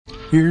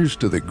Here's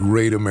to the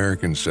great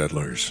American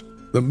settlers,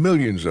 the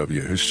millions of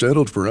you who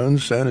settled for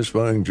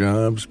unsatisfying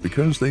jobs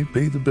because they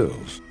pay the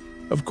bills.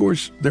 Of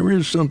course, there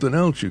is something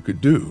else you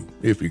could do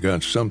if you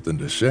got something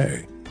to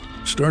say.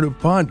 Start a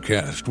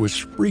podcast with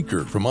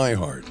Spreaker from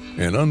iHeart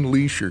and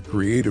unleash your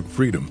creative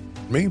freedom.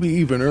 Maybe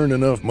even earn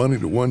enough money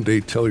to one day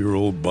tell your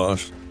old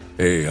boss,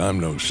 "Hey, I'm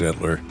no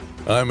settler.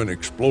 I'm an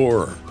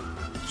explorer."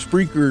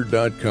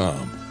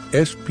 Spreaker.com.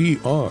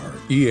 Spreaker.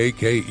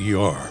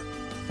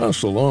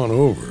 Hustle on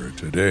over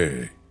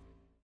today.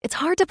 It's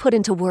hard to put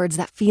into words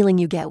that feeling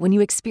you get when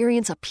you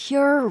experience a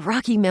pure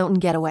Rocky Mountain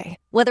getaway.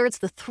 Whether it's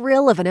the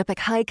thrill of an epic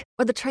hike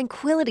or the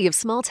tranquility of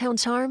small-town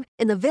charm,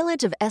 in the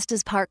village of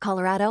Estes Park,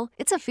 Colorado,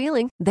 it's a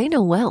feeling they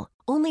know well.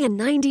 Only a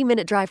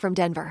 90-minute drive from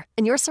Denver,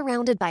 and you're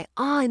surrounded by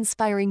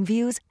awe-inspiring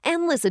views,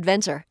 endless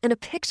adventure, and a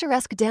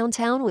picturesque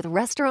downtown with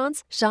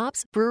restaurants,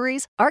 shops,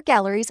 breweries, art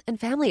galleries, and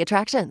family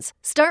attractions.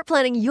 Start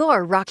planning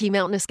your Rocky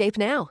Mountain escape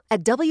now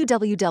at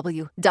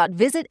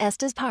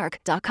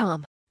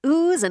www.visitestespark.com.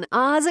 Oohs and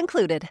ahs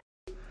included.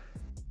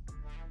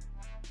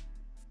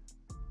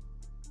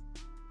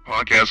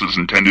 Podcast is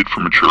intended for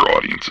mature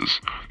audiences.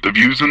 The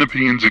views and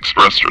opinions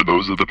expressed are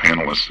those of the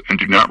panelists and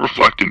do not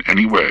reflect in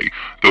any way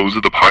those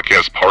of the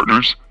podcast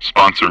partners,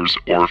 sponsors,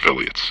 or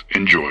affiliates.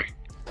 Enjoy.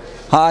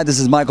 Hi, this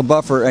is Michael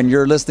Buffer, and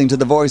you're listening to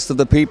the Voice of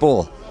the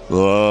People.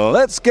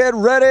 Let's get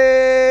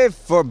ready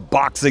for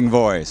Boxing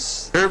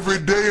Voice. Every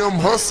day I'm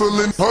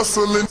hustling,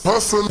 hustling,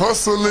 hustling,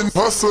 hustling,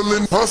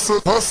 hustling, hustling,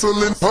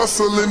 hustling,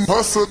 hustling,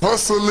 hustling,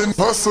 hustling,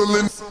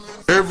 hustling.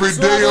 Every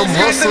day I'm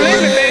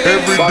hustling,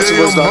 every day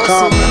I'm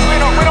hustling. We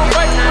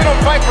don't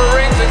fight for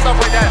rings and stuff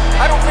like that.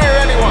 I don't fear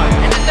anyone.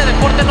 En este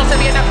deporte no se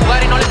viene a jugar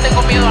y no le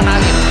tengo miedo a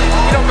nadie.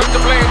 We don't come to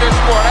play in this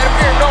sport. I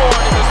fear no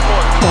one in this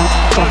sport.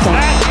 Does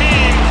that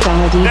mean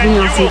that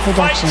you will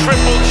fight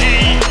Triple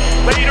G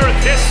later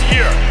this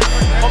year?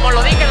 Como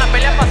lo dije en la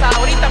pelea pasada,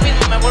 ahorita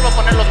mismo me vuelvo a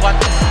poner los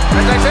guantes.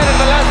 As I said in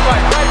the last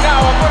fight, right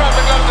now I'll put on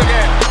the gloves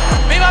again.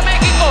 ¡Viva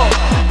México!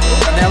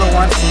 Canelo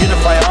wants to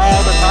unify all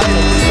the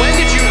titles. When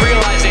did you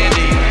realize,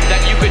 Andy,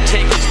 that you could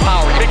take his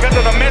power? Because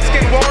of the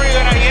Mexican warrior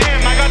that I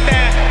am, I got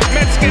that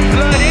Mexican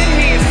blood in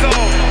me, so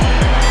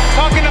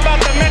talking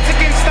about the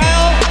Mexican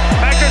style,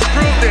 I just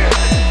proved it.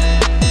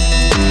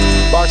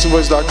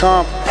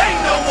 BoxingVoice.com.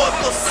 Ain't no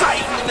other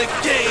sight in the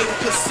game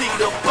to see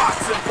the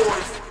Boxing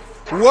Voice.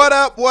 What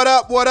up, what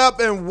up, what up,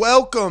 and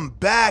welcome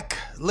back,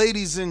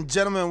 ladies and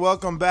gentlemen.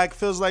 Welcome back.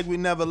 Feels like we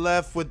never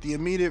left with the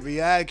immediate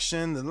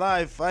reaction, the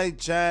live fight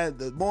chat,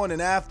 the morning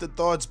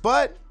afterthoughts,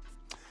 but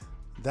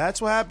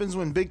that's what happens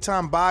when big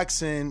time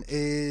boxing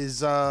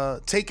is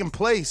taking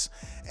place.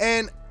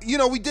 And, you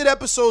know, we did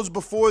episodes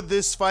before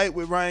this fight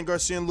with Ryan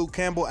Garcia and Luke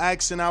Campbell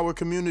asking our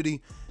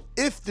community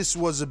if this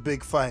was a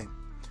big fight.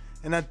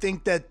 And I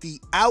think that the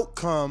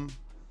outcome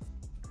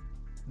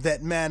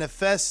that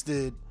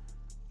manifested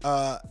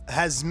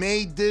has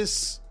made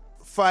this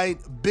fight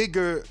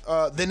bigger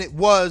than it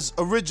was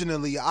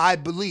originally, I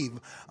believe.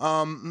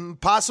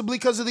 Possibly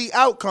because of the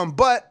outcome,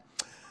 but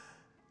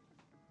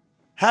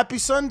happy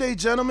Sunday,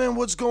 gentlemen.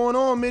 What's going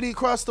on? Mitty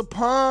across the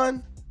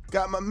pond.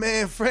 Got my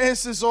man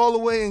Francis all the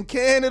way in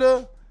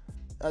Canada.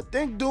 I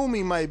think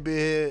Doomy might be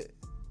here.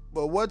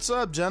 But what's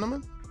up,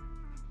 gentlemen?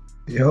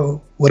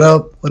 Yo, what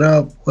up, what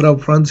up, what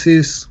up,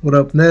 Francis? What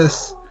up,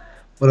 Ness?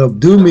 What up,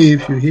 Doomy,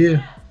 if you're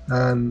here?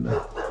 And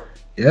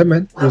yeah,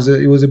 man,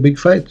 it was a big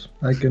fight.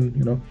 I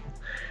can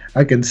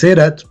say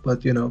that,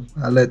 but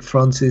I'll let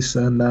Francis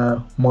and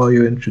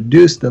Mario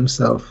introduce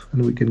themselves,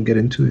 and we can get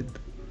into it.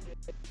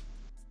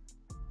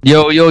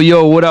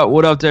 Yo, what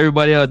up to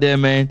everybody out there,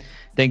 man?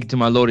 Thank you to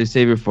my Lord and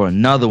Savior for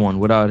another one.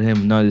 Without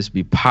him, none of this would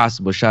be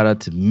possible. Shout out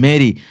to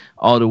Mitty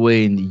all the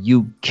way in the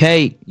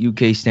UK.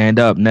 UK stand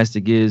up. Nesta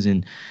Gibbs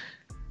in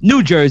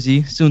New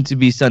Jersey, soon to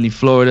be sunny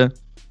Florida.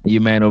 And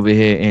your man over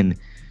here in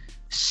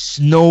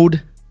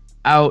snowed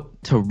out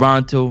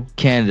Toronto,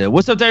 Canada.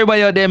 What's up to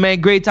everybody out there,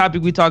 man? Great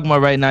topic we talking about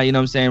right now. You know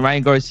what I'm saying?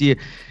 Ryan Garcia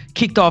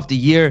kicked off the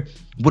year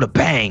with a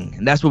bang.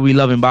 And that's what we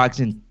love in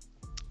boxing.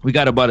 We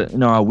got about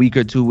a week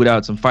or two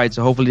without some fights,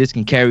 so hopefully this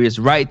can carry us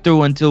right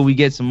through until we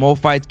get some more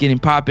fights getting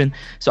popping.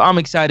 So I'm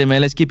excited,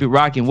 man. Let's keep it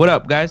rocking. What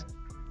up, guys?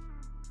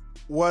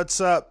 What's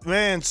up,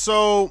 man?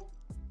 So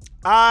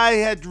I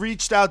had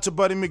reached out to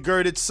Buddy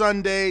McGirt. It's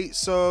Sunday,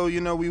 so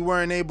we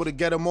weren't able to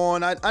get him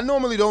on. I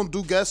normally don't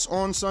do guests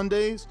on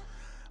Sundays,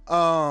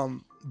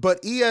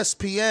 but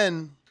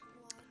ESPN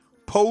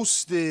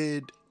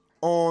posted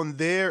on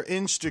their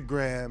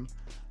Instagram,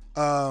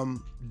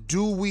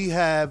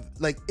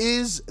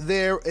 is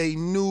there a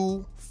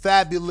new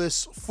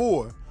Fabulous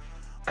Four?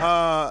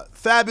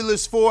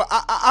 Fabulous Four,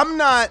 I'm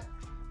not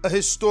a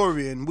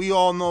historian. We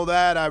all know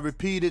that. I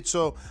repeat it.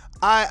 So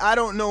I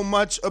don't know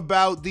much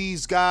about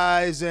these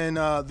guys and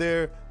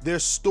their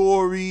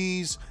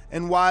stories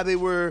and why they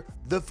were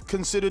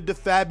considered the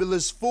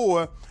Fabulous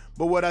Four.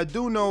 But what I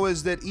do know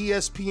is that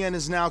ESPN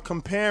is now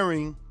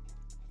comparing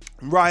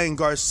Ryan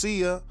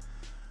Garcia,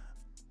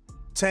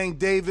 Tank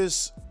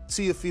Davis,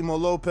 Teofimo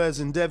Lopez,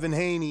 and Devin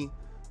Haney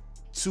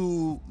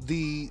to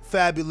the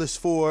Fabulous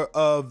Four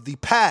of the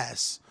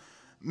past.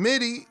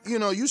 Mitty,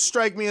 you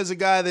strike me as a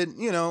guy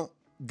that,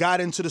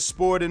 got into the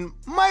sport and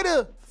might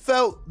have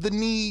felt the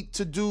need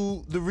to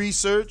do the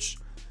research.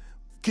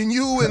 Can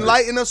you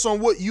enlighten us on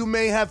what you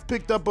may have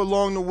picked up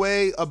along the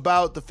way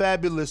about the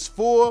Fabulous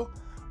Four?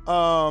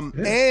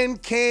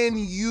 And can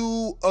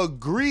you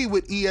agree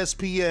with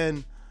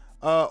ESPN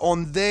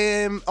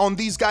on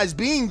these guys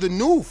being the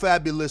new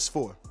Fabulous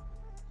Four?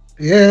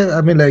 Yeah,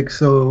 I mean,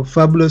 so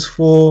Fabulous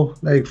Four,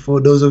 for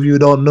those of you who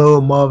don't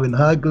know, Marvin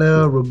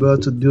Hagler,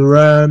 Roberto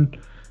Duran,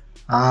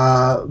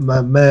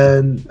 my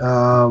man,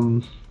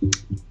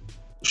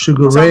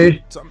 Sugar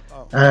Ray,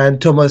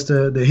 and Thomas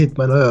the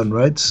Hitman Hearn,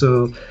 right?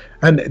 So,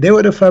 and they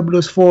were the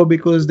Fabulous Four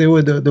because they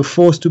were the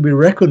force to be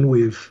reckoned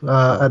with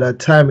at that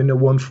time in the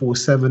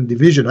 147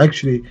 division.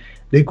 Actually,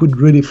 they could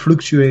really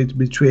fluctuate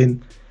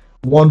between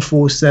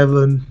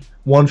 147,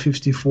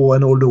 154,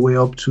 and all the way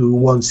up to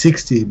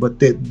 160. But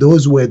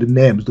those were the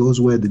names,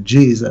 those were the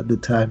G's at the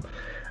time.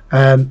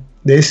 And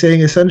they're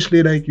saying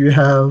essentially you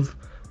have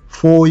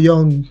four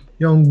young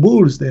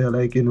bulls there,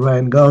 in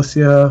Ryan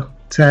Garcia,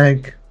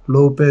 Tank,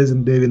 Lopez,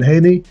 and David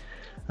Haney.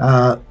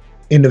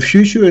 In the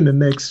future, in the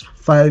next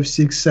 5,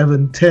 6,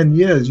 7, 10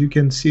 years, you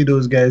can see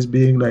those guys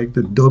being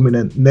the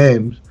dominant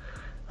names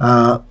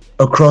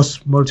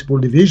across multiple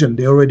divisions.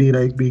 They're already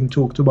being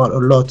talked about a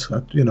lot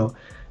at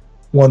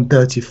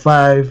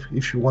 135,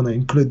 if you want to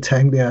include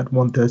Tank there at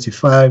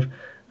 135.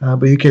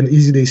 But you can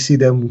easily see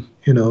them,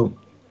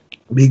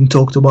 being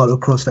talked about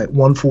across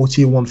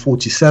 140,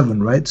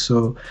 147, right?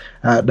 So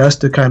that's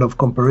the kind of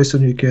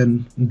comparison you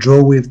can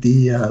draw with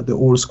the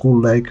old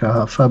school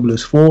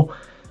Fabulous Four.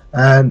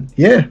 And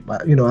yeah,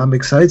 I'm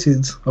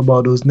excited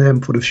about those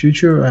names for the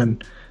future.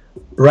 And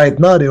right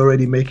now they're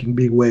already making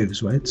big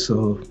waves, right?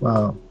 So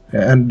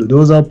and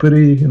those are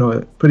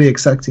pretty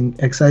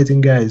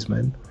exciting guys,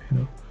 man.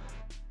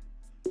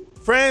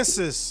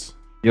 Francis,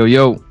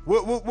 yo,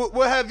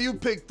 what have you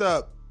picked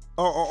up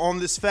on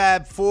this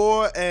Fab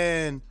Four,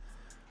 and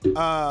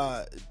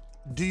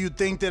do you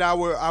think that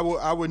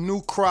our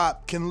new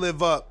crop can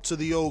live up to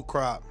the old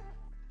crop?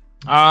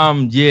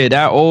 Yeah,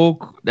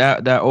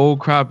 that old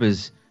crop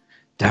is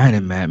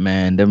dynamite,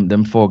 man.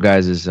 Them four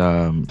guys is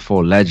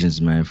four legends,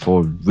 man.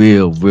 Four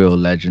real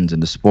legends in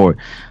the sport.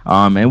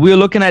 And we're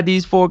looking at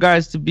these four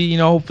guys to be,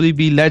 hopefully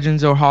be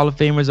legends or Hall of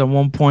Famers at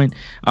one point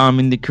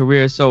in the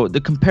career. So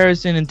the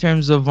comparison in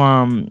terms of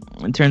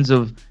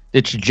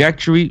the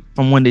trajectory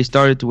from when they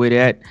started to where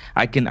they're at,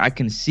 I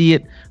can see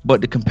it, but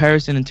the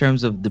comparison in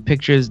terms of the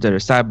pictures that are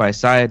side by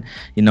side,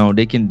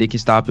 they can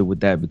stop it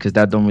with that, because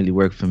that don't really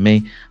work for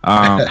me.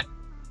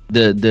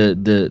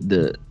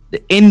 The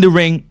in the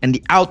ring and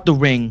the out the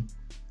ring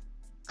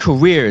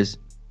careers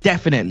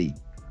definitely,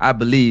 I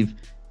believe,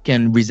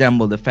 can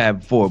resemble the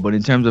Fab Four, but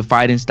in terms of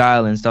fighting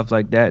style and stuff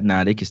like that,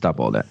 they can stop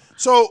all that.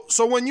 So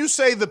when you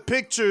say the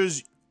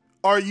pictures,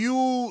 are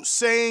you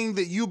saying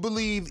that you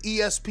believe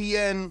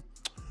ESPN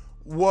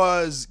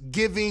was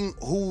giving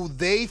who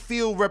they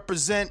feel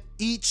represent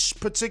each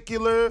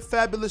particular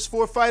Fabulous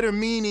Four fighter,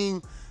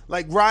 meaning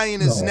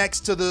Ryan is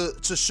next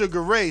to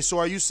Sugar Ray? So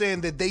are you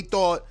saying that they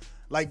thought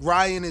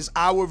Ryan is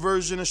our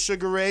version of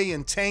Sugar Ray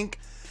and Tank?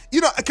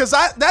 Because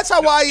that's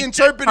how I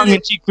interpreted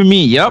it. For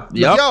me, yep.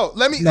 Yo,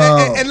 let me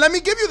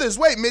give you this.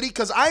 Wait, Mitty,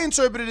 because I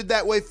interpreted it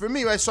that way for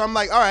me, right? So I'm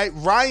all right,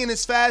 Ryan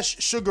is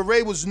fast. Sugar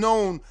Ray was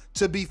known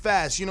to be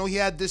fast. He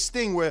had this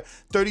thing where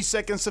 30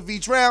 seconds of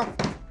each round,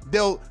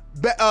 they'll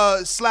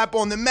slap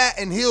on the mat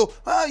and he'll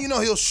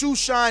shoe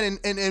shine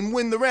and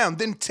win the round.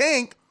 Then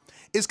Tank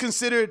is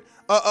considered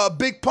a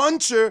big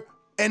puncher,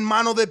 and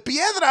Mano de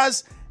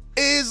Piedras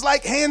is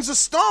hands of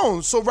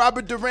stone. So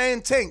Robert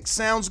Duran, Tank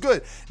sounds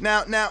good.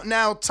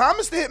 Now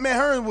Thomas the Hitman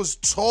Hearn was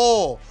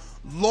tall,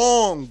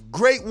 long,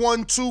 great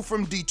 1-2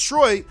 from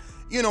Detroit,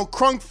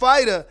 crunk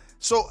fighter.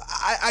 So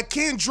I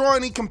can't draw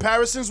any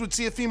comparisons with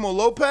Teofimo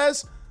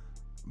Lopez,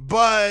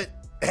 but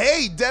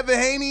hey, Devin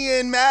Haney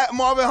and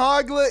Marvin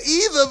Hagler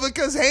either,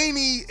 because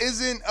Haney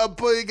isn't a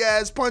big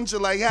ass puncher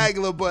like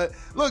Hagler, but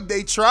look,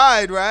 they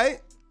tried,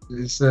 right?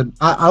 Listen,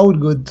 I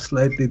would go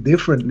slightly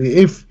differently.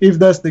 If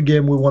that's the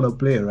game we want to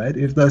play, right?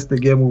 If that's the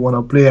game we want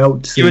to play, I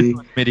would say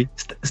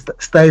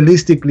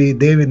stylistically,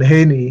 David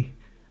Haney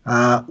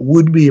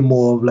would be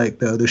more of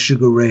the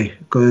Sugar Ray,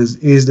 because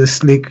he's the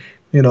slick,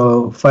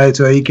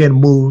 fighter. He can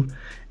move.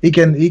 He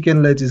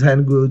can let his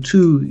hand go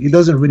too. He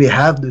doesn't really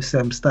have the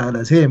same style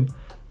as him,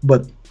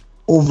 but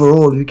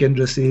overall, you can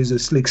just say he's a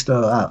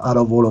slickster out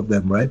of all of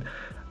them, right?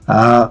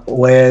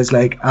 Whereas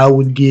I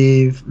would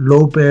give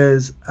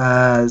Lopez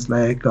as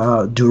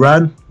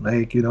Duran,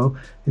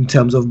 in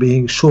terms of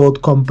being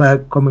short,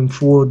 compact, coming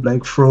forward,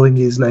 throwing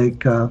his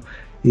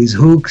his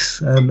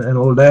hooks and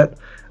all that.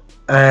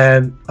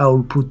 And I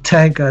would put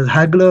Tank as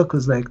Hagler,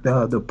 because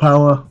the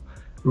power,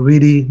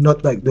 really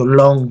not the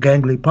long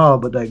gangly power,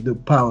 but the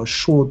power,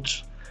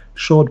 short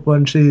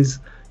punches,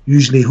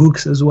 usually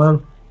hooks as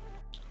well.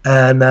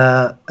 And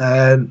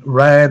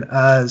Ryan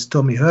as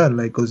Tommy Hearn,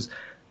 because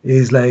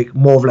is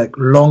more of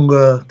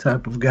longer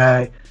type of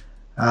guy,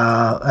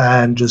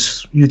 and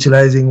just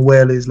utilizing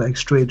well his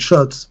straight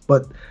shots.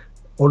 But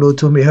although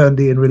Tommy Hearn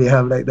didn't really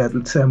have like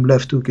that same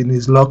left hook in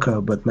his locker,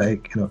 but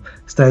like, you know,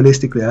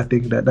 stylistically, I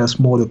think that's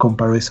more the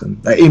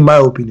comparison, like, in my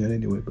opinion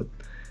anyway. But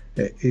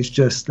it's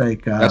just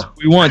like that's what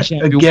we want,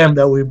 champ. a game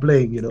that we're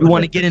playing, you know. We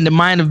want to get in the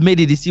mind of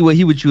Mitty to see what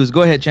he would choose.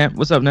 Go ahead, champ.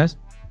 What's up, Ness?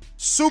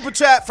 Super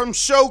chat from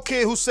Show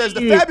Kid, who says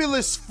the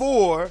Fabulous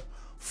Four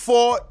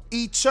fought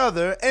each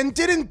other and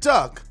didn't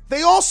duck.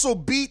 They also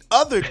beat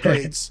other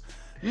greats.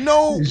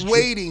 No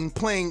waiting,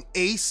 playing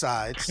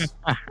A-sides.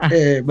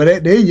 Yeah,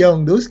 but they're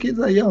young. Those kids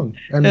are young.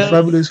 And the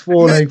Fabulous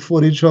Four like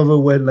fought each other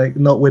when, like,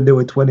 not when they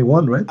were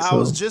 21, right? I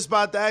was just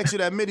about to ask you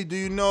that, Mitty. Do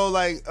you know,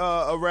 like,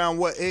 around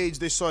what age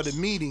they started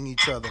meeting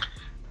each other?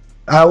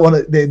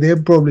 They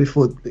probably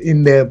fought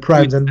in their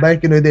primes, and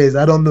back in the days,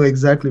 I don't know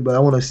exactly, but I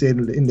want to say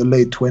in the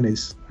late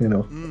 20s. You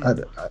know,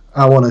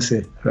 I want to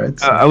say, right?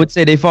 So, I would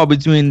say they fought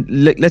between.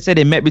 Let's say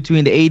they met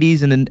between the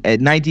 80s and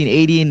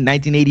 1980 and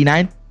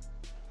 1989.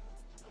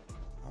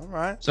 All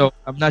right. So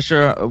I'm not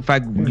sure if I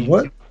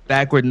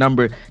backward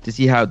number to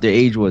see how their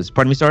age was.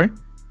 Pardon me, sorry.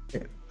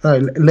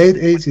 Late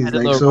 80s,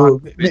 like so,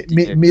 mid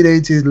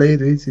 80s, late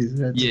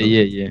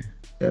 80s.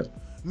 Yeah.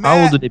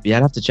 How old would they be?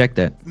 I'd have to check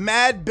that.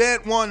 Mad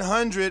Bent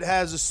 100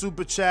 has a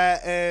super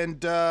chat,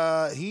 and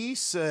he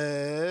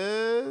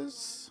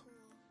says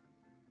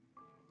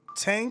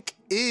Tank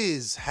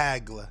is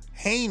Hagler,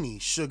 Haney,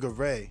 Sugar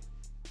Ray.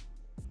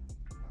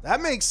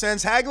 That makes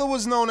sense. Hagler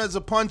was known as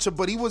a puncher,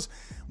 but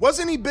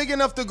wasn't he big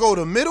enough to go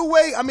to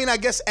middleweight? I mean, I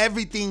guess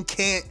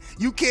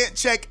you can't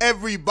check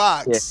every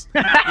box,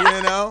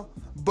 you know.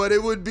 But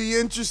it would be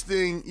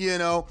interesting, you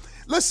know.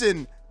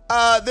 Listen,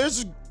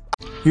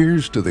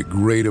 Here's to the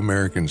great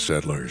American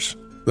settlers,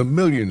 the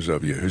millions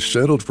of you who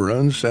settled for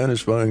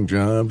unsatisfying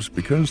jobs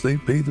because they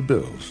pay the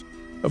bills.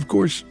 Of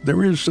course,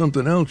 there is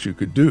something else you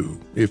could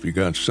do if you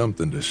got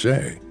something to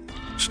say.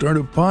 Start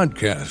a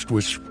podcast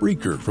with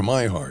Spreaker from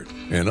iHeart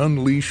and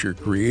unleash your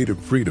creative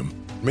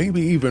freedom.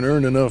 Maybe even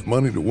earn enough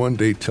money to one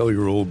day tell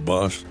your old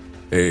boss,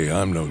 hey,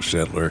 I'm no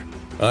settler,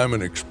 I'm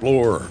an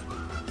explorer.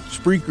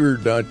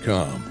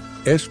 Spreaker.com,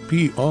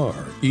 Spreaker.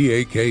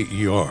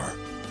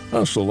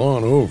 Hustle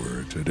on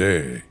over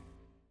today.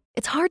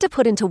 It's hard to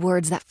put into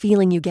words that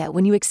feeling you get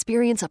when you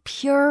experience a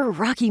pure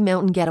Rocky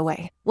Mountain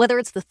getaway. Whether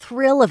it's the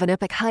thrill of an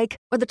epic hike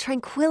or the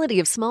tranquility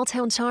of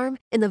small-town charm,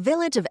 in the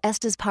village of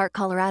Estes Park,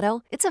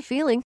 Colorado, it's a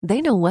feeling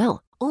they know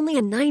well. Only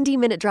a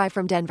 90-minute drive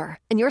from Denver,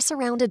 and you're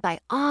surrounded by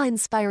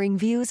awe-inspiring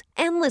views,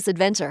 endless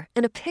adventure,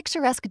 and a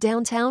picturesque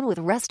downtown with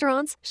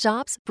restaurants,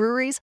 shops,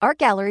 breweries, art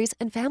galleries,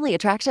 and family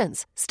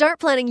attractions. Start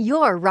planning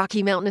your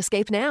Rocky Mountain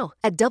escape now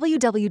at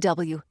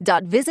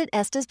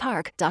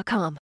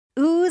www.visitestespark.com.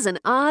 Oohs and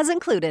ahs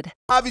included.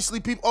 Obviously,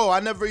 people. Oh, I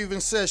never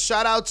even said.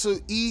 Shout out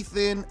to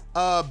Ethan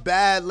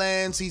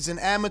Badlands. He's an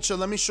amateur.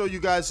 Let me show you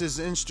guys his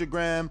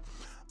Instagram.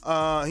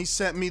 He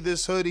sent me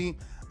this hoodie.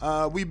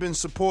 We've been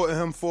supporting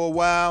him for a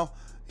while.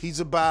 He's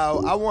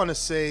about, I want to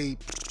say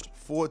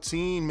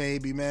 14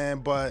 maybe, man.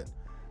 But,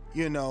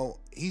 you know,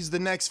 he's the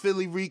next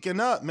Philly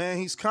Rican up, man.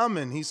 He's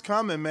coming,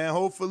 man.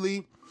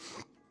 Hopefully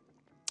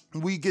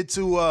we get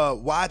to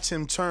watch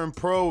him turn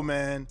pro,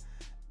 man.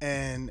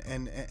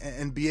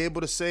 And be able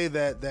to say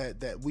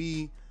that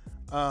we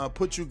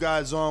put you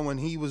guys on when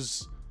he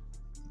was,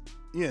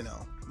 you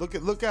know, look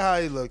at how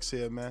he looks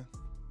here, man.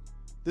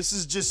 This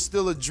is just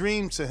still a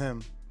dream to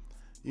him,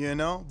 you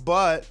know,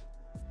 but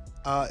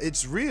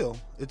it's real.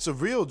 It's a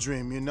real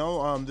dream, you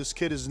know. This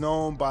kid is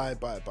known by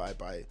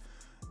the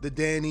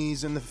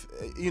Dannys and the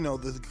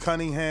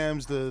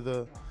Cunninghams,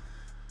 the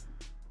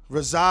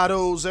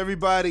Rosados.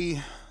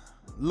 Everybody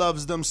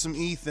loves them some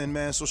Ethan,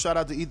 man. So shout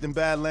out to Ethan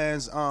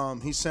Badlands.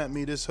 He sent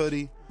me this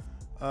hoodie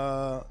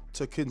to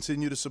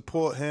continue to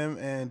support him,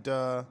 and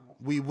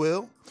we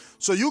will.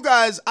 So you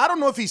guys, I don't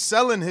know if he's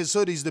selling his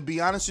hoodies, to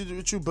be honest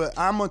with you, but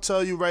I'm gonna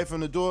tell you right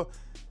from the door,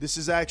 this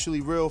is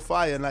actually real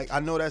fire. And like, I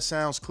know that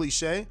sounds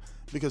cliche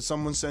because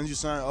someone sends you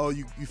something, oh,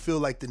 you feel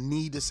like the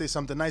need to say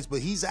something nice, but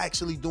he's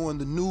actually doing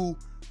the new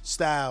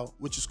style,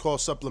 which is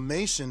called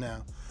sublimation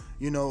now.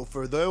 You know,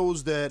 for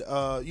those that,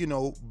 you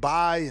know,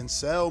 buy and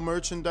sell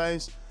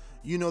merchandise,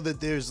 you know that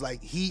there's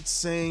like heat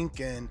sink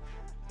and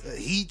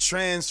heat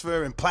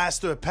transfer and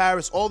plaster of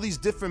Paris, all these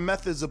different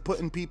methods of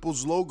putting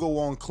people's logo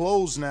on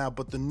clothes now.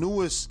 But the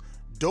newest,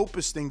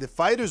 dopest thing that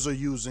fighters are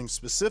using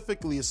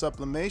specifically is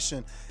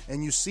sublimation.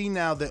 And you see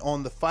now that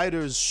on the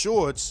fighters'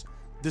 shorts,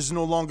 there's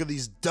no longer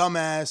these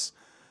dumbass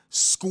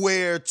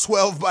square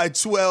 12 by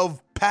 12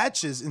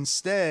 patches.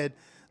 Instead,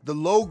 the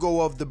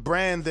logo of the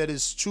brand that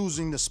is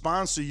choosing to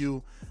sponsor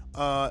you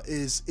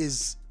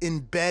is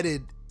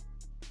embedded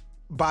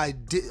by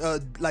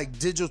like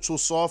digital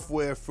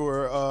software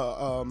for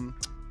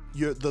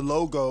the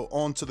logo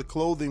onto the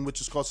clothing,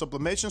 which is called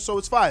sublimation. So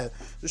it's fire.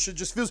 This shit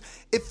just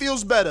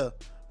feels better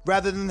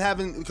rather than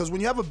having, because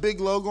when you have a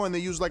big logo and they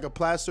use like a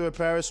plaster of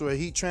Paris or a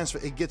heat transfer,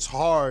 it gets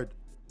hard,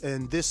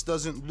 and this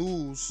doesn't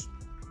lose.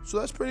 So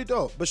that's pretty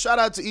dope. But shout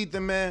out to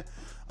Ethan, man.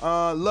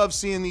 Love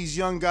seeing these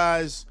young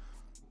guys,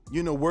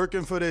 you know,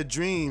 working for their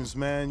dreams,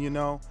 man. You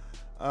know,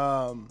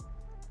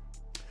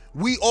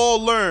 we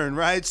all learn,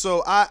 right?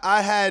 So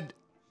I had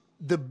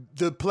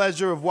the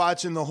pleasure of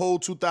watching the whole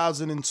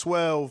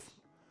 2012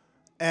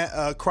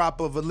 crop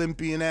of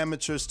Olympian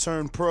amateurs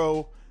turn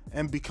pro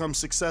and become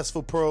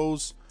successful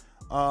pros.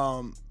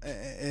 You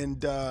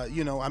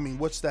know, I mean,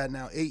 what's that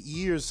now? 8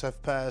 years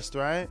have passed,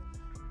 right?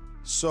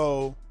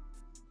 So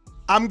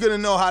I'm going to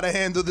know how to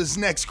handle this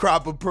next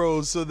crop of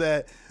pros so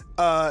that,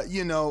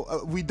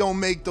 we don't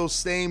make those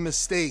same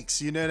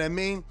mistakes. You know what I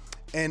mean?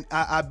 And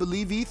I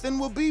believe Ethan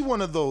will be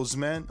one of those,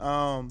 man.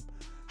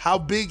 How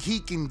big he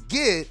can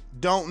get,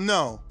 don't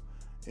know.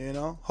 You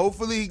know,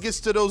 hopefully he gets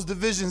to those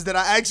divisions that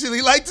I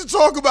actually like to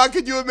talk about.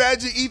 Could you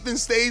imagine Ethan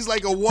stays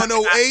like a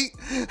 108?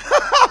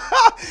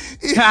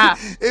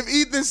 if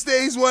Ethan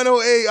stays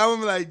 108,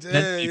 I'm like,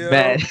 damn,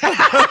 bad.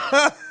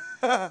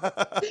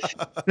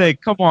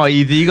 Like, come on,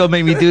 Ethan, you gonna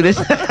make me do this?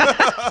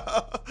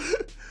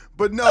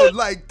 But no,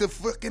 like the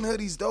fucking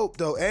hoodie's dope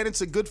though, and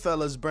it's a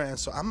Goodfellas brand.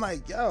 So I'm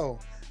like, yo.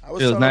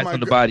 Feels nice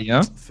on the body,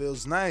 huh?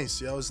 Feels nice,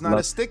 yo. It's not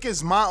as thick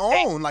as my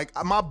own. Like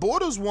my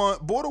Border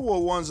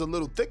War one's a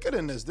little thicker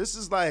than this. This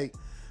is like,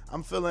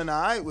 I'm feeling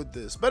all right with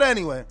this. But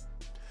anyway,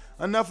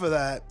 enough of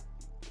that.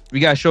 We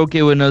got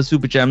Showcase with another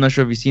super chat. I'm not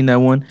sure if you've seen that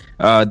one.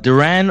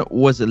 Duran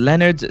was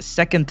Leonard's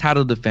second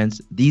title defense.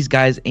 These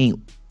guys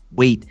ain't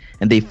weight,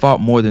 and they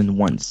fought more than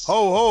once.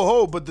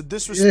 Ho, but the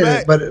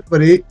disrespect. Yeah,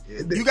 but you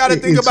got to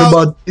think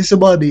about it's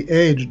about the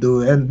age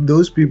though, and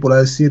those people,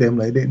 I see them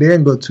like they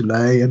ain't got to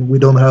lie, and we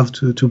don't have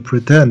to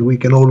pretend. We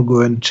can all go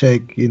and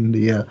check in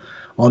the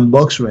on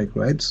BoxRec,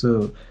 right?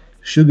 So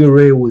Sugar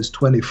Ray was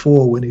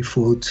 24 when he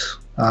fought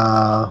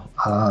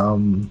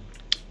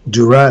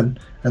Duran,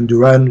 and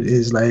Duran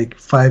is like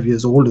 5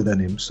 years older than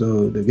him,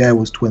 so the guy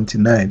was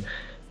 29,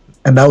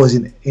 and that was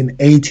in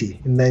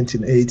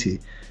 1980.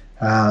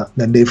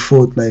 Then they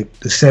fought like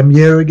the same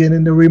year again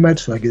in the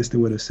rematch, so I guess they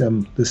were the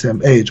same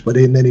age. But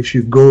then if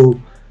you go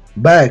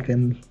back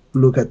and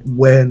look at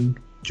when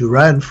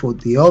Duran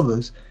fought the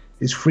others,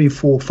 it's 3,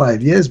 4,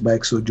 5 years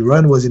back. So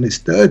Duran was in his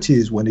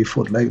 30s when he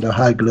fought like the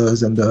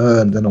Haglers and the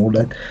Hearns and all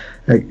that.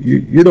 Like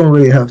you don't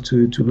really have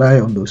to lie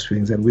on those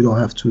things, and we don't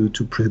have to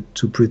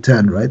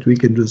pretend, right? We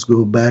can just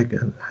go back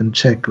and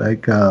check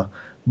like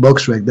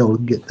BoxRec.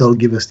 They'll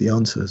give us the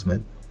answers,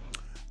 man.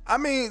 I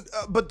mean,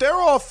 but they're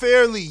all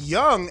fairly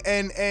young,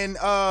 and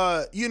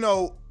you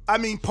know, I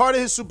mean, part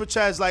of his super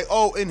chat is like,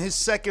 oh, in his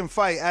second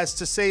fight, as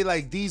to say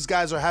like these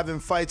guys are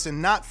having fights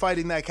and not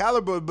fighting that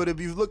caliber. But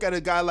if you look at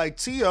a guy like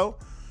Tio,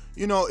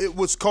 you know, it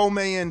was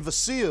Comey and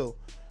Vasil,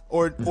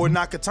 or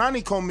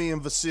Nakatani, Comey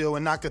and Vasil,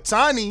 and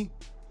Nakatani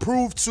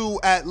proved to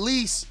at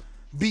least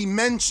be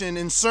mentioned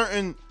in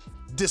certain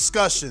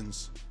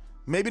discussions.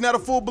 Maybe not a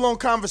full-blown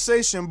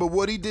conversation, but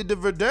what he did to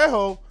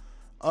Verdejo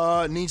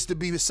needs to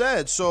be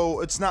said.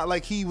 So it's not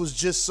like he was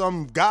just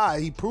some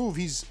guy. He proved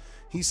he's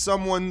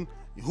someone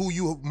who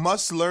you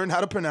must learn how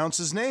to pronounce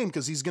his name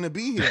because he's gonna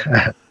be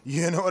here.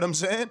 You know what I'm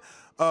saying?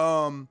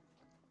 So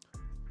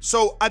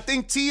I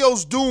think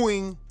Tio's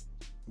doing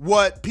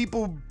what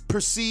people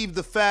perceive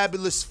the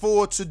Fabulous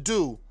Four to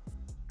do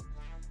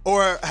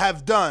or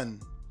have done.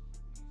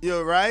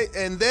 You're right.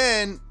 And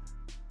then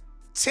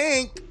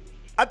Tank,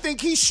 I think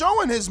he's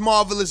showing his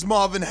marvelous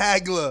Marvin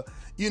Hagler,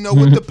 you know,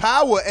 with the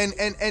power,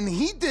 and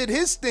he did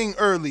his thing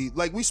early.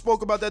 Like we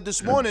spoke about that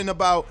this morning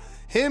about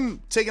him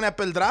taking that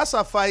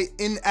Pedraza fight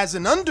in as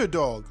an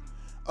underdog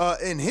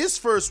in his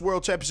first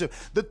world championship.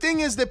 The thing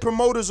is that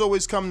promoters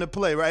always come to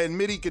play, right? And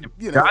Mitty could,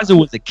 you know, Pedraza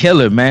was a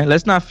killer, man.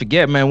 Let's not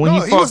forget, man. When he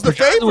was the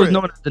favorite. Was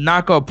known as the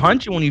knockout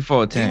puncher when he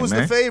fought Tank. He was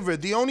the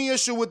favorite. The only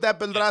issue with that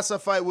Pedraza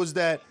fight was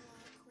that,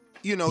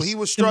 you know, he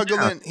was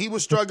struggling. He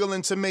was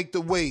struggling to make the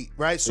weight,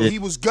 right? So he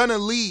was gonna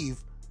leave,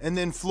 and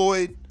then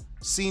Floyd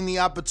seen the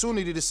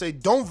opportunity to say,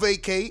 "Don't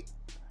vacate.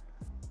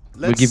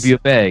 We'll give you a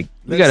bag.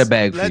 We got a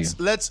bag for you.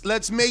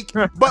 Let's make."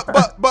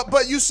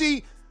 But you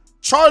see,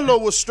 Charlo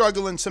was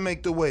struggling to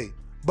make the weight,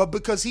 but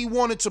because he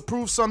wanted to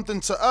prove something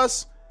to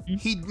us,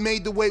 he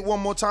made the weight one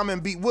more time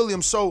and beat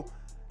Williams. So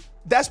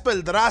that's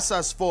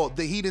Pedraza's fault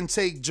that he didn't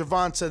take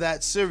Gervonta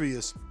that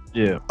serious.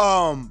 Yeah.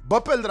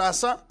 But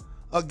Pedraza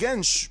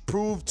again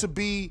proved to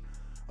be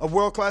a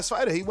world-class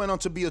fighter. He went on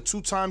to be a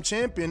 2-time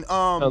champion.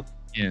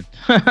 Yeah.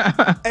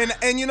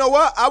 and you know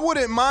what? I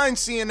wouldn't mind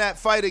seeing that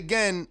fight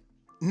again.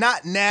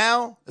 Not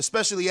now,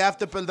 especially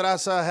after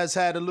Pedraza has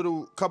had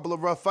a couple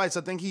of rough fights.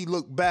 I think he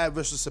looked bad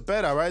versus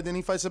Cepeda, right? Didn't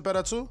he fight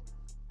Cepeda too?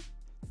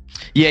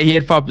 Yeah, he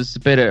had fought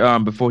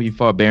Cepeda before he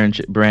fought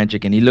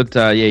Baranchyk, and he looked,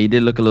 he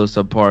did look a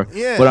little subpar.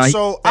 Yeah, but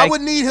so I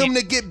would need him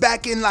to get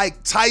back in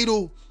like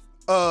title.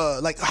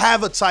 Like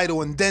have a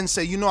title and then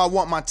say, you know, I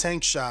want my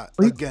Tank shot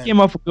again. He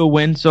came off a good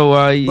win,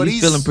 so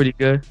he's feeling pretty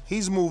good.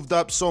 He's moved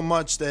up so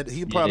much that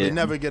he'll probably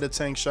never get a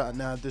Tank shot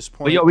now at this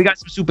point. But yo, we got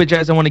some super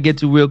chats I want to get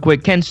to real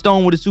quick. Ken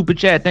Stone with a super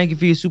chat. Thank you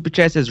for your super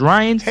chat. Says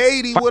Ryan's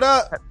Haiti, what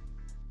up?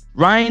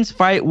 Ryan's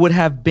fight would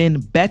have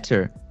been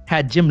better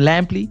had Jim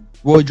Lampley,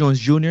 Roy Jones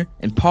Jr.,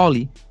 and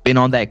Paulie been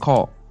on that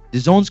call. The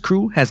Zone's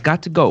crew has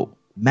got to go.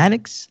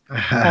 Mannix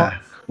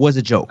was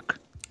a joke.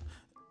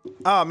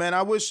 Ah, man,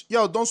 I wish...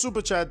 Yo, don't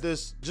super chat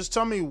this. Just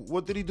tell me,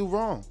 what did he do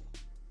wrong?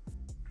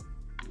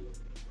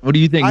 What do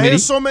you think, I hear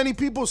Mitty? so many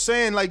people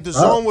saying like the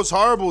zone was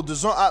horrible. The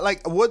zone,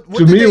 what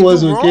to did me they it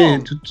was do okay.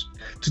 wrong?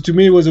 To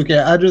me it was okay.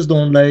 I just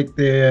don't like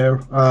their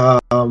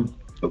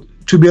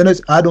to be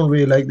honest, I don't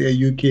really like their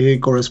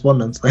UK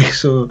correspondents. Like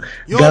so,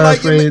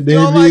 Gareth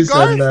Davis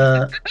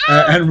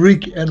and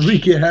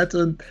Ricky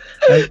Hatton.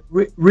 Like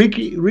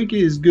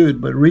Ricky is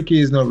good, but Ricky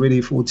is not ready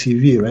for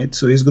TV, right?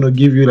 So he's gonna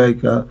give you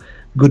like a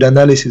good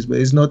analysis, but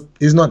it's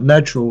not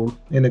natural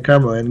in the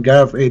camera. And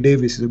Gareth A.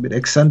 Davis is a bit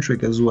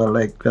eccentric as well.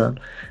 Like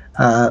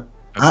I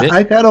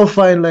kind of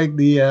find like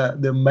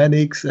the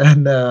Mannix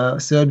and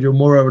Sergio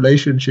Mora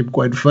relationship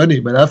quite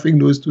funny, but I think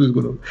those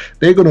two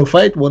they're gonna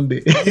fight one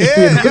day.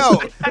 Yeah, yo.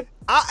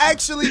 I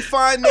actually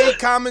find they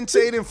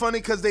commentating funny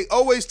because they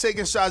always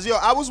taking shots. Yo,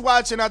 I was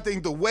watching, I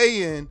think, the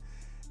weigh-in,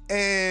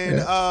 and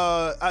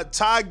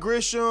Ty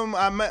Grisham,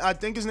 I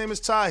think his name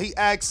is Ty, he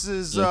asks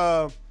his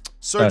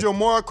Sergio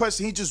Mora a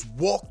question. He just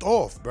walked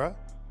off, bro.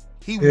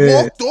 He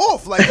walked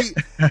off. Like,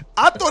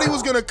 I thought he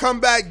was going to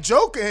come back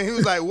joking. He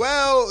was like,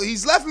 well,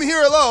 he's left me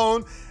here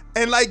alone.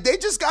 And, like, they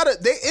just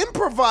they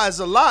improvise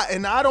a lot,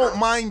 and I don't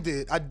mind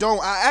it. I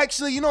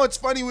actually, it's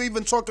funny, we're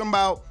even talking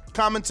about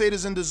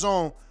commentators in the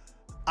zone.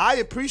 I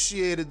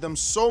appreciated them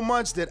so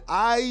much that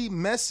I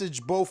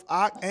messaged both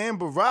Ak and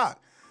Barack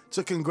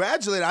to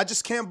congratulate. I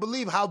just can't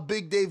believe how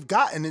big they've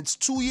gotten. It's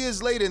 2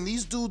 years later, and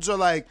these dudes are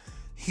like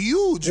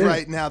huge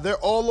right now. They're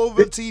all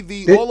over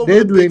TV, all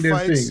over the big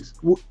fights.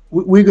 Things.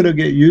 We're gonna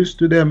get used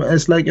to them.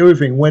 It's like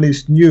everything when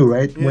it's new,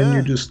 right? Yeah. When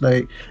you just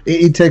like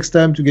it takes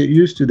time to get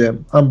used to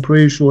them. I'm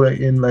pretty sure that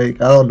in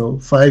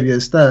 5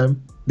 years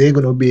time, they're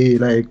gonna be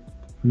like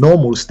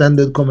normal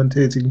standard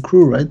commentating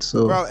crew, right?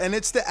 So bro, and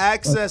it's the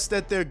access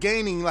that they're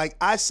gaining. Like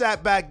I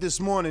sat back this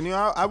morning,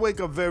 I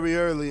wake up very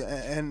early,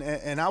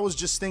 and I was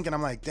just thinking,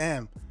 I'm like,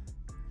 damn,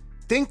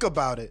 think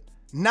about it.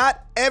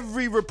 Not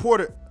every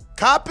reporter,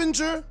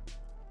 Coppinger,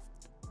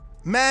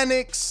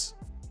 Mannix,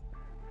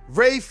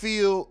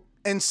 Rayfield,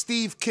 and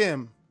Steve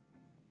Kim,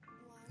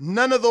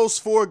 none of those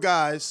four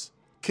guys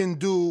can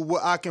do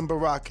what Ak and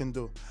Barack can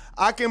do.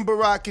 Ak and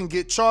Barack can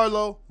get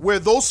Charlo, where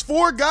those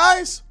four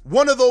guys,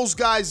 one of those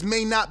guys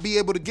may not be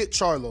able to get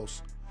Charlos.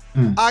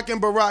 Ak and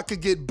Barack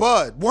could get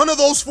Bud. One of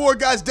those four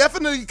guys,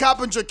 definitely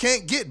Coppinger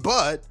can't get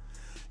Bud.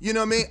 You know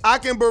what I mean?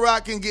 Ak and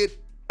Barack can get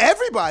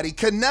everybody.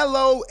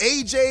 Canelo,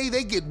 AJ,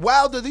 they get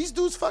Wilder. These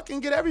dudes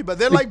fucking get everybody.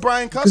 They're like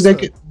Brian Custer.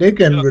 They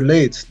can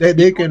relate.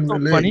 They can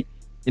relate. Funny?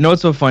 You know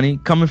what's so funny?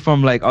 Coming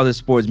from like other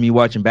sports, me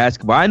watching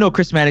basketball. I know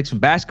Chris Mannix from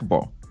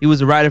basketball. He was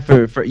a writer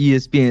for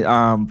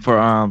ESPN,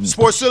 for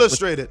Sports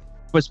Illustrated.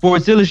 For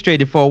Sports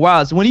Illustrated for a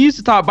while. So when he used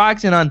to talk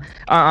boxing on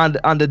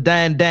the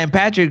Dan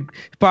Patrick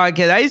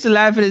podcast, I used to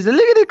laugh at it.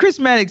 Look at the Chris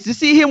Mannix. To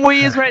see him where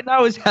he is right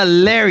now is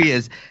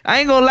hilarious. I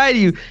ain't gonna lie to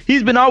you.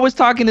 He's been always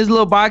talking his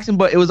little boxing,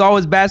 but it was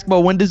always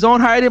basketball. When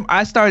DAZN hired him,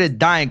 I started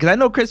dying because I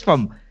know Chris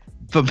from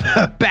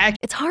back.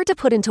 It's hard to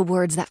put into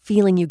words that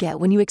feeling you get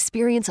when you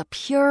experience a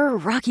pure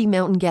Rocky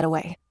Mountain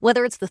getaway.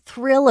 Whether it's the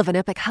thrill of an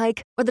epic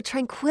hike or the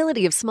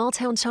tranquility of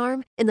small-town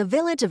charm, in the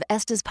village of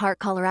Estes Park,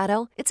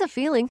 Colorado, it's a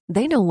feeling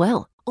they know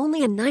well.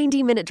 Only a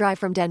 90-minute drive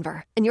from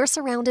Denver, and you're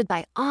surrounded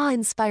by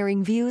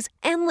awe-inspiring views,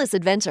 endless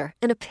adventure,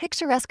 and a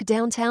picturesque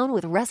downtown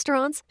with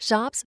restaurants,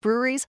 shops,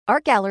 breweries,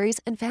 art galleries,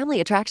 and family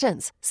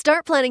attractions.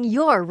 Start planning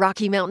your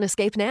Rocky Mountain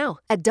escape now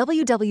at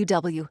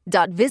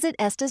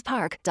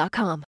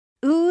www.visitestespark.com.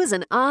 Oohs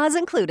and ahs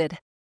included.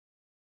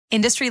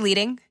 Industry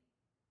leading,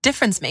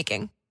 difference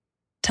making,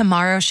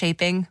 tomorrow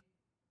shaping,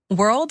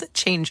 world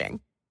changing.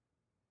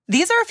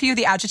 These are a few of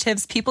the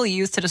adjectives people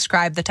use to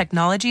describe the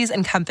technologies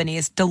and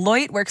companies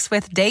Deloitte works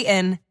with day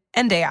in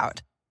and day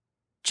out.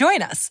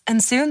 Join us,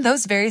 and soon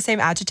those very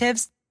same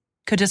adjectives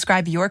could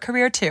describe your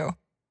career too.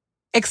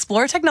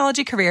 Explore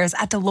technology careers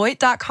at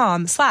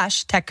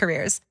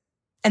Deloitte.com/techcareers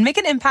and make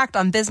an impact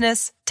on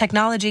business,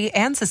 technology,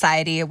 and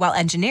society while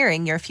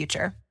engineering your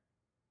future.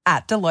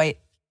 At Deloitte.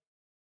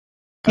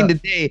 In the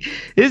day,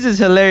 this is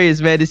hilarious,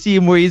 man. To see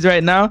him where he's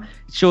right now, it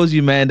shows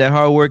you, man, that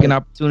hard work and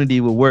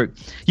opportunity will work.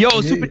 Yo,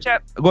 Super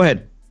Chat, go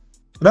ahead.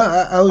 No,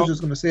 I was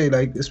just gonna say,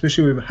 like,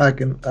 especially with Ak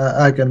and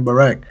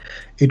Barack,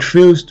 it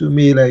feels to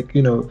me like,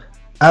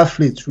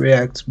 athletes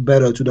react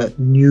better to that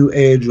new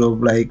age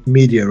of like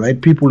media, right?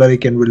 People that they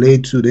can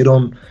relate to. They're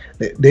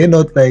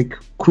not like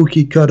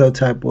cookie cutter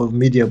type of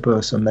media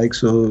person. Like,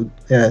 so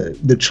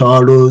the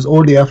Charlos,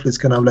 all the athletes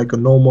can have like a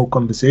normal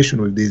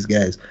conversation with these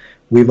guys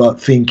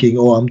without thinking,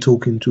 oh, I'm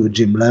talking to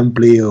Jim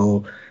Lampley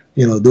or,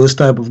 those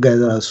type of guys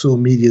that are so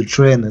media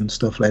trained and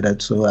stuff like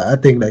that. So I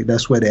think like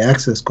that's where the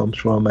access comes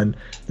from and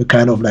the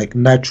kind of like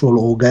natural,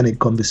 organic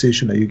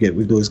conversation that you get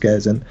with those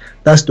guys. And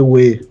that's the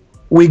way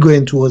we're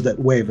going towards that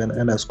wave,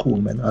 and that's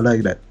cool, man. I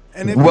like that.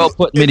 And well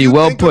put, Mitty.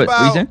 Well put.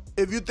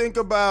 If you think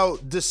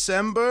about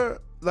December,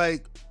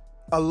 like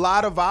a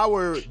lot of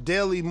our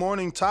daily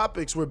morning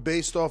topics were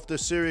based off the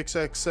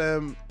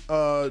SiriusXM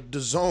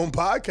DAZN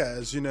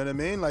podcast. You know what I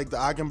mean? Like the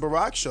Ak and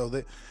Barack show.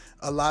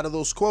 A lot of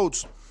those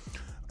quotes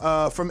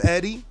from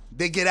Eddie,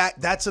 they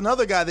get. That's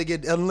another guy they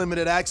get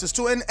unlimited access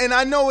to. And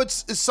I know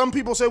it's some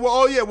people say, well,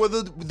 oh yeah, well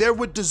they're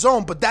with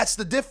DAZN, but that's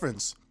the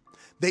difference.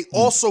 they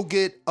also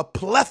get a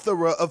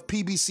plethora of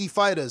PBC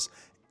fighters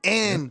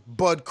and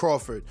Bud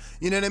Crawford.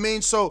 You know what I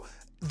mean? So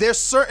there's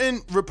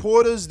certain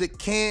reporters that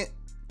can't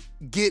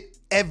get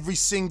every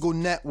single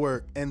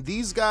network, and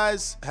these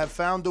guys have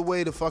found a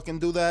way to fucking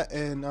do that,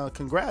 and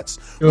congrats.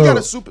 We got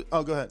a super...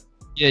 Oh, go ahead.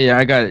 Yeah,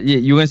 I got it. Yeah,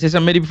 you gonna say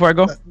something, Mitty, before I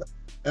go?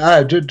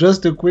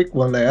 Just a quick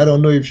one. Like, I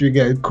don't know if you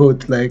guys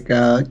caught like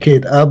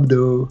Kate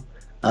Abdo.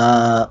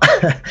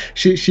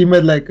 She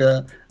made like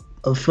a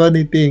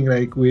funny thing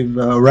like with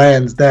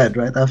Ryan's dad,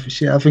 right? I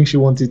think she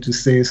wanted to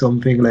say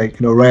something like,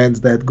 you know,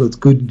 Ryan's dad got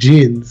good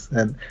genes,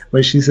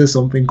 but she said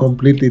something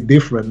completely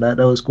different. That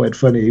was quite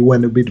funny. It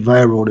went a bit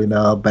viral in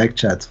our back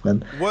chats,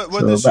 man. What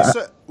did she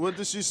say? What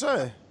did she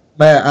say?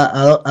 Man,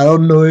 I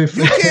don't know if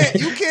you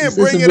can't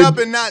bring it up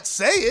and not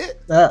say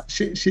it.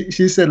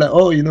 She said like,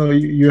 oh, you know,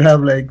 you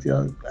have like,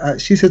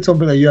 she said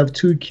something like you have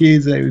 2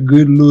 kids, like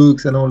good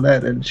looks and all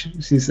that, and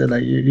she said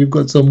like you've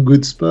got some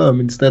good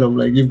sperm instead of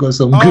like you've got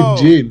some good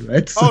gene,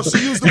 right? So she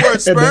used the word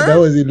sperm. That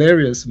was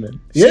hilarious,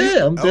 man.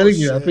 Yeah, I'm telling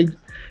you, I think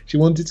she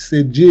wanted to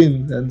say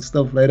gene and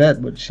stuff like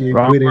that, but she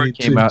equated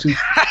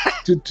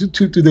it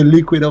to the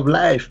liquid of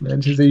life,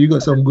 man. She said you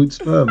got some good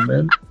sperm,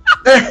 man.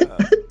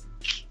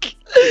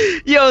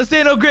 Yo,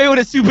 say no great with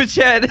a super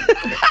chat.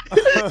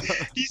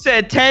 He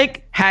said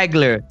Tank,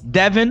 Hagler,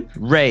 Devin,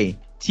 Ray,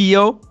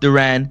 Tio,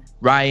 Duran,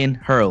 Ryan,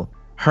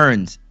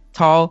 Hearns,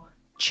 Tall,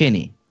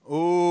 Chinny.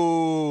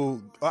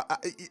 Ooh,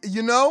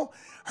 you know,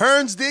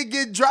 Hearns did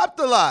get dropped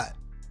a lot.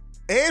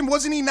 And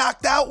wasn't he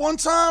knocked out one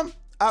time?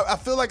 I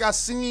feel like I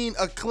seen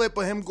a clip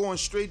of him going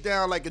straight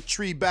down like a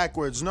tree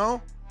backwards,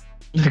 no?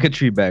 Like a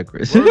tree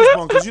backwards.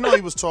 Because you know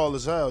he was tall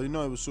as hell. You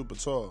know he was super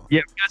tall.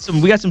 Yeah,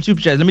 we got some super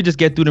chats. Let me just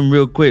get through them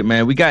real quick,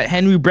 man. We got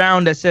Henry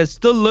Brown that says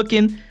still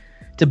looking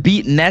to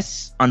beat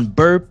Ness on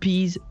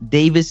burpees.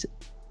 Davis,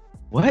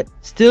 what?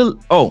 Still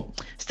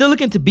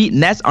looking to beat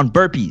Ness on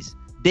burpees.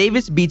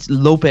 Davis beats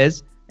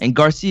Lopez and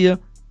Garcia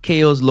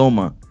KOs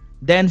Loma.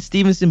 Then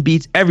Stevenson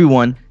beats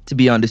everyone to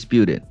be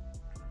undisputed.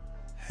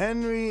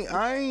 Henry,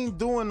 I ain't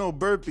doing no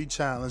burpee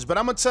challenge, but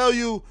I'm gonna tell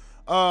you.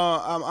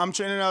 I'm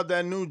training out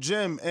that new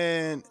gym,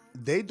 and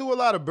they do a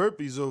lot of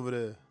burpees over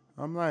there.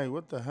 I'm like,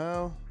 what the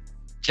hell?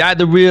 Jai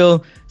the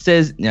Real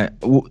says, yeah,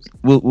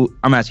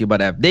 I'm asking you about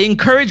that. They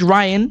encourage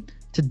Ryan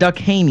to duck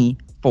Haney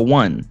for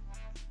one.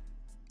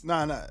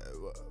 Nah.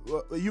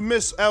 You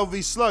miss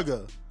LV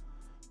Slugger.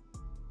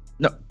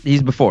 No,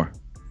 he's before.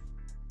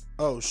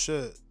 Oh,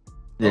 shit.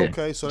 Yeah.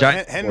 Okay, so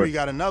Henry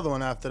got another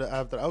one after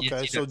that.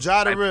 Okay, so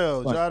Jai the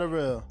Real.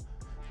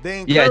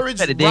 They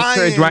encourage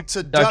Ryan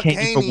to duck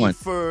Haney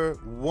for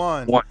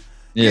one.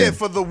 Yeah,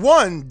 for the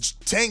one,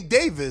 Tank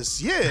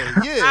Davis.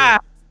 Yeah.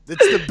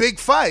 It's the big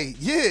fight.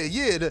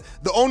 Yeah.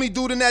 The only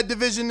dude in that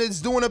division that's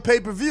doing a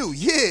pay-per-view.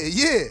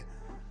 Yeah.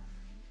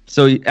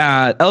 So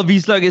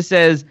LV Slugger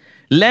says,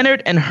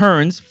 Leonard and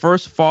Hearns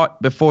first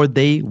fought before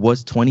they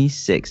was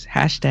 26.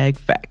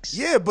 #facts.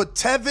 Yeah, but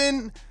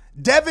Devin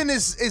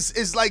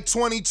is like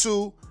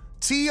 22.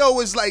 Tio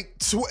is like,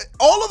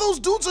 all of those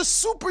dudes are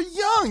super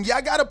young.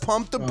 Y'all gotta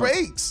pump the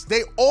brakes.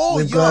 They all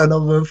We've young. got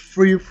another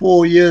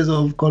 3-4 years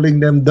of calling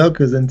them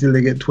duckers until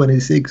they get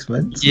 26,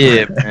 man.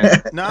 Yeah,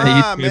 man.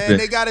 Nah, man,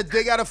 they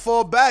gotta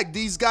fall back.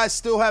 These guys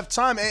still have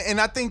time, and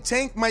I think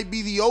Tank might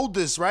be the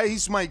oldest, right?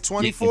 He's like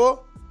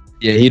 24.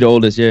 Yeah, he the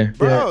oldest. Yeah,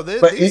 bro. Yeah.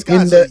 But these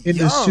guys are in young.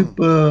 the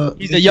super,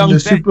 he's a young in the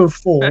Super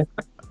 4,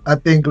 I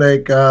think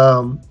like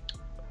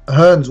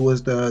Hearns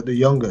was the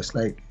youngest,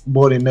 like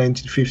born in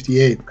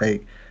 1958,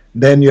 like.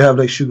 Then you have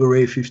like Sugar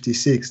Ray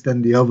 56.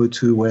 Then the other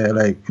two were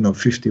like,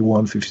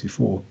 51,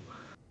 54.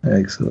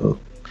 Like so.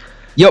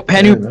 Yep,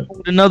 Henry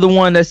with another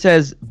one that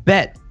says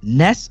bet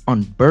Ness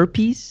on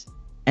burpees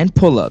and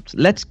pull-ups.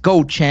 Let's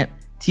go, champ.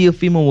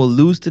 Teofimo will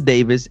lose to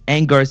Davis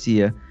and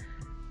Garcia.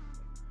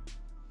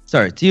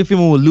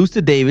 Teofimo will lose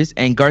to Davis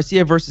and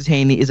Garcia versus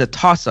Haney is a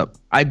toss-up.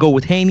 I go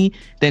with Haney,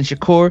 then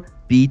Shakur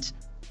beats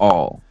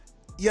all.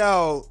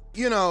 Yo,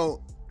 He wants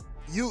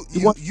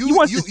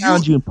to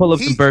challenge you and pull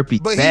up some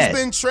burpees. But he's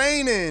been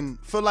training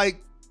for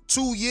like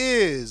 2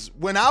 years.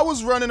 When I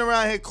was running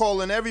around here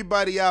calling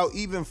everybody out,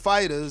 even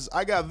fighters,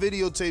 I got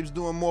videotapes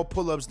doing more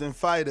pull-ups than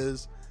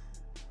fighters.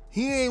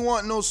 He ain't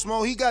want no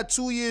smoke. He got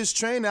 2 years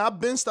training. I've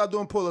been stopped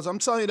doing pull-ups. I'm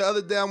telling you, the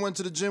other day I went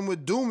to the gym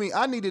with Doomy.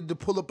 I needed to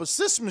pull up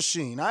assist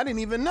machine. I didn't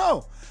even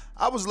know.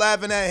 I was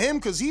laughing at him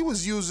because he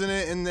was using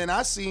it, and then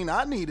I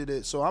needed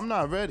it. So I'm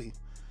not ready.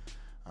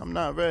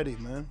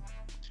 Man.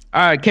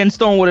 All right, Ken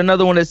Stone with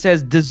another one that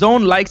says,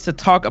 DAZN likes to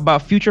talk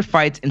about future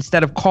fights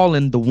instead of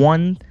calling the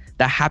one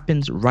that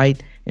happens right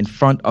in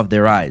front of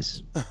their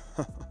eyes.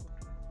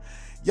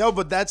 Yo,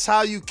 but that's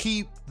how you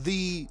keep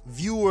the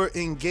viewer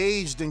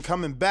engaged and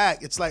coming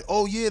back. It's like,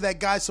 oh yeah,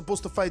 that guy's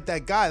supposed to fight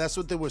that guy. That's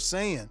what they were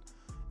saying.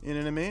 You know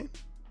what I mean?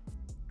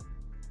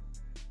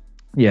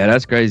 Yeah,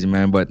 that's crazy,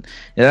 man. But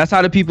yeah, that's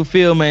how the people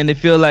feel, man. They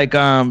feel like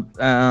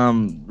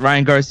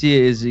Ryan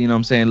Garcia is,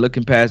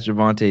 looking past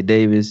Gervonta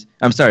Davis.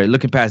 I'm sorry,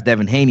 looking past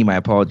Devin Haney, my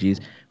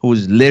apologies, who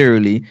was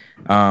literally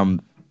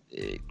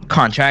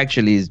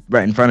contractually is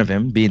right in front of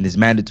him, being this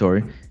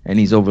mandatory, and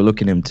he's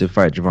overlooking him to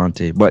fight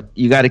Gervonta. But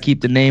you got to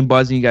keep the name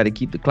buzzing, you got to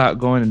keep the clout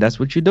going, and that's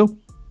what you do.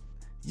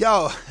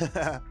 Yo,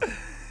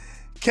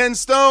 Ken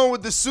Stone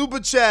with the super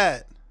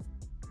chat.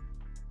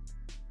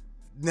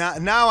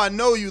 Now I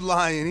know you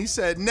lying. He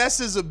said Ness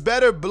is a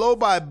better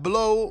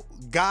blow-by-blow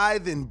guy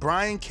than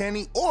Brian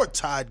Kenny or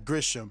Todd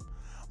Grisham.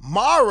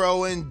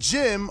 Morrow and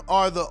Jim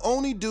are the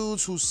only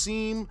dudes who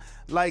seem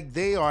like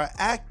they are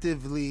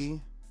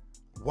actively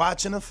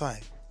watching a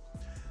fight.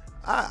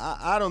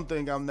 I don't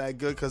think I'm that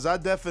good because I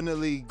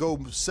definitely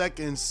go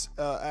seconds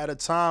at a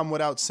time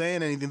without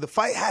saying anything. The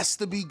fight has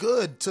to be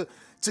good.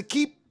 To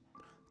keep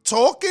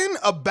talking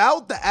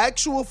about the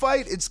actual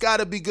fight, it's got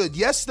to be good.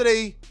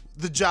 Yesterday,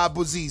 the job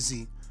was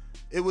easy.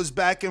 It was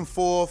back and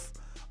forth.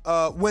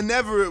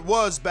 Whenever it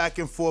was back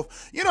and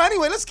forth.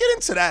 Anyway, let's get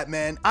into that,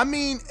 man. I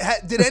mean,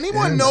 did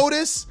anyone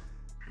notice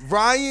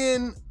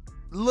Ryan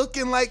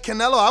looking like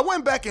Canelo? I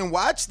went back and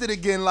watched it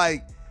again.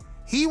 Like,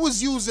 he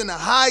was using a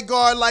high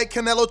guard like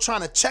Canelo,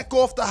 trying to check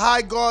off the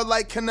high guard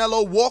like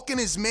Canelo, walking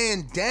his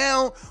man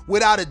down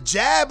without a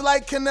jab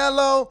like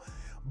Canelo.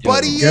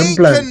 But he ain't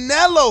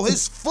Canelo.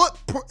 His foot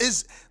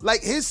is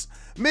like his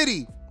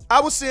Mitty.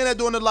 I was saying that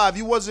during the live.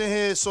 You wasn't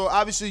here, so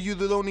obviously you're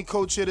the only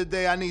coach here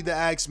today. I need to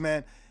ask,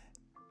 man.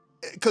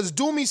 Because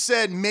Doomy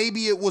said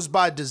maybe it was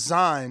by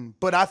design,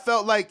 but I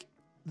felt like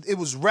it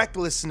was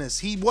recklessness.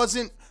 He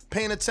wasn't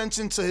paying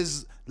attention to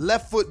his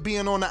left foot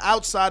being on the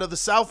outside of the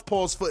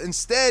southpaw's foot.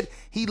 Instead,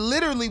 he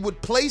literally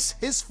would place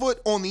his foot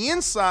on the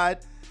inside,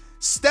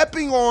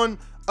 stepping on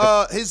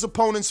his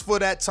opponent's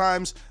foot at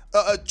times,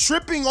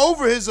 tripping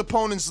over his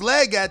opponent's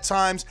leg at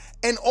times,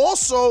 and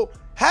also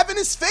having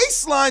his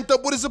face lined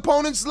up with his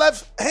opponent's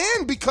left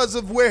hand because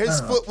of where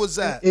his foot was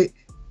at.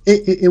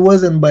 It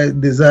wasn't by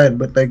design,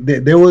 but like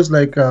there was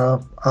like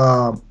a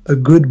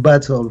good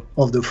battle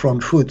of the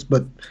front foot.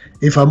 But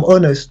if I'm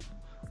honest,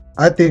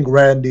 I think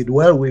Ryan did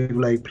well with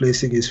like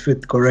placing his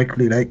foot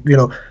correctly. Like,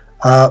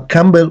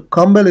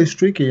 Campbell is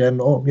tricky and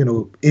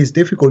it's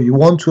difficult. You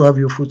want to have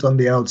your foot on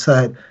the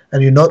outside,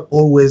 and you're not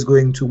always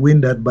going to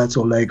win that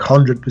battle like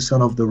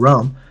 100% of the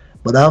round.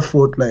 But I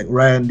thought like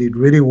Ryan did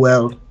really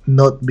well,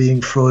 not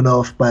being thrown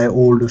off by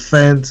all the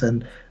fence,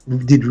 and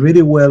did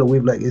really well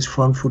with like his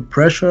front foot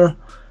pressure.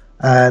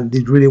 And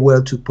did really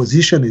well to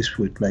position his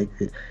foot. Like,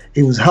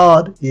 it was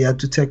hard. He had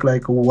to take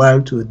like a while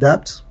to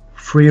adapt.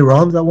 3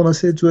 rounds, I want to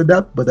say, to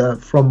adapt.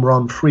 But from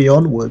round 3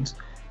 onwards,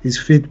 his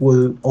feet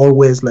were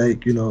always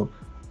like,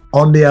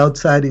 on the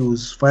outside. He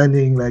was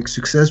finding like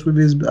success with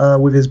his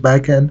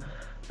backhand.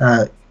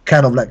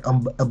 Kind of like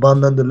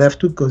abandoned the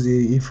left hook because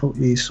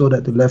he saw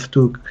that the left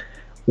hook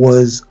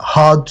was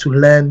hard to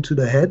land to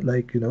the head,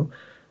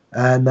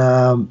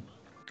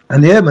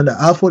 And yeah, man,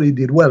 I thought he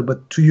did well.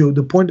 But to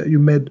the point that you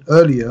made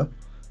earlier,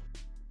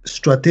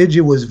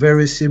 strategy was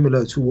very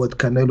similar to what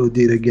Canelo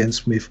did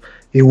against Smith.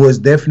 It was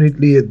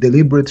definitely a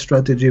deliberate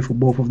strategy for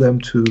both of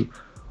them to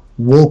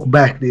walk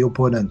back the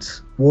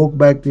opponent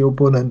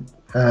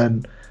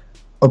and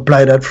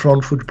apply that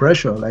front foot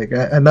pressure.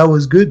 And that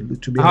was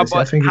good, to be honest.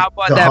 I think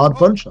it's a hard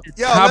punch.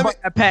 How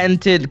about that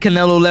patented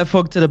Canelo left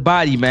hook to the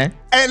body, man?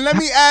 And let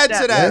me add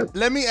to that.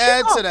 Let me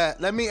add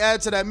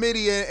to that,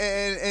 Mitty.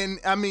 And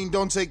I mean,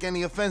 don't take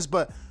any offense,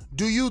 but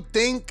do you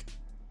think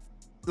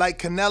like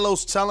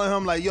Canelo's telling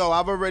him like, yo,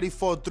 I've already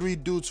fought 3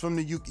 dudes from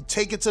the UK.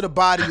 Take it to the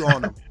body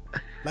on him.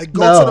 Like,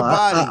 go to the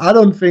body. I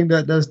don't think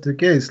that's the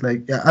case.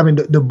 Like, I mean,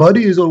 the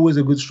body is always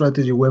a good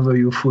strategy, whether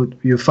you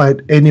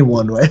fight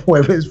anyone, right?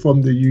 Whether it's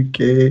from the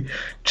UK,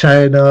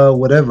 China,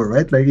 whatever,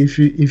 right? Like, if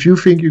you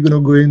think you're gonna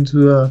go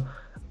into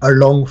a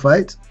long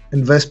fight,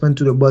 investment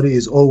to the body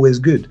is always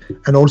good.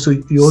 And also,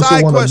 you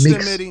also want to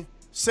mix. Mitty.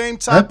 Same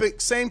topic.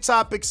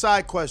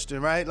 Side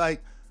question, right?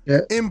 Like,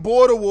 in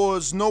Border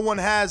Wars, no one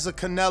has a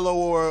Canelo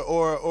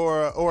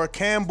or a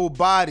Campbell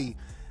body.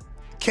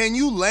 Can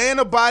you land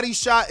a body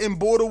shot in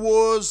Border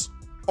Wars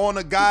on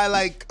a guy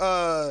like,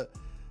 I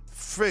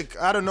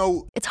don't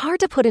know. It's hard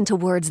to put into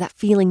words that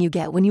feeling you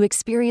get when you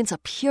experience a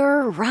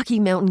pure Rocky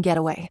Mountain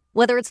getaway.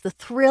 Whether it's the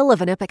thrill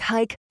of an epic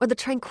hike or the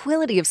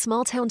tranquility of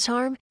small-town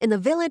charm, in the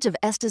village of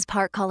Estes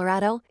Park,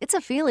 Colorado, it's a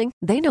feeling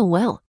they know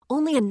well.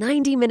 Only a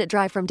 90-minute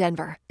drive from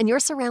Denver, and you're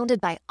surrounded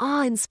by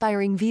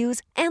awe-inspiring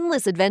views,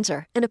 endless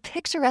adventure, and a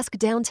picturesque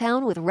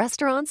downtown with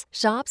restaurants,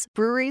 shops,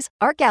 breweries,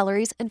 art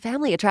galleries, and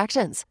family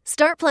attractions.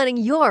 Start planning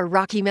your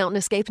Rocky Mountain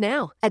escape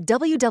now at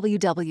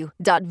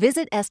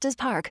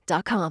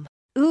www.visitestespark.com.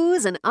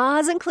 Oohs and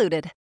ahs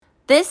included.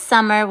 This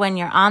summer, when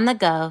you're on the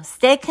go,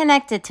 stay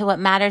connected to what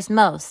matters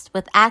most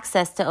with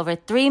access to over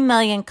 3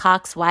 million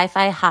Cox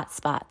Wi-Fi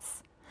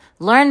hotspots.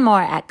 Learn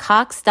more at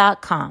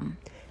Cox.com.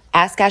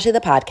 Ask Ashley the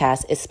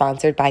podcast is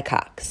sponsored by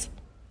Cox.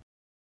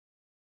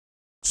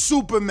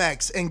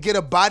 Supermax and get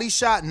a body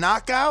shot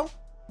knockout?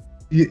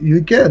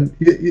 You can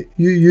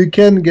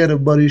get a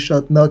body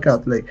shot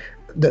knockout. Like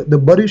the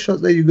body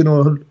shots that you're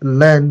gonna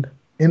land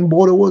in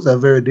Border Wars are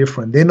very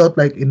different. They're not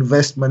like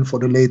investment for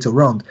the later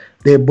round.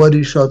 They're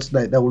body shots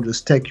that will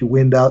just take your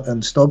wind out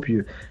and stop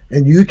you.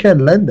 And you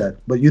can learn that,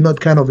 but you're not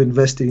kind of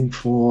investing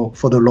for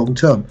the long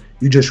term.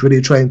 You're just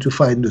really trying to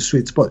find the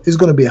sweet spot. It's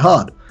going to be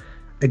hard.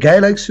 A guy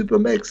like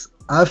Supermax,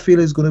 I feel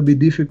it's going to be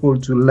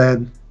difficult to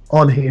land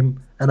on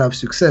him and have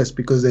success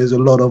because there's a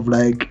lot of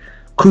like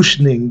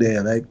cushioning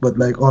there. But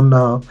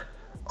well,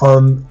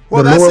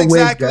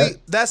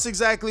 that's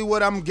exactly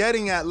what I'm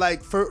getting at.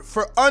 Like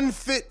for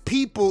unfit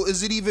people,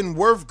 is it even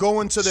worth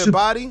going to their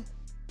body?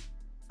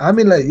 I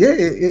mean, like, yeah,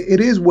 it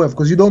is worth,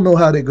 because you don't know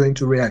how they're going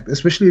to react,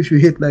 especially if you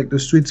hit like the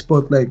sweet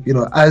spot, like, you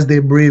know, as they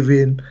breathe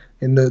in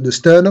the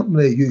sternum,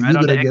 like, you're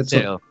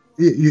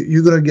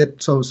gonna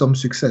get some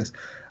success.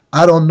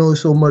 I don't know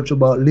so much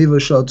about liver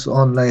shots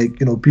on, like,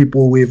 you know,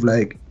 people with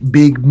like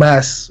big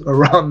mass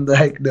around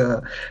like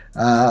the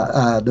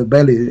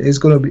belly. It's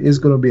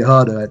gonna be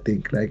harder, I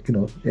think. Like, you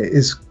know,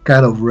 it's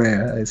kind of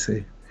rare, I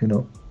say, you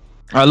know.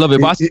 I love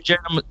it. Boston Jared,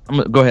 I'm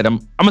gonna go ahead.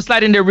 I'm gonna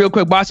slide in there real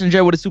quick. Boston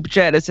Jared with a super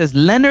chat that says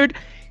Leonard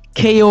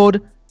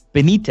KO'd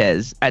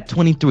Benitez at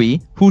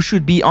 23, who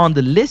should be on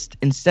the list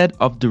instead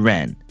of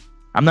Duran.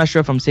 I'm not sure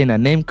if I'm saying that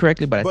name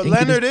correctly, but I think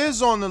Leonard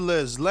is on the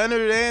list.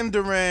 Leonard and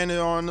Duran are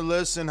on the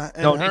list, and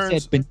no, they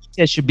said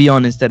Benitez should be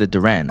on instead of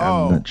Duran.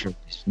 I'm not sure.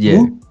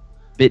 Yeah,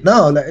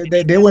 no,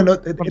 like, they were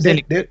not.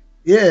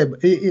 Yeah,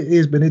 it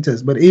is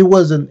Benitez, but he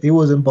wasn't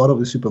part of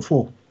the Super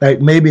 4.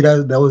 Like, maybe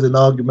that was an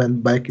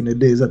argument back in the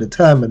days at the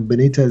time, and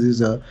Benitez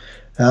is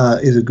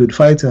a good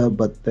fighter,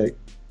 but like,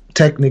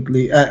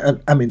 technically,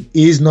 I mean,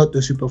 he's not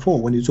the Super 4.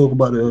 When you talk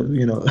about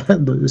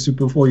the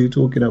Super 4, you're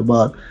talking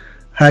about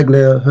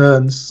Hagler,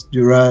 Hearns,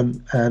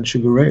 Duran, and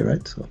Sugar Ray,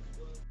 right? So.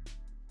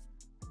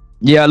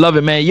 Yeah, I love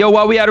it, man. Yo,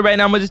 while we at it right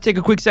now, I'm going to just take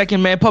a quick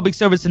second, man. Public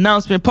service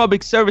announcement.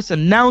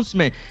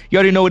 You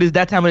already know it is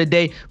that time of the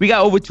day. We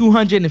got over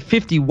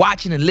 250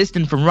 watching and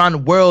listening from around the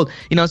world.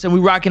 You know what I'm saying? We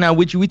rocking out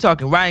with you. We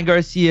talking Ryan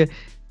Garcia,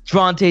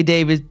 Gervonta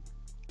Davis,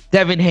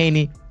 Devin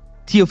Haney,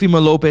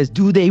 Teofimo Lopez.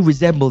 Do they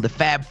resemble the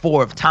Fab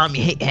Four of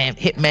Tommy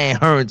Hitman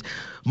Hearns,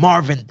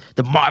 Marvin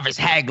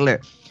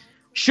Hagler,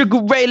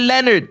 Sugar Ray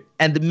Leonard,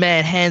 and the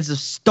man Hands of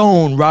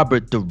Stone,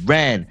 Robert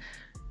Duran?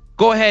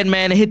 Go ahead,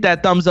 man, and hit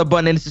that thumbs up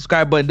button and the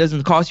subscribe button. It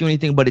doesn't cost you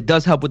anything, but it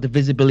does help with the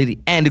visibility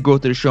and the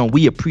growth of the show, and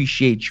we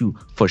appreciate you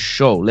for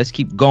sure. Let's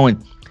keep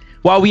going.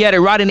 While we at it,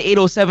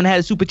 Rodden807 had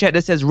a super chat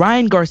that says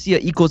Ryan Garcia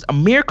equals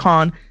Amir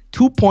Khan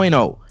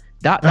 2.0. ...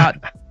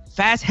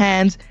 Fast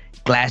hands,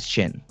 glass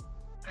chin.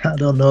 I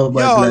don't know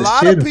about glass chin. A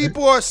lot chin, of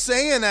people are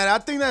saying that. I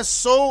think that's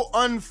so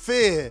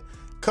unfair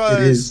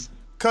because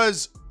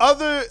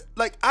other,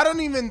 like, I don't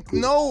even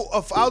know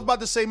if I was about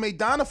to say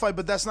Maidana fight,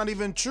 but that's not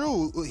even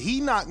true. He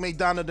knocked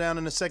Maidana down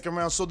in the second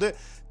round. So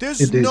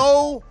there's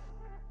no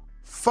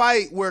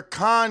fight where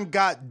Khan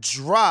got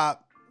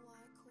dropped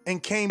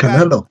and came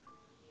Canelo. back.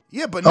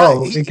 Yeah, but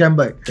he came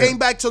back. Came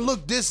back to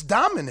look this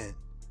dominant.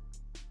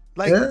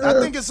 Like, I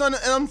think it's an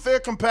unfair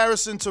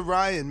comparison to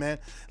Ryan, man.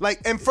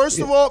 Like, and first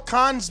of all,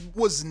 Khan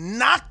was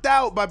knocked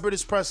out by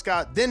British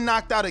Prescott, then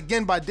knocked out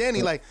again by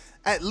Danny. Like,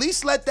 at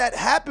least let that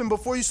happen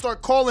before you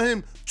start calling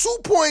him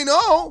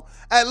 2.0.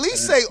 At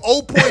least say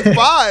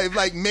 0.5.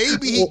 Like,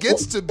 maybe he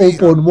gets to be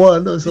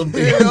 0.1 or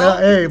something. You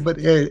know? But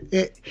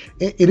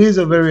it is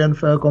a very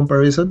unfair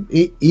comparison.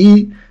 If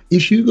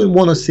you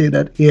want to say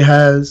that he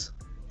has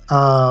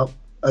a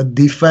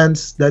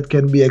defense that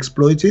can be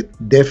exploited,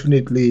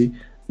 definitely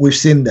we've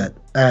seen that,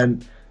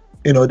 and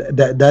you know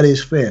that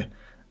is fair.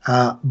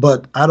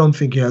 But I don't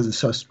think he has a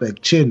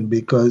suspect chin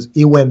because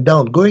he went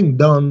down. Going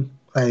down,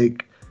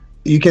 like,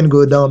 you can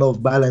go down off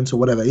balance or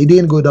whatever. He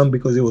didn't go down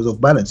because he was off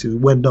balance. He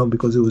went down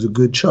because it was a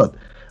good shot.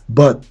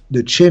 But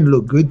the chin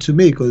looked good to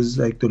me because,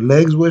 like, the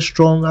legs were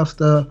strong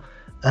after,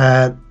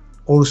 and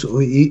also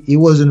he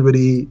wasn't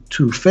really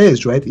too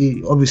phased, right?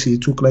 He obviously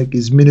took like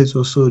his minutes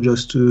or so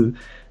just to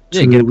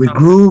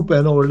regroup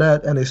and all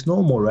that, and it's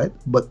normal, right?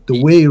 But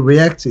the way he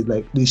reacted,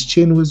 like, his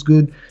chin was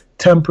good,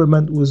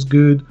 temperament was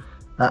good.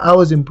 I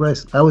was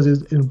impressed. I was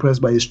impressed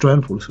by his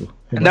strength also.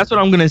 And that's what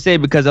I'm going to say,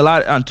 because a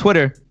lot on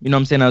Twitter, you know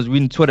what I'm saying, I was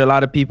reading Twitter, a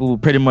lot of people,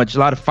 pretty much a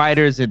lot of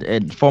fighters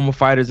and former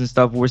fighters and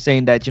stuff were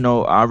saying that, you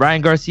know,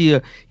 Ryan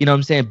Garcia, you know what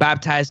I'm saying,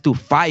 baptized through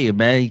fire,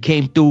 man. He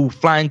came through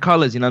flying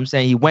colors, you know what I'm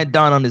saying? He went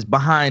down on his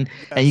behind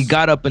and he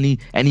got up and he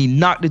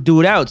knocked the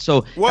dude out.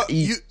 So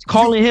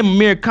calling him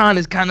Amir Khan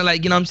is kind of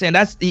like, you know what I'm saying,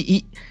 that's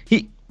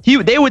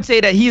they would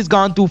say that he has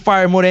gone through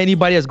fire more than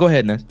anybody else. Go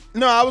ahead, Ness.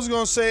 No, I was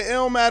going to say, it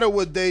don't matter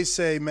what they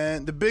say,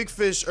 man. The Big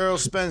Fish, Earl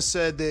Spence,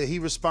 said that he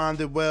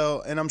responded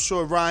well, and I'm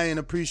sure Ryan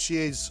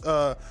appreciates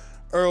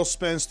Earl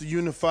Spence, the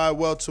unified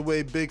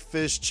welterweight Big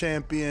Fish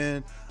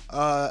champion.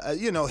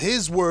 You know,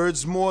 his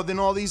words more than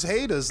all these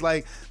haters.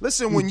 Like,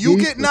 listen, when you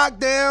get knocked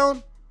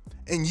down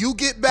and you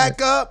get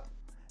back up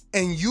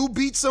and you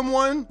beat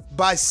someone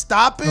by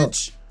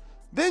stoppage,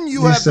 then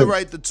you have the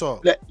right to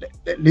talk.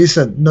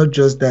 Listen, not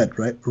just that,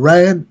 right?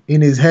 Ryan,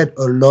 in his head,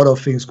 a lot of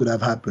things could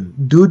have happened.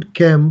 Dude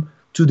came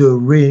to the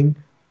ring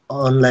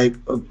on like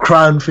a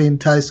crown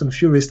feint Tyson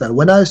Fury style.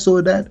 When I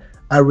saw that,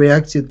 I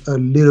reacted a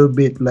little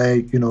bit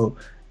like, you know,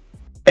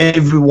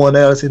 everyone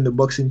else in the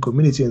boxing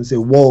community and say,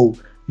 whoa,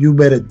 you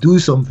better do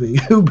something.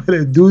 You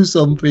better do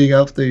something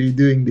after you're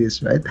doing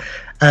this, right?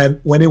 And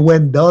when it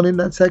went down in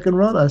that second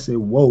round, I said,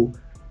 whoa,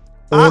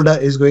 all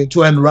that is going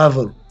to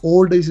unravel.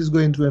 All this is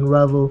going to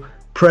unravel.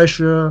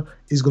 Pressure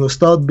is going to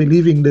start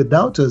believing the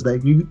doubters.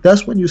 Like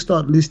that's when you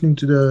start listening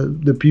to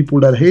the people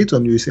that hate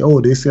on you. You say,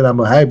 oh, they said I'm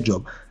a hype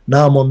job.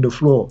 Now I'm on the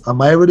floor.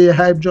 Am I really a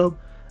hype job?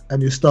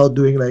 And you start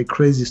doing like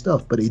crazy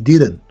stuff. But he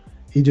didn't.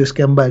 He just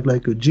came back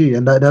like a G.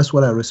 And that's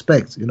what I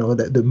respect. You know,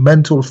 the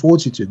mental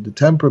fortitude, the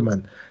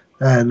temperament,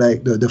 and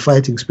like the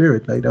fighting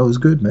spirit. Like that was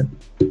good, man.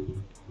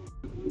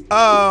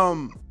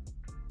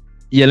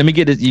 Yeah, let me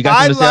get this. You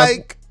got something to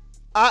say?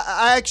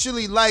 I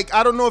actually like,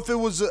 I don't know if it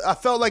was, I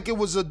felt like it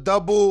was a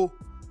double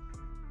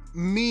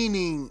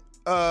meaning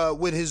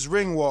with his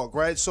ring walk,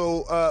 right?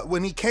 So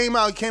when he came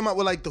out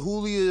with like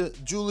the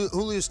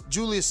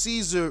Julius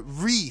Caesar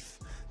wreath,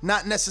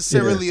 not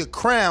necessarily a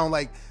crown,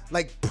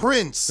 like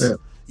Prince,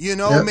 you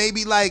know,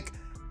 maybe like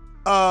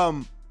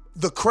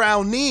the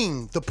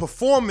crowning, the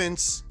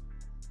performance,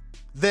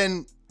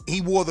 then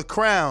he wore the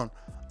crown.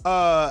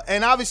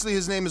 And obviously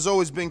his name has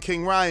always been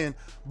King Ryan,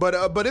 but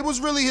it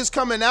was really his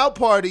coming out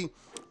party.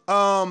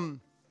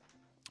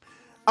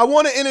 I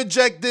want to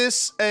interject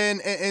this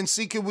and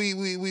see can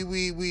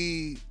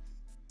we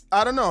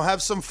I don't know,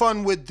 have some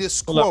fun with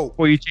this quote.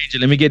 Before you change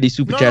it, let me get these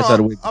super chats out of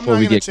the way before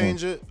we get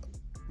change it.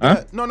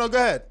 Huh? No, go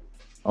ahead.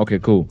 Okay,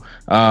 cool.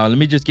 Let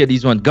me just get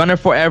these ones. Gunner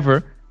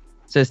Forever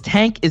says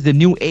Tank is the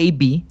new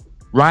AB.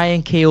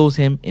 Ryan KOs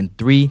him in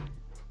 3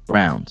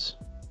 rounds.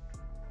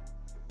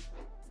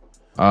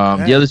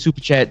 The other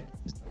super chat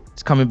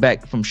is coming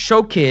back from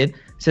Show Kid.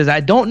 Says,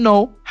 I don't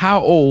know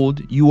how old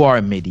you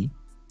are, Mitty,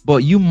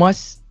 but you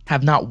must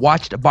have not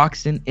watched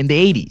boxing in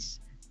the 80s.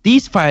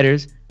 These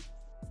fighters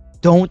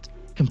don't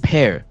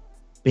compare.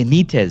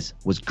 Benitez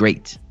was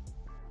great.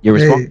 Your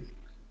response?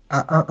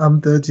 I'm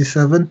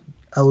 37.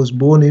 I was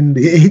born in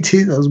the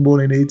 80s. I was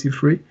born in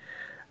 83.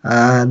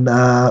 And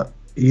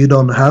you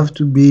don't have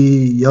to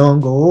be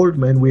young or old,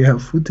 man. We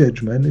have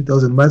footage, man. It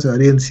doesn't matter. I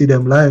didn't see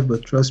them live,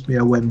 but trust me,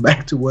 I went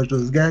back to watch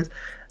those guys.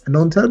 And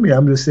don't tell me,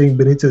 I'm just saying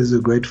Benitez is a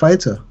great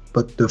fighter.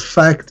 But the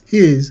fact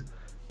is,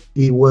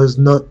 he was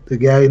not the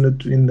guy in the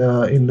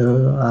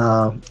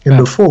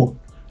 4.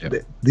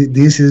 Yep.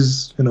 This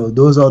is, you know,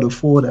 those are the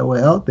 4 that were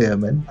out there,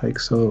 man. Like,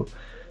 so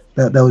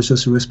that was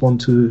just a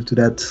response to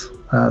that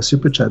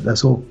super chat.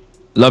 That's all.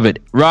 Love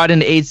it. Rod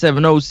in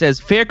 870 says,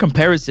 fair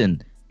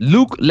comparison.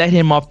 Luke let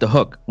him off the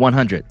hook.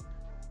 100.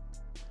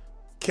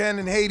 Ken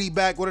in Haiti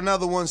back with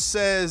another one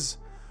says,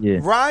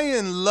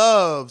 Ryan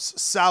loves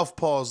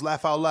southpaws.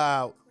 Laugh out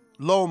loud.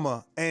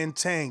 Loma and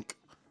Tank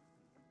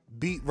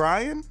beat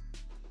Ryan?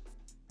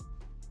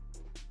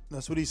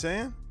 That's what he's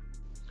saying?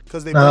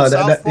 Because they both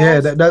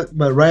southpaws?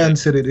 But Ryan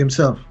said it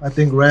himself. I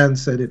think Ryan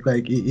said it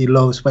like he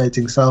loves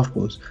fighting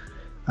southpaws.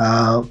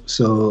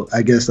 So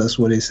I guess that's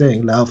what he's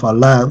saying. Laugh out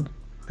loud.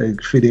 Like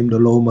feed him the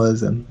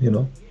Lomas and, you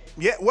know.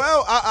 Yeah,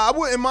 well, I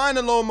wouldn't mind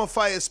a Loma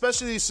fight,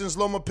 especially since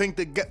Loma picked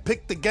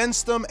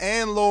against him,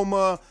 and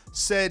Loma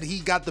said he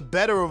got the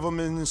better of him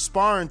in the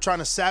sparring, trying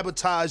to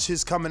sabotage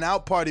his coming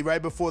out party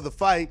right before the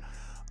fight.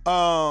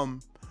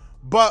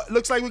 But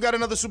looks like we got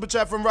another super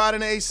chat from Rod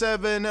in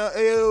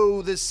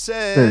A7. This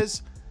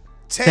says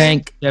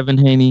Tank, Devin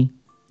Haney,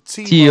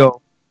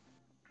 T.O.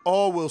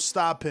 All will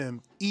stop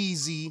him.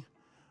 Easy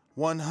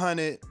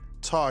 100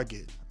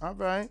 target. All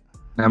right.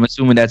 I'm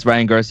assuming that's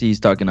Ryan Garcia he's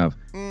talking of.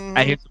 Mm-hmm.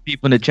 I hear some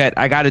people in the chat.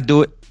 I got to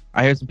do it.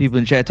 I hear some people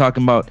in the chat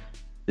talking about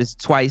this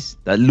twice,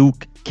 that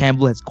Luke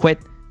Campbell has quit.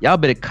 Y'all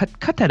better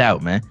cut that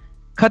out, man.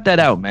 Cut that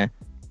out, man.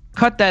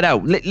 Cut that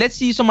out. Let's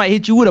see somebody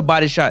hit you with a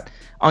body shot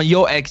on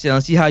your exit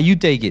and see how you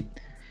take it.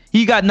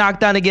 He got knocked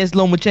down against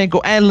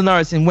Lomachenko and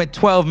Linares and went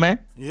 12, man.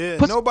 Yeah,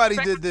 nobody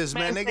did this,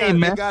 man. They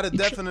got to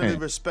definitely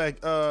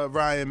respect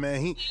Ryan,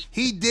 man.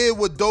 He did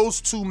what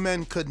those two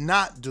men could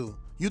not do.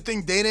 You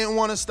think they didn't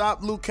want to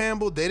stop Luke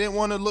Campbell? They didn't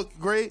want to look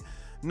great?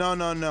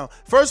 No.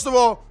 First of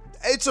all,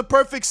 it's a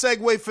perfect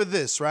segue for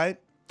this, right?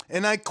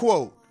 And I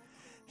quote,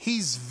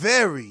 he's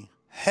very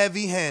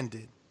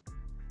heavy-handed.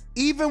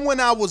 Even when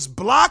I was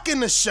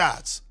blocking the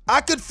shots,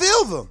 I could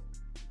feel them.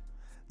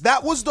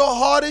 That was the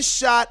hardest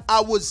shot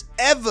I was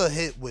ever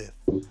hit with.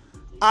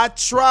 I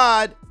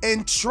tried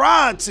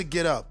to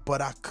get up, but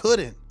I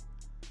couldn't.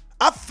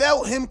 I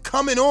felt him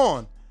coming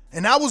on,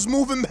 and I was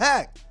moving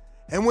back.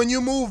 And when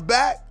you move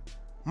back,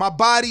 my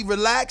body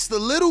relaxed a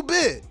little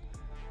bit.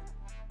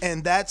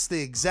 And that's the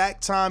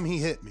exact time he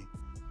hit me.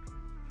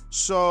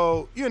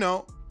 So, you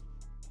know,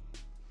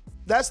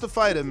 that's the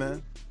fighter,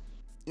 man.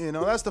 You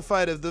know, that's the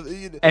fight of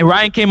the. And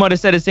Ryan came out and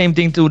said the same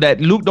thing too. That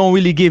Luke don't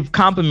really give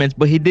compliments,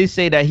 but he did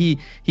say that he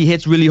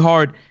hits really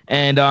hard,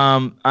 and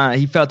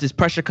he felt his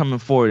pressure coming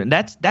forward, and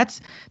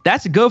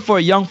that's good for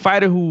a young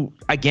fighter who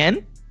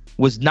again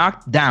was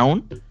knocked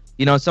down.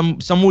 You know, some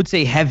would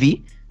say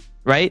heavy,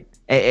 right?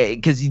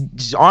 Because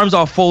his arms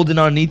are folded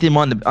underneath him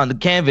on the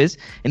canvas,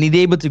 and he's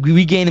able to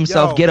regain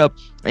himself, get up,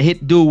 and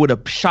hit dude with a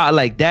shot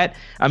like that.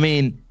 I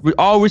mean,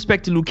 all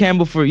respect to Luke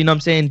Campbell for, you know what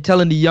I'm saying,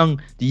 telling the young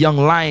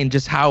lion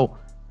just how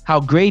how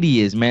great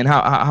he is, man.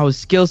 How his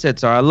skill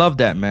sets are. I love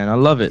that, man. I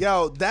love it.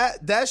 Yo,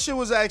 that shit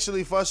was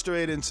actually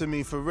frustrating to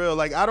me, for real.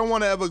 Like, I don't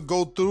want to ever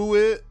go through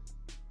it,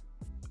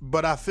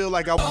 but I feel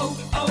like O'Reilly.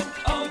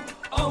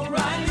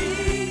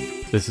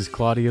 This is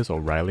Claudia's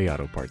O'Reilly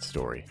Auto Parts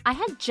story. I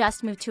had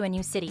just moved to a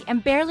new city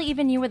and barely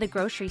even knew where the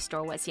grocery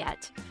store was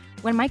yet.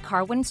 When my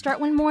car wouldn't start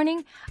one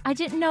morning, I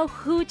didn't know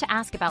who to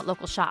ask about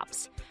local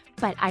shops.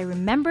 But I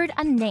remembered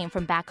a name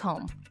from back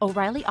home,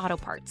 O'Reilly Auto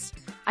Parts.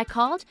 I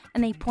called,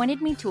 and they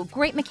pointed me to a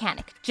great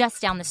mechanic just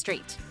down the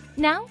street.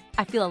 Now,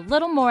 I feel a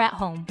little more at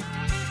home.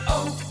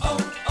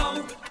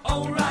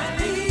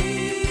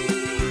 O'Reilly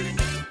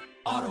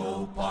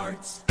Auto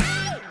Parts.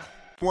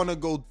 Want to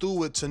go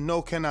through it to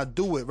know, can I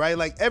do it, right?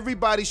 Like,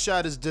 everybody's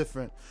shot is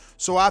different.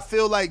 So I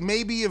feel like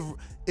maybe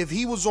if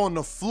he was on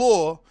the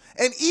floor,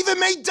 and even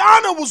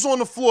Maidana was on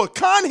the floor.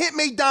 Khan hit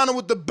Maidana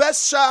with the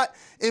best shot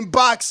in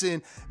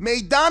boxing.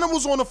 Maidana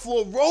was on the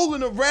floor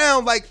rolling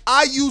around like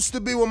I used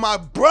to be when my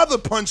brother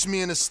punched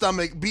me in the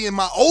stomach, being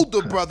my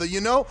older brother,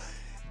 you know?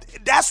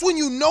 That's when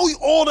you know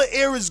all the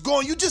air is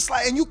gone. You just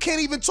like, and you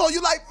can't even talk.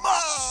 You like,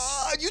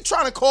 Mom. You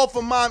trying to call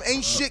for mom.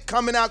 Ain't shit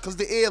coming out because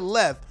the air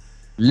left.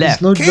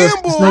 It's not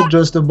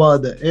just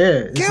about the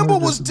air. Campbell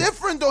was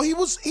different though. He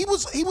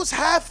was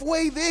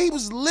halfway there. He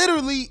was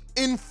literally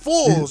in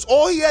fulls.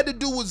 All he had to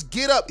do was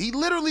get up. He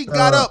literally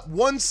got up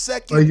 1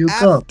 second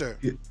after.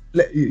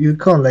 You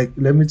can't, like,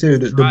 let me tell you,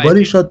 the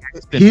body shot,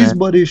 his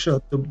body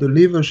shot, the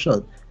liver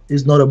shot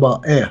is not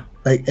about air.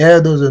 Like,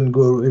 air doesn't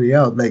go really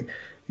out. Like,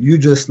 you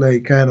just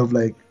like kind of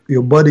like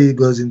your body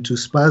goes into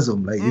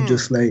spasm. Like you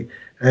just like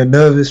a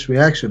nervous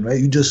reaction, right?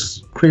 You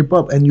just creep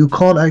up and you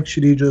can't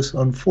actually just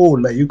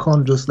unfold. Like you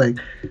can't just like,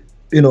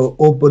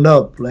 open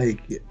up. Like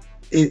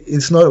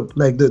it's not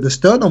like the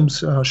sternum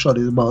shot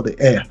is about the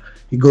air.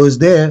 It goes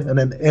there and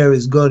then the air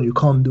is gone. You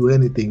can't do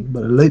anything.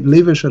 But a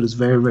liver shot is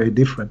very, very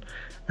different.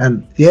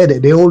 And yeah,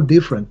 they're all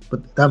different.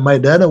 But that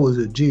Maidana was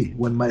a G.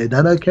 When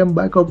Maidana came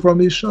back up from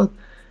his shot,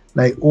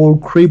 like all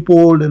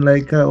crippled and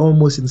like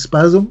almost in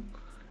spasm,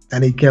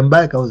 and he came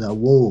back, I was like,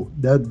 whoa,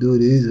 that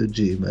dude is a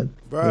G, man.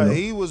 Bro,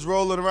 he was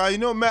rolling around.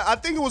 Man, I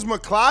think it was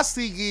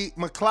McCloskey,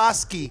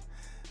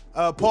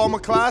 Paul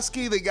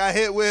McCloskey that got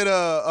hit with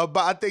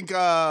I think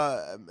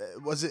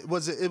was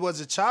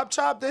it Chop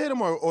that hit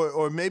him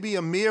or maybe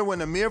Amir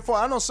when Amir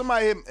fought. I know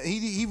somebody hit him,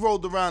 he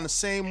rolled around the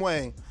same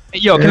way. Hey,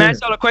 yo, can I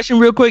ask y'all a question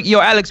real quick?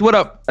 Yo, Alex, what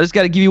up? I just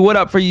got to give you what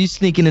up for you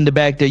sneaking in the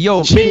back there. Yo,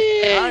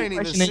 I ain't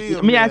even see him,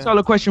 let me ask y'all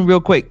a question real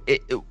quick.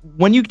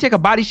 When you take a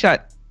body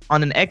shot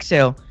on an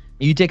exhale,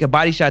 and you take a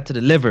body shot to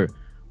the liver,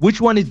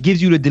 which one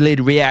gives you the delayed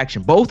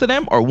reaction? Both of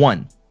them or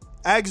one?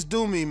 Ask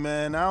Doomy,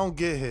 man. I don't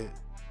get hit.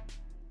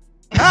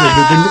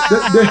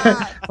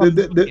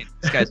 This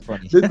guy's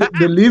funny.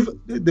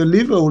 The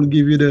liver will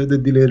give you the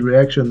delayed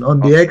reaction. On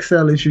the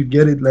exhale, if you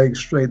get it like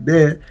straight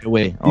there,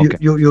 away. Okay.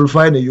 You'll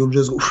find it. You'll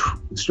just go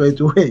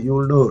straight away.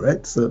 You'll know,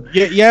 right? So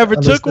you ever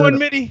took one,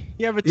 Mitty?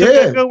 You ever took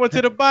a good one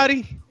to the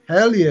body?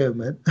 Hell yeah,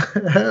 man.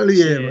 Hell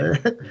yeah, man.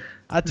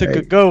 I took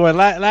a good one.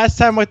 Last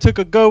time I took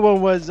a good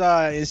one was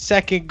in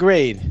second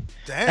grade.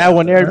 Damn, that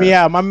one aired me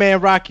out. My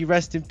man Rocky,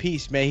 rest in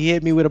peace, man. He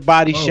hit me with a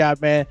body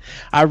shot, man.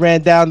 I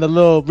ran down the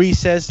little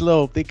recess,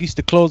 they used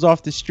to close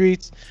off the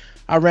streets.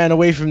 I ran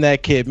away from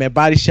that kid, man.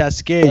 Body shots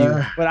scare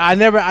you. But I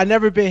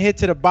never been hit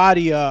to the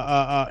body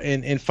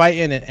in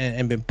fighting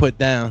and been put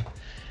down.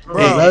 Bro,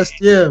 last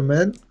year,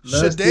 man.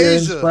 Last year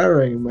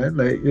inspiring, man.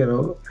 Like, yeah.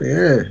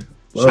 Bro,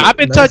 I've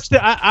been touched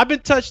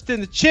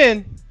in the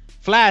chin.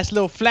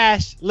 Little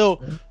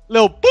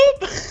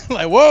boop,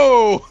 like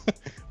whoa.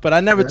 But I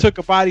never took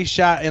a body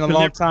shot in a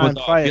long time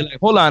fighting. Like,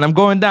 hold on, I'm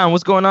going down.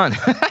 What's going on?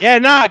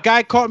 Yeah, a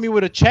guy caught me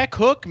with a check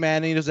hook,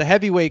 man. He was a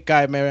heavyweight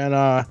guy, man.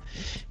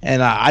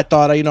 And I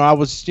thought, I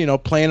was,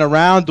 playing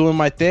around, doing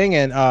my thing,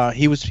 and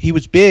he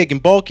was big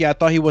and bulky. I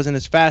thought he wasn't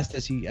as fast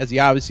as he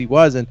obviously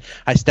was, and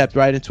I stepped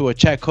right into a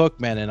check hook,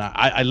 man, and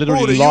I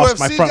literally lost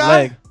my front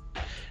leg.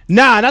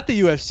 Nah, not the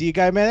UFC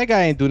guy, man. That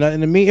guy ain't do nothing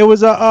to me. It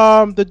was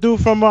the dude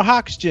from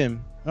Hawks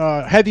Gym,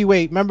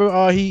 heavyweight.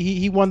 Remember,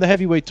 he won the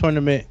heavyweight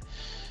tournament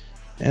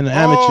and the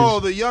amateurs. Oh,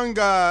 the young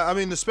guy. I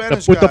mean, the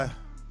Spanish guy.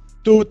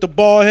 Dude with the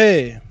bald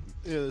head.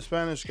 Yeah, the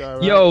Spanish guy.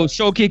 Right? Yo,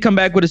 Showkid come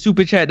back with a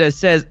super chat that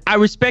says, "I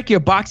respect your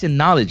boxing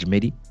knowledge,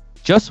 Mitty.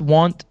 Just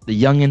want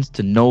the youngins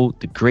to know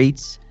the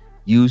greats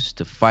used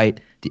to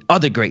fight the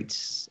other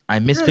greats. I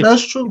miss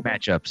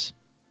matchups."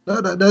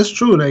 That's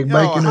true. Like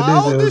back in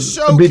the days,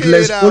 a bit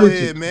less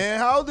politics, man.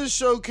 How old is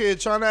Show Kid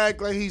trying to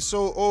act like he's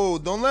so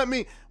old? Don't let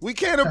me. We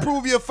can't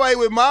approve your fight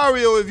with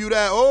Mario if you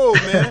that old,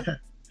 man.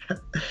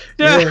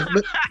 Yeah,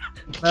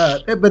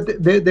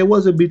 but there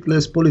was a bit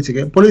less politics.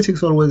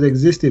 Politics always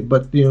existed,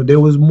 but there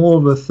was more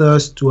of a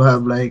thirst to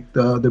have like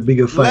the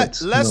bigger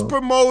fights. Less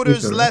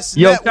promoters, less.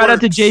 Yo, shout out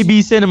to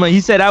JB Cinema.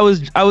 He said I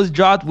was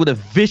dropped with a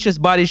vicious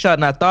body shot,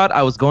 and I thought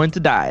I was going to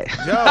die.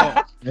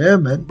 Yo. Yeah,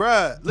 man.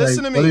 Bruh,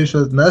 listen to me. Body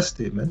shot's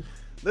nasty, man.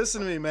 Listen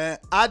to me, man.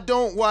 I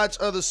don't watch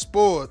other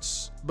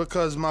sports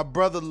because my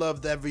brother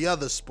loved every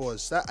other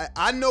sports.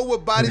 I know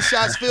what body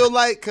shots feel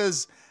like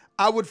because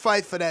I would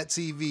fight for that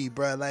TV,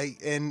 bruh. Like,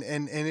 and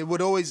it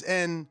would always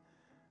end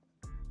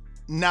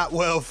not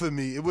well for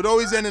me. It would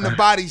always end in a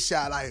body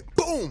shot, like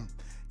boom.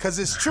 Cause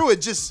it's true.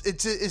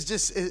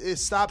 It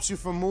stops you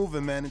from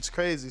moving, man. It's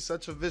crazy.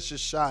 Such a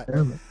vicious shot.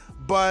 Yeah,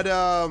 but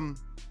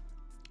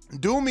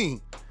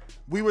Doomy,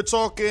 we were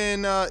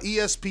talking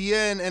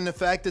ESPN and the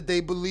fact that they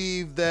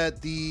believe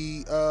that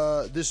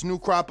this new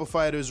crop of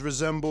fighters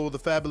resemble the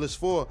Fabulous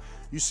Four.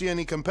 You see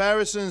any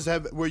comparisons?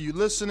 Were you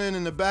listening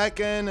in the back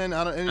end? And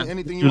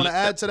anything you want to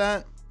add to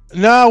that?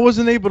 No, I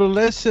wasn't able to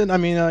listen. I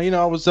mean,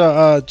 I was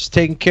just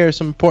taking care of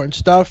some important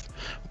stuff.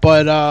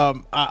 But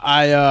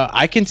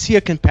I can see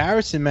a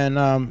comparison,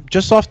 man.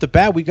 Just off the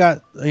bat, we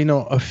got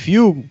a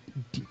few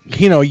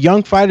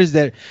young fighters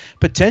that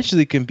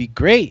potentially can be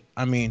great.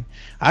 I mean,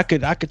 I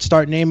could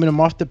start naming them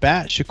off the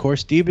bat. Shakur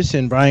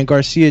Stevenson, Ryan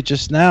Garcia.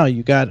 Just now,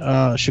 you got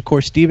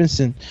Shakur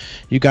Stevenson,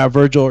 you got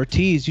Virgil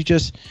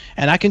Ortiz.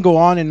 And I can go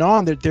on and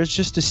on. There's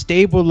just a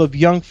stable of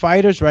young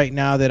fighters right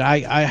now that I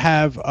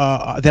have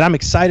that I'm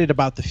excited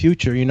about the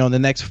future. In the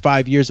next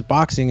 5 years of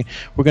boxing,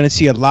 we're going to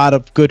see a lot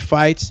of good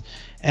fights.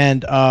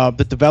 And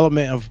the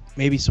development of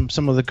maybe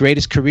some of the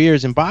greatest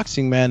careers in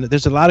boxing, man.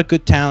 There's a lot of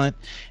good talent,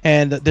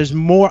 and there's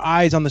more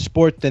eyes on the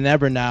sport than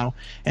ever now.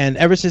 And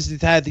ever since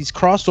they've had these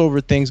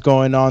crossover things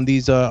going on,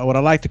 these what I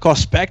like to call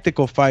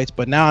spectacle fights,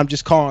 but now I'm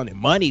just calling it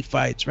money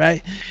fights,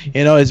 right?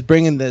 It's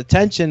bringing the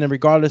attention, and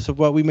regardless of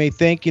what we may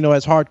think,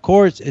 as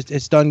hardcore,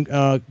 it's done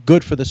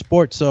good for the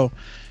sport. So,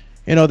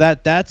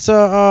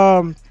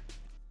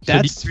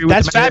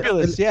 that's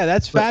fabulous. Yeah,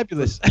 that's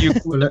fabulous.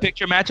 The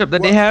picture matchup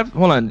that they have.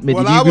 Hold on.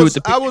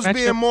 I was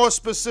being more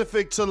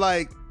specific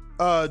to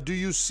do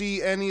you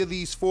see any of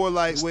these four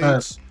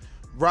lightweights?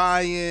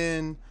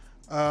 Ryan,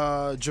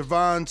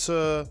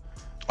 Gervonta.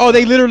 Oh,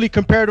 they literally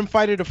compared them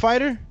fighter to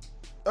fighter.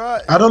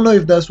 I don't know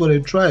if that's what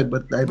they tried,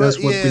 but that's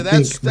what we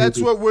think. That's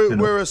what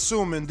we're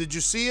assuming. Did you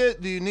see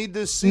it? Do you need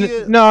to see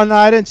it? No,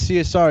 I didn't see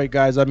it. Sorry,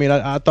 guys. I mean,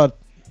 I thought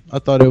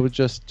it was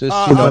just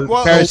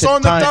well, it's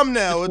on the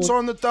thumbnail. It's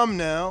on the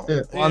thumbnail.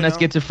 Yeah. Well, let's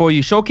get to for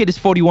you. Showkid is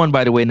 41,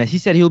 by the way. Now he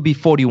said he'll be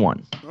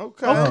 41.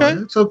 Okay.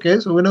 It's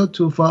okay. So we're not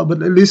too far. But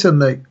listen,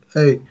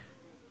 hey,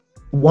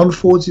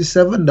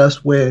 147.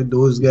 That's where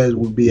those guys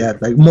will be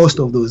at. Most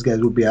of those guys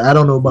will be at. I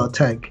don't know about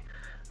Tank,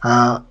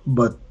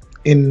 but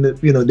they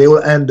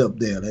will end up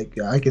there.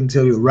 I can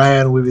tell you,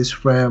 Ryan with his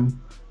frame,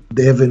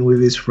 Devin with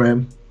his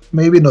frame.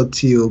 Maybe not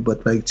Tio,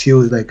 but Tio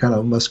is kind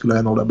of muscular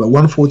and all that. But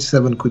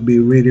 147 could be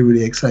really,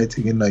 really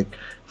exciting in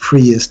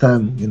 3 years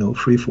time.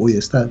 3-4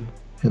 years time.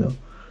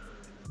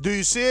 Do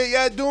you see it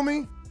yet,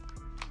 Doomy?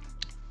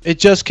 It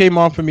just came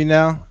on for me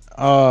now.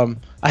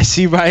 I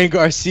see Ryan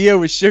Garcia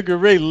with Sugar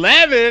Ray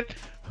Levitt.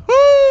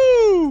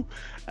 Woo!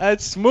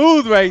 That's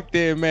smooth right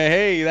there, man.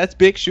 Hey, that's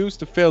big shoes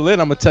to fill in.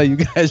 I'm gonna tell you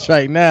guys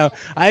right now.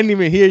 I didn't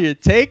even hear your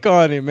take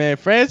on it, man.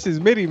 Francis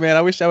Mitty, man.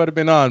 I wish I would have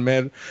been on,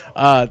 man.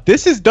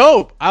 This is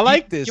dope. I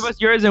like this. Give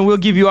us yours and we'll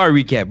give you our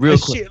recap real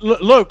quick.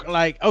 Look,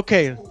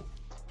 okay.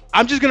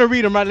 I'm just gonna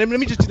read them. Right. Let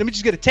me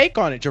just get a take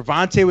on it.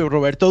 Gervonta with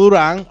Roberto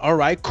Duran. All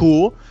right,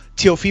 cool.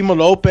 Teofimo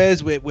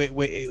Lopez with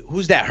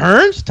who's that?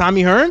 Hearns?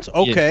 Tommy Hearns?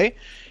 Okay. Yeah.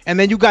 And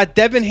then you got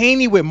Devin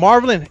Haney with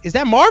Marvin. Is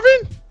that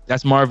Marvin?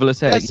 That's Marvelous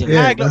Head. That's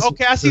Hagler.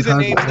 Okay, I see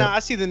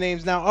the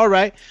names now. All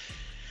right.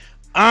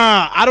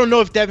 I don't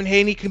know if Devin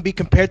Haney can be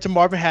compared to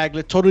Marvin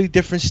Hagler. Totally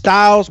different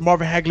styles.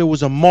 Marvin Hagler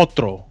was a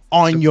monstro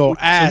on your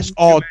ass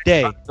all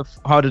day.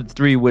 How did the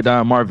three with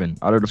Marvin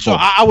out of the four? So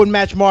I would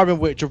match Marvin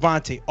with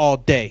Gervonta all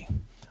day.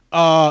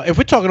 If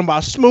we're talking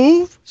about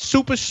smooth,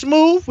 super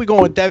smooth, we're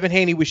going Devin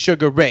Haney with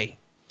Sugar Ray.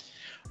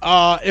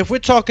 If we're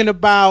talking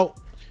about,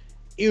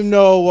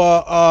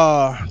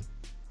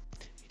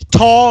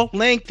 tall,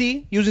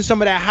 lengthy, using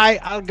some of that height,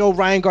 I'll go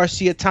Ryan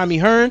Garcia, Tommy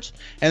Hearns,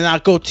 and I'll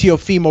go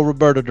Teofimo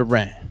Roberto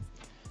Duran.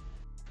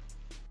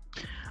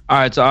 All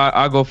right, so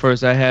I'll go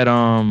first. I had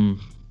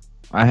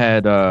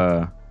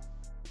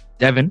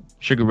Devin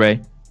Sugar Ray.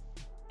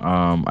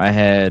 I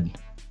had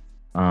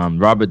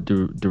Robert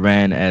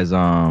Duran as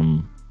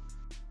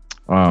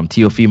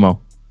Teofimo,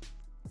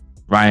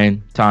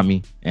 Ryan,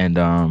 Tommy,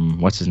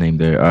 and what's his name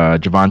there?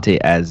 Gervonta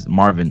as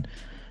Marvin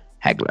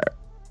Hagler.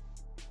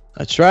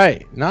 That's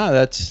right. No,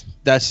 that's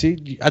it.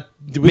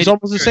 It was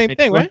almost the same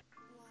thing, right?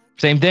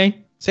 Same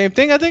thing. Same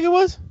thing. I think it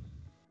was.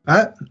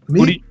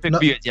 Who did you pick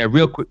for yours? Yeah,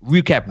 real quick.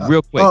 Recap,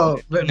 real quick. Oh,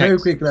 very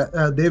quick.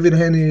 David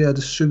Haney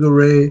at Sugar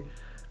Ray.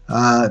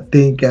 I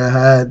think I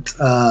had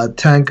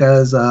Tank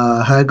as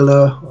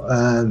Hagler,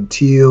 and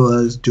Tio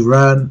as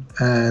Duran,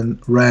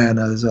 and Ryan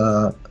as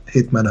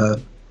Hitman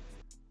Herd.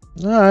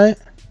 All right.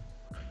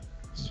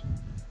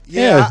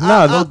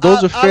 Yeah,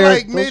 those are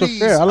fair. Those are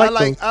fair.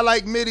 I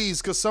like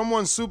middies because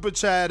someone super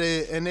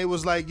chatted and they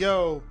was like,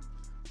 "Yo,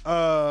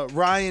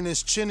 Ryan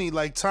is chinny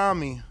like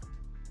Tommy."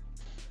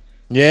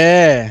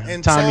 Yeah,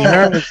 and Tommy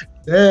Hearns.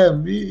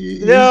 Damn, he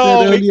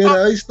said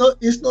earlier,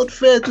 it's not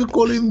fair to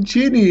call him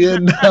Chinny.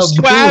 And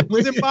what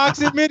happens in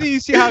boxing, Mitty? You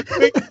see how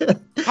quick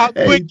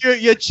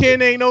your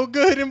chin ain't no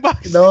good in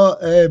boxing. No,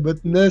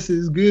 but Ness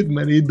is good,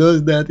 man. He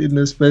does that in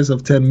the space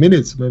of 10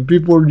 minutes, man.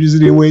 People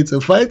usually wait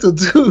a fight or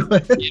two.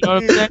 You know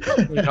what I'm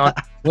saying?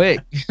 Wait.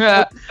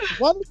 Why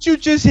don't you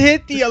just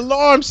hit the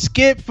alarm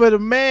skip for the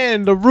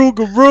man, the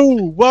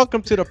Rougarou?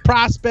 Welcome to the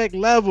prospect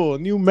level,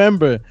 new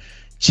member.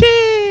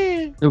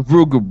 Chin. The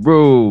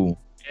Rougarou.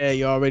 Yeah,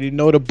 you already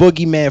know the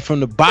boogeyman from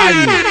the body.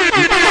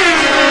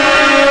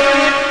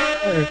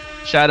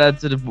 Shout out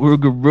to the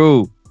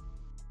Rougarou.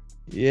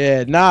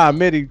 Yeah,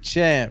 Mitty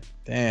champ.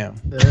 Damn.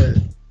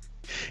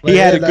 He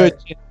had a good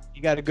chin.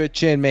 He got a good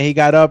chin, man. He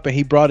got up and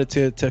he brought it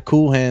to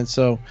Cool Hand.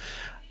 So,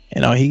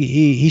 you know,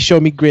 he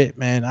showed me grit,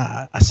 man.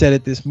 I said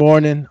it this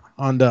morning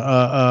on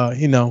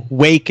the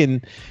wake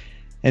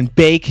and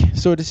bake,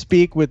 so to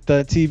speak, with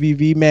the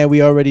TVV, man.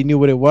 We already knew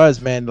what it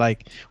was, man.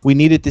 Like, we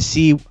needed to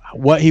see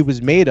what he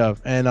was made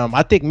of. And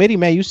I think, Mitty,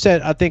 man, you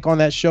said, I think on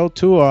that show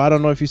too, or I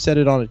don't know if you said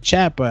it on the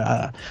chat, but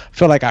I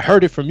feel like I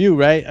heard it from you,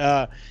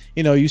 right?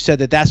 You said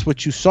that's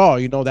what you saw.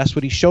 That's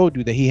what he showed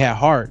you, that he had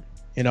heart.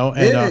 And how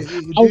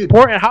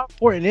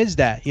important is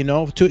that?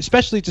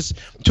 Especially just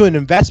to an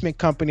investment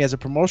company, as a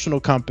promotional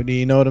company.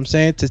 You know what I'm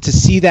saying? To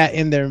see that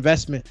in their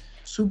investment.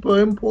 Super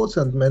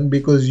important, man,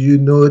 because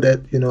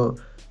that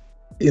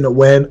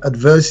when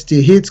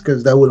adversity hits,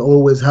 because that will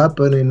always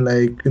happen in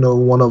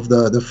one of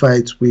the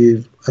fights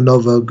with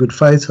another good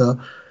fighter,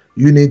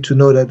 you need to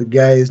know that the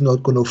guy is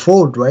not going to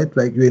fold, right?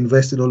 Like, you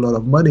invested a lot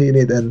of money in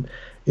it, and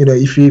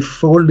if he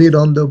folded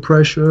under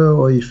pressure,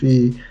 or if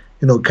he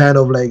kind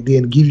of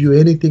didn't give you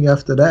anything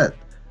after that,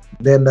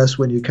 then that's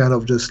when you kind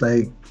of just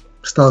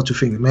start to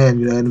think,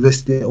 man, I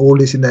invested all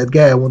this in that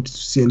guy, I wanted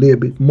to see a little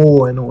bit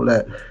more and all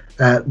that.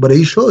 But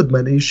he showed,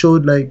 man. He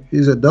showed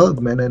he's a dog,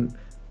 man. And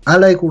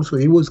I also,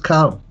 he was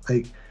calm,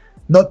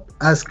 not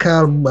as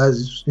calm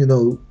as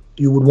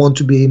you would want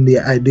to be in the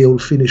ideal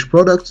finished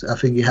product. I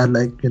think he had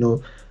a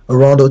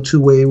round or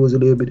two where he was a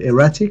little bit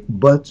erratic,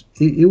 but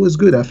he was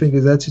good. I think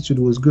his attitude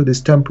was good,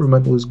 his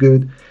temperament was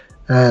good,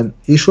 and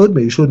he showed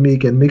me he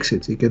can mix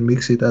it. He can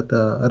mix it at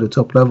the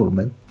top level,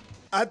 man.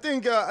 I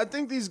think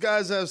these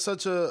guys have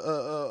such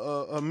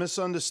a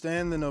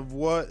misunderstanding of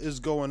what is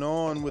going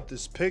on with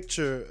this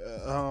picture.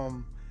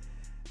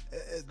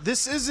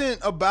 This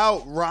isn't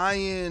about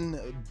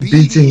Ryan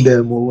beating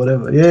them or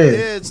whatever.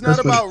 Yeah, it's not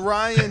about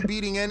Ryan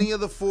beating any of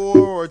the four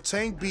or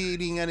Tank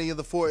beating any of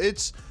the four.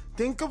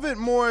 Think of it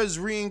more as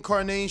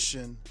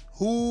reincarnation.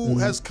 Who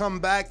has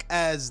come back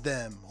as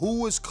them?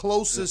 Who is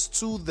closest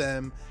to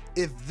them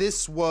if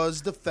this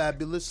was the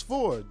Fabulous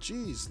Four?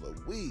 Jeez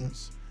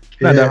Louise.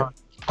 Yeah.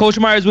 Coach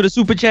Myers with a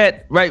super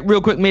chat, right?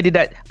 Real quick, made it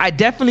that I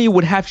definitely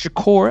would have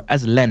Shakur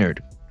as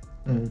Leonard.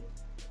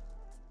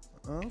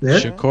 Yeah.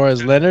 Shakur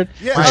as Leonard.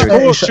 Yeah,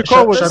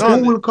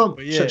 Shakur will come.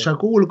 Yeah.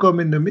 Shakur will come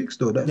in the mix,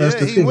 though. That's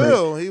the thing. He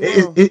will.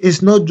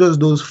 It's not just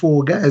those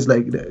four guys.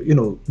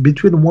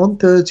 Between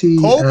 130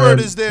 Colbert and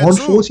is there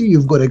 140, too.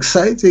 You've got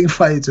exciting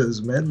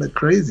fighters, man. They're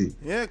crazy.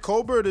 Yeah,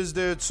 Colbert is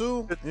there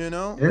too.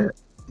 Yeah.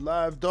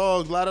 Live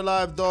dogs, a lot of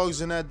live dogs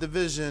in that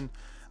division.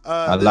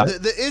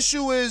 The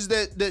issue is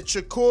that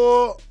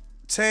Shakur,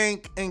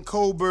 Tank, and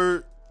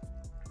Colbert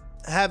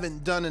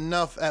haven't done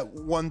enough at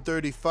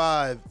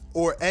 135,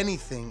 or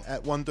anything at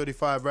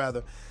 135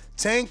 rather.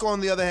 Tank,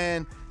 on the other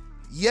hand,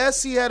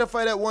 yes, he had a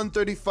fight at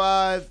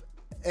 135,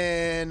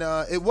 and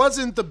it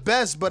wasn't the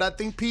best, but I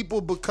think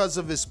people, because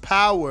of his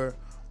power,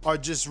 are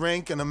just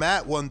ranking him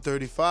at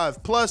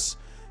 135. Plus,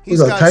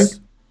 he's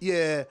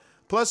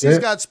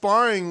got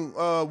sparring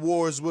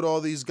wars with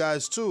all these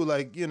guys too.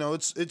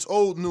 It's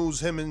old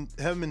news. Him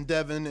and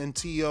Devin and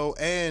T.O.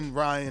 and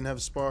Ryan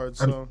have sparred.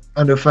 So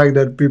and the fact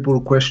that people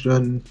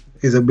question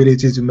his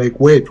ability to make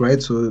weight,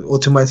 right? So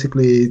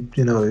automatically,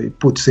 it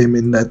puts him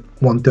in that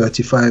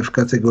 135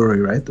 category,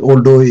 right?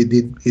 Although he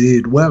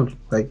did well.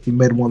 He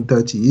made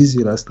 130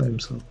 easy last time.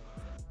 So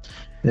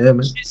yeah,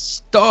 man.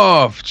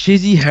 Stuff.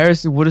 Chizzy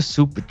Harrison with a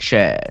super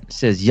chat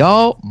says,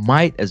 y'all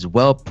might as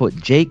well put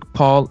Jake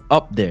Paul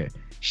up there.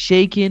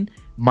 Shaking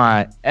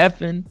my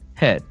effing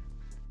head.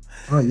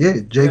 Oh yeah,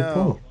 Jake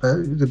Paul.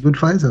 He's a good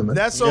fighter, man.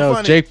 That's so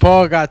funny. Jake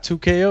Paul got 2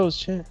 KOs,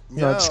 shit.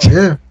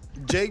 Yeah.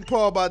 Jake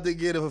Paul about to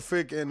get a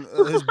freaking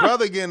his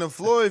brother getting a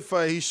Floyd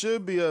fight. He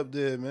should be up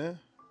there, man.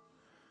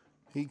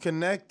 He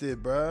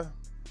connected, bruh.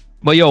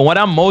 But what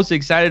I'm most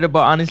excited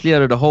about, honestly,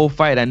 out of the whole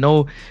fight, I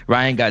know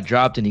Ryan got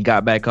dropped and he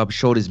got back up,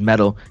 showed his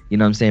medal, you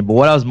know what I'm saying? But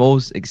what I was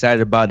most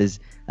excited about is,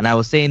 and I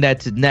was saying that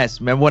to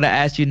Ness, remember when I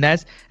asked you,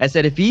 Ness? I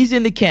said, if he's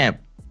in the camp,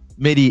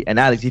 Mitty and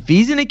Alex, if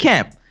he's in the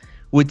camp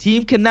with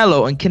Team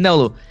Canelo and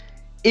Canelo,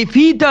 if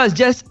he does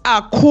just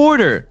a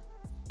quarter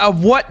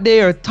of what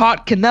they are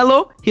taught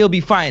Canelo, he'll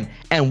be fine.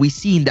 And we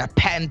seen that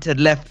patented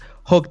left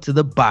hook to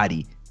the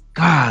body.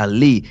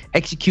 Golly,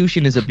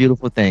 execution is a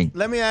beautiful thing.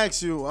 Let me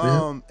ask you,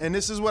 and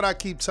this is what I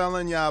keep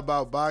telling y'all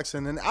about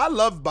boxing, and I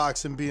love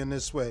boxing being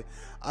this way.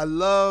 I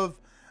love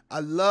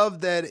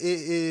that it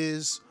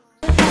is.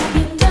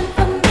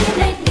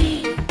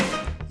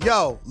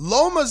 Yo,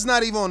 Loma's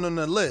not even on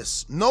the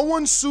list. No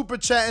one's super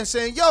chatting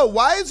saying, yo,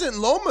 why isn't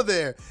Loma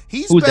there?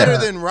 He's Who's better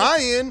that? than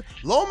Ryan.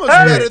 Loma's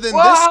better than this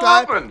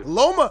guy. Happened?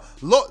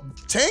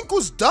 Tank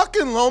was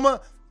ducking Loma.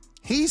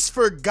 He's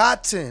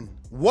forgotten.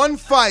 One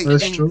fight.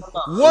 That's true.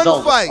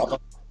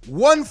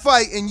 One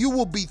fight, and you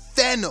will be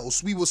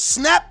Thanos. We will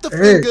snap the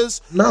fingers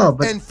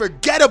and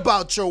forget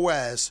about your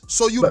ass.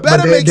 So you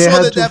better make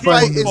sure that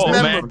fight is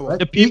memorable. Man.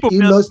 The people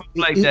he lost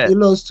like he, that. He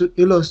lost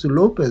to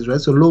Lopez, right?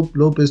 So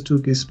Lopez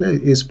took his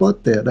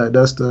spot there.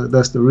 That's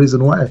the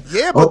reason why.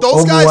 Yeah, but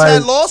those guys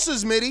had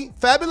losses, Mitty.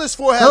 Fabulous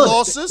Four had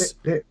losses.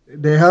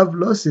 They have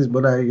losses,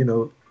 but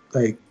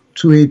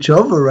to each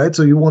other, right?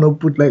 So you want to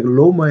put like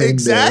Loma in there.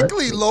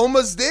 Exactly. Right?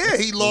 Loma's there.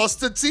 He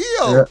lost to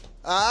Tio.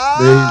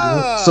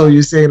 Yeah. So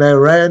you're saying that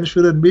Ryan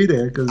shouldn't be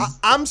there? Because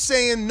I'm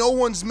saying no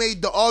one's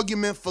made the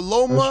argument for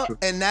Loma,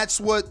 and that's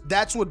what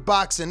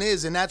boxing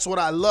is, and that's what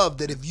I love.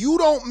 That if you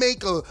don't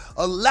make a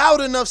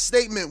loud enough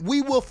statement,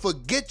 we will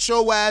forget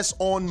your ass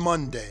on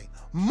Monday.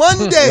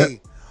 Monday.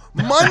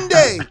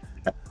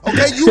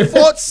 Okay, you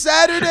fought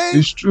Saturday.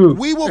 It's true.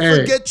 We will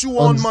forget you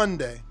on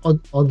Monday.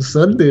 On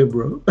Sunday,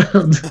 bro.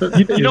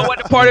 You know what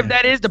the part of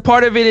that is? The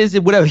part of it is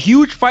that with a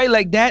huge fight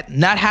like that,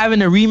 not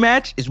having a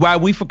rematch is why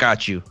we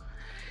forgot you.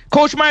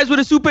 Coach Myers with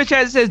a super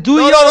chat says,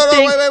 "Do your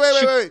thing."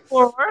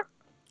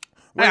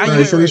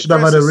 Wait. So we should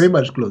have had a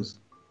rematch close.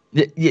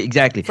 Yeah,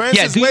 exactly.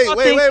 Francis, wait.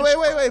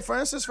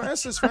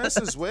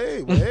 Francis,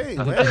 wait.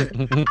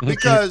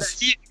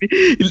 Because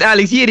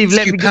Alex, he didn't even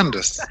let me go.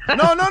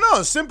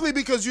 No. Simply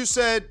because you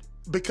said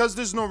because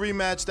there's no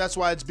rematch, that's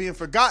why it's being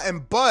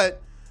forgotten.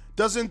 But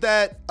doesn't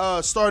that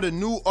start a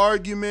new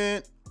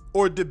argument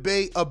or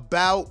debate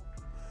about?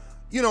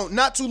 You know,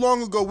 not too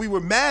long ago, we were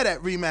mad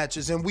at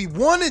rematches, and we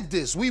wanted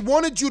this. We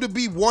wanted you to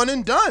be one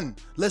and done.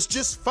 Let's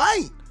just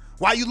fight.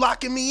 Why are you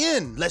locking me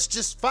in? Let's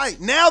just fight.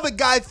 Now the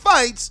guy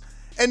fights,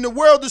 and the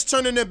world is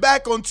turning their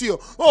back on Tio.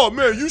 Oh,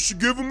 man, you should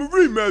give him a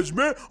rematch,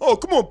 man. Oh,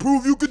 come on,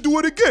 prove you could do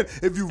it again.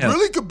 If you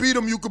really could beat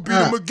him, you could beat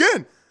him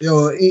again.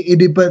 Yo, it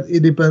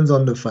depends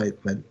on the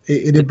fight, man.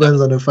 It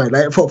depends on the fight.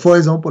 Like for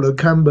example, a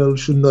Campbell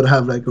should not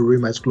have like a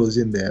rematch clause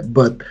in there.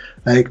 But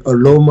like a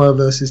Loma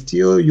versus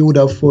Tio, you would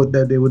have thought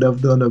that they would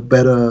have done a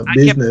better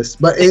business.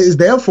 But it's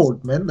their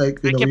fault, man. Like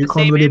you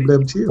can't really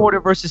blame Tio. Porter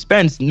versus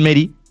Spence,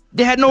 Mitty.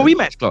 They had no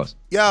rematch clause.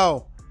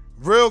 Yo,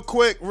 real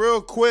quick.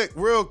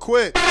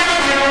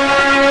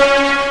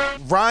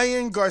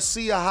 Ryan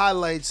Garcia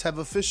highlights have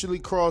officially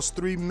crossed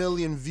 3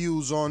 million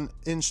views on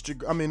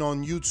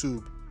on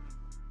YouTube.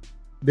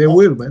 They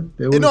will, man.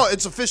 They will. No,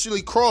 it's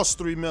officially crossed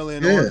 3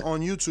 million on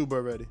YouTube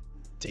already.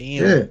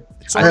 Damn. Yeah.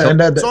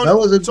 That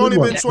was a good one. It's only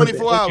been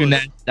 24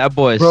 hours. That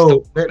boy is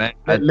bro,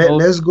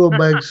 let's go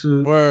back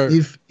to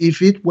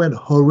if it went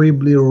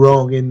horribly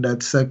wrong in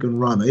that second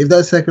round. If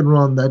that second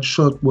round, that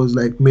shot was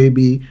like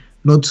maybe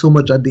not so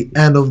much at the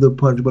end of the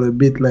punch, but a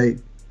bit like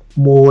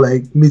more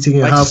like meeting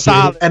it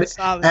halfway,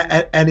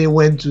 and it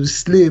went to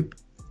sleep.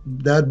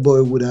 That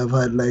boy would have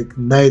had like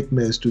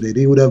nightmares today.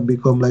 They would have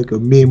become like a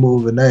meme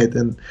overnight,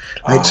 and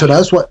like so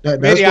that's why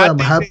I'm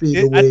happy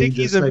the way I think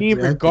he's a meme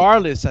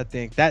regardless. I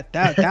think that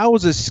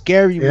was a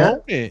scary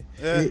moment.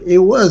 It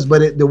was,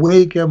 but the way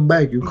he came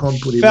back, you can't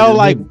put it. Felt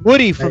like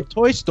Woody from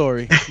Toy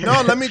Story.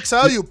 No, let me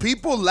tell you,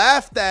 people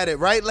laughed at it,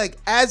 right? Like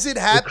as it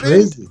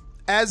happened,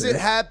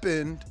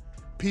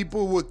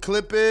 people would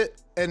clip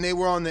it, and they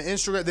were on the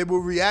Instagram. They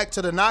would react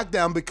to the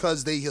knockdown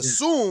because they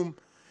assume.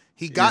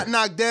 He got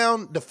knocked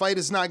down. The fight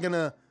is not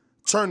gonna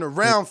turn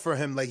around for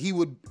him. Like it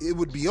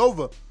would be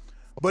over.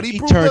 But he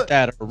turned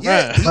that around.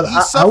 Yeah,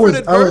 I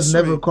was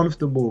never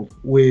comfortable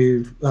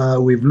with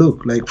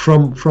Luke. Like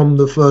from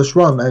the first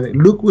round, I mean,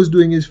 Luke was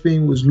doing his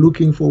thing, was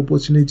looking for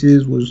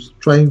opportunities, was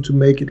trying to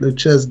make it a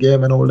chess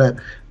game and all that.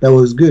 That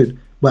was good.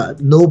 But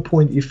at no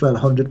point he felt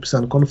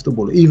 100%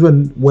 comfortable,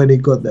 even when he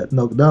got that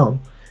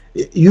knockdown.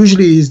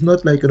 Usually he's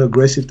not like an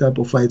aggressive type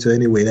of fighter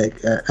anyway. Like,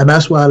 and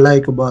that's what I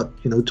like about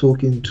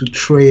talking to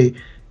Trey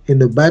in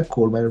the back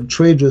call. Man,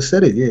 Trey just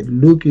said it. Yeah,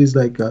 Luke is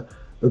like a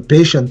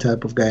patient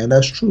type of guy, and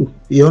that's true.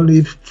 He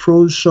only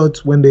throws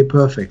shots when they're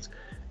perfect.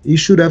 He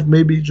should have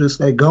maybe just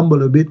like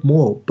gambled a bit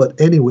more. But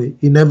anyway,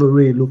 he never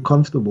really looked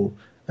comfortable,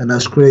 and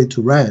that's credit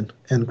to Ryan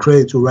and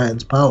credit to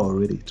Ryan's power,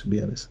 really, to be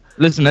honest.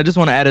 Listen, I just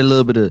want to add a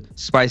little bit of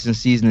spice and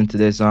seasoning to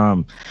this.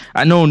 I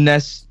know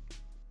Ness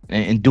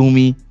and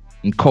Doomy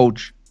and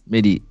Coach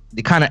Mitty,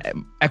 they kind of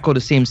echo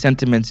the same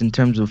sentiments in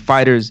terms of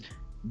fighters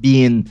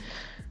being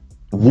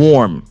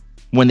warm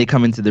when they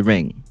come into the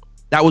ring.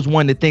 That was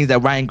one of the things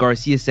that Ryan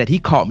Garcia said. He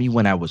caught me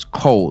when I was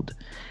cold.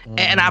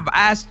 And I've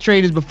asked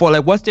trainers before,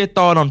 like, what's their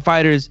thought on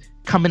fighters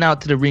coming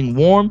out to the ring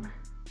warm,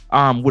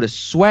 with a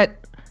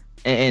sweat,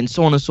 and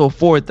so on and so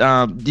forth.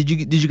 Did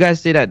you guys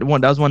say that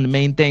was one of the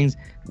main things?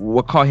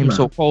 What caught him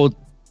so cold?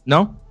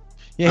 No.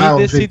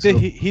 Yeah,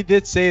 he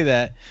did say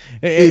that.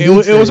 It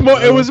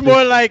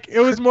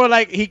was more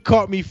like he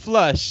caught me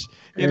flush.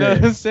 You know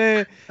what I'm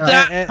saying?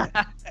 And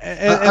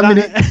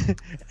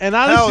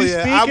honestly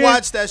speaking, I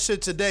watched that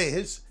shit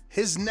today.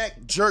 His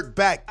neck jerked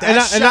back.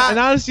 That shot and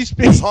honestly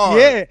speaking, hard.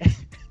 yeah.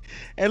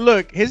 And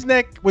look, his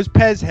neck was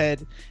Pez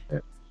head.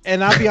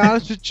 And I'll be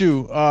honest with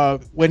you,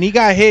 when he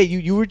got hit,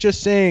 you were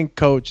just saying,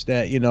 Coach,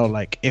 that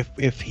like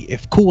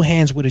if Cool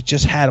Hands would have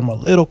just had him a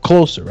little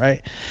closer,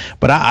 right?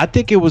 But I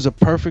think it was a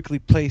perfectly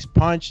placed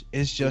punch.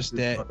 It's just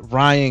that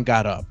Ryan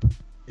got up.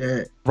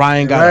 Yeah,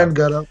 Ryan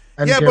got up.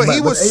 And yeah, but he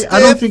was. I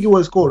don't think it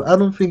was cold. I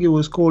don't think it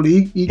was cold.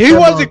 He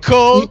wasn't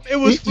cold. It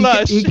was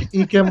flush.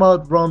 He came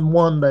out round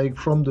one like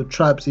from the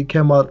traps. He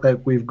came out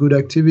like with good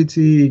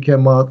activity. He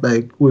came out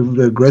like with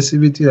the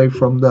aggressivity like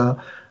from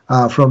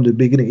the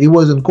beginning. It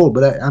wasn't cold,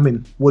 but I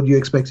mean, what do you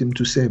expect him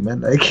to say,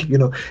 man? Like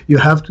you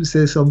have to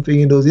say something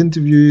in those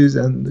interviews,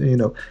 and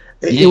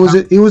it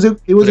was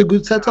a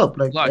good setup.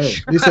 Like, hey,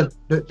 listen,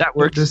 that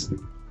works.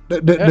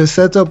 The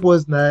setup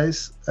was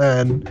nice,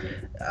 and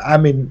I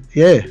mean,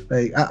 yeah,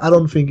 like I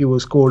don't think it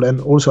was cold,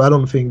 and also I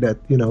don't think that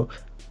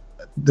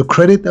the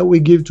credit that we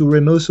give to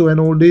Reynoso and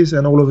all this,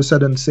 and all of a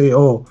sudden say,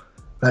 oh,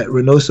 like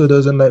Reynoso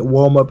doesn't like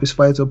warm up his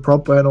fighter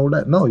proper and all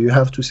that. No, you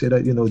have to say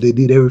that they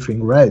did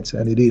everything right,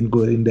 and he didn't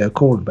go in there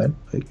cold, man.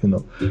 Like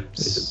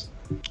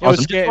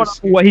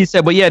Awesome. What he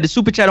said, but yeah, the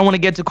super chat. I want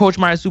to get to Coach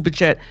Myers' super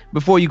chat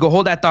before you go.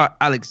 Hold that thought,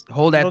 Alex.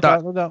 Hold that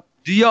thought. No doubt.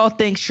 Do y'all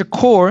think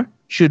Shakur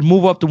should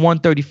move up to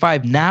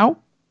 135 now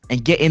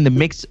and get in the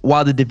mix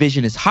while the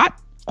division is hot? ?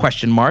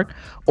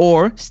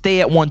 Or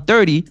stay at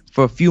 130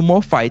 for a few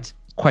more fights? ?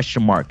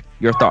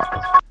 Your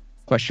thought? ?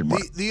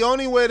 The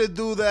only way to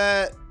do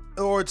that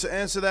or to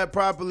answer that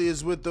properly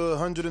is with the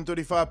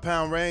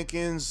 135-pound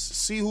rankings.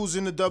 See who's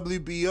in the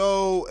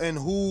WBO and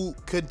who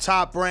could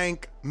top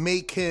rank,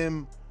 make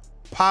him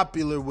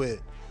popular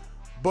with.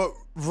 But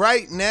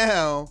right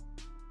now,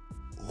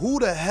 who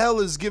the hell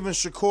is giving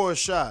Shakur a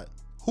shot?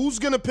 Who's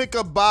going to pick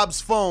up Bob's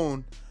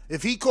phone?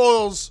 If he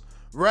calls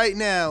right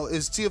now,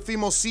 is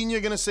Teofimo Sr.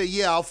 going to say,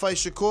 yeah, I'll fight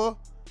Shakur?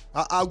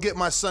 I'll get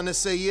my son to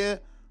say, yeah.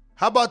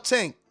 How about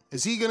Tank?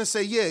 Is he going to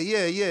say,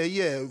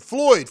 yeah?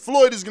 Floyd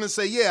is going to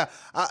say, yeah,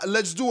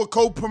 let's do a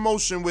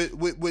co-promotion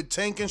with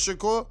Tank and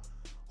Shakur.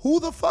 Who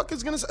the fuck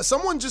is going to say?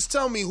 Someone just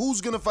tell me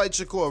who's going to fight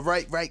Shakur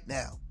right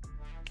now.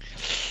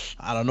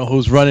 I don't know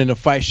who's running to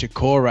fight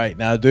Shakur right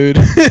now, dude.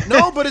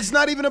 No, but it's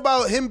not even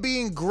about him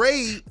being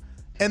great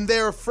and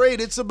they're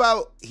afraid. It's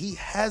about he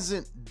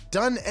hasn't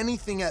done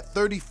anything at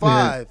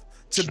 35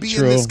 to be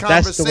in this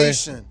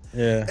conversation.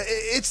 Yeah.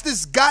 It's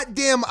this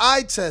goddamn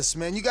eye test,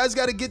 man. You guys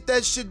got to get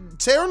that shit.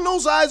 Tearing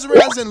those eyes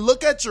around and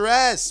look at your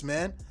ass,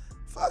 man.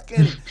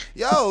 Fucking,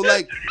 yo,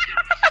 like,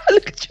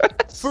 look at your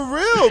ass. For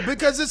real,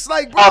 because it's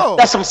like, bro.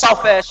 That's some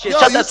soft ass shit. Yo,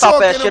 Shut that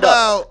soft ass shit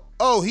up.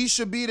 Oh, he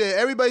should be there.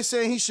 Everybody's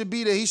saying he should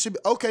be there.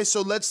 Okay,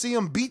 so let's see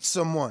him beat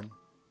someone.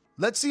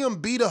 Let's see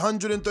him beat a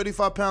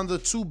 135-pounder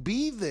to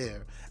be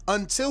there.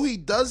 Until he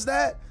does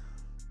that,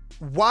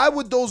 why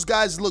would those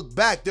guys look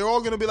back? They're all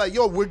going to be like,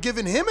 yo, we're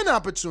giving him an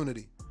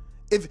opportunity.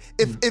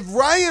 If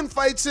Ryan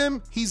fights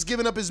him, he's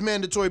giving up his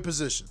mandatory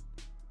position.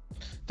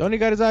 Don't he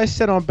got his eyes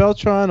set on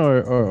Beltran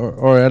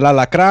or El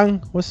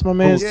Alacran? What's my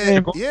man's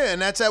name? Yeah,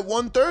 and that's at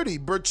 130.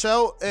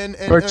 Burchell and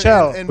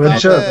Burchell. I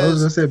was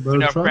gonna say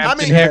Beltran. I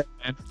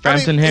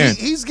mean,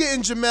 he's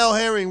getting Jamel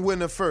Herring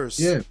winner first.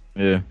 Yeah.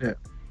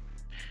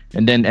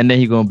 And then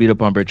he gonna beat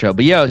up on Burchell.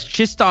 But yo,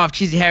 Chistoff,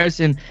 Cheesy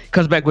Harrison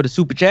comes back with a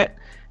super chat.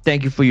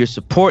 Thank you for your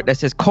support. That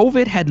says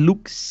COVID had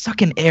Luke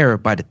sucking air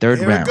by the third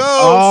round. It goes.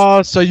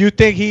 Oh, so you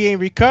think he ain't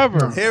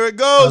recovered? Here it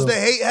goes. The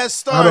hate has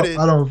started.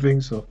 I don't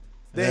think so.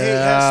 The hate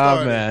has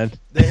started. Man.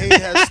 The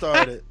hate has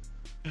started.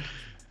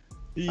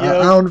 I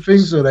don't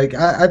think so. Like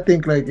I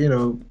think like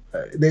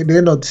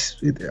they're not.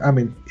 I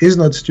mean, he's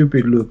not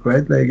stupid, Luke,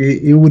 right? Like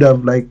he would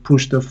have like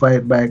pushed the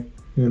fight back,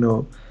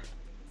 to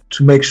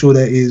make sure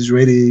that he's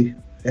ready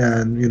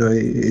and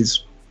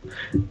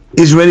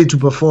he's ready to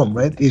perform,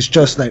 right? It's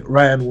just like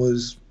Ryan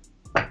was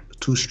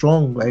too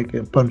strong, like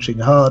punching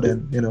hard,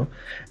 and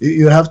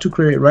you have to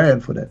create Ryan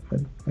for that,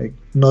 man. Like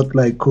not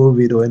like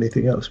COVID or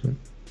anything else, man.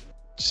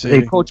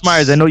 Hey, Coach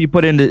Myers, I know you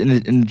put in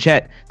the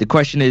chat. The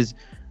question is,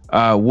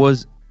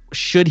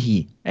 should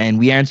he? And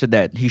we answered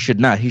that he should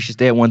not. He should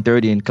stay at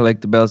 130 and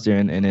collect the belts there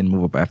and then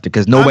move up after,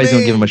 because nobody's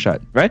gonna give him a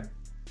shot, right?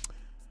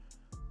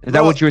 Is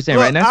that what you were saying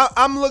right now?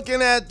 I'm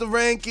looking at the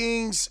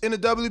rankings in the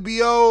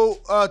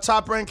WBO.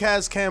 Top rank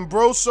has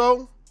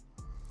Cambroso.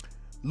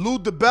 Lou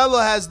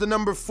DiBella has the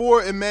number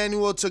 4,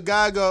 Emmanuel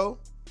Tagago.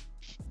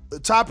 The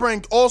top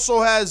rank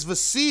also has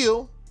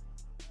Vasil,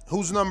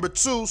 who's number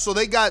 2. So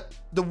they got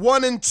the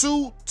 1 and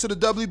 2 to the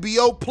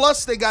WBO,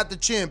 plus they got the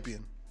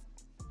champion.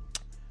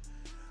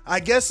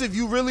 I guess if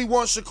you really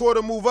want Shakur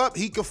to move up,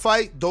 he could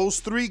fight those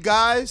 3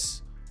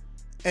 guys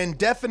and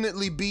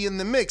definitely be in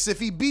the mix. If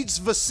he beats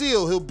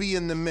Vasil, he'll be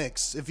in the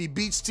mix. If he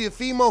beats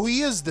Teofimo,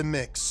 he is the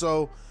mix.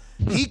 So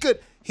he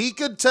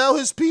could tell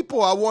his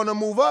people, I want to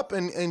move up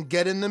and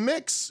get in the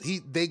mix.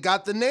 They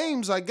got the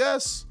names, I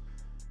guess.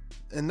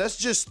 And that's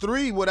just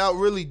 3 without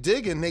really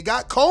digging. They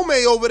got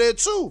Comey over there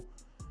too.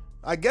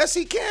 I guess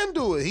he can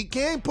do it. He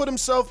can put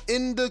himself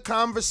in the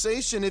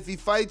conversation if he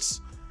fights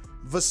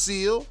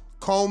Vasil,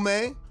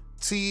 Comey,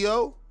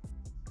 Teo.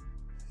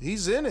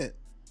 He's in it.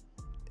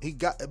 He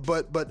got,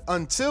 but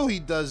until he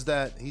does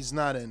that, he's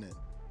not in it.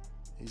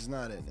 He's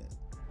not in it.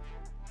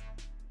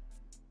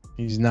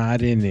 He's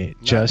not in it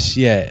just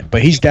yet,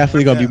 but he's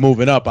definitely gonna be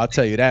moving up. I'll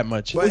tell you that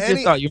much. But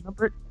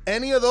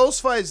any of those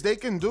fights they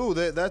can do.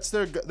 That's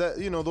their.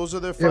 Those are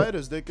their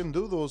fighters. They can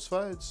do those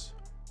fights.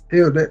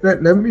 Yo,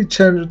 let me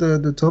change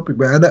the topic,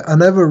 but I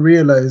never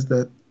realized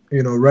that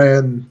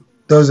Ryan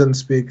doesn't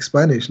speak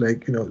Spanish.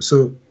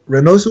 So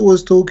Reynoso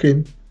was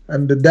talking,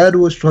 and the dad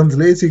was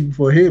translating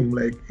for him,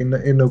 in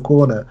the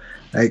corner.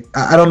 I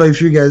don't know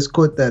if you guys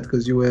caught that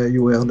because you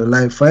were on the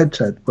live fight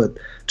chat, but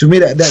to me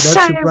that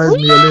surprised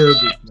me a little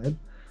bit,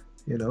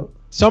 man.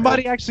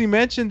 Somebody actually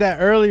mentioned that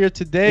earlier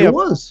today. It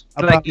was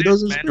like it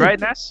doesn't speak, right,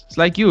 Ness? It's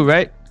like you,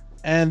 right?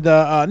 And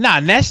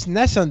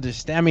Ness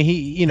understand. I mean,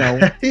 he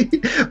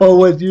Oh,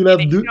 what you love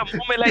do? A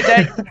moment like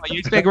that, you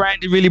expect Ryan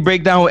to really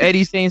break down what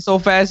Eddie's saying so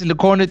fast in the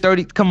corner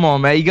 30? Come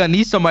on, man, you gonna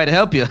need somebody to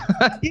help you.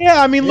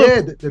 Yeah, I mean, look.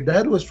 Yeah, the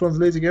dad was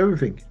translating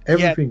everything,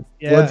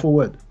 word for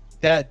word.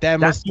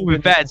 That's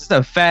moving fast. It's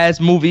a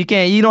fast movie.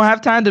 You don't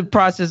have time to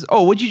process.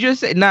 Oh, what you just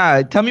said?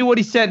 Nah, tell me what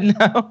he said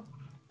now.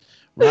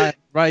 Right.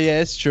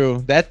 Yeah, it's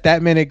true.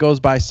 That minute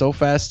goes by so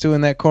fast too in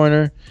that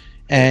corner,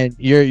 and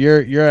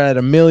you're at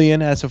a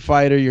million as a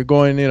fighter. You're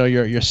going,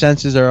 your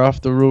senses are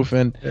off the roof,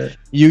 and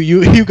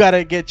you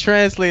gotta get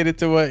translated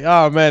to what?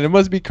 Oh man, it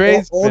must be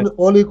crazy.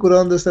 All he could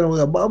understand was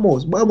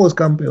vamos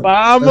campeón.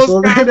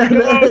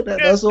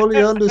 That's all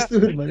he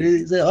understood, man.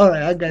 He said, "All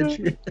right, I got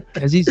you."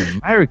 Because he's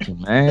American,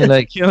 man.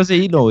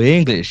 He know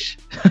English.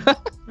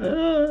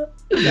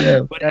 Yeah,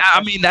 but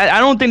I mean, I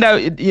don't think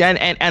that,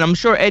 and I'm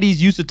sure Eddie's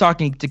used to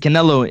talking to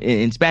Canelo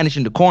in Spanish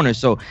in the corner,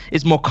 so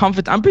it's more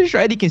comfort. I'm pretty sure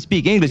Eddie can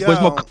speak English, but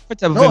it's more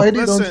comfortable. No,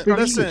 Eddie don't speak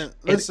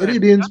English. Eddie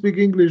didn't speak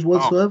English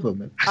whatsoever,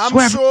 man.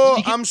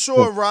 I'm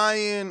sure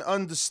Ryan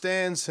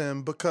understands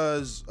him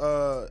because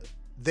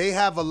they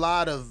have a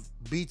lot of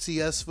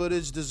BTS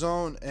footage, the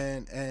zone,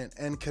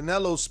 and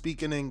Canelo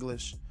speaking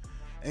English,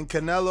 and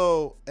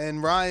Canelo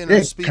and Ryan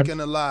are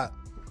speaking a lot.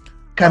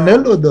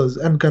 Canelo does,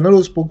 and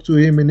Canelo spoke to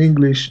him in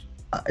English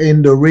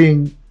in the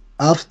ring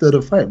after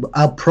the fight. But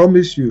I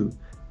promise you,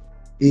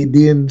 he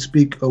didn't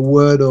speak a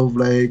word of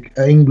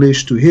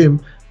English to him,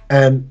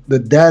 and the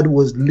dad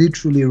was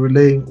literally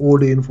relaying all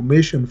the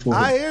information for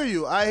him. I hear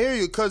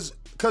you,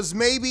 because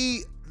maybe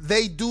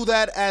they do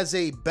that as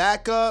a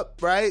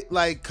backup, right?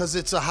 Because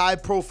it's a high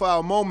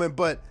profile moment,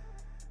 but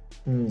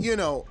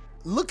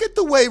look at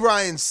the way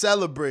Ryan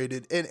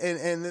celebrated, and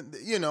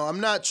I'm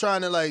not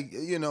trying to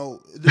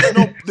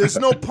there's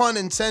no pun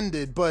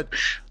intended, but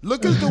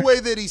look at the way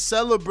that he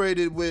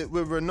celebrated with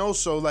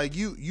Reynoso.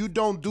 You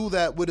don't do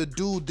that with a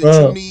dude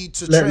that you need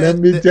to. Let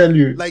me tell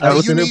you,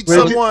 you need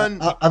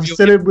someone. I've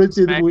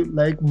celebrated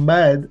with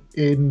mad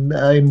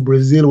in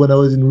Brazil when I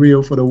was in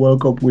Rio for the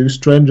World Cup with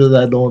strangers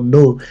I don't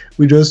know.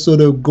 We just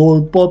sort of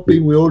go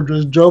popping. We all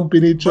just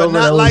jumping each other.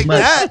 Not like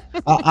that.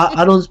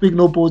 I don't speak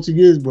no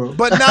Portuguese, bro.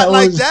 But not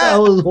like that. I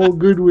was all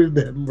good with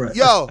them, bro.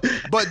 Yo,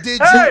 but did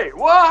you? Hey,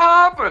 what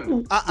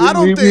happened? I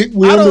don't think.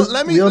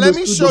 Let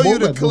me show you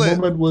the clip. The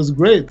moment was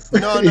great.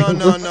 No.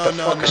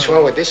 What's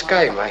wrong with this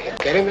guy, man? You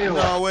kidding me?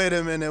 No, wait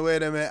a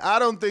minute. I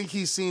don't think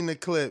he's seen the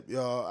clip,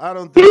 y'all. I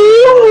don't think.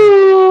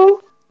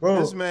 Bro,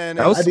 this man.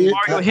 That was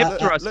Mario hip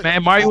thrust,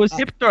 man. Mario was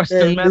hip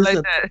thrusting, man, listen,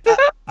 like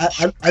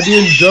that. I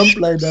didn't jump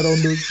like that on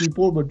those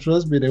people, but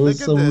trust me, there was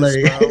some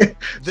mad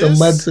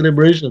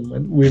celebration,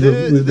 man.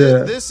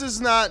 This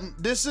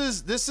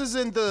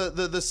isn't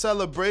the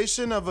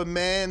celebration of a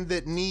man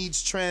that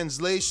needs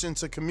translation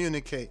to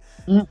communicate.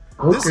 Okay.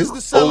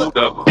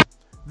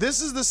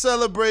 This is the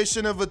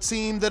celebration of a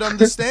team that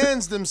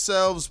understands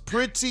themselves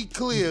pretty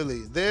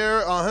clearly.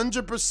 They're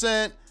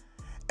 100%.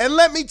 And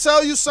let me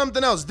tell you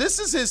something else. This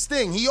is his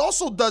thing. He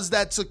also does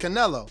that to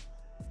Canelo.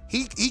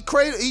 He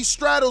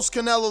straddles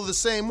Canelo the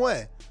same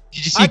way.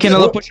 Did you see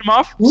Canelo push him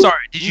off?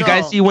 Sorry. Did you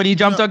guys see when he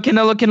jumped on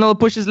Canelo? Canelo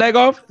pushed his leg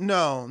off?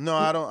 No,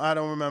 I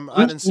don't remember.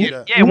 I didn't see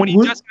that. Yeah, when he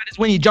just got his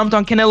win, he jumped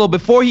on Canelo.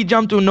 Before he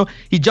jumped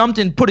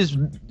and put his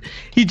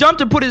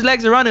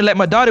legs around and let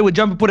my daughter would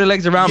jump and put her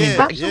legs around me.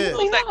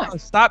 Absolutely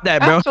not. Stop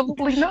that, bro.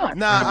 Absolutely not.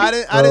 Nah, I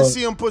didn't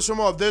see him push him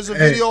off. There's a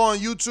video on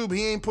YouTube.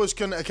 He ain't pushed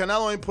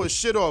Canelo ain't pushed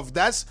shit off.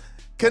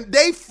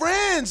 They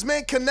friends,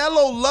 man.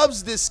 Canelo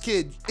loves this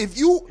kid. If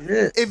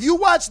you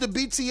watch the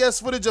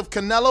BTS footage of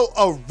Canelo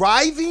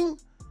arriving,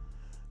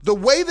 the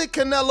way that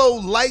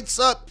Canelo lights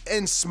up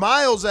and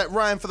smiles at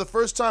Ryan for the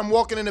first time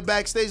walking in the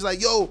backstage,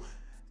 like, yo,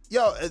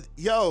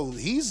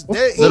 he's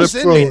there. He's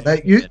in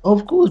there.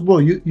 Of course, bro.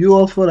 You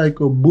offer a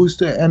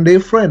booster, and they're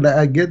friends.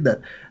 I get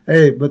that.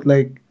 Hey, but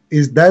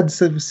his dad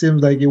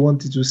seems like he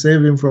wanted to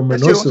save him from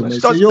Reynoso.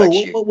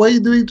 What are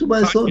you doing to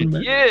my son,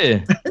 man?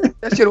 Yeah.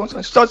 That shit was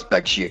some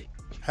suspect shit.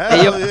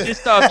 Hell yeah.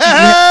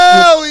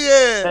 Hell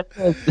yeah.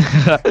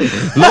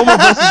 Loma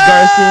versus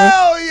Garcia.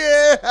 Hell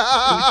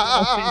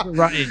yeah.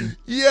 Ryan.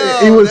 Yo,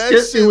 he was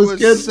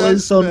scared for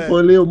his son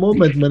for a little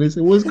moment, man. He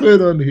said, what's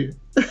going on here?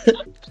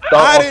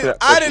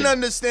 I didn't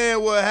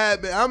understand what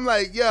happened. I'm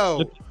like,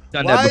 yo,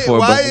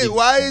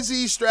 why is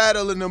he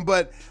straddling him?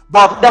 But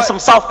that's some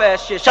soft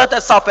ass shit. Shut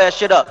that soft ass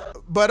shit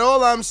up. But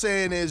all I'm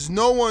saying is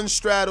no one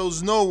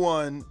straddles no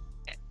one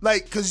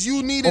Like, cause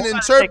you need an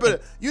interpreter.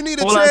 You need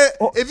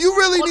if you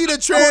really need a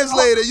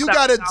translator, you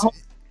gotta.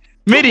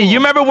 Mitty, you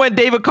remember when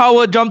David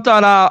Caldwell jumped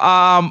on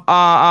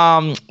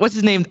what's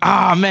his name?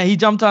 Man, he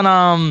jumped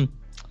on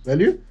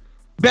Bellew.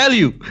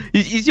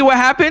 You see what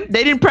happened?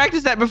 They didn't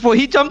practice that before.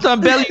 He jumped on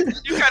Bellew.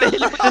 You gotta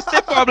hit him with the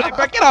stiff arm. Like,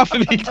 get off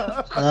of me.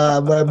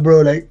 But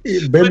bro, like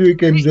Bellew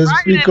can just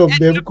pick up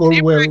them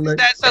Caldwell. Like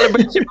that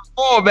celebration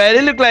before, man.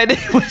 It looked like they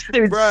was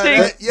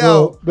sick.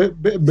 Yo,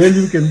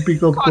 Bellew can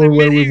pick up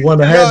Caldwell with one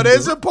hand. Yo,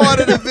 there's a part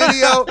of the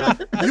video.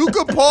 You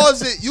could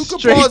pause it. You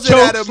could pause it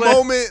at a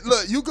moment.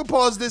 Look, you could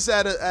pause this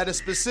at a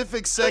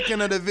specific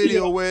second of the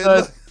video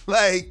where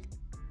like.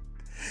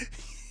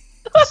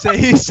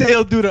 He say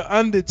he'll do the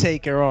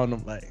Undertaker on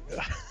him, like.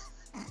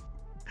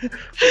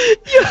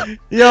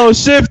 Yo,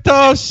 Shift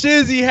Off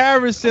Shizzy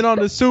Harrison on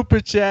the super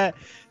chat.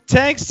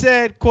 Tank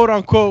said, quote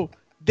unquote,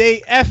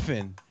 they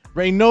effing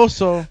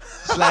Reynoso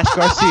 /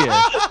 Garcia.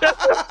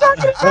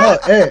 Oh,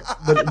 hey,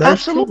 but that's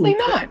absolutely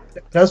true. not.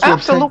 That's what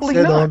absolutely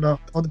Tank said not.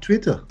 on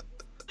Twitter.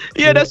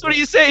 Yeah, that's what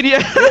he said.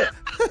 Yeah.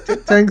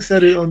 Tank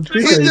said it on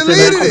Twitter. He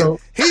deleted it.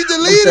 He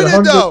deleted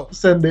it though.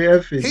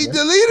 He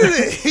deleted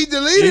it. He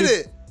deleted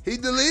it. He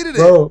deleted it.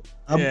 Bro,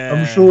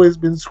 I'm sure it's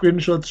been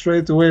screenshot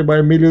straight away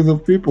by millions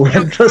of people.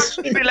 I'm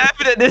just be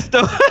laughing at this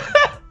though.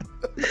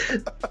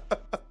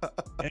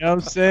 You know what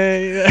I'm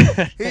saying?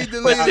 He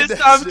deleted this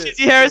time,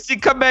 Shizzy Harrison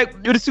come back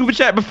with a super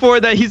chat before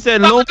that. He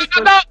said, Loma.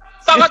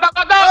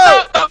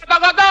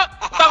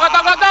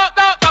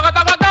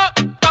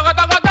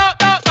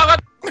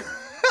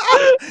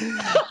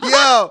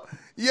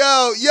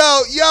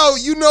 Yo,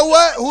 you know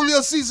what? Julio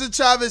Cesar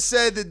Chavez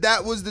said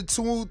that was the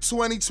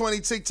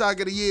 2020 TikTok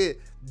of the year.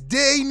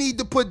 They need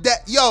to put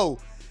that. Yo,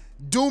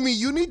 Doomy,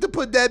 you need to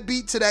put that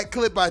beat to that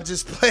clip I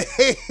just played.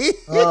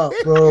 Oh,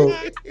 bro.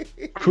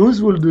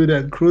 Cruz will do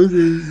that. Cruz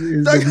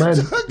is the man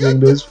in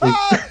those things.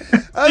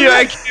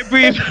 I can't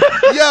breathe.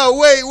 Yo,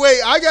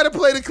 wait. I got to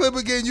play the clip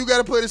again. You got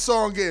to play the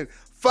song again.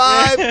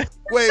 5.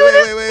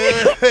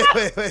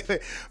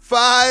 Wait.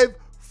 5,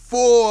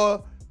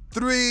 4,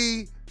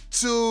 3,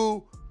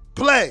 2,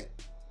 play.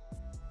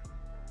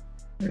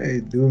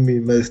 Hey,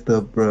 Doomy messed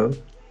up, bro.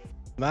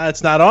 Nah,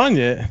 it's not on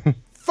yet.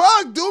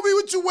 Fuck, Doomy,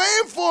 what you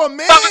waiting for,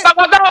 man?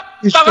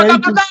 He's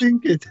trying to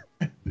sync it.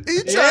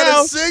 He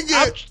trying to sing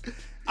it.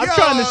 I'm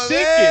trying to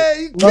sync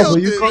it. No,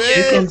 but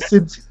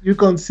you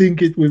can't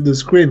sync it with the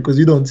screen because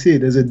you don't see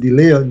it. There's a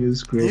delay on your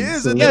screen.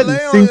 There's a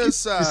delay on your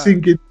side. You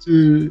sync it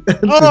to.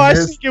 I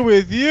sync it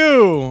with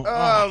you.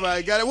 Oh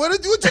my god!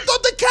 What you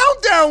thought the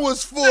countdown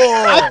was for?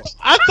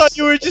 I thought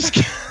you were just.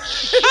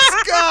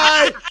 This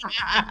guy.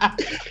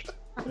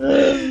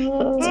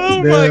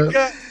 Oh my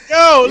god!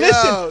 Yo,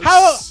 listen.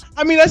 How?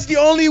 I mean, that's the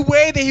only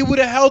way that he would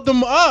have held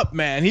them up,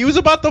 man. He was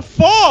about to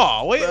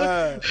fall. Wait.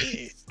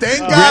 Thank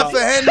God for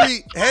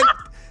Henry.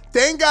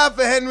 Thank God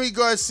for Henry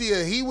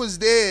Garcia. He was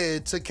there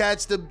to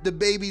catch the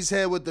baby's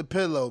head with the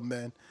pillow,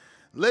 man.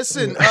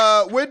 Listen,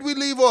 where'd we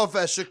leave off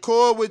at?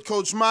 Shakur with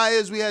Coach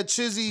Myers. We had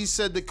Chizzy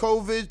said the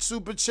COVID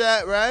super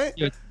chat, right?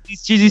 Yeah,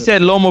 Chizzy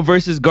said Loma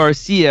versus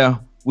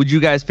Garcia. Would you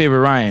guys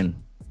favor Ryan?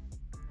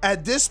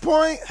 At this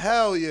point,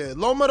 hell yeah.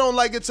 Loma don't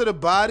like it to the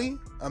body.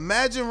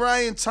 Imagine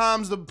Ryan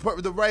times the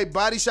right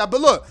body shot.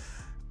 But look,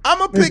 I'm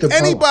going to pick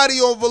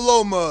anybody over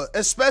Loma,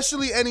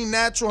 especially any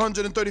natural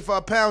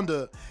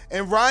 135-pounder.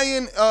 And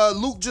Ryan,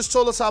 Luke just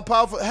told us how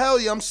powerful. Hell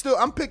yeah,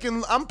 I'm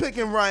picking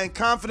Ryan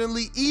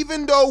confidently,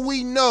 even though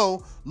we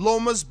know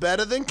Loma's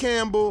better than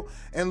Campbell,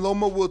 and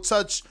Loma will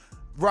touch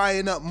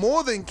Ryan up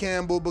more than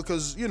Campbell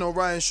because, you know,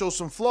 Ryan shows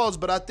some flaws.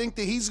 But I think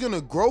that he's going to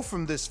grow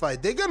from this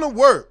fight. They're going to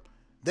work.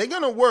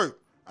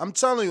 I'm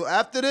telling you,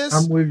 after this,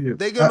 I'm with you.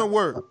 They're going to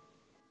work.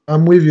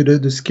 I'm with you.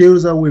 The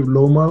skills are with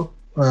Loma,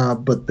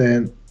 but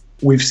then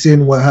we've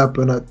seen what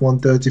happened at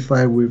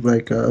 135 with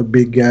like a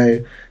big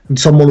guy and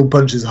someone who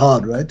punches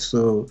hard, right?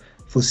 So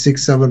for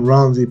 6-7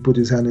 rounds, he put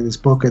his hand in his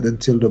pocket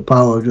until the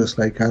power just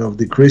like kind of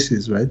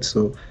decreases, right?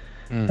 So,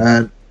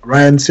 and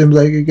Ryan seems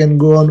like he can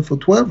go on for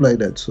 12 like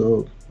that.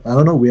 So I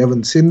don't know. We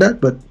haven't seen that,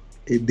 but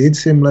it did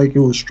seem like it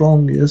was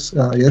strong.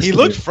 Yesterday. He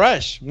looked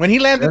fresh when he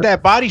landed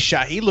that body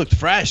shot. He looked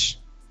fresh.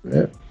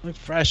 Yeah, looked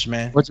fresh,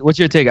 man. What's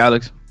your take,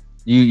 Alex?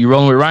 You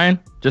rolling with Ryan?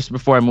 Just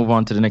before I move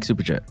on to the next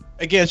super chat.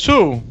 Against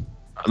who?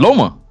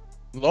 Loma.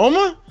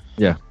 Loma?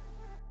 Yeah.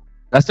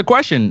 That's the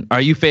question.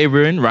 Are you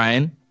favoring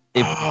Ryan?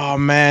 Oh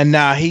man,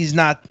 nah, he's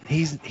not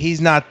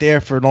there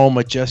for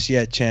Loma just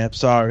yet, champ.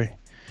 Sorry.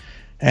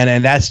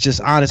 And that's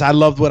just honest. I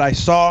loved what I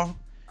saw.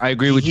 I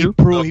agree with you.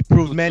 He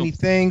proved many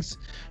things,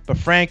 but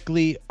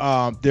frankly,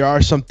 there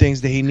are some things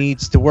that he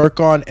needs to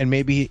work on, and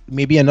maybe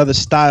another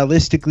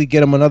stylistically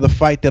get him another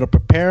fight that'll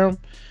prepare him.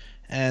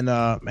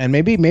 And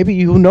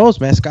maybe who knows,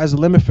 man? Sky's the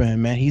limit for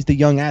him, man. He's the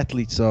young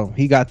athlete, so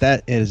he got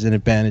that as an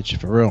advantage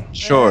for real.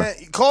 Sure. Man,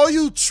 call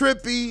you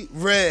Trippy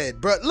Red,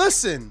 but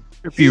listen.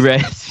 Trippy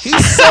Red.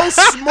 He's so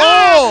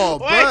small,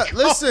 bro.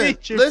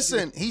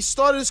 Listen. He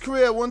started his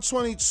career at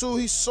 122.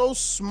 He's so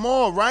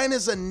small. Ryan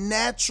is a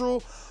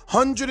natural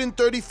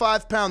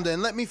 135-pounder,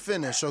 and let me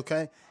finish,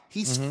 okay?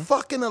 He's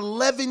fucking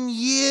 11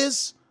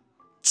 years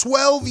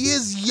 12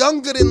 years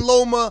younger than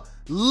Loma,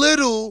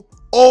 little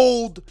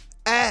old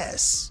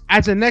ass.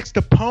 As a next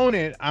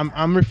opponent,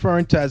 I'm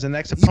referring to as a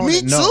next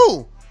opponent. Me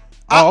too.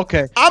 Oh,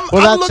 okay. I'm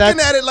looking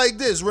at it like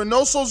this.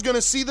 Reynoso's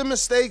gonna see the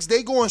mistakes.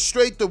 They going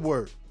straight to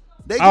work.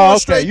 They going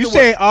straight to work. You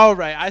say all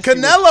right. I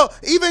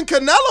even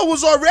Canelo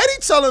was already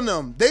telling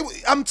them.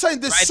 I'm saying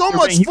there's so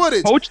much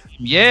footage.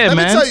 Yeah, let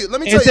man.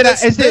 Let me tell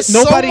you. There's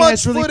nobody so much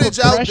has really footage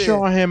put out pressure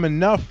there on him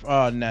enough,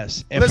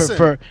 Ness. And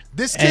listen,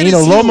 this kid and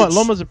is huge.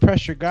 Loma's a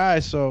pressure guy,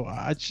 so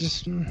I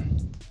just.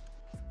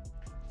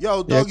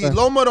 Yo, doggy,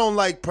 Loma don't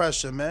like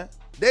pressure, man.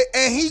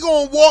 And he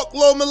gonna walk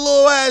Loma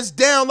little ass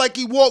down like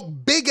he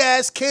walked big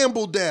ass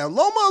Campbell down.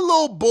 Loma a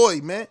little boy,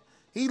 man.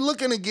 He will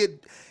get.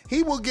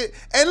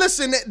 And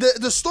listen, the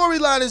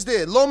storyline is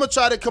there. Loma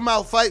tried to come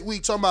out fight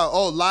week talking about,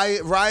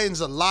 Ryan's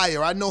a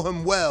liar. I know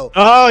him well.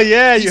 Oh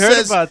yeah, you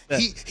heard about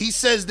that. He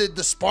says that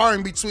the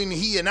sparring between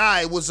he and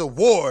I was a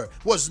war.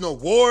 Was no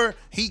war.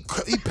 He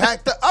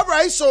packed up. All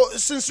right, so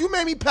since you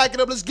made me pack it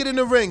up, let's get in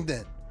the ring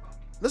then.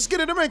 Let's get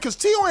in the ring because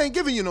Tio ain't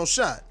giving you no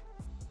shot.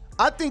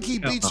 I think he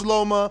beats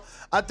Loma.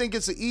 I think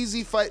it's an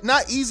easy fight.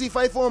 Not easy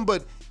fight for him,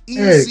 but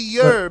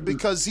easier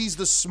because he's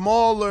the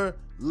smaller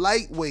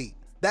lightweight.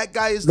 That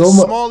guy is the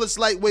smallest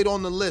lightweight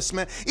on the list,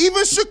 man.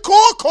 Even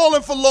Shakur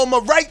calling for Loma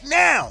right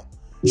now.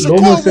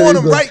 Shakur want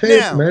him right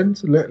now. Man.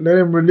 So let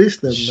him release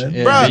them, man.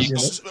 Yeah.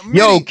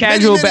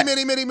 Casual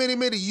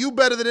Mitty, you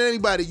better than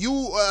anybody. You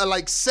are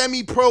like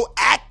semi-pro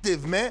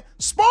active, man.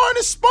 Sparring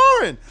is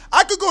sparring.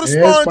 I could go to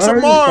sparring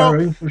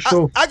tomorrow. For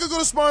sure. I could go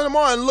to sparring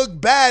tomorrow and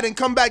look bad and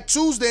come back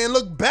Tuesday and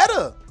look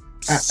better.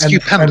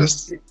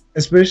 Stupendous.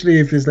 Especially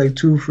if it's like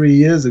 2-3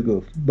 years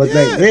ago. But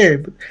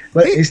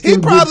he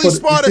probably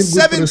sparred a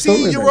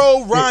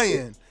 17-year-old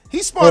Ryan.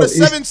 He sparred a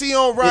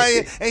 17-year-old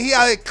Ryan, and he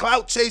out here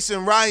clout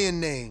chasing Ryan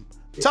name.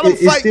 Tell him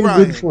fight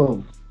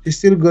Ryan. It's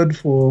still good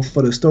for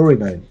the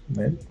storyline,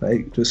 man.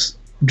 Like just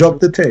drop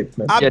the tape,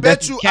 man. I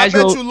bet you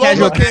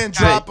Loma can't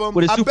drop him.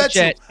 With a super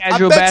chat.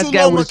 Casual bass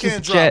guy with a super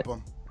chat.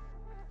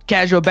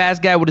 Casual bass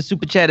guy with a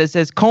super chat that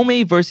says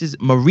Comey versus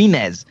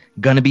Marinez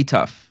gonna be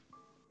tough.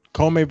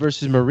 Comey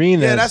versus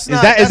Marinez.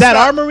 Yeah, is that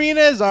our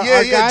Marinez? Our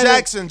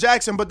guy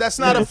Jackson, but that's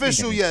not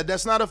official yet.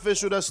 That's not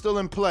official. That's still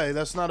in play.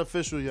 That's not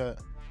official yet.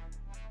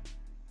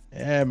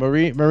 Yeah,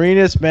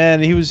 Marinez,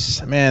 man,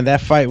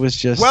 that fight was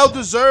just well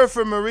deserved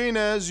for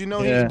Marinez. You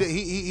know,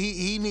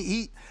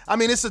 he I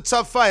mean, it's a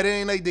tough fight. It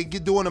ain't like they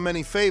get doing him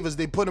any favors.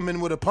 They put him in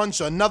with a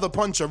puncher, another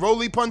puncher,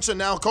 Rolly puncher,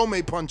 now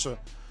Comey puncher.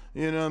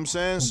 You know what I'm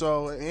saying?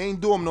 So it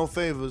ain't do him no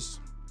favors.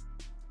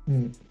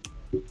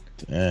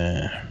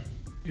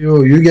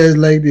 Yo, you guys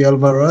like the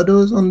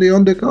Alvarados on the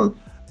undercard?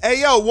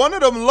 Hey, yo, one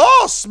of them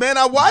lost, man.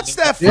 I watched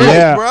that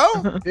fight,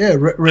 bro. Yeah,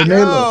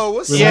 Renee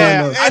lost.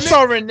 I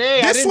saw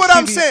Renee. This is what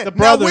I'm saying.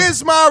 Now,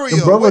 where's Mario?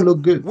 The brother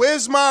look good.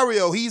 Where's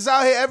Mario? He's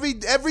out here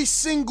every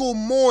single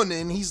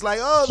morning. He's like,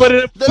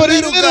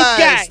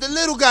 the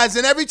little guys.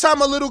 And every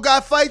time a little guy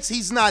fights,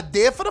 he's not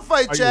there for the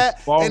fight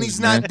chat, and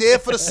he's not there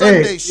for the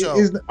Sunday show.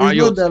 Listen,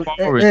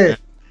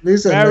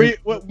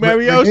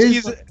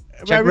 Marioski.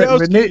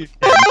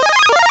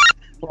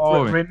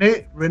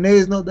 Renee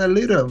is not that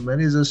little, man.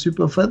 He's a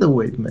super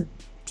featherweight, man.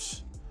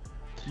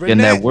 Getting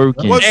that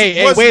working.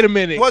 Hey, wait a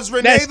minute. Was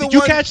Renee did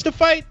you catch the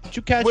fight? Did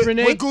you catch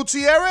Renee? With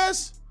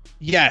Gutierrez?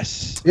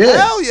 Yes.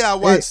 Hell yeah, I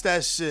watched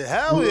that shit.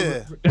 Hell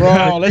yeah.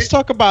 Bro, let's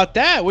talk about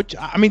that. That was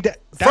an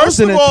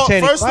entertaining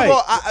fight. First of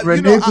all,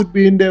 Renee could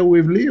be in there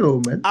with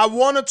Leo, man. I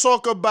want to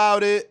talk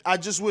about it. I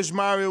just wish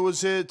Mario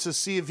was here to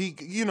see if he,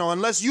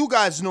 unless you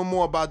guys know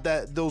more about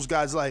those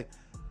guys, like,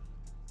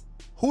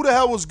 who the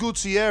hell was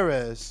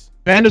Gutierrez?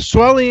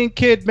 Venezuelan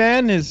kid,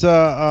 man, is he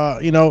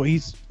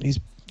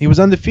was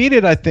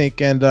undefeated, I think,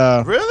 and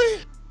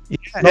really,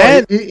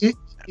 yeah.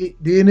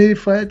 Didn't he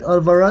fight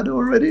Alvarado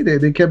already?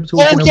 They kept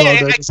talking about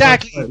that.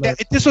 Exactly.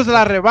 This was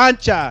la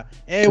revancha.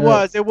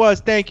 It was.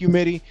 Thank you,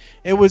 Mitty.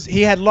 It was.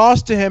 He had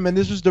lost to him, and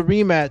this was the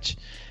rematch.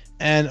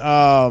 And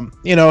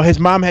his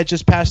mom had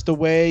just passed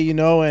away,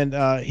 and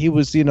he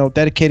was,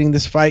 dedicating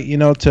this fight,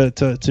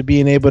 to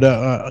being able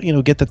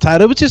to, get the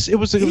title.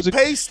 He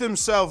paced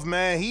himself,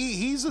 man.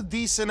 He's a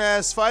decent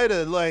ass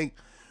fighter, like,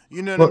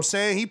 you know what I'm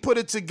saying. He put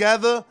it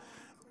together.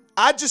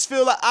 I just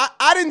feel like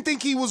I didn't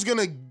think he was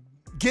gonna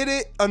get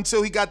it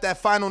until he got that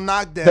final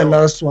knockdown. The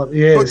last one,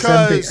 yeah,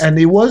 something. And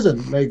he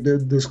wasn't. Like the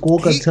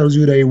scorecard tells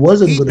you that he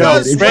wasn't good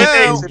at it. He's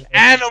an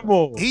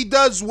animal. He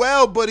does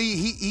well, but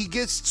he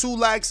gets too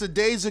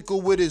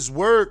lackadaisical with his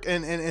work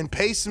and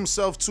pace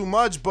himself too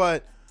much.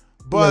 But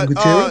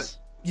Gutierrez?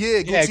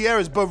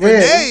 Gutierrez. But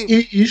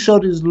Renee, he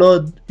shot his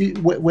load.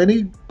 When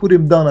he put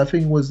him down, I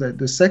think it was like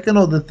the second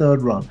or the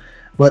third round.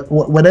 But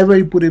whenever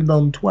he put him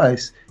down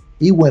twice,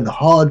 he went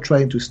hard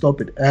trying to stop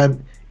it.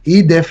 And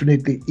he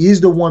definitely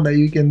is the one that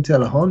you can tell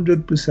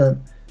 100%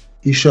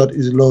 he shot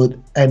his load,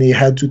 and he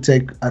had to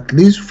take at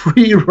least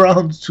 3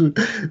 rounds to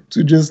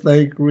just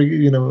like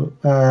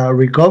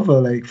recover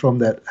like from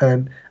that.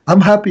 And I'm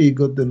happy he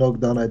got the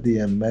knockdown at the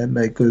end, man.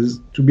 Like, because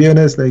to be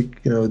honest,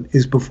 like,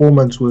 his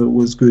performance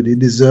was good. He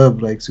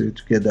deserved like to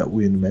get that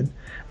win, man.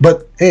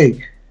 But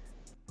hey,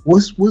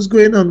 what's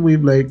going on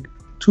with like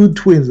two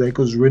twins, like,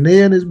 because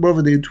Renee and his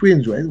brother, they're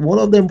twins, right? One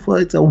of them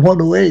fights at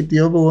 108,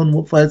 the other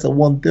one fights at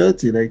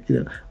 130. Like,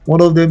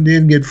 one of them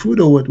didn't get food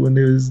or what when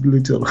they was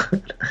little.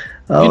 I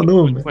don't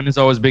know, man. One is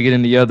always bigger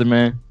than the other,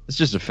 man. It's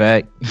just a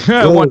fact.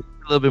 One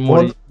a little bit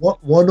more.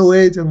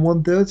 108 and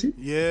 130.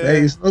 Yeah,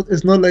 like,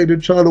 it's not like the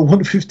Charlo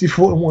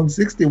 154 and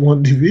 160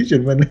 one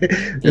division, man.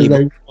 There's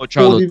like four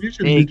divisions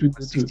between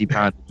the 60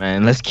 pounder,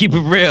 man. Let's keep it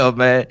real,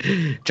 man.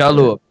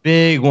 Charlo a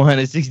big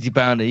 160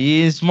 pounder.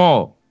 He ain't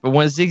small. For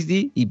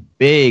 160, he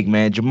big,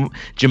 man.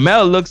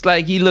 Jamel looks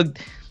like he looked,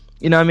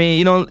 you know what I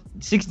mean?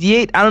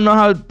 68, I don't know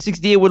how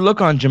 68 would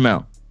look on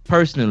Jamel,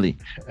 personally.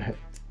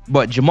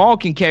 But Jamal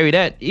can carry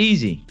that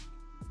easy.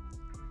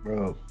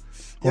 Bro.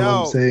 What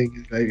I'm saying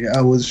is, like,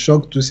 I was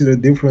shocked to see the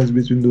difference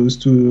between those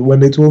two. When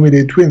they told me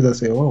they're twins, I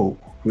said, "Oh,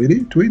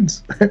 really?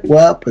 Twins? What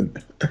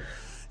happened?"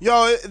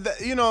 Yo,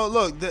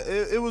 look,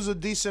 it was a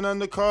decent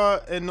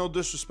undercard, and no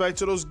disrespect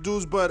to those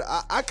dudes, but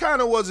I kind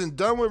of wasn't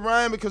done with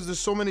Ryan because there's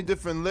so many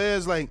different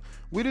layers. Like,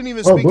 we didn't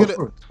even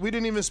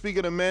speak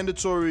of the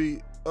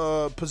mandatory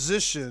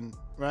position,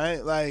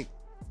 right? Like,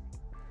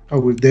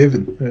 with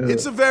Devin.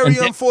 It's a very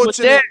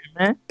unfortunate.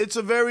 It's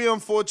a very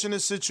unfortunate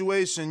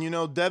situation.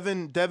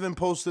 Devin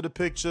posted a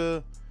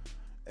picture,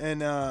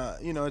 and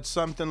it's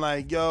something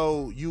like,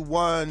 "Yo, you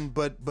won,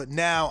 but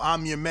now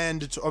I'm your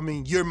mandatory. I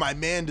mean, you're my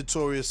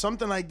mandatory," or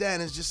something like that.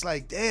 And it's just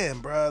like, damn,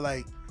 bro.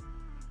 Like,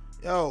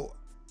 yo,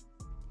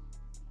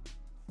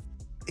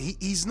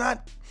 he's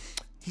not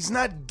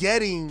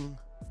getting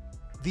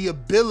the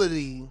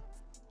ability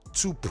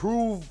to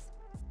prove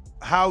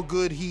how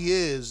good he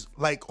is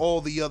like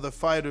all the other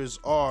fighters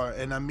are,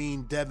 and I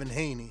mean Devin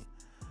Haney.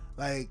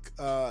 Like,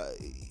 I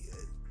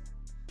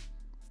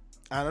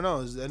don't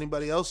know. Does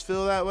anybody else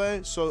feel that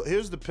way? So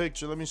here's the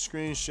picture. Let me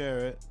screen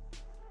share it.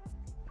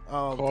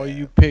 Call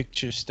you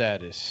picture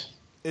status.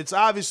 It's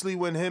obviously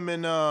when him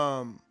and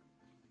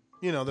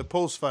the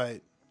post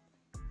fight.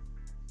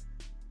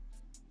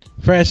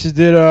 Francis,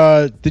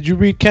 did you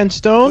read Ken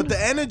Stone? But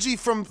the energy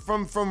from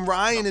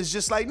Ryan is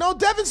just like, no,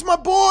 Devin's my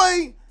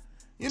boy.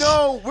 We're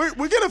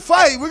gonna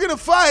fight. We're gonna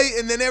fight,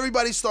 and then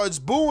everybody starts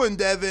booing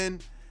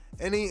Devin,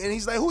 and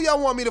he's like, "Who y'all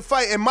want me to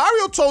fight?" And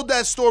Mario told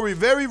that story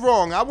very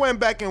wrong. I went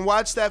back and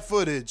watched that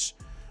footage.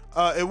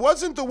 It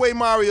wasn't the way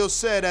Mario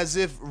said, as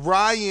if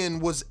Ryan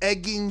was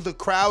egging the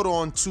crowd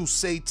on to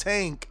say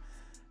Tank.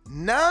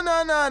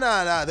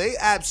 Nah. They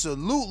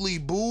absolutely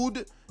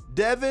booed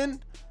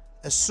Devin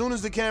as soon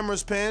as the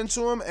cameras panned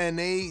to him, and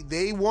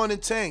they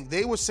wanted Tank.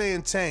 They were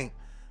saying Tank.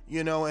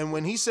 And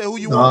when he said, "Who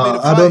you want me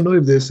to fight?" I don't know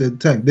if they said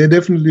Tank. They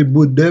definitely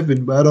booed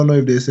Devin, but I don't know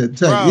if they said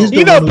Tank.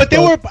 Bro,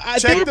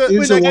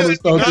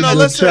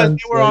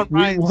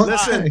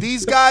 Listen,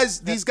 these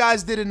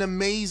guys did an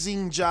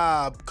amazing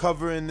job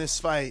covering this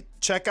fight.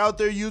 Check out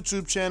their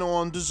YouTube channel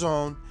on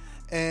DAZN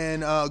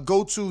and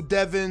go to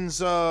Devin's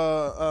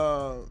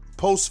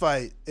post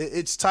fight.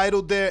 It's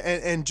titled there,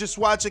 and just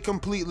watch it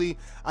completely.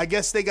 I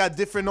guess they got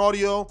different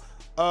audio,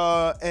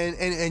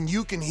 and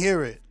you can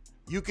hear it.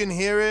 You can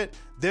hear it.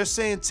 They're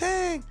saying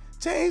Tank.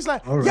 He's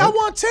like, right. Y'all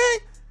want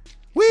Tank?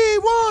 We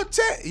want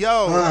Tank.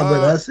 Yo. But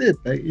that's it.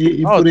 Like,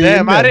 he put it in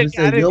there. I didn't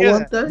get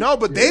that. No,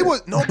 but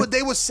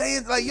they were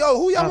saying, like, yo,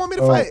 who y'all want me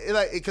to fight?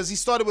 Like, because he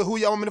started with who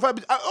y'all want me to fight.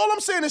 But all I'm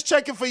saying is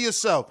check it for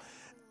yourself.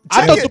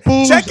 Check it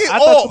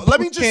all.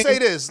 Let me just say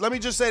this.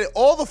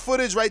 All the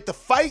footage, right? The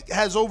fight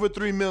has over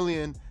 3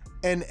 million,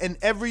 and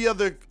every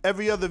other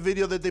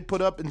video that they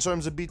put up in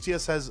terms of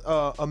BTS has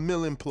 1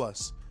 million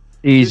plus.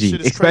 Easy,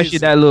 especially crazy.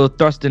 That little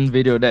thrusting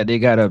video that they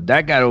got up.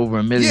 That got over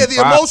 1 million. Yeah,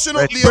 the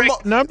emotional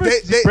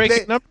numbers.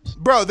 Numbers.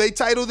 Bro, they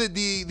titled it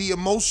the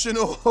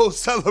emotional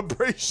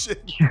celebration,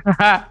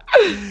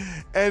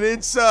 and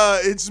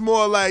it's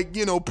more like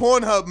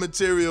Pornhub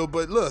material.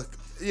 But look,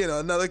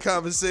 another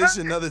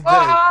conversation, another day.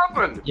 What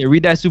happened? Yeah,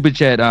 read that super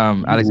chat,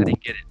 Alex. I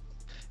didn't get it.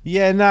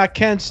 Yeah,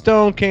 Ken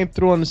Stone came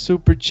through on the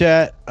super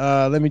chat.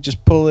 Let me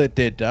just pull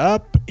it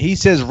up. He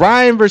says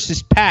Ryan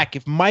versus Pac.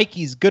 If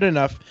Mikey's good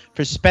enough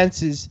for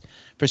Spence,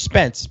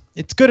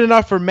 it's good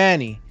enough for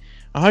Manny.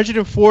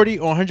 140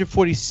 or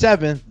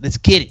 147. Let's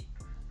get it.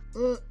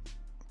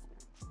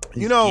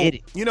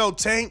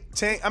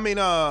 Tank. I mean,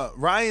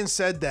 Ryan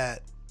said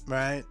that,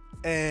 right?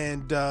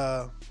 And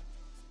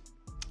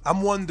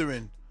I'm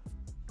wondering,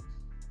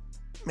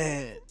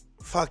 man,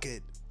 fuck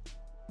it,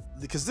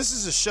 because this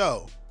is a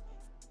show.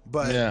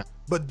 But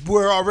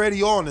we're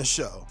already on the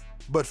show.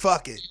 But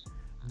fuck it.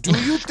 Do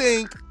you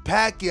think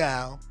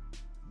Pacquiao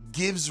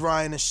gives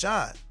Ryan a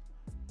shot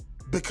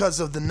because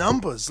of the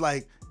numbers?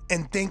 Like,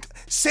 and think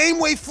same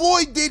way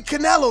Floyd did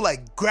Canelo,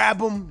 like grab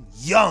him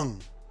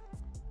young.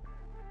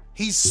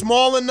 He's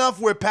small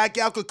enough where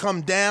Pacquiao could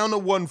come down to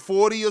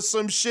 140 or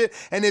some shit.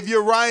 And if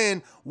you're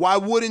Ryan, why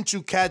wouldn't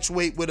you catch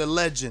weight with a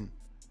legend?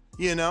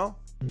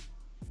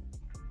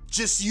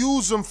 Just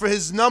use him for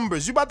his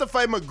numbers. You about to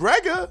fight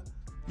McGregor?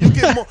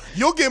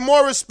 You'll get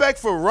more respect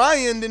for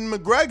Ryan than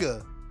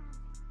McGregor.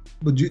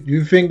 But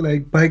you think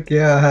like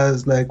Pacquiao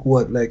has like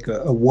what, like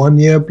a 1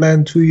 year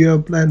plan, 2 year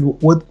plan?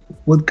 What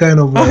what kind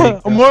of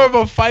like? More of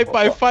a fight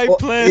by fight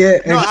plan. Yeah,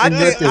 No, I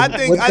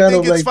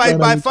think it's fight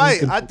by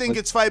fight. I think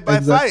it's fight by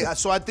Exactly. fight.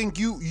 So I think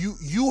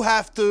you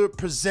have to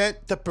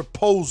present the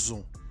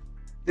proposal.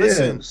 Yeah,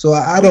 Listen, so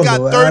I we don't got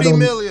know. 30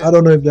 million. I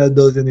don't know if that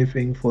does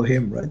anything for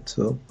him, right?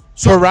 So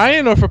for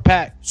Ryan or for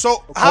Pac?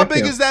 So how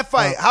big Pacquiao. is that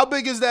fight? How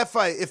big is that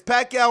fight? If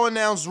Pacquiao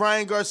announced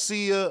Ryan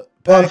Garcia,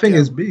 well, I think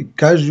it's big,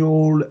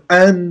 casual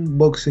and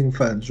boxing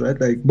fans, right?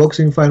 Like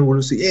boxing fan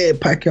will see, yeah,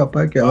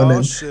 Pacquiao, and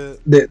then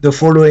shit. the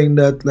following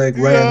that like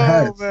Ryan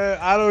has. Man,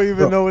 I don't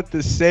even know what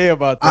to say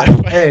about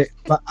that.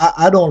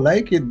 I don't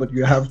like it, but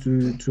you have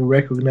to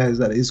recognize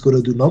that it's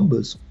gonna do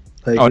numbers.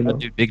 Like, Oh, you know.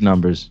 do big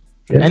numbers.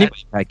 Yeah.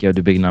 Anybody Pacquiao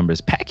do big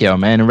numbers. Pacquiao,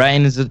 man. And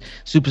Ryan is a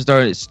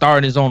superstar, star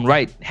in his own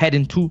right,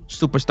 heading to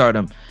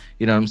superstardom.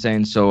 You know what I'm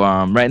saying? So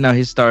right now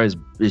his star is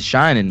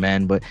shining,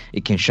 man, but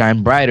it can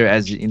shine brighter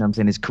as you know what I'm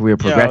saying his career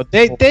progresses.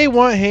 They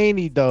want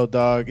Haney though,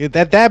 dog.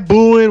 That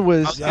booing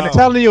was. I'm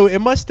telling you, it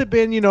must have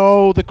been. You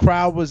know, the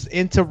crowd was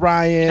into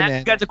Ryan. Can I ask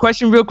you guys a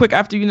question real quick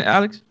after you,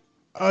 Alex?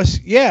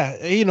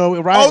 Yeah, you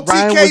know, Ryan was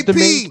the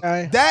main OTKP,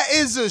 guy. that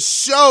is a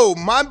show.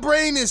 My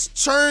brain is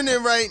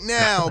churning right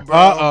now, bro.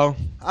 Uh-oh.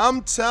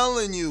 I'm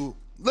telling you.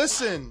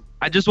 Listen.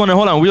 I just want to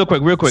hold on real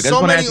quick. I just So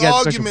want to many ask you guys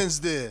a question. arguments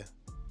there.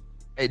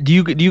 Do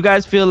you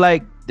guys feel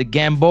like the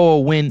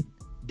Gamboa win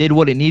did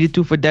what it needed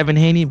to for Devin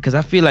Haney? Because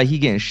I feel like he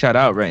getting shut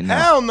out right now.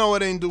 Hell no,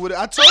 it ain't do with it.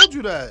 I told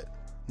you that.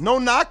 No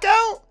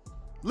knockout?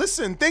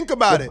 Listen, think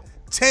about it.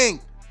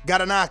 Tank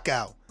got a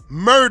knockout.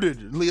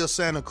 Murdered Leo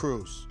Santa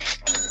Cruz.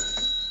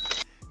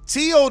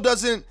 Tio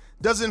doesn't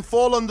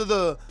fall under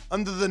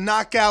the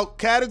knockout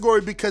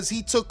category because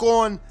he took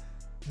on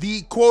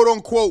the quote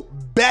unquote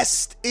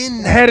best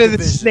in that Head of the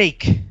division.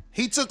 snake.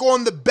 He took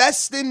on the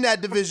best in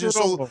that division.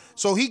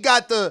 So he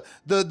got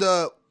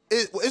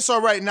it's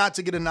all right not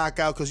to get a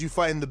knockout because you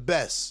fighting the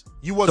best.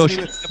 You wasn't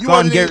even you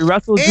wasn't Gary even,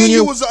 Russell and Jr.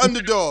 you was an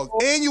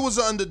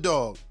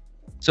underdog.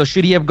 So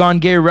should he have gone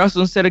Gary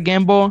Russell instead of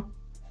Gamboa?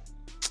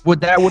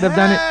 Would have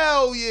done it?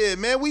 Hell yeah,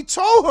 man. We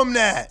told him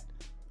that.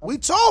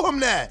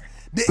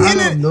 The I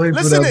don't know if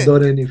it would have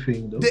done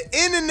anything though. The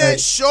internet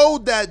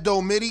showed that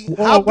though, Mitty.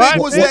 How big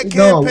was that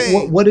No,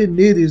 campaign? what it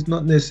needs is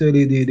not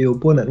necessarily the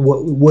opponent.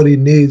 What it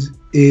needs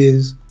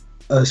is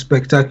a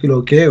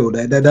spectacular KO.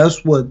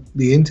 That's what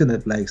the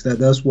internet likes.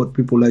 That's what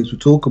people like to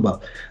talk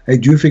about.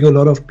 Like, do you think a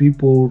lot of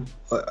people,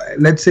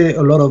 let's say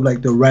a lot of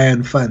like the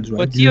Ryan fans, right?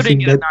 But do you Tio didn't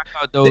think get a that?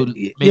 knockout though.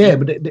 Yeah,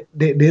 but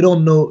they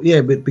don't know.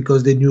 Yeah, but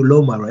because they knew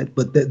Loma, right?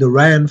 But the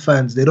Ryan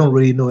fans, they don't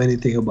really know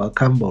anything about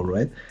Campbell,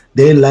 right?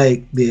 They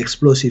like the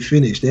explosive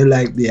finish. They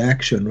like the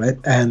action, right?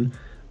 And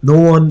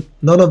none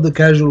of the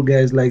casual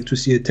guys like to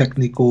see a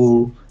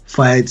technical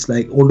fights.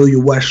 Like, although you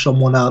wash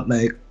someone out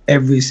like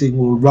every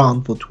single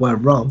round for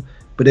 12 rounds,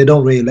 but they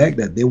don't really like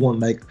that. They want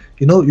like,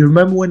 you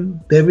remember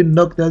when Devin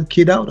knocked that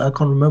kid out? I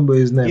can't remember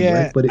his name,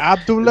 right? But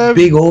Abdulev.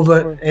 Big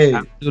over. Hey,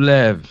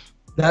 Abdulev.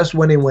 That's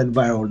when it went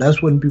viral.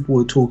 That's when people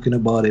were talking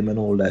about him and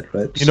all that,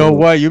 right? You know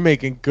what? You're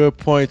making good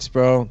points,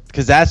 bro.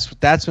 Because that's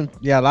when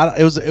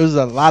it was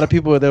a lot of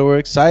people that were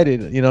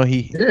excited. You know,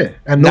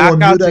 and no one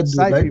knew that dude,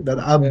 like that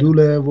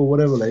Abdulev or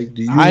whatever. Like,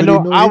 do you I really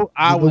know, know him?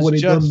 I You know was what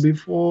he done just-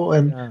 before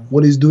and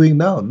what he's doing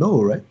now?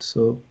 No, right?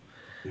 So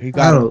he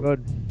got I it don't-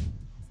 good.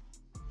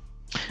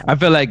 I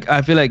feel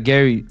like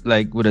Gary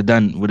would have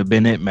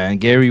been it, man.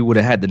 Gary would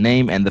have had the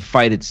name, and the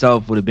fight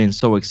itself would have been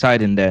so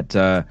exciting that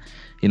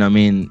you know what I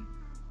mean,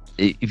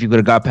 if you could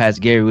have got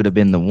past Gary, would have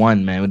been the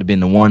one, man. Would have been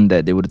the one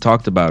that they would have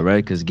talked about,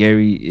 right? Because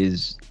Gary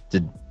is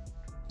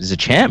a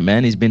champ,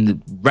 man. He's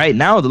been right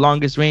now the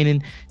longest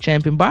reigning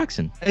champ in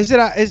boxing. Is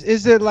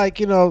it like,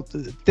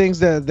 things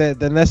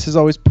that Ness is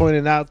always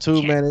pointing out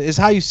too, man? It's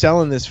how you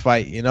selling this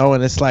fight,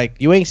 and it's like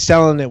you ain't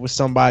selling it with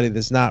somebody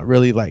that's not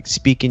really like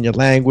speaking your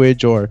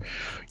language, or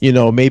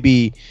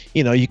maybe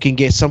you can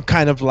get some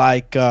kind of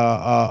like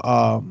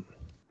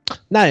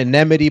not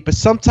enmity, but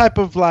some type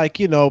of like,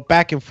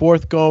 back and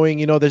forth going,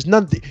 there's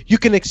nothing you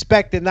can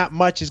expect that not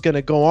much is going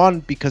to go on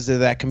because of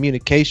that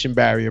communication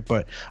barrier.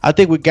 But I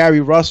think with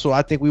Gary Russell,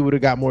 I think we would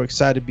have got more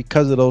excited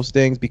because of those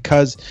things,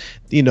 because,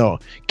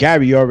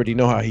 Gary, you already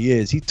know how he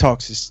is. He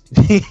talks,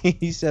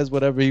 he says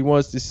whatever he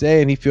wants to say,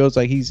 and he feels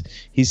like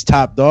he's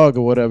top dog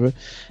or whatever.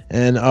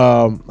 And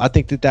I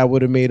think that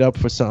would have made up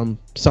for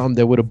something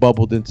that would have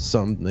bubbled into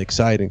something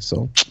exciting.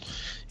 So,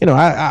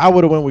 I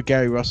would have went with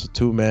Gary Russell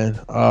too, man.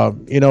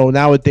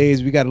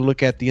 Nowadays we got to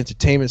look at the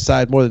entertainment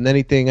side more than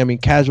anything. I mean,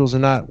 casuals are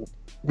not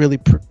really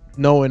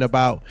knowing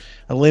about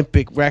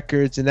Olympic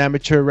records and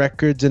amateur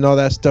records and all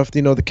that stuff.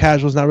 The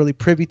casuals not really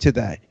privy to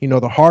that. The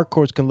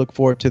hardcores can look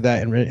forward to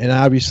that and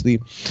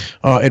obviously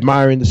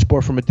admiring the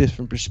sport from a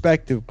different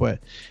perspective. But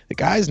the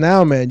guys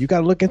now, man, you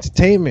got to look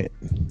entertainment.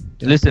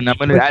 Listen, I'm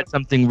gonna add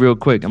something real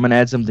quick.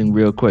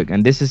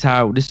 And this is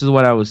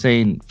what I was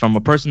saying from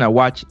a person that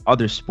watch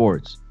other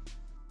sports.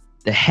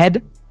 The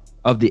head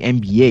of the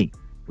NBA,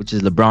 which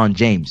is LeBron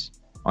James,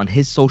 on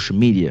his social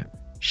media,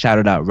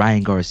 shouted out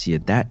Ryan Garcia.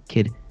 That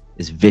kid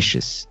is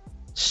vicious.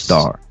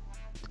 Star.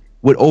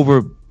 With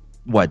over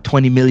what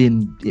 20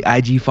 million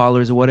IG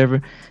followers or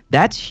whatever.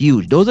 That's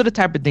huge. Those are the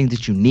type of things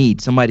that you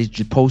need. Somebody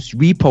to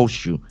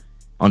repost you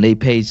on their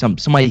page.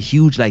 Somebody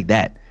huge like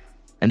that,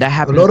 and that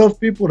happens. A lot of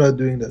people are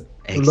doing that.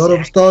 Exactly. A lot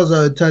of stars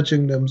are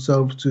attaching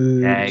themselves to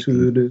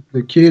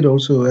the kid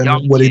also,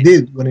 and what he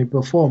did when he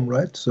performed,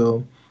 right?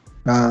 So,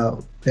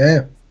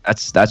 yeah.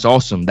 That's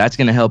awesome. That's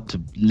gonna help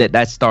to let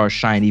that star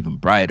shine even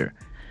brighter.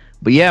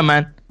 But yeah,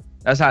 man,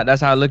 that's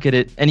how I look at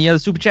it. Any other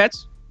super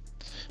chats?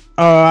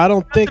 I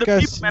don't think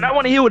man. I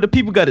want to hear what the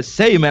people got to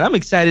say, man. I'm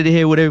excited to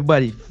hear what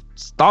everybody's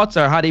thoughts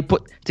are, how they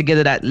put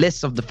together that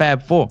list of the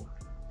Fab Four.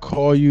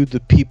 Call you the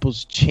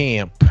people's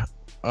champ.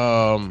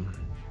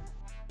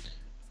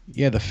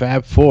 Yeah, the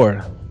Fab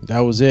Four. That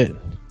was it.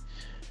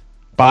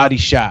 Body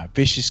Shot,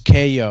 Vicious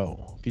KO.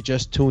 If you're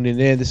just tuning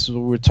in, this is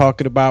what we're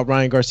talking about.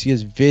 Ryan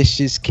Garcia's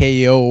Vicious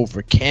KO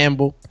over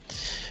Campbell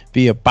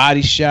via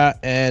Body Shot.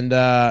 And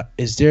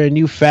is there a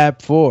new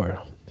Fab Four?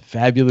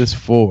 Fabulous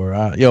Four.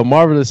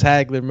 Marvelous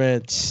Hagler,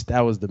 man.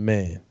 That was the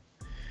man.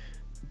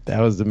 That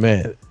was the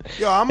man.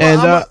 Yo,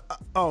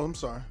 I'm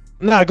sorry.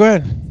 Nah, go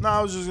ahead. No,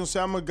 I was just gonna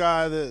say I'm a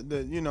guy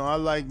that I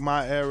like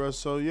my era.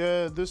 So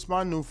yeah, this is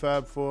my new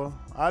Fab Four.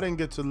 I didn't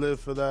get to live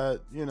for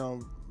that,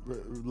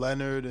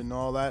 Leonard and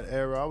all that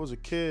era. I was a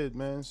kid,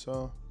 man.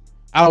 So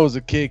I was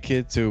a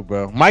kid too,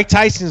 bro. Mike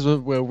Tyson's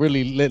will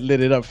really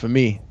lit it up for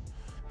me.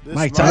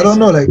 Mike Tyson. I don't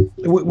know, like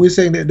we're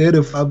saying that they're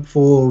the Fab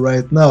Four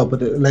right now,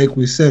 but like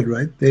we said,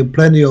 right, there are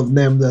plenty of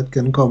them that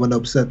can come and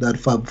upset that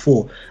Fab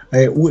Four.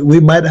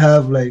 We might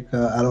have like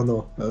I don't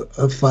know,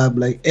 a Fab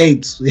like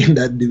 8 in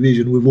that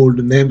division with all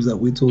the names that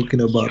we're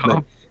talking about,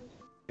 like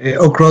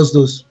across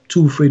those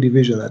 2-3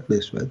 divisions at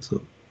least, right?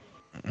 So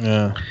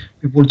yeah,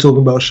 people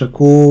talking about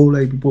Shakur,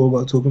 like people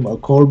are talking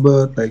about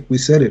Colbert, like we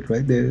said it,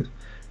 right? There's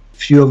a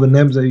few other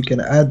names that you can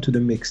add to the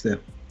mix there.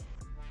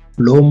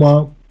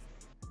 Loma.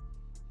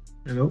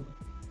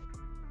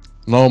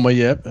 Loma,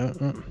 yep.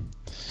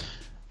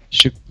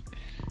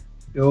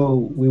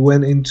 Yo, we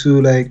went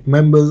into like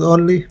members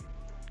only.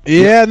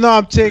 Yeah, no,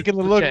 I'm taking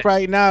a look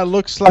right now. It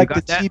looks like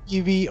the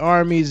TPV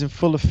army is in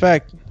full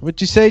effect.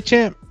 What'd you say,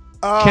 champ?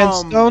 Ken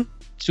Stone?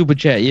 Super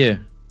chat, yeah.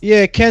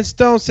 Yeah, Ken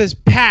Stone says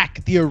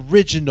Pac, the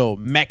original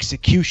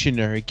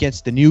Mexicutioner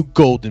against the new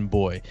Golden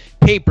Boy.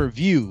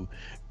 Pay-per-view.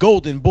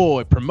 Golden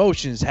Boy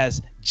Promotions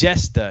has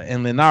Jesta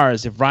and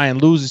Linares if Ryan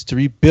loses to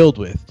rebuild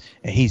with,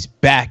 and he's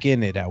back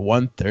in it at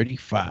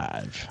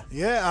 135.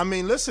 Yeah, I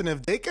mean, listen,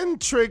 if they can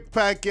trick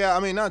Pacquiao,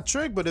 I mean, not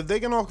trick, but if they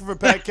can offer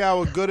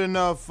Pacquiao a good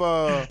enough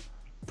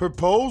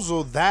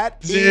proposal, that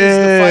is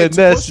the fight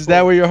to Ness, push is that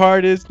for. where your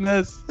heart is,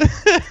 Ness?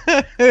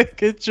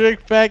 Can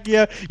trick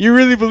Pacquiao. You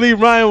really believe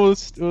Ryan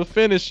will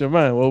finish him,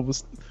 man?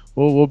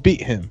 We'll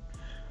beat him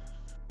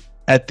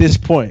at this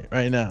point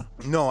right now.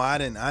 No, I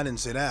didn't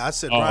say that. I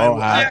said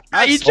Ryan.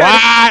 I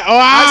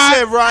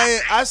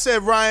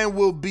said Ryan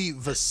will beat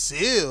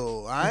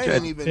Vasil. I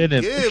didn't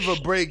even give a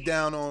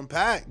breakdown on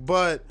Pac,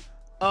 but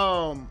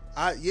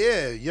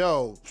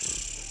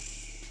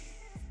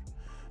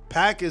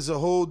Pac is a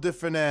whole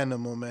different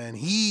animal, man.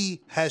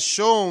 He has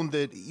shown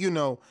that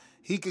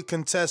he could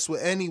contest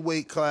with any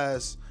weight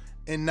class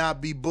and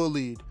not be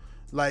bullied.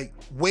 Like,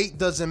 weight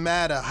doesn't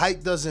matter,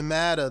 height doesn't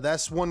matter.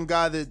 That's one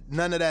guy that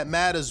none of that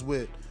matters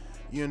with.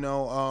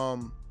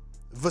 Vasil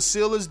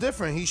is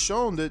different. He's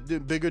shown that the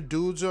bigger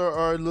dudes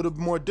are a little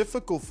more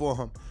difficult for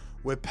him.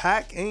 Where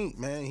Pac ain't,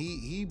 man.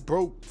 He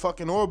broke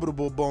fucking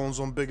orbital bones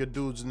on bigger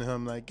dudes than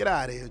him. Like, get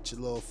out of here with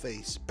your little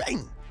face.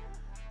 Bang!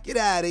 Get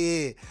out of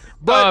here.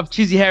 But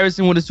Cheesy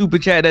Harrison with a super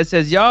chat that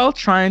says, y'all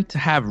trying to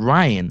have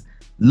Ryan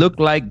look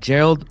like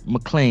Gerald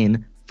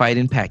McClain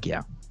fighting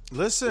Pacquiao.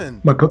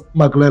 Listen.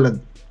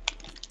 McClellan.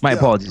 My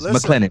apologies.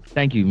 McClellan.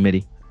 Thank you,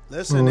 Mitty.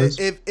 Listen,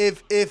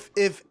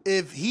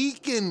 if he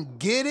can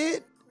get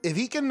it, if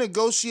he can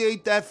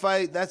negotiate that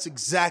fight, that's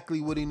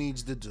exactly what he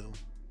needs to do.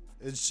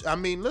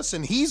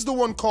 Listen, he's the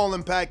one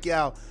calling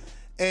Pacquiao,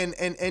 and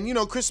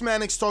Chris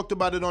Mannix talked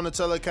about it on the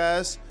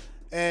telecast,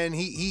 and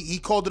he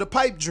called it a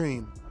pipe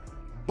dream.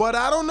 But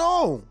I don't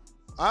know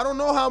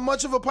how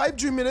much of a pipe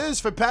dream it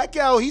is for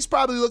Pacquiao. He's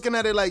probably looking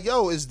at it like,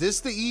 yo, is this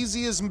the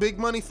easiest big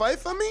money fight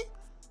for me?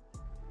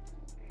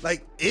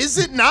 Like, is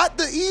it not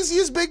the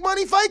easiest big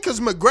money fight?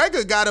 Because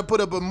McGregor got to put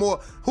up a more.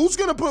 Who's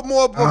going to put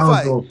more up a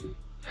fight?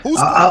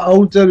 I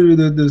will tell you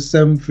the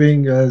same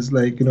thing as,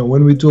 like,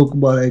 when we talk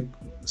about, like,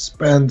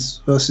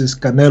 Spence versus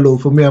Canelo,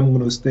 for me, I'm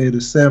going to stay the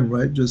same,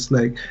 right? Just,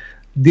 like,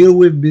 deal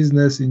with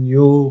business in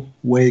your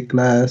weight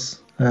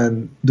class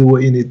and do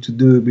what you need to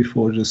do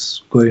before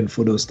just going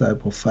for those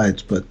type of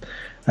fights. But,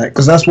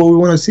 because that's what we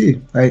want to see.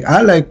 Like,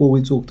 I like what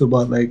we talked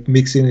about, like,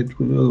 mixing it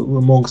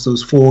amongst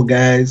those 4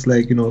 guys,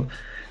 like,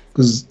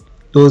 because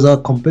those are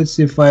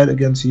competitive fight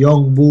against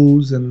young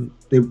bulls, and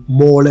they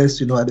more or less,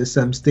 at the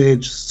same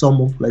stage, some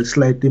of like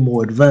slightly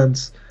more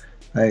advanced.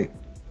 Like,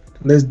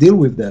 let's deal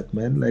with that,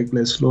 man. Like,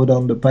 let's slow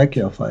down the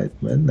Pacquiao fight,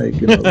 man. Like,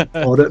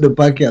 or the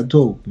Pacquiao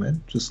talk,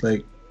 man. Just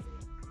like,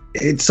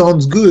 it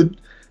sounds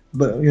good,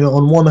 But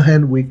on one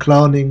hand, we're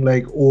clowning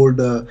like all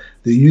the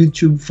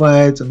YouTube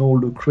fights and all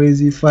the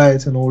crazy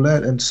fights and all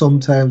that, and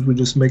sometimes we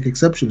just make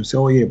exceptions. Say,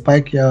 oh yeah,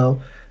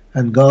 Pacquiao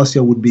and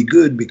Garcia would be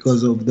good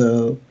because of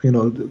the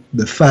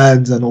the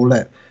fans and all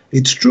that.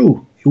 It's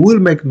true. He will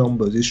make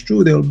numbers. It's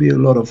true there will be a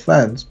lot of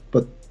fans,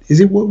 but is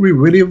it what we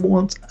really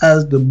want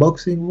as the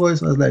boxing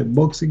voice, as like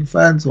boxing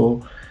fans,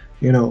 or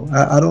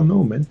I don't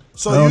know, man.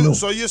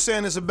 So you're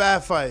saying it's a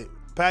bad fight?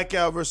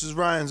 Pacquiao versus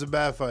Ryan's a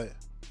bad fight?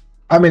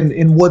 I mean,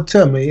 in what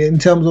term? In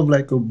terms of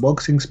like a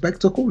boxing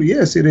spectacle,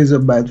 yes, it is a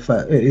bad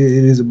fight. It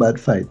is a bad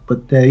fight.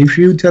 But if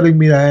you're telling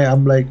me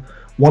I'm like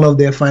one of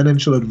their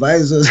financial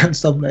advisors and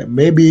stuff like,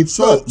 maybe it's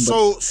not.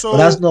 But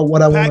that's not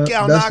what I want.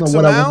 That's not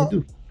what I want to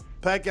do.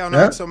 Pacquiao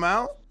knocks him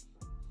out.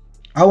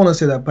 I want to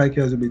say that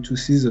Pacquiao is a bit too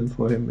seasoned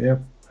for him. Yeah,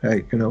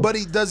 like But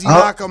does he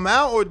knock him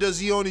out, or does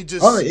he only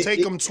just take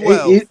him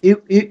 12?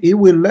 It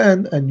will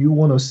land, and you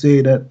want to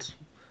say that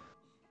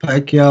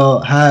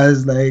Pacquiao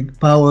has like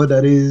power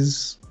that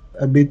is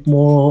a bit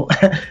more,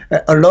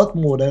 a lot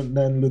more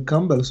than Luke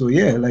Campbell. So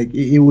yeah, like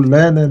he will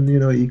land, and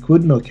he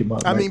could knock him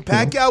out. I mean,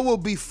 Pacquiao will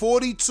be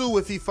 42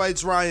 if he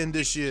fights Ryan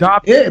this year.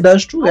 Yeah,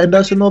 that's true, and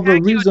that's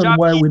another reason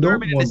why we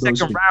don't want the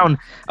second round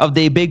of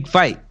the big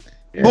fight.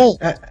 Yeah. Boom,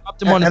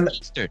 dropped him on the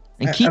Eastern,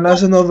 and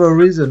that's another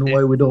reason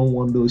why we don't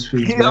want those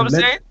things. You know what I'm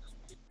saying?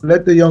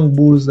 Let the young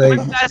bulls like.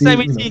 Last time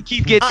we seen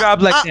Keith get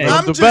dropped like that.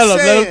 I'm just saying,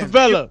 let him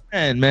develop.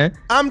 Man.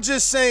 I'm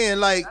just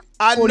saying, like,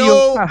 I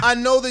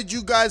know that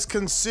you guys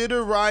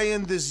consider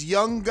Ryan this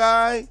young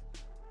guy,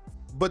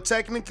 but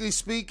technically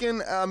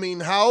speaking, I mean,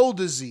 how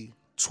old is he?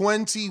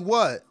 20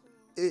 what?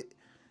 I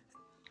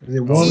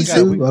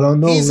don't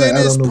know. He's in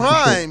his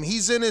prime.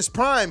 He's in his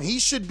prime. He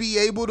should be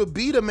able to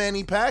beat a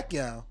Manny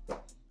Pacquiao.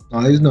 No,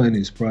 he's not in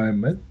his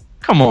prime, man.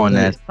 Come on,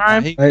 that's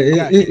prime.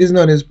 He's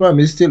not in his prime.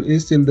 He's still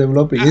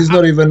developing. He's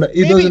not even.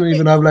 He doesn't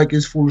even have like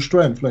his full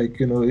strength. Like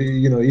he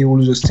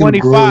will just still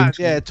 25.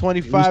 grow.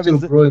 25. Still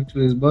grow into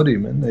his body,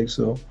 man. Like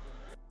so.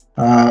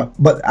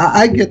 But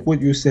I get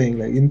what you're saying.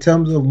 Like in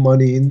terms of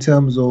money, in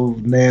terms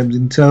of names,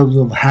 in terms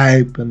of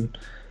hype, and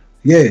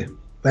yeah,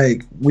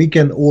 like we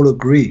can all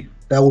agree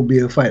that will be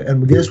a fight.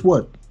 And guess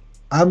what?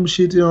 I'm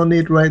shitting on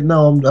it right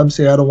now. I'm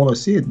saying I don't want to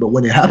see it, but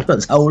when it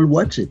happens, I will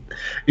watch it.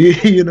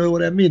 You know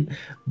what I mean?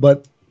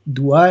 But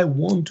do I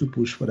want to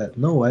push for that?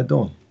 No, I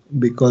don't,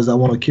 because I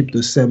want to keep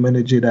the same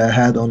energy that I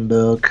had on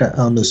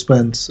the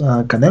Spence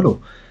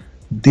Canelo.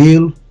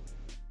 Deal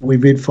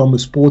with it from a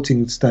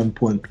sporting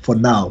standpoint for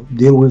now.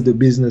 Deal with the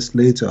business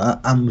later.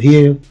 I'm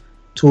here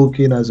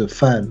talking as a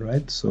fan,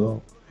 right?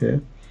 So yeah,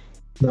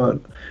 not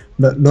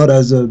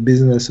as a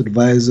business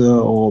advisor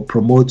or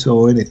promoter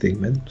or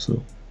anything, man.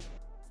 So.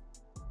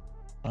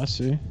 I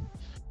see.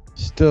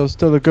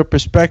 Still a good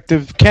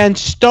perspective. Ken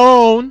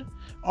Stone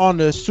on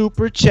the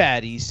super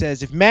chat. He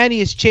says, if Manny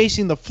is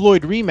chasing the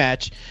Floyd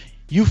rematch,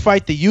 you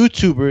fight the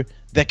YouTuber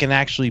that can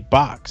actually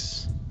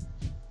box.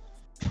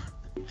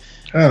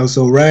 Oh,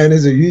 so Ryan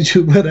is a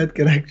YouTuber that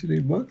can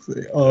actually box?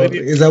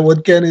 Is that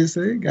what Ken is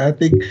saying? I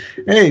think,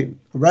 hey,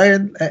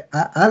 Ryan,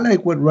 I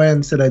like what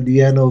Ryan said at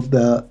the end of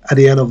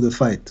the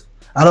fight.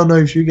 I don't know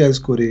if you guys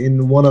caught it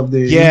in one of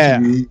the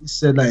interviews. He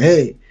said like,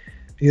 hey,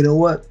 you know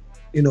what?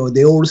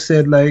 They all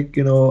said like,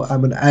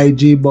 I'm an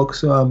IG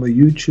boxer, I'm a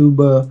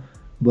YouTuber,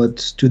 but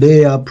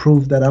today I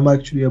proved that I'm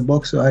actually a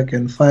boxer. I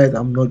can fight.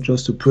 I'm not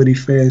just a pretty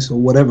face or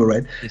whatever,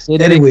 right?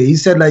 Anyway, he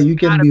said like, you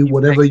can be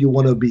whatever you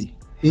want to be.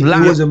 It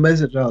was a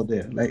message out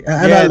there. Like,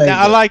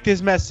 I like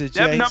this message.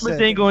 That numbers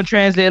ain't gonna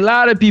translate. A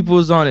lot of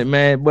people's on it,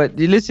 man. But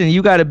listen,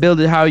 you got to build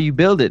it how you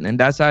build it, and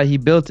that's how he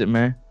built it,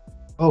 man.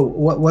 Oh,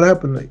 what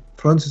happened? Like,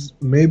 Francis,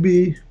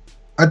 maybe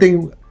I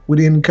think we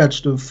didn't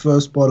catch the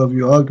first part of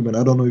your argument.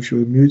 I don't know if you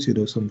were muted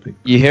or something.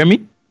 You hear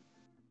me?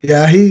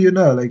 Yeah, I hear you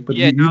now. Like, but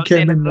you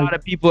came in. A lot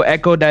of people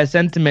echoed that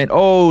sentiment.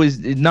 Oh, his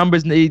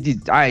numbers,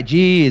 his IG,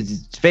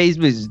 his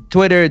Facebook, his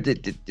Twitter.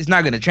 It's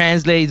not gonna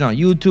translate. It's on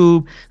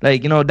YouTube.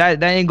 Like,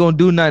 that ain't gonna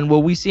do nothing.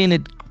 Well, we seen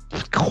it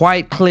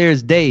quite clear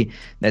as day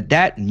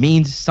that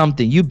means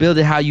something. You build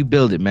it how you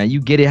build it, man. You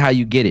get it how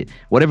you get it.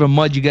 Whatever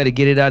mud you got to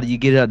get it out of, you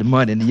get it out of the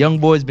mud. And the young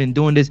boy's been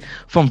doing this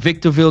from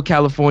Victorville,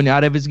 California,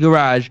 out of his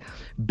garage,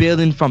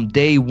 building from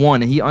day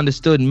one. And he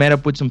understood and met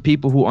up with some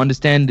people who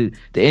understand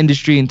the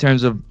industry in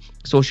terms of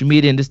social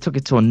media, and just took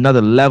it to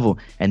another level.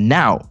 And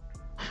now,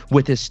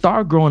 with his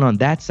star growing on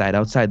that side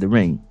outside the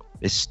ring,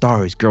 his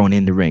star is growing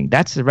in the ring.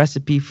 That's the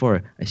recipe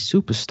for a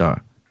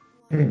superstar.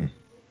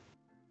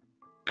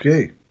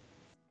 Okay.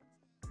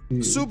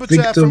 Super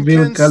chat from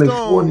Ken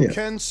California. Stone.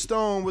 Ken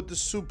Stone with the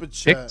super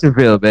chat.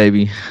 Victorville,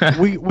 baby.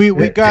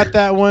 we got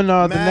that one.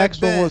 The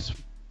next one was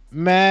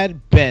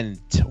Mad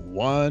Bent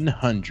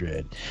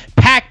 100.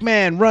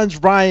 Pac-Man runs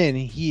Ryan.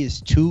 He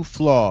is too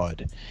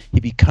flawed. He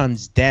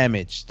becomes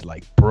damaged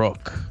like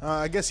Brooke.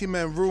 I guess he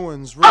meant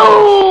ruins.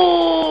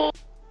 Oh!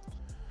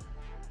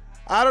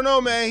 I don't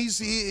know, man.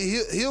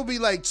 He'll be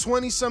like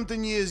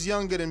 20-something years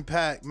younger than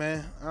Pac,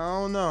 man. I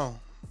don't know.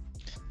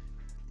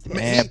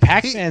 Man,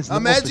 Pac-Man's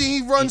imagine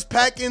he runs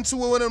Pac into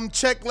one of them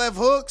check left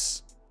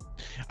hooks.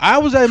 I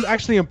was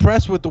actually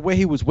impressed with the way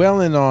he was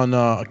wailing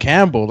on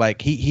Campbell.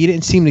 Like he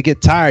didn't seem to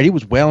get tired. He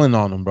was wailing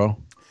on him, bro.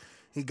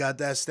 He got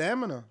that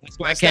stamina. That's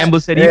why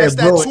Campbell said he has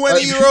that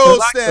 20-year-old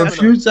stamina.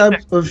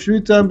 A few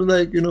times,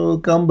 like, you know,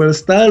 Campbell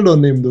styled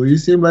on him though. He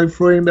seemed like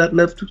throwing that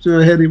left hook to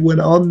the head. He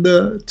went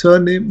under,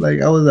 turned him.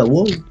 Like, I was like,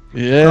 whoa.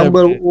 Yeah.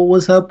 Campbell,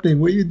 what's happening?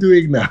 What are you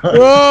doing now?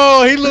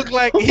 Bro, he looked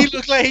like he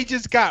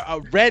just got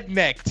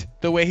rednecked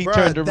the way he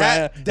turned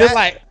around.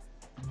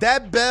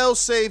 That bell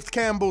saved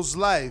Campbell's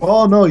life.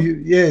 Oh no,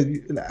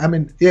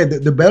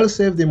 the bell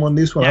saved him on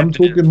this one. I'm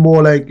talking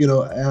more like, you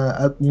know,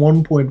 at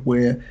one point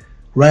where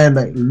Ryan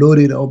like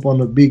loaded up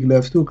on a big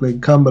left hook,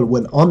 like Campbell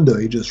went under,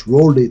 he just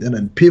rolled it and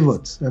then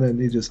pivots, and then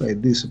he just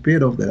like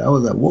disappeared off that. I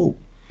was like, whoa,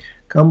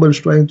 Campbell's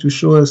trying to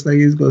show us like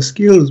he's got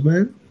skills,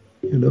 man.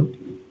 You know.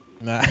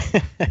 Nah.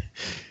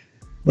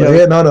 But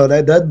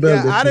that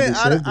bell.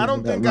 Yeah, I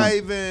don't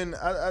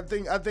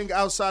think I think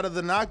outside of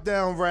the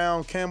knockdown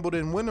round, Campbell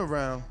didn't win a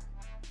round.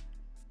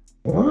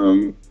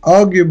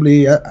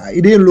 Arguably,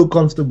 he didn't look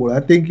comfortable. I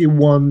think he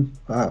won.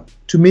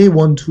 To me,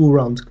 won 2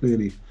 rounds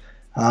clearly.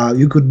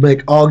 You could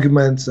make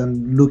arguments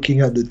and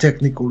looking at the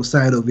technical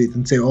side of it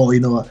and say, oh, you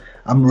know,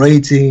 I'm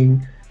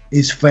rating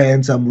his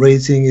fence, I'm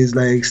rating his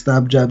like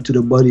stab jab to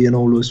the body and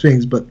all those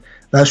things. But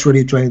that's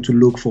really trying to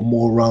look for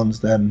more rounds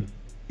than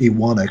he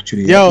won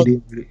actually. He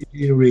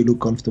didn't really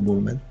look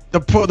comfortable, man.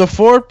 The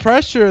forward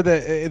pressure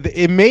that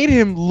it made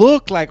him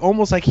look like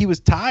almost like he was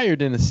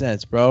tired in a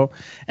sense, bro.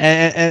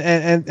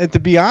 And to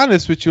be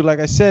honest with you, like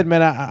I said,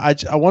 man, I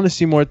want to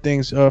see more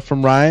things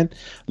from Ryan,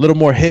 a little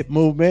more hip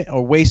movement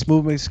or waist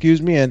movement,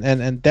 excuse me,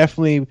 and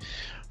definitely,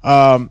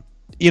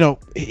 you know,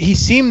 he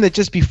seemed to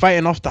just be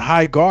fighting off the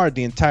high guard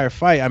the entire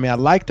fight. I mean, I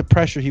like the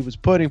pressure he was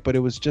putting, but it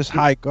was just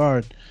high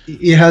guard.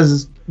 He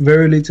has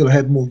very little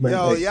head movement.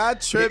 Yo, y'all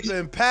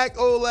tripping. Pac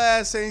old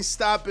ass ain't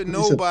stopping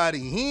nobody.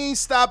 He ain't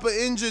stop an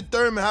injured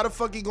Thurman. How the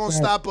fuck he gonna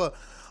stop a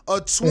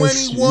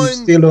 21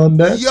 still on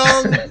that?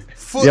 young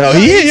foot?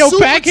 Yo,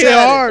 Pac hit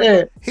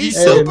hard. He's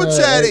super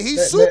chatted.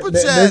 He's super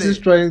chatted.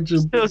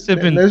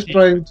 Let's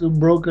trying to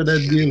broker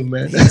that deal,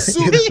 man.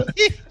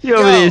 He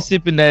over there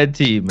sipping that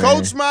tea, man.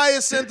 Coach Meyer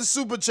sent the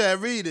super chat.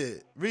 Read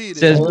it.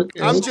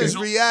 I'm just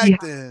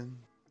reacting.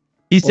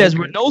 He says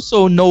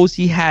Reynoso knows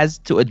he has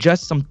to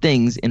adjust some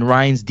things in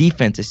Ryan's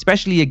defense,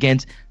 especially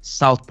against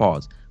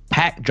southpaws.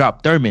 Pac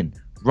dropped Thurman.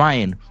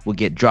 Ryan will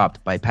get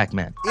dropped by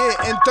Pac-Man.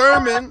 Yeah,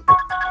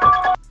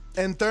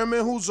 and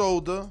Thurman, who's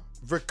older,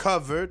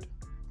 recovered.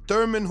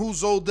 Thurman,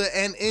 who's older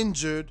and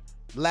injured,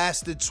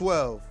 lasted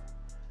 12.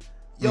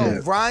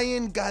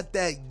 Ryan got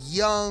that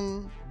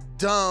young,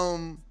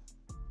 dumb,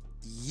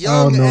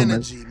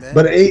 energy, man.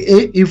 But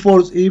he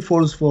falls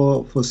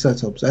for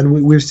setups, and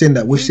we've seen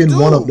that. We've seen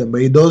one of them,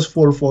 but he does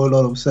fall for a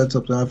lot of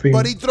setups. And I think.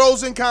 But he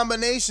throws in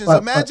combinations.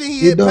 Imagine he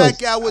hit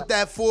Pacquiao with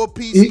that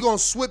 4-piece. He's gonna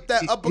whip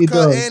that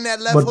uppercut and that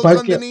left hook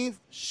underneath.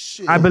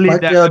 Shit. I believe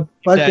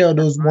Pacquiao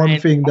does one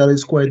thing that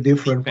is quite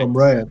different from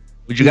Ryan.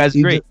 Would you guys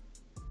agree?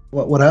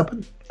 What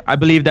happened? I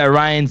believe that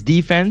Ryan's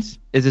defense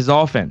is his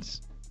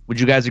offense. Would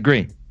you guys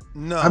agree?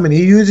 No. I mean,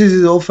 he uses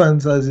his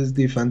offense as his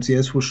defense,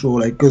 yes, for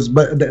sure. Like,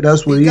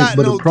 that's what he is.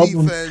 But the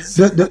problem,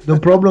 the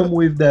problem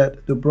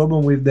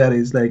with that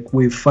is like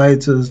with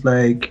fighters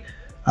like,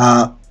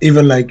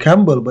 even like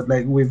Campbell, but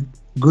like with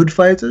good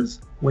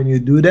fighters, when you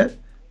do that,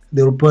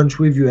 they'll punch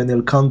with you and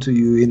they'll counter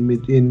you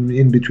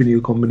in between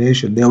your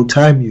combination. They'll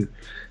time you.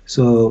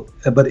 So,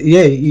 but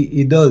yeah,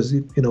 he does.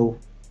 You know,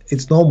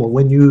 it's normal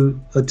when you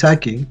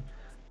attacking.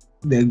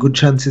 There are good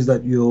chances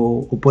that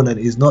your opponent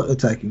is not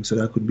attacking, so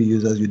that could be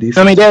used as your defense.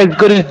 I mean, they're as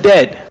good as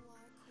dead.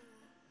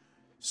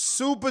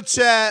 Super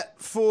chat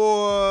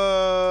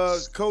for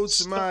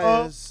Coach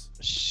Myers.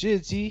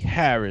 Shizzy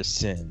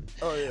Harrison.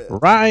 Oh, yeah.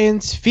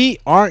 Ryan's feet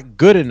aren't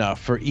good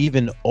enough for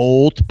even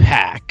old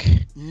Pac.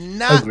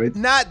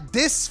 Not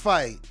this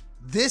fight.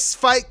 This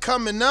fight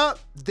coming up,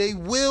 they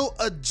will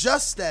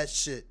adjust that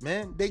shit,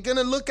 man. They're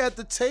gonna look at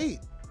the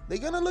tape.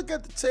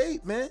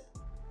 Man.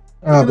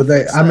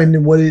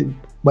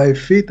 By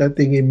feet, I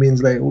think it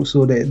means like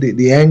also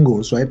the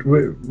angles, right?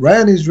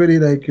 Ryan is really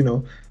like, you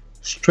know,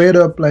 straight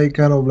up like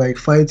kind of like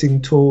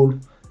fighting tall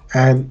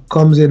and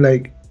comes in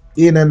like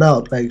in and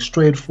out like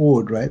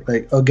straightforward, right?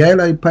 Like a guy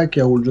like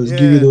Pacquiao will just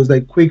give you those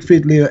like quick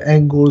fit little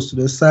angles to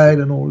the side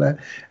and all that,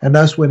 and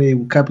that's when he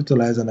will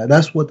capitalize on that.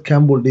 That's what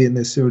Campbell didn't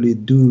necessarily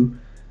do.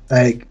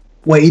 Like,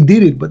 well, he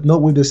did it, but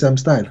not with the same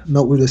style,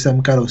 not with the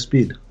same kind of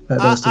speed.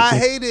 I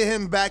hated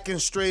him backing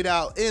straight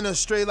out in a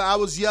straight line. I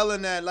was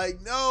yelling at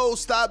like, no,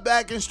 stop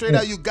backing straight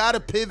out. You gotta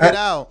pivot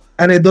out.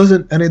 And it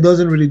doesn't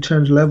really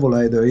change level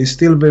either. He's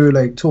still very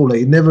like tall. Like,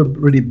 he never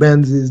really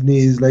bends his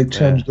knees, like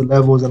change the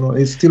levels and all.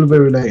 It's still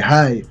very like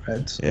high,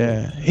 right?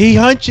 So, he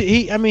hunches.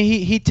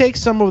 He takes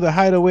some of the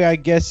height away. I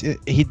guess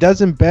he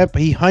doesn't bend,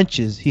 but he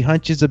hunches. He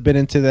hunches a bit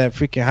into that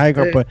freaking high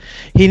guard. But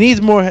he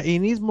needs more. He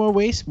needs more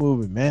waist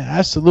movement, man.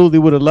 Absolutely,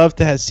 would have loved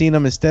to have seen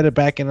him instead of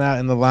backing out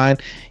in the line.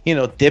 You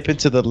know, dipping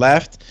to the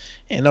left.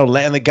 You know,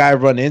 letting the guy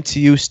run into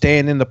you,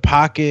 staying in the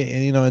pocket,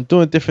 and and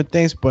doing different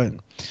things, but.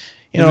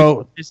 You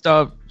know,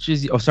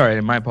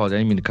 sorry, my apologies. I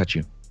didn't mean to cut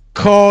you.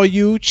 Call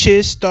you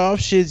Chistoff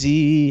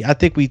Shizzy. I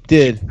think we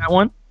did. That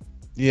one?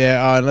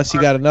 Yeah, unless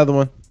you got another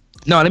one.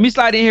 No, let me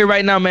slide in here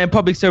right now, man.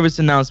 Public service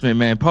announcement,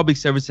 man. Public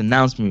service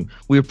announcement.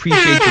 We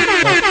appreciate you.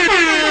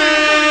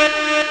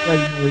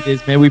 It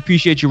is, man. We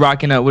appreciate you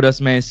rocking out with us,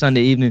 man.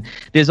 Sunday evening.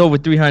 There's over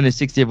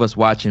 360 of us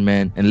watching,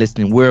 man, and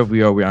listening wherever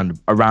we are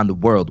around the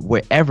world,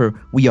 wherever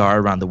we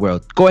are around the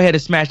world. Go ahead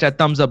and smash that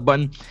thumbs up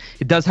button.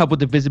 It does help with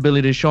the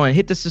visibility of the show. And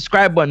hit the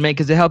subscribe button, man,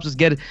 because it helps us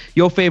get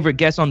your favorite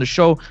guests on the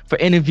show for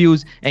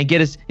interviews and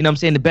get us, you know what I'm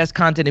saying, the best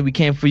content that we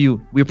can for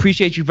you. We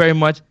appreciate you very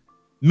much.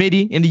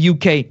 Mitty in the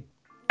UK,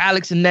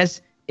 Alex and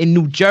Ness in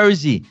New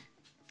Jersey,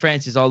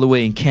 Francis all the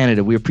way in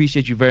Canada. We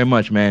appreciate you very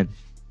much, man.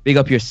 Big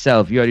up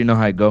yourself. You already know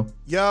how it go.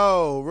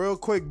 Yo, real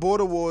quick,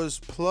 Border Wars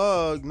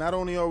plug. Not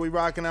only are we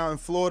rocking out in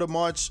Florida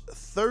March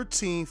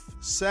 13th,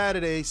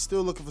 Saturday,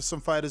 still looking for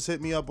some fighters.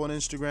 Hit me up on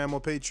Instagram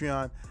or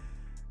Patreon.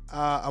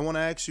 I want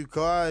to ask you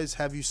guys,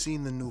 have you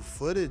seen the new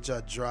footage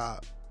I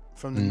dropped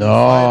from the new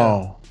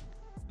fighter?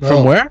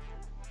 From where?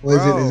 What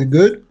is it? Is it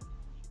good?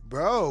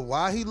 Bro,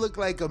 why he look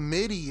like a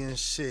midi and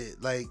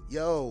shit? Like,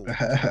 yo,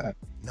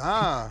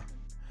 nah.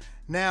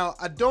 Now,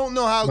 I don't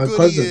know how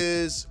good he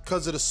is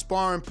because of the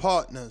sparring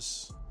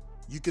partners.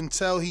 You can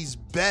tell he's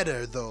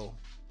better, though.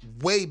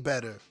 Way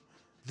better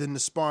than the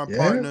sparring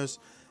partners.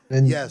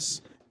 And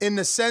yes. In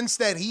the sense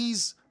that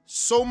he's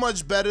so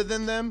much better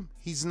than them,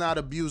 he's not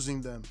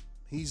abusing them.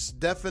 He's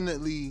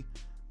definitely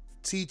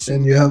teaching.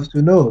 And you have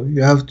to know.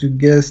 You have to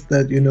guess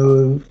that, you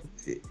know,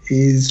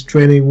 he's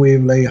training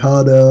with, like,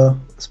 harder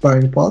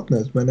sparring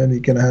partners, man, and he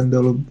can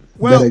handle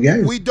better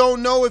guys. We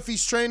don't know if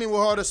he's training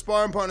with harder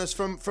sparring partners.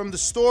 From the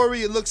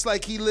story, it looks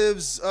like he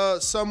lives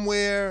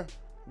somewhere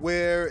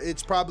where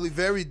it's probably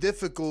very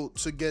difficult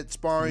to get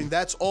sparring.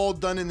 That's all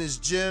done in his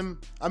gym.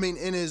 I mean,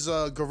 in his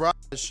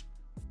garage.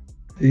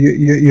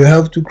 You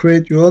have to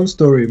create your own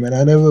story, man.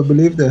 I never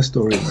believed that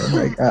story, man.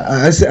 Like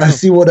I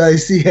see what I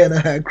see and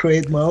I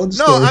create my own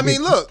story. No, I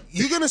mean, look,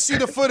 you're gonna see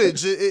the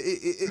footage.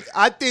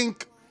 I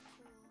think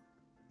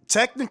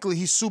technically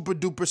he's super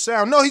duper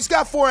sound. No, he's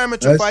got 4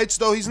 amateur fights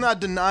though. He's not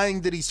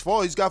denying that he's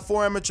fought. He's got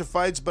 4 amateur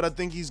fights, but I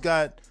think he's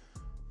got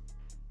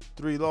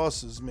 3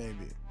 losses,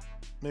 maybe.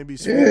 Maybe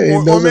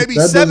or maybe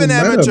 7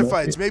 amateur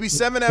fights. Maybe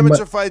 7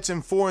 amateur fights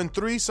and 4 and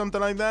 3,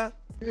 something like that.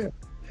 Yeah.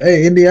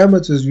 Hey, in the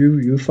amateurs,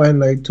 you find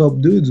like top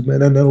dudes,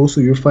 man, and then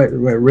also you fight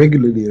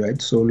regularly,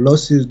 right? So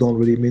losses don't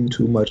really mean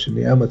too much in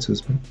the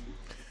amateurs, man.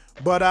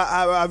 But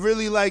I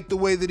really like the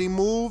way that he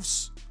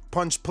moves,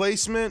 punch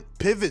placement,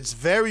 pivots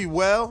very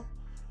well.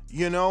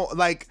 You know,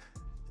 like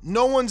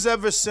no one's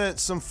ever sent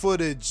some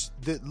footage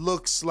that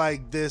looks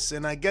like this,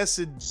 and I guess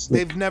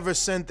they've never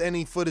sent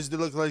any footage that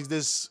looks like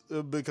this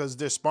because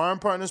their sparring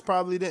partners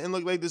probably didn't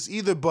look like this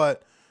either.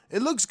 But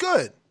it looks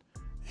good.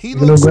 He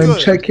looks good.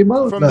 Check him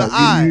out from the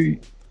eye.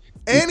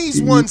 And he's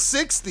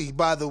 160,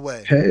 by the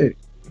way. Hey,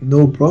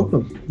 no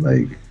problem.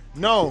 Like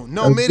no,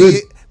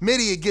 Mitty,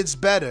 it gets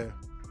better.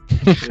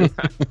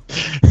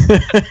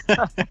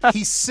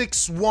 He's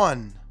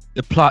 6'1".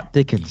 The plot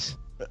thickens.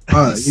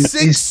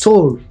 He's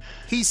tall.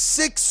 He's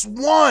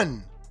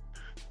 6'1".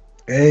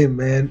 Hey,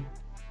 man.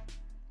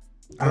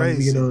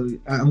 You know,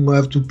 I'm gonna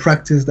have to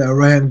practice that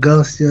Ryan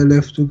Garcia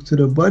left hook to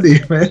the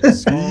body, man.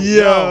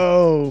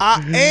 Yo,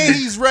 and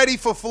he's ready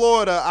for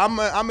Florida.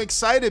 I'm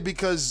excited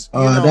because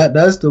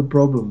that's the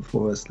problem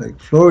for us. Like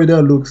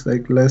Florida looks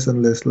like less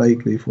and less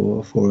likely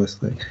for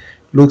us. Like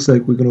looks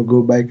like we're gonna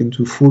go back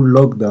into full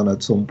lockdown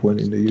at some point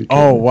in the UK.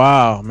 Oh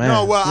wow, man.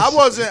 No, well,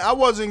 I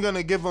wasn't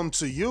gonna give them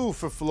to you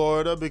for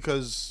Florida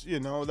because you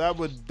know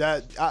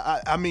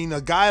I mean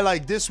a guy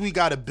like this, we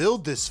gotta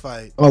build this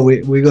fight. Oh,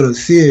 we gotta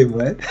see him,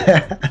 right?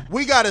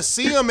 We gotta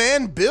see him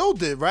and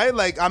build it, right?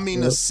 Like I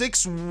mean, a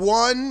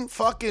 6'1"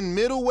 fucking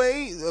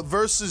middleweight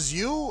versus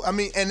you. I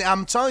mean, and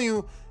I'm telling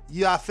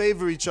you, I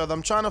favor each other.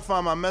 I'm trying to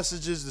find my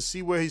messages to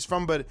see where he's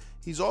from, but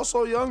he's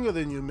also younger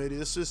than you, Mitty.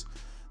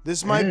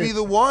 This might be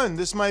the one.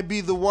 This might be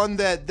the one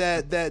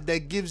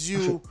that gives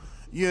you,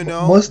 you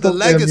know, most the of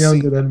legacy. Them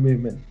younger than me,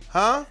 man.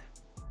 Huh?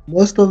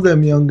 Most of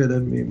them younger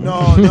than me, man.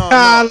 No.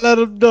 Let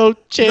him know,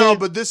 champ. No,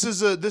 but this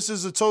is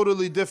a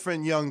totally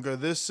different younger.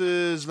 This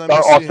is. Don't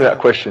ask me that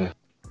question.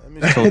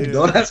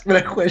 Don't ask me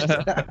that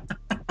question.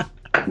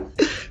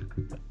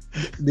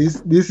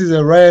 This is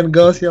a Ryan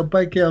Garcia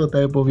Pacquiao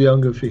type of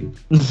younger thing.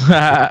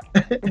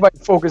 Everybody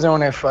focus on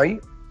that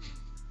fight.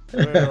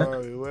 Where are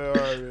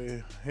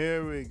we?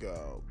 Here we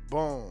go.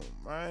 Boom.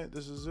 Right?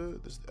 This is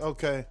it.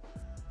 Okay.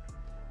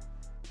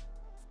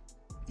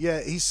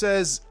 Yeah, he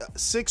says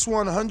 6'1",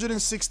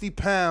 160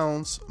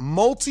 pounds,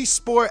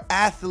 multi-sport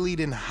athlete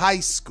in high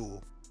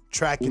school,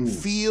 track and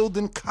field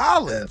in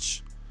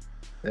college.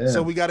 Yeah.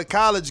 So we got a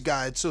college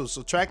guy too.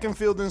 So track and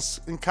field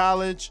in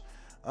college,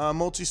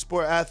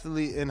 multi-sport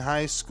athlete in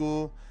high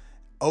school.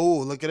 Oh,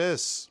 look at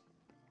this.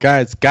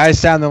 Guys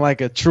sounding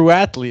like a true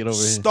athlete over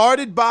here.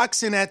 Started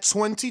boxing at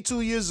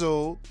 22 years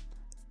old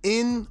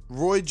in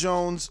Roy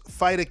Jones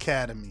Fight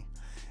Academy.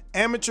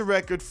 Amateur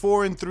record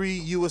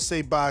 4-3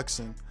 USA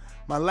Boxing.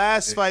 My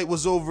last fight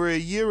was over a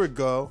year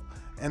ago,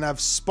 and I've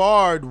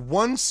sparred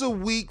once a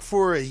week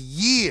for a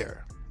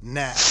year.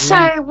 Now.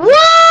 Say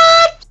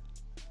what?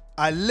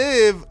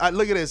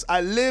 Look at this.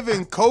 I live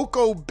in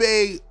Cocoa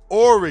Bay,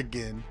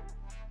 Oregon.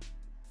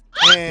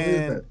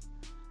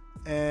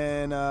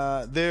 And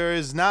there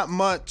is not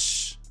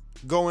much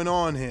going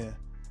on here.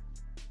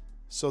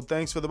 So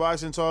thanks for the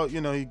boxing talk.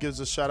 You know, he gives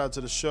a shout out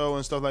to the show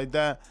and stuff like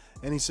that.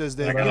 And he says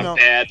that, I got a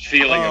bad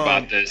feeling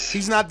about this.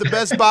 He's not the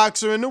best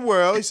boxer in the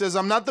world. He says,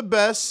 I'm not the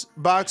best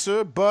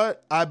boxer,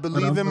 but I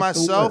believe in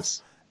myself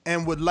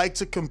and would like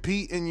to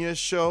compete in your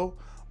show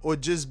or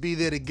just be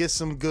there to get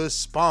some good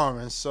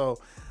sparring. So,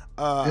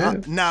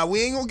 nah,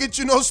 we ain't gonna get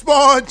you no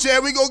sparring,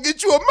 Chad. We gonna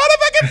get you a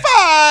motherfucking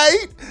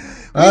fight.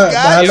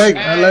 I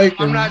like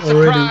him I'm not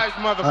already. surprised,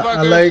 motherfucker.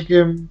 I like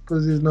him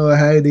because he's not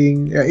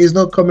hiding. He's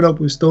not coming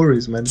up with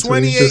stories, man. 28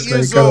 so he's just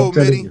years like, old,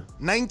 Mitty. you.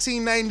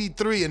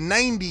 1993, a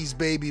 90s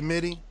baby,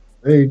 Mitty.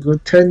 Hey, you go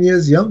 10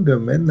 years younger,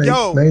 man. Like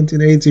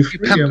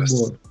 1983, I'm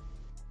born.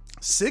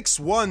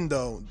 6'1"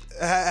 though.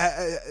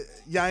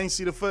 Y'all ain't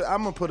see the foot.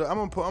 I'm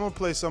gonna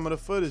play some of the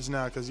footage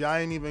now because y'all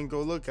ain't even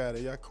go look at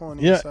it. Y'all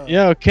corny as hell.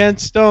 Yeah. Ken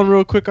Stone,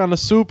 real quick on the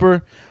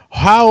Super.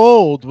 How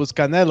old was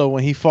Canelo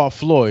when he fought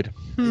Floyd?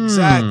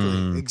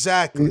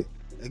 Exactly.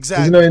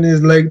 He's not in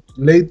his late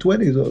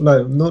 20s, or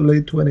like not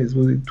late 20s.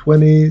 Was it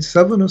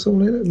 27 or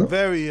something like that? No.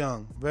 Very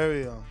young.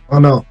 Oh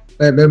no.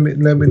 Let me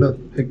not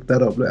pick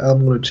that up.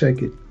 I'm gonna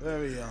check it.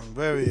 Very young.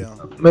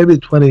 Maybe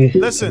 20.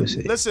 Listen.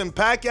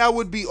 Pacquiao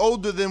would be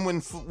older than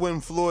when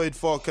Floyd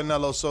fought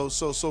Canelo.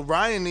 So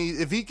Ryan,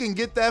 if he can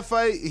get that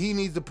fight, he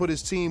needs to put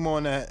his team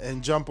on that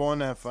and jump on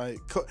that fight.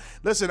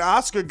 Listen,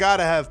 Oscar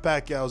gotta have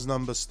Pacquiao's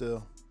number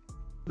still.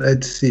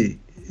 Let's see.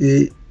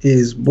 He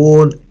is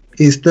born.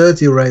 He's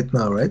 30 right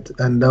now, right?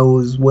 And that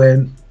was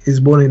when he's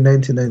born in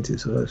 1990.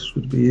 So that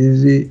should be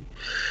easy.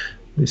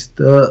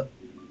 Mr.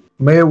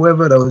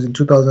 Mayweather, that was in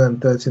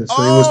 2013. So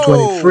he was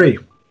 23.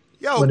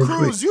 Yo, 23.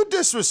 Cruz, you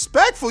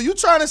disrespectful. You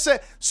trying to say,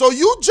 so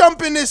you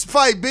jump in this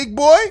fight, big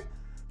boy?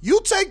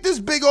 You take this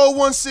big old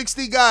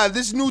 160 guy,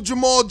 this new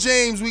Jamal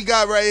James we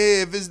got right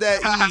here, if it's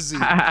that easy.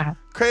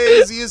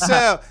 Crazy as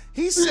hell.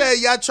 He said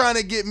y'all trying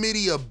to get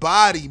Mitty a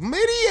body.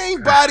 Mitty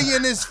ain't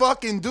bodying this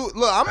fucking dude.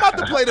 Look, I'm about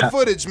to play the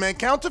footage, man.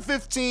 Count to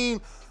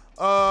 15,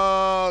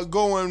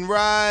 going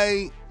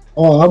right.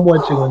 Oh, I'm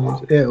watching on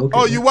YouTube. Yeah, okay.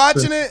 Oh, you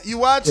watching it? You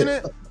watching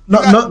it?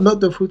 Not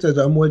the footage.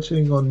 I'm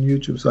watching on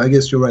YouTube. So I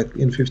guess you're right.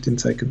 In 15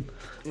 seconds.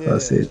 Yeah,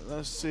 that's it.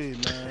 Let's see,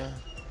 man.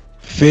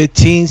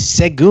 15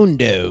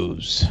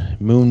 segundos.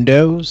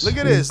 Mundos. Look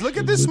at this. Look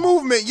at this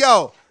movement.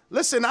 Yo,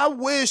 listen, I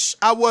wish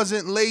I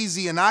wasn't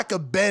lazy and I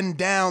could bend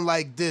down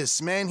like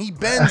this, man. He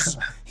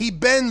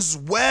bends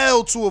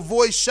well to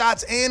avoid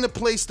shots and to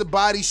place the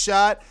body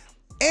shot.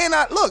 And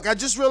I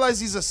just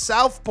realized he's a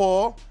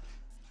southpaw.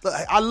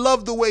 I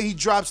love the way he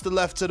drops the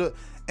left to the...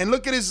 And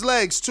look at his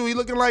legs, too. He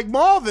looking like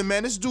Marvin,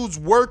 man. This dude's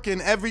working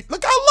Look how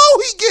low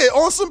he get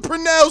on some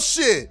Purnell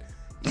shit.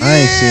 Yeah. I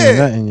ain't seen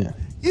nothing yet.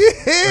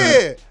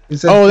 Yeah.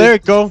 Oh, there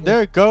it go.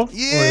 There it go.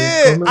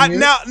 Yeah.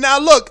 Now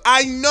look,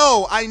 I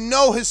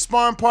know his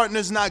sparring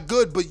partner's not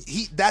good, but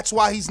that's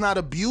why he's not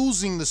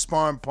abusing the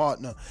sparring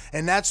partner.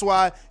 And that's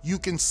why you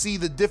can see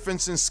the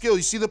difference in skill.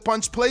 You see the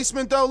punch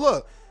placement, though?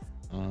 Look.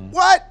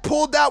 What?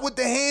 Pulled out with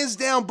the hands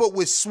down, but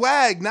with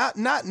swag. Not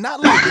like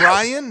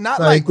Ryan. Not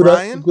like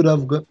Ryan. He could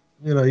have got...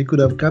 he could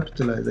have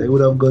capitalized. He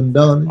would have gone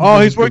down. Oh,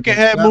 he's working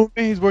head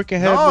movement. He's working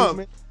head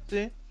movement.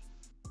 See?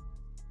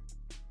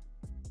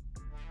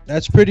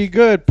 That's pretty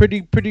good.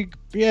 Pretty.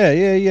 Yeah.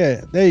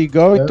 There you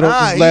go. He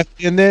throws his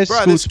left in there.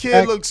 Bro, this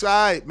kid looks all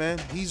right, man.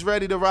 He's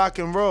ready to rock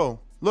and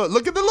roll.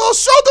 Look at the little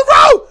shoulder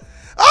roll.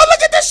 Oh,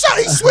 look at this shot.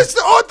 He switched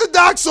the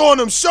orthodox on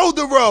him.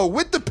 Shoulder roll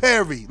with the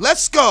parry.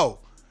 Let's go.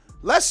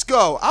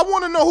 I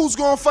want to know who's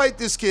going to fight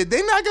this kid.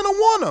 They're not going to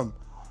want him.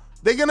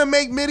 They're going to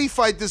make Mitty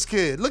fight this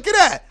kid. Look at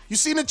that. You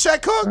seen the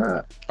check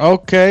hook?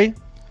 Okay.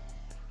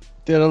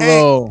 Did a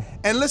low.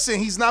 And listen,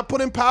 he's not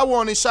putting power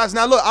on his shots.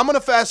 Now, look, I'm going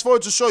to fast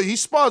forward to show you. He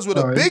spars with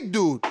a big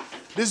dude.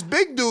 This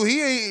big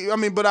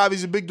dude, but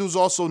obviously big dude's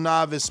also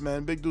novice,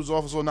 man. Big dude's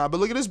also novice. But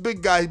look at this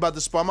big guy he's about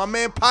to spar. My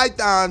man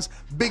Python's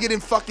bigger than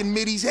fucking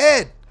Mitty's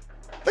head.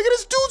 Look at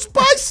this dude's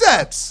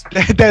biceps.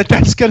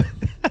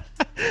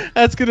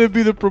 That's gonna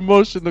be the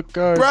promotional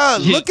card. Bro,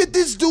 look at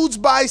this dude's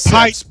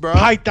biceps, bro.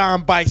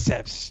 Python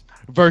biceps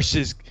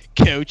versus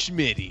Coach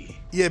Mitty.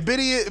 Yeah,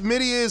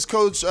 Mitty is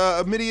coach.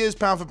 Mitty is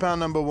pound for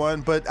pound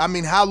 #1. But I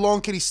mean, how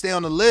long can he stay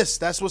on the list?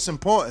 That's what's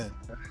important.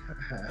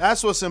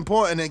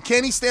 And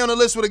can he stay on the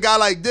list with a guy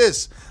like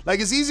this? Like,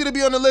 it's easy to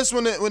be on the list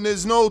when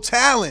there's no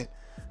talent.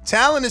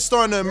 Talent is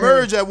starting to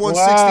emerge at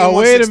 160. Wow,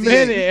 wait a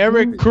minute.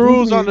 Eric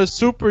Cruz on the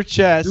super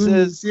chat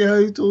says, "See how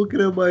he's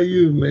talking about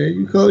you, man.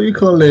 You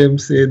can't let him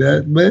say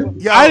that, man."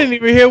 Yo, I didn't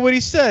even hear what he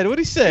said. What'd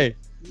he say?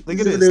 Look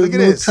at this. Look at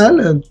this.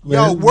 Talent,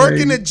 man. Yo,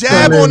 working the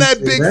jab on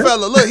that big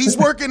fella. Look, he's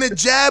working the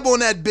jab on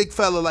that big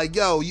fella. Like,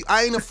 yo,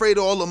 I ain't afraid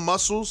of all the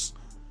muscles.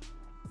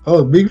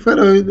 Oh, big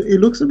fella. He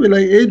looks a bit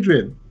like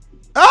Adrian.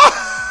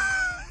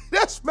 Ah,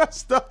 that's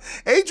messed up.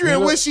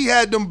 Adrian wish he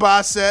had them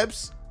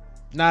biceps.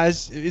 Nah,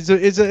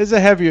 it's a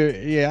heavier.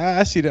 Yeah,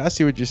 I see that. I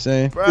see what you're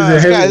saying.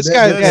 Bruh, This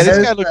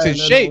guy looks in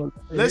shape.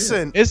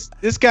 Listen,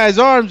 this guy's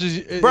arms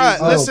is.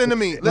 Bruh, listen to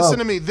me. Listen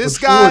to me. This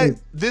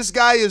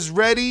guy is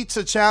ready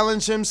to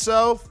challenge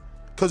himself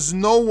because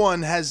no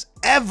one has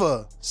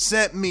ever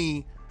sent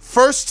me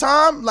first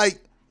time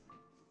like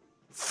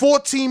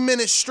 14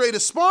 minutes straight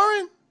of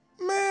sparring.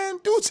 Man,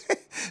 dude's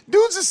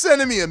just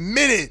sending me a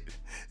minute.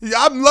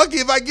 I'm lucky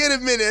if I get a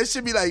minute. It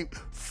should be like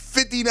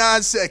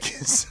 59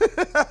 seconds.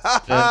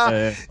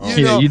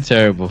 You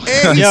terrible.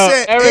 And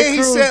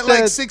he sent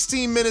like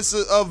 16 minutes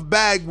of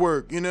bag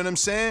work. You know what I'm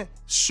saying?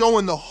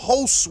 Showing the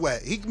whole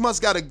sweat. He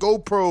must got a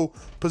GoPro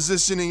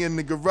positioning in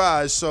the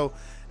garage. So,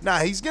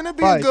 he's going to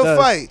be a good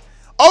fight.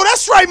 Oh,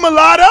 that's right,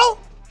 Mulatto.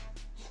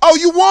 Oh,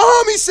 you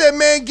want him? He said,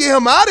 man, get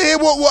him out of here.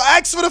 We'll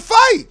ask for the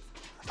fight.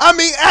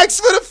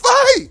 Ask for the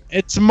fight.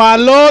 It's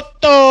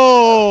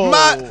Maloto.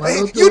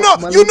 You know.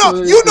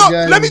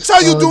 Let me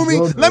tell you,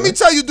 Doomy. Let me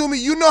tell you, Doomy.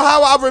 You know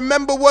how I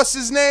remember what's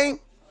his name?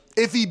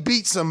 If he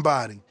beat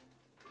somebody.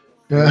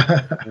 Push it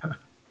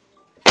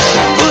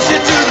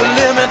to the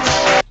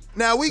limit.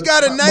 Now we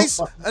got a nice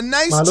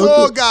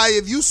tall guy.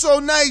 If you so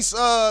nice,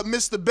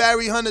 Mr.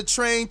 Barry Hunter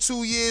trained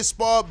 2 years,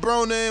 sparred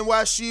Broner and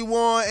Washi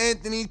Warren,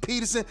 Anthony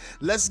Peterson.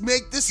 Let's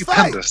make this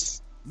fight.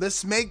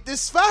 Let's make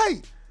this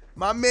fight.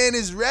 My man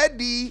is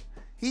ready.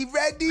 He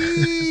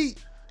ready.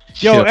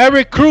 Yo,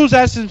 Eric Cruz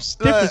has some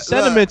different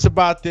sentiments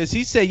about this.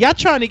 He said, y'all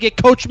trying to get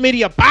Coach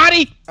Mitty a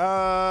body?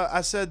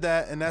 I said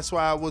that, and that's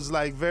why I was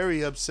like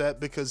very upset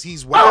because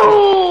he's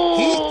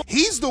wilding.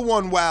 He's the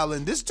one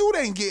wilding. This dude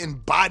ain't getting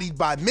bodied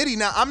by Mitty.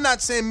 Now, I'm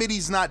not saying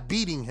Mitty's not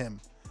beating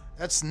him.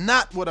 That's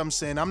not what I'm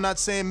saying. I'm not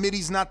saying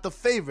Mitty's not the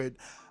favorite.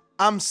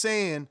 I'm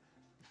saying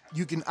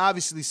you can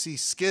obviously see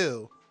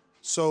skill.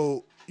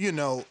 So,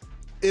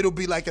 it'll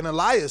be like an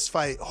Elias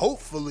fight,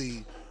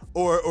 hopefully,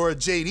 or a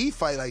JD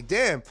fight. Like,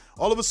 damn,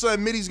 all of a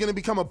sudden, Mitty's going to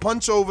become a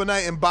punch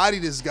overnight and body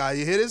this guy.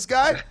 You hear this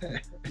guy?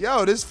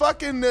 Yo, this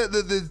fucking,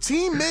 the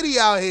team Mitty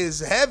out here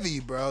is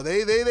heavy, bro.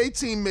 They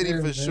team Mitty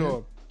for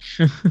sure.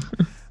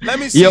 Let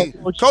me see.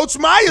 Coach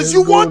Myers,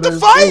 you want the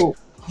fight?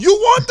 You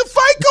want the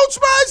fight, Coach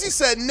Myers? He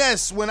said,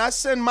 Ness, when I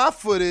send my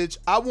footage,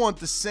 I want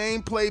the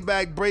same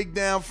playback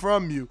breakdown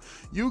from you.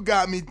 You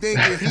got me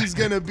thinking he's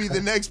going to be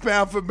the next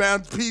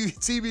pound-for-pound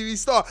TBV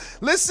star.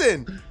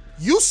 Listen,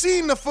 you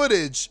seen the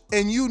footage,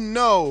 and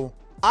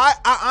I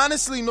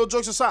honestly, no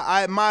jokes aside,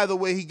 I admire the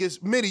way he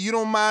gets. Mitty, you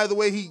don't admire the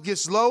way he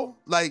gets low?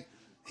 Like,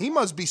 he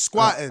must be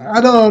squatting. I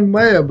don't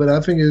admire, but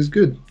I think it's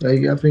good.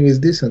 Like, I think it's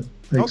decent.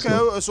 Like,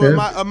 so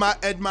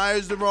admire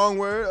is the wrong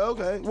word?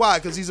 Okay. Why?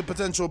 Because he's a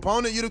potential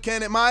opponent? You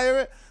can't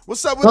admire it?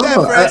 What's up with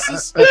that,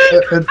 Francis?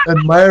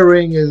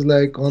 Admiring is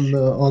like on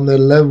the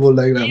level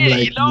like I'm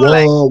like,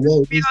 whoa.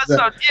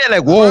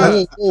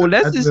 Whoa.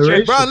 Let's just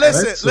check. Bro,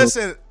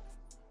 listen.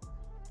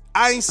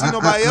 I ain't seen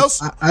nobody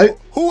else.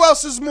 Who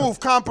else's move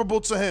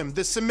comparable to him?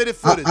 The submitted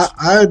footage.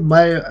 I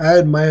admire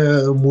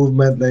a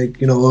movement like,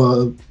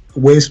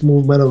 waist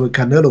movement of a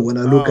Canelo. When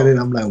I look at it,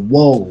 I'm like,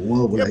 whoa.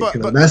 Yeah,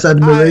 but that's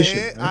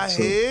admiration. I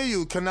hear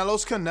you.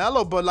 Canelo's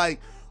Canelo, but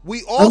like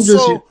we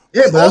also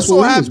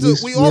have to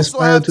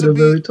the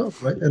very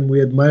top, right? And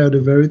we admire the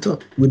very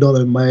top. We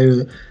don't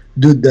admire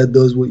dude that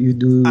does what you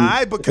do. All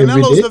right, but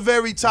Canelo's the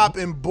very top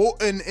in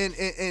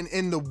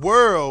the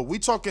world. We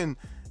talking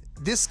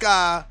this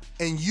guy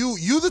and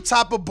you the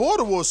top of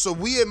Border Wars, so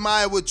we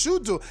admire what you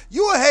do.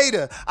 You a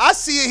hater. I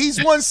see it. He's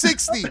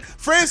 160.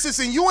 Francis,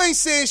 and you ain't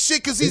saying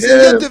shit because he's in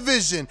your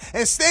division.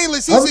 And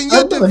Stainless, he's in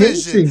your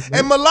division.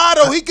 And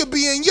Mulatto, he could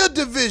be in your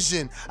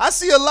division. I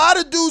see a lot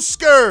of dudes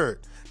scared.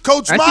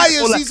 Coach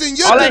Myers, he's in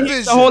your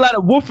division. A whole lot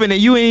of woofing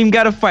and you ain't even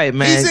got to fight,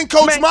 man. He's in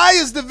Coach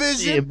Myers'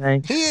 division. Yeah,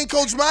 man. He in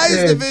Coach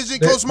Myers' division.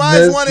 Coach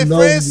Myers wanted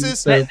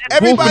Francis.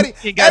 Everybody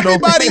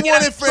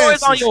wanted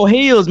Francis. On your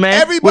heels, man.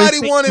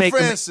 Everybody wanted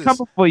Francis.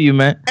 Coming for you,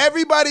 man.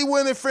 Everybody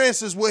wanted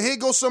Francis. Well, here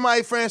goes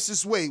somebody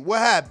Francis wait. What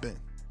happened?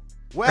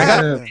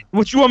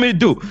 What you want me to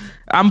do?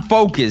 I'm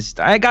focused.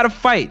 I got to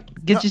fight.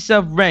 Get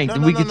yourself ranked,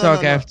 and we can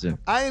talk after.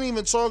 I ain't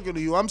even talking to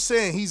you. I'm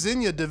saying he's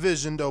in your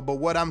division, though. But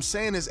what I'm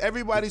saying is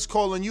everybody's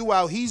calling you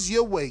out. He's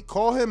your weight.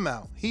 Call him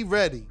out. He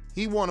ready.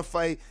 He want to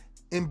fight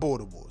in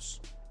Border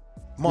Wars.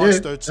 March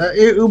 13th.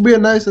 It'll be a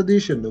nice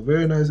addition, though.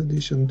 Very nice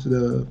addition to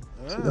the.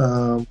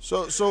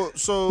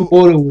 So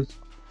Border Wars.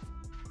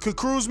 Could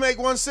Cruz make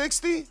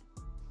 160?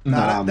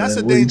 Nah, that's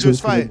a dangerous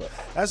fight.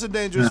 That's a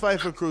dangerous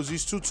fight for Cruz.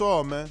 He's too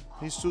tall, man.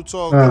 He's too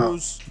tall,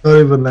 Cruz. Not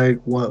even like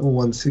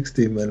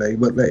 160, man. Like,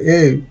 but like,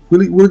 hey,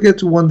 we'll get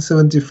to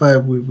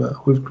 175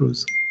 with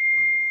Cruz.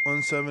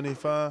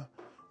 175.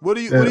 What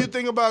do you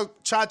think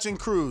about Chach and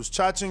Cruz?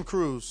 Chach and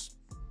Cruz.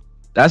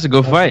 That's a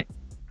good fight.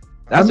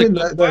 That's a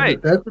good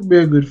fight. That could be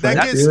a good fight.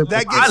 I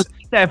like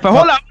that fight.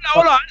 Hold on.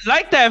 I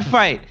like that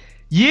fight.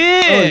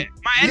 Yeah,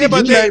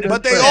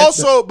 but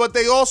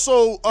they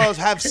also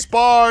have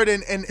sparred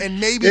and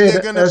maybe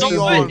they're gonna be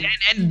on.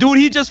 And dude,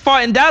 he just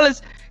fought in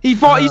Dallas. He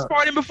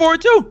sparred him before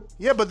too.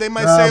 Yeah, but they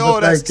might say, "Oh,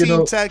 that's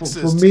Team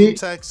Texas." Team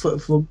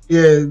Texas.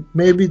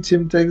 Maybe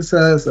Team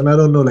Texas, and I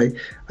don't know. Like,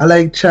 I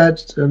like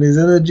Chat and his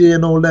energy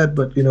and all that,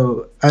 but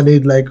I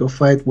need like a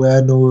fight where I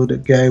know the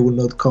guy will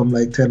not come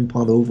like 10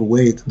 pounds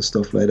overweight and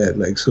stuff like that.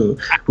 Like, so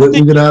we're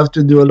gonna have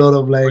to do a lot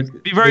of like. To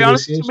be very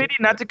honest,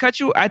 not to cut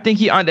you, I think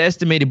he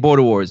underestimated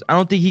Border Wars. I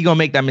don't think he's gonna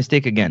make that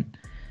mistake again.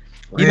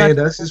 Yeah,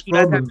 that's his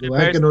problem.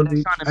 I can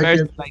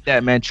like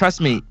that, man.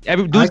 Trust me.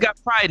 Every dude's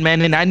got pride,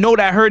 man, and I know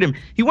that hurt him.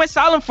 He went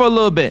silent for a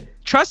little bit.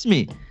 Trust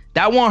me,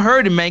 that won't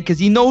hurt him, man,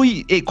 because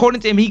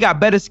according to him, he got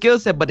better skill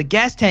set, but the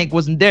gas tank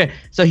wasn't there,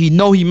 so he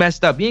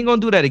messed up. He ain't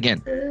gonna do that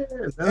again. Yeah,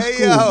 that's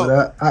cool,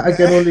 but I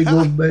can only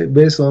go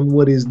based on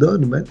what he's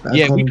done, man. I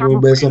can't go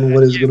based on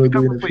what he's gonna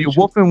do in the future. You're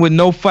whooping with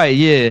no fight,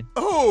 yeah.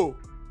 Oh,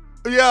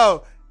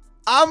 yo.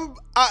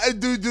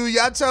 Do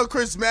y'all tell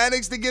Chris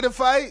Mannix to get a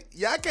fight?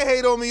 Y'all can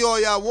hate on me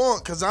all y'all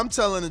want, cause I'm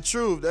telling the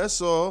truth.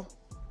 That's all.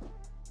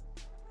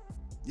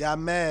 Y'all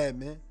mad,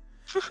 man.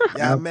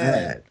 Y'all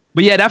mad.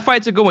 But yeah, that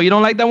fight's a good one. You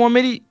don't like that one,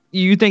 Mitty?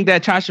 You think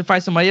that Chad should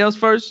fight somebody else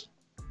first?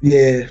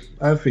 Yeah,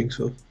 I think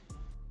so.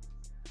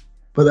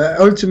 But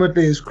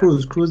ultimately, it's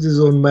Cruz. Cruz is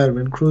his own man,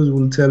 man. Cruz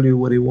will tell you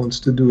what he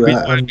wants to do.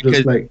 I'm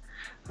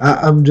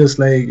just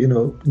like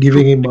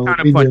giving him my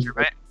opinion, puncher,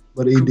 right?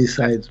 But he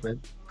decides,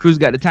 man. Cruz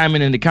got the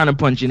timing and the counter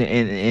punching,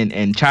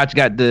 and Chach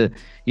got the,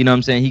 you know what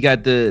I'm saying, he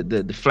got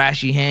the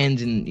flashy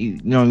hands, and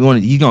he's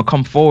gonna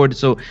come forward.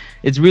 So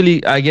it's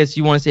really, I guess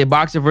you want to say,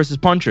 boxer versus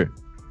puncher.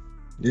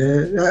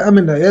 Yeah, I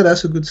mean,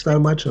 that's a good style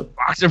matchup.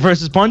 Boxer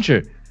versus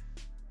puncher.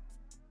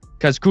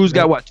 Because Cruz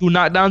got what, 2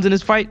 knockdowns in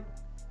his fight?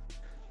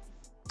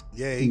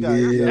 Yeah, he got.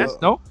 Yes,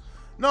 no,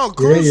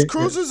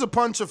 Cruz is a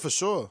puncher for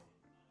sure.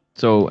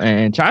 So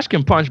and Chach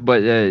can punch,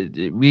 but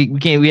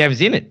we haven't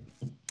seen it.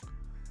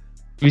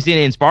 We've seen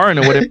it in sparring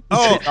or whatever.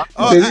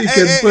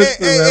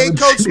 Hey,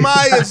 Coach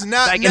Myers,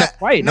 now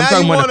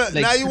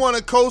you want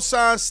to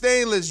co-sign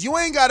Stainless. You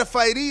ain't got to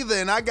fight either,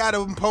 and I got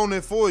an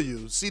opponent for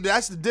you. See,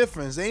 that's the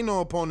difference. Ain't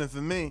no opponent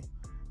for me.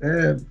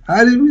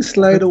 How did we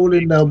slide all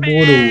in that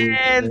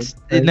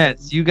border?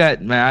 Nets, you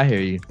got, man, I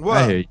hear you. What?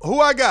 I hear you. Who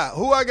I got?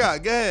 Go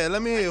ahead.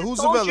 Let me hear. Who's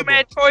available? You,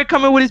 man, Troy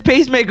coming with his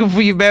pacemaker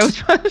for you, man.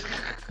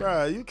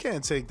 Bro, you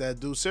can't take that,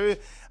 dude. Serious.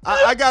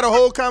 I got a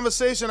whole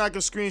conversation I can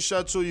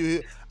screenshot to you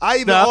here. I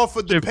even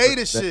offered to pay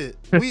this shit.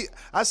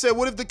 I said,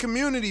 what if the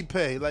community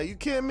pay? Like, you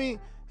kidding me?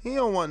 He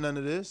don't want none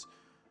of this.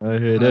 I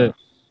hear that.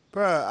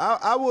 Bro,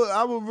 I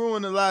would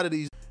ruin a lot of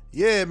these.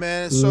 Yeah,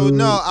 man. So,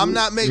 no, I'm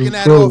not making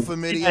that offer,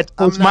 Mitty.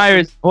 Coach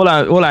Myers, hold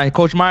on.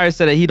 Coach Myers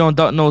said that he don't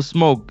duck no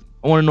smoke.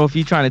 I want to know if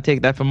he's trying to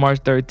take that for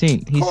March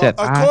 13th. He said,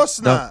 of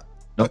course not.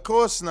 Of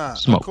course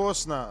not.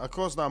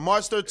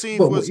 March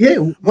 13th was. Yeah,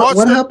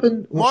 what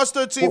happened? March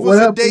 13th was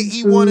the date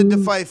he wanted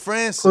to fight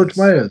Francis. Coach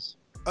Myers.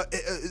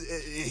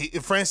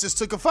 Francis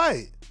took a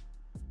fight.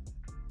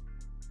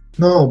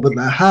 No, but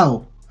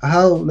how?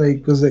 Like,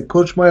 because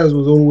Coach Myers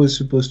was always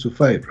supposed to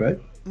fight, right?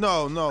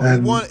 No.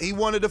 He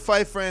wanted to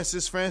fight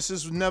Francis.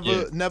 Francis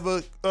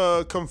never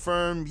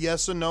confirmed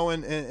yes or no,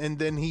 and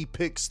then he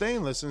picked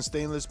Stainless, and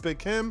Stainless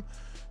picked him.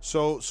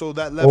 So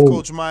that left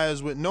Coach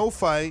Myers with no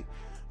fight.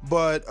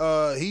 But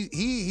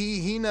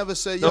he never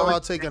said, yo,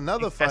 I'll take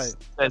another fight.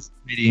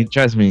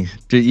 Trust me.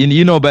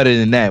 You know better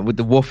than that with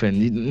the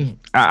wolfing.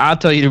 I'll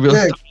tell you the real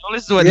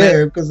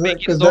story. Because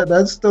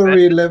that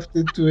story left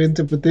it to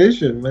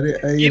interpretation. But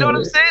you know what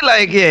I'm saying?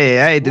 Like,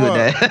 I ain't doing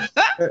that.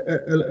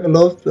 a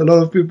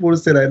lot of people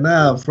say like,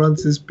 nah,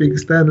 Francis picked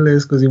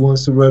Stainless because he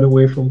wants to run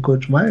away from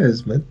Coach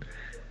Myers, man.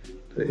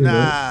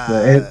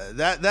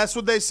 That's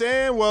what they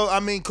saying. Well, I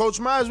mean, Coach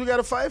Myers, we got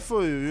to fight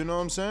for you. You know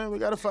what I'm saying? We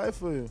got to fight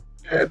for you.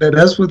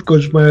 That's what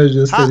Coach Myers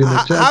just said in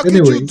the chat. How could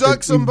you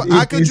duck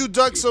How could you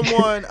duck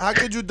someone? How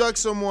could you duck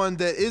someone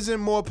that isn't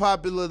more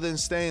popular than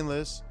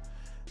Stainless,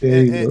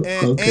 and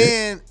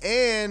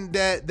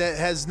that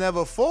has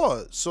never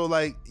fought? So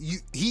like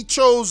he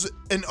chose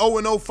an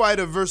 0-0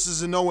 fighter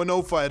versus an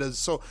 0-0 fighter.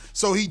 So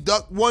he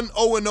ducked one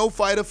 0-0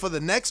 fighter for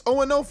the next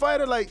 0-0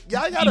 fighter. Like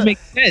y'all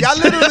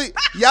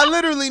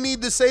literally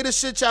need to say the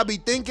shit y'all be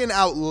thinking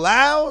out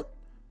loud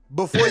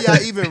before y'all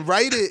even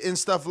write it and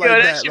stuff like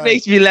that. That shit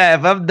makes me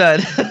laugh. I'm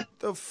done.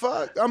 The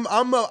fuck?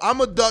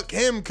 I'm a duck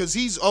him because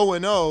he's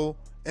 0-0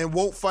 and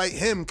won't fight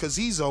him because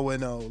he's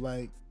 0-0.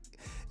 Like,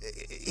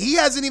 he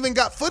hasn't even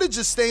got footage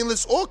of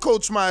Stainless or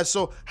Coach Myers,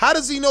 so how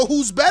does he know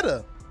who's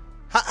better?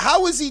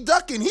 How is he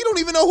ducking? He don't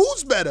even know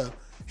who's better.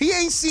 He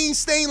ain't seen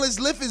Stainless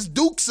lift his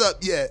dukes up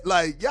yet.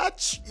 Like,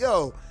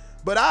 yo.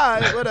 But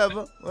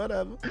whatever.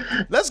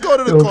 Let's go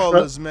to the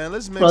callers, man.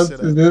 Let's mix it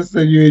up. That's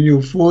when you're in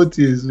your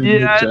 40s.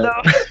 Yeah, I know.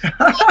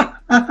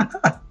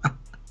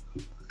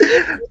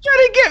 Trying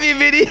to get me,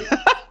 Vinny.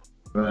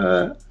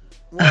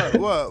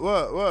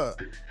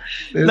 What?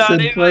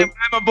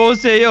 My boy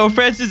say, yo,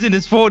 Francis in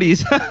his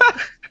 40s.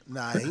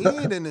 Nah, he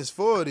ain't in his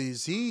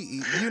 40s.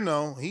 He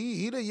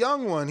the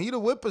young one. He the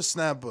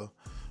whippersnapper.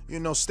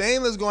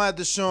 Stainless gonna have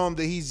to show him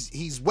that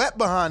he's wet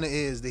behind the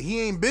ears, that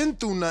he ain't been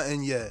through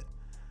nothing yet.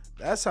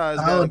 That's how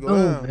it's I gotta don't go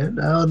know, down.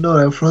 man. I don't know.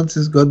 That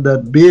Francis got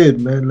that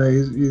beard, man.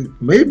 Like,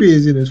 maybe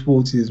he's in his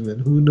 40s, man.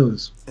 Who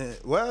knows?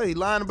 Well, he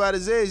lying about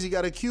his age. He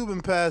got a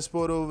Cuban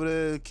passport over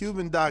there,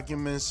 Cuban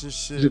documents and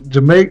shit.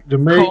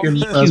 Jamaican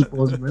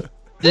passports, man.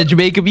 The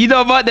Jamaican, you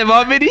know about them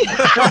already?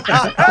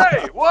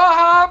 Hey, what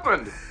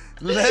happened?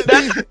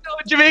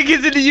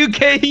 Jamaicans in the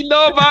UK, he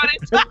know about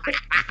it.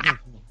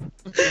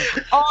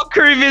 All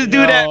Caribbeans do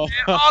that, man.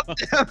 All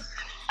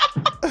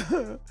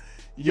them.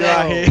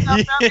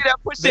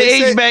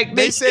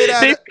 They say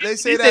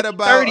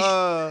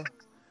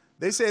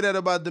that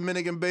about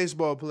Dominican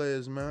baseball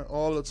players, man,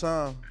 all the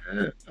time.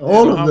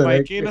 All of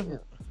them.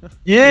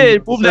 Yeah,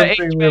 move that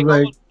age back all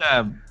like the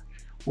time.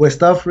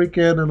 West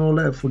African and all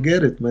that.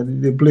 Forget it,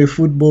 man. They play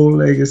football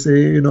like I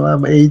say. You know,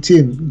 I'm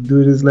 18.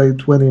 Do this like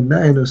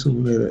 29 or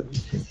something like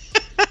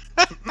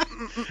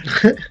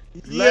that.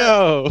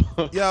 Yo,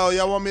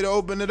 y'all want me to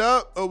open it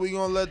up, or we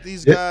gonna let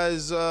these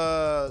guys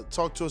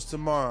talk to us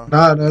tomorrow?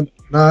 No.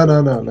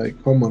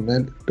 Like, come on,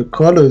 man. The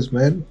colors,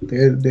 man.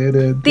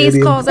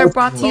 These calls are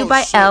brought to you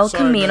by El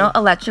Camino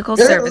Electrical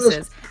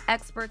Services.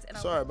 Experts in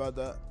Sorry about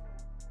that.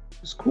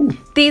 It's cool.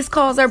 These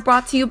calls are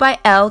brought to you by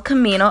El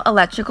Camino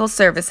Electrical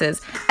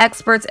Services,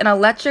 experts in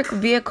electric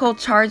vehicle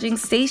charging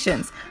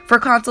stations. For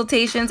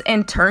consultations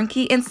and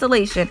turnkey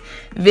installation,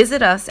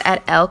 visit us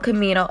at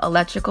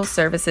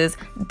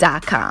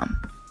elcaminoelectricalservices.com.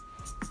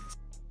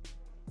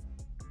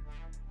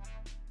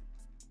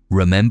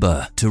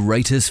 Remember to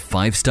rate us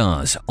 5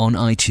 stars on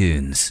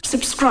iTunes.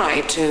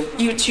 Subscribe to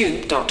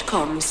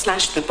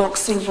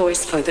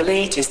youtube.com/theboxingvoice for the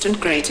latest and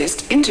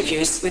greatest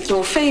interviews with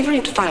your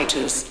favorite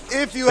fighters.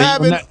 If you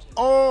haven't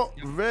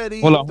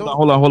already...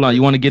 Hold on.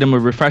 You want to get them a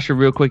refresher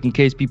real quick in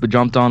case people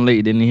jumped on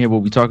late, didn't hear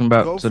what we're talking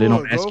about, so they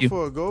don't ask you?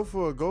 Go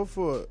for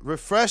it.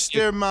 Refresh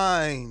their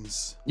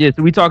minds. Yeah,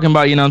 so we talking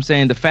about, you know what I'm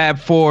saying, the Fab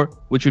Four,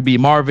 which would be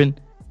Marvin,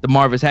 the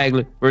Marvis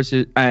Hagler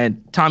versus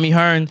Tommy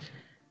Hearn,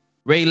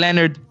 Ray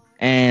Leonard,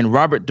 and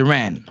Robert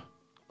Duran.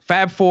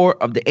 Fab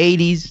Four of the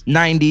 80s,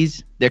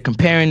 90s. They're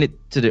comparing it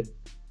to the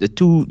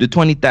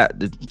 2020,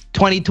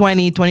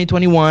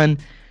 2021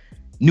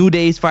 New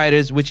Days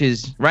fighters, which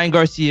is Ryan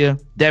Garcia,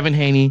 Devin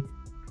Haney,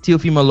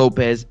 Teofimo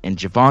Lopez, and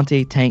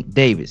Gervonta Tank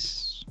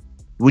Davis.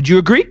 Would you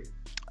agree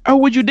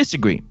or would you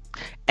disagree?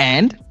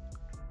 And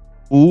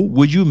who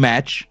would you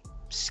match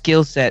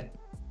skill set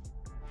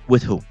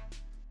with who?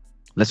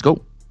 Let's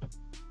go.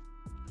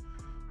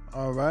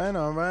 All right.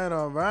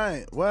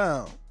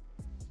 Well,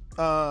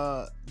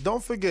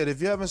 don't forget,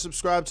 if you haven't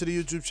subscribed to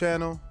the YouTube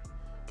channel,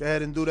 go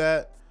ahead and do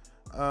that.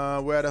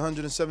 We're at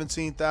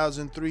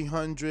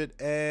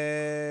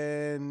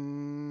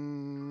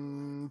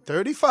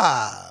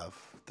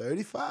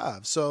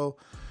 117,335. So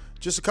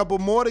just a couple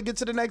more to get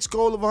to the next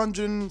goal of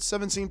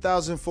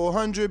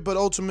 117,400. But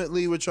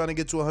ultimately, we're trying to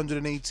get to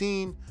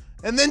 118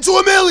 and then to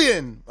 1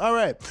 million. All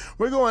right.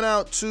 We're going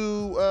out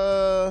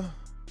to,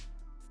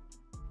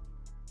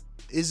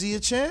 is he a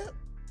champ?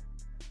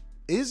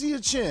 Is he a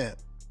champ?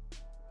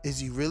 Is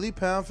he really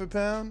pound for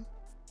pound?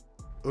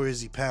 Or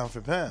is he pound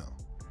for pound?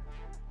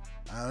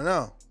 I don't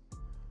know.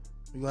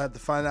 We're going to have to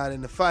find out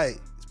in the fight.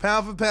 It's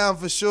pound for pound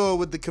for sure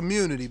with the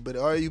community, but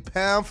are you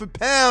pound for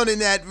pound in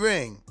that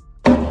ring?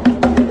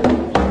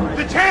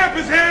 The champ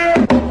is here!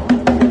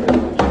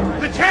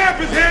 The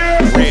champ is here!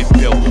 Red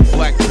belt,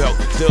 black belt,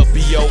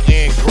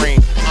 WON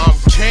green. I'm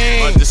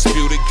king.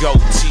 Undisputed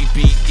GOAT,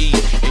 TBE.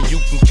 And you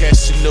can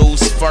catch the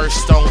news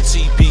first on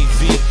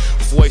TBV.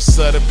 Voice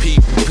of the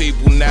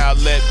people now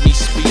let me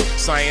speak.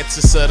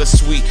 Scientists of the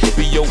sweet,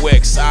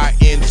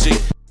 BOXING.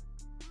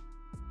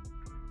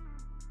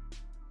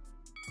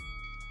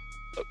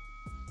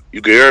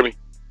 You can hear me?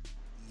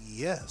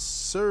 Yes,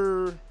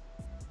 sir.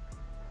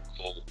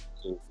 Cool.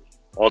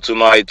 On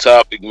tonight's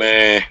topic,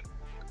 man.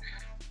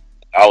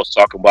 I was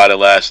talking about it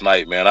last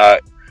night, man.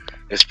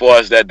 As far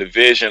as that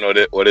division or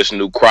this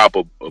new crop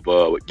of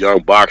young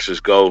boxers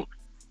go,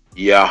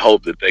 yeah, I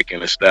hope that they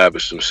can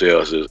establish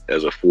themselves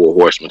as a 4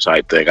 horseman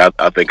type thing.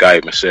 I think I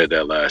even said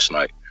that last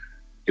night.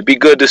 It'd be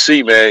good to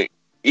see, man.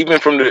 Even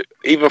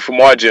from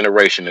our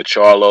generation, the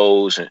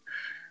Charlos and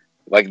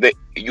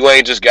you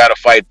ain't just gotta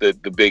fight the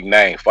big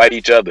name. Fight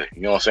each other.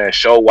 You know what I'm saying?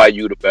 Show why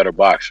you the better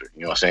boxer.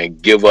 You know what I'm saying?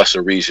 Give us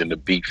a reason to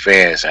beat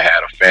fans and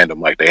have a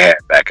fandom like they had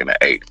back in the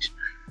 80s.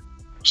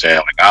 I'm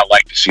saying, I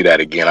like to see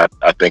that again.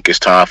 I think it's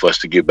time for us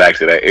to get back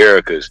to that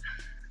era because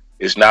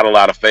it's not a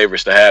lot of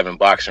favorites to have in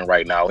boxing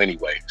right now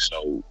anyway.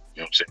 So, you know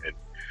what I'm saying?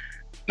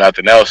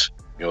 Nothing else,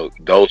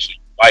 those who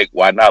fight,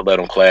 why not let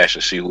them clash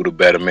and see who the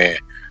better man, you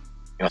know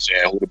what I'm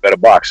saying, who the better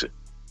boxer.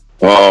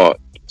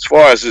 As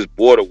far as this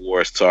border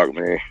wars talk,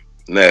 man,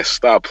 Ness,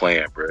 stop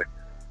playing, bro.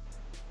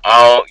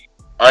 I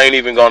ain't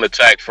even going to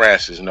attack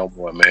Francis no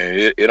more,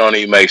 man. It don't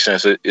even make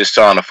sense. It's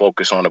time to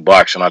focus on the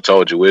boxing. I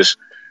told you,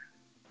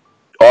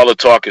 all the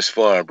talk is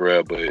fun,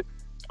 bro, but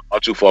I'm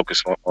too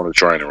focused on the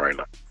training right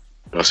now.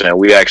 You know what I'm saying?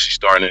 We actually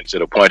starting into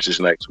the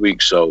punches next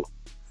week, so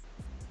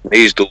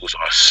these dudes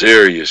are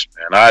serious,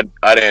 man.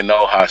 I didn't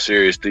know how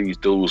serious these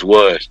dudes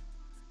was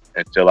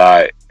until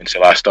I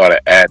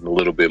started adding a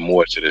little bit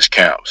more to this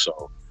camp.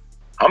 So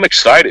I'm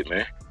excited,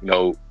 man.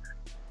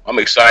 I'm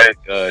excited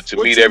to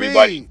What meet you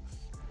everybody. need?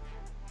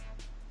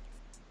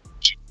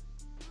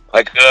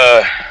 Like,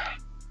 I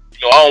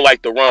don't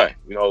like to run.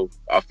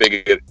 I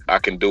figured I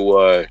can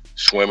do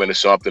swimming or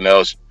something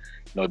else.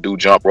 Do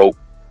jump rope,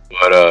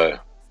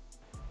 but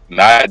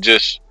not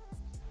just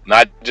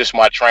my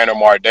trainer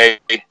Marday,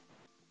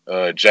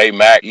 J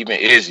Mac, even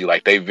Izzy.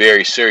 Like, they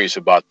very serious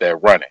about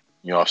that running.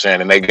 You know what I'm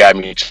saying? And they got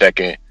me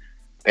checking.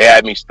 They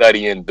had me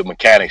studying the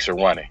mechanics of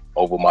running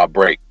over my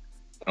break.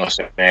 You know what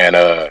I'm saying? And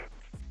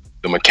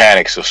the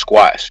mechanics of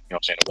squats. You know what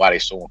I'm saying? Why they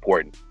so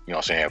important. You know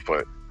what I'm saying?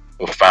 For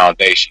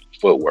foundation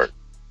footwork.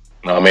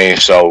 You know what I mean?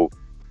 So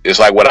it's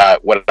like what I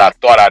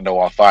thought I know.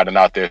 I'm finding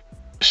out there's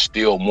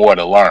still more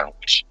to learn.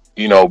 Which,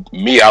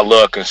 me, I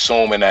love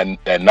consuming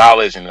that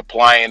knowledge and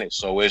applying it.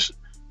 So it's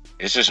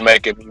just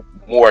making me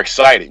more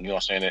excited. You know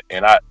what I'm saying?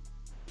 And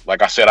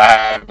like I said, I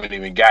haven't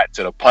even got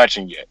to the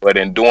punching yet. But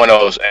in doing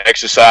those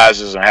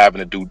exercises and having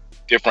to do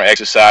different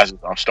exercises,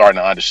 I'm starting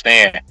to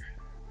understand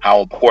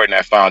how important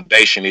that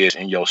foundation is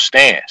in your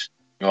stance.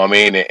 You know what I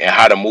mean? And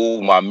how to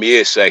move my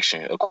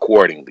midsection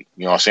accordingly.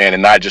 You know what I'm saying?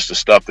 And not just the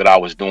stuff that I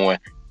was doing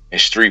in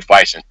street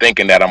fights and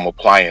thinking that I'm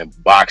applying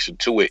boxing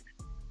to it,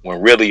 when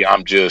really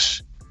I'm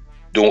just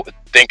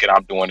thinking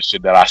I'm doing the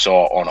shit that I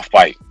saw on a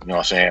fight. You know what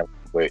I'm saying?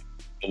 But it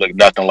looked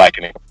nothing like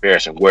it in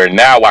comparison. Where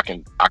now I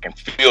can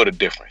feel the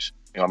difference.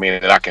 You know what I mean?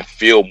 And I can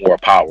feel more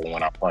power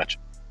when I punch.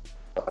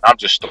 I'm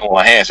just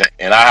throwing hands,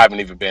 and I haven't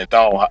even been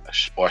thrown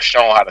or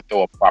shown how to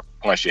throw a proper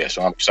punch yet.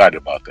 So I'm excited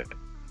about that.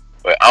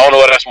 But I don't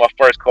know if that's my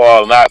first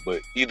call or not.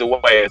 But either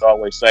way, as I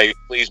always say,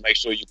 please make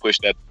sure you push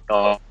that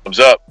thumbs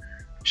up.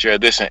 Share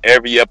this in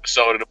every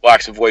episode of the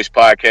Boxing Voice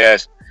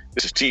podcast.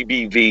 This is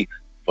TBV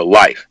for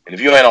life. And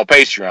if you ain't on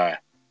Patreon,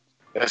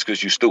 that's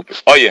because you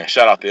stupid. Oh yeah,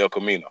 shout out to El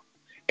Camino.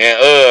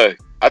 And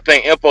I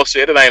think Info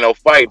said it ain't no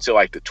fight until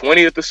like the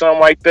 20th or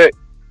something like that.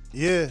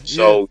 Yeah.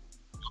 So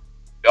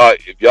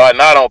if y'all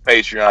not on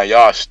Patreon,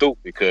 y'all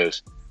stupid,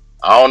 because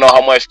I don't know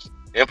how much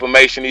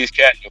information these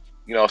cats,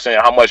 you know what I'm saying,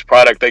 how much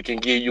product they can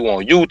give you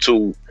on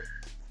YouTube,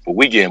 but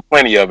we getting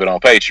plenty of it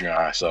on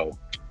Patreon. So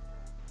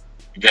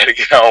you better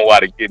get on while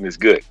the getting is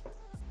good.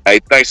 Hey,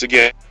 thanks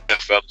again,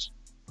 fellas.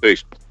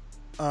 Peace.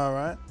 All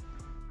right.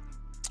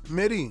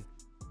 Mitty.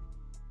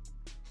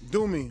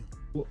 Do me.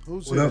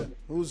 Who's What here? up?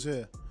 Who's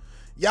here?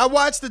 Y'all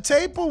watch the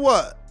tape or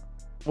what?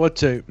 What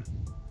tape?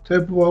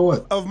 Tape about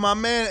what? Of my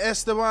man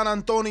Esteban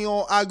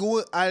Antonio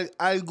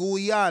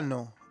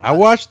Alguiano. I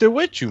watched it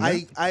with you,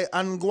 man.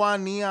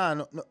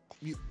 Anguaniano. No,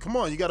 come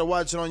on, you got to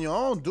watch it on your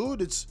own,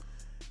 dude. It's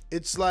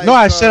like No,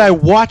 I said I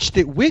watched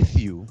it with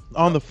you,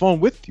 on the phone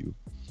with you.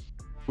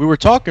 We were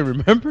talking,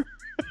 remember?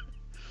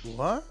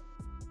 What?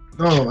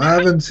 No, I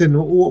haven't seen.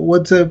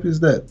 What tape is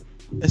that?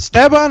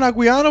 Esteban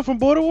Aguiano from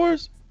Border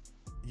Wars?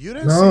 You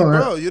didn't see,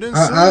 bro. You didn't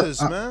see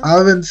this, man. I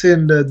haven't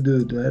seen that,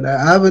 dude. And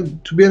I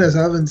haven't, to be honest,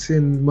 I haven't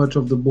seen much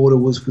of the Border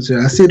Wars for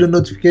sale. I see the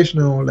notification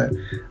and all that.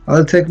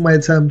 I'll take my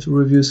time to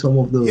review some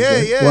of those.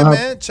 Yeah,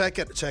 man. Check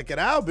it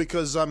out,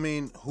 because I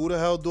mean, who the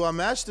hell do I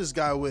match this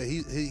guy with?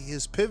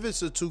 His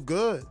pivots are too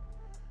good.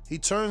 He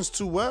turns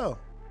too well.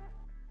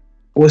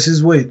 What's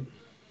his weight?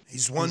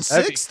 He's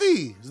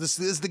 160. This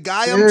is the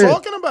guy I'm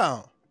talking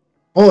about.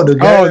 Oh, the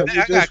guy.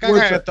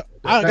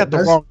 I got the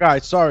wrong guy.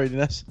 Sorry,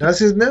 that's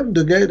his name.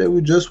 The guy that we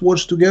just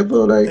watched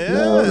together.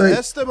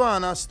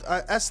 Esteban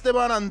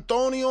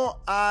Antonio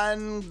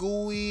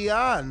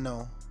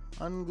Anguiano.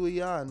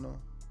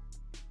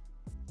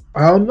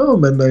 I don't know,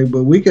 man.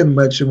 But we can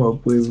match him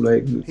up with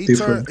he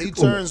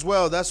turns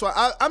well. That's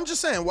why I'm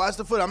just saying. Watch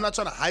the foot. I'm not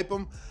trying to hype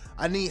him.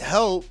 I need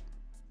help.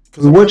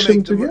 We watched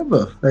them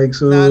together.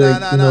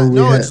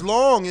 No, it's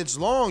long. It's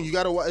long. You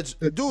gotta watch.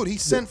 Dude, he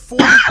sent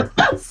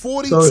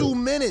 42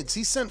 minutes.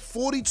 He sent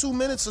 42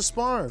 minutes of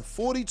sparring.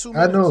 42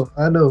 minutes.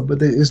 I know,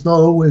 but it's not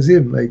always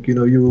him.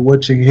 You were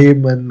watching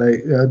him and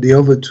the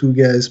other two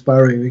guys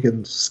sparring. We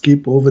can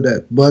skip over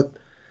that. But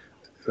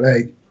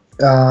the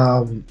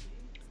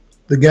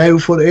guy who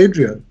fought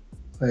Adrian,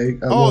 Dan,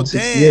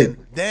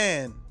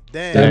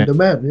 the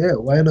man. Yeah,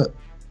 why not?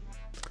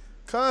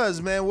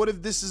 Cause, man, what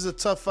if this is a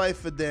tough fight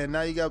for Dan?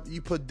 Now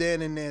you put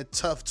Dan in there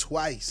tough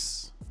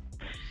twice.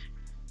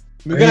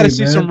 We gotta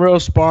see some real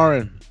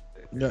sparring.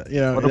 You know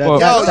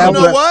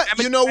what?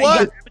 You know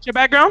what? What's your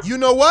background? You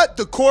know what?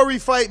 The Corey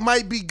fight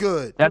might be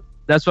good.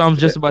 That's what I'm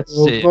just about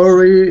to say.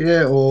 Corey,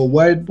 or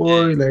White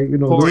Boy,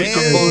 Damn,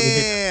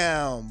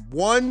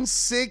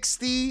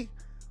 160,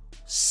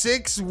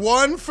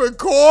 6'1" for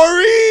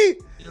Corey.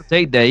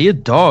 Take that. You're a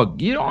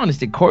dog. You don't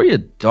understand. Corey a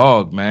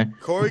dog, man.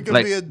 Corey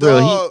could be a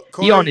dog.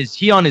 He on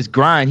his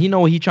grind. He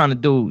know what he trying to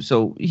do.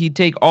 So he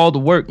take all the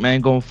work,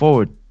 man, going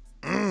forward.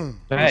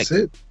 That's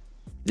it.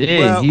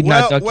 Yeah,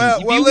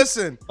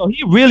 listen. So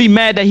he really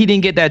mad that he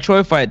didn't get that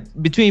Troy fight.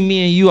 Between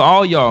me and you,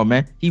 all y'all,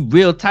 man. He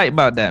real tight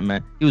about that,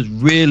 man. He was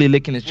really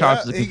licking his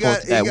chops looking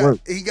forward to that work.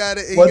 He got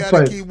to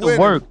keep winning. The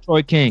work,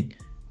 Troy King.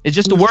 It's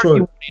just the work.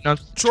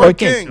 Troy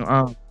King.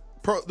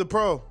 The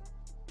pro.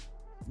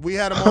 We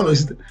had him on.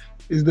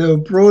 Is there a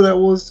pro that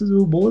wants to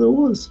do Border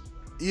Wars?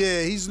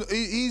 Yeah,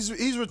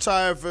 he's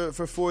retired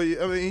for 4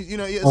 years. I mean,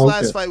 his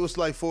last fight was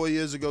like 4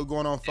 years ago,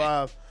 going on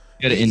 5.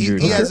 Got an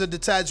injury. He has a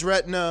detached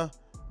retina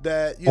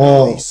that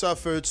he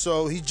suffered,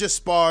 so he just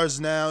spars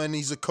now, and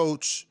he's a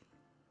coach.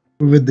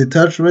 With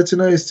detached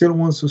retina, he still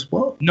wants to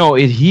spar? No,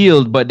 it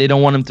healed, but they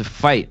don't want him to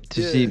fight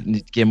to see if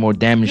it get more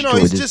damage to it.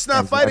 He's just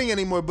not fighting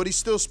anymore, but he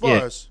still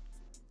spars.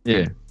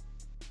 Yeah.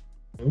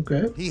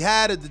 Okay. He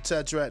had a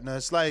detached retina.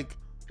 It's like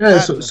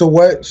so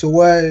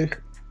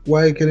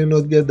why can he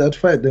not get that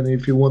fight then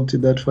if he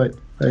wanted that fight?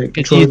 Like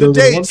the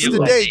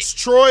dates.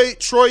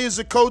 Troy is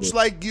a coach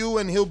like you,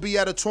 and he'll be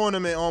at a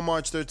tournament on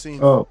March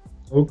 13th. Oh,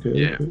 okay.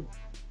 Yeah. Okay.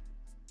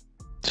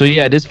 So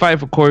yeah, this fight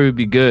for Corey would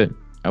be good.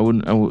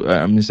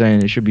 I'm just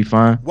saying it should be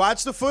fine.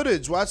 Watch the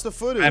footage. I'm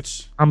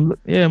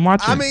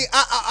watching. I mean,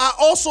 I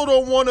also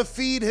don't want to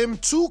feed him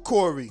to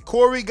Corey.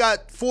 Corey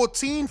got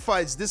 14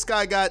 fights. This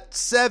guy got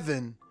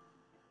 7.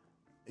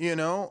 You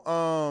know.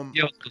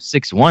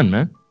 6-1,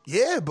 man.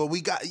 Yeah, but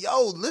we got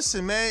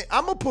listen, man.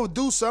 I'm a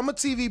producer. I'm a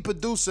TV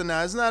producer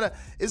now.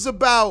 It's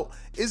about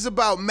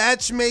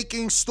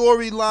matchmaking,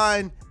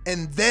 storyline,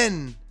 and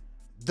then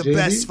the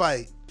best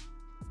fight.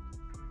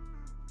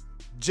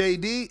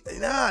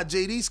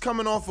 JD's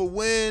coming off a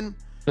win.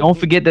 Don't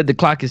forget that the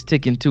clock is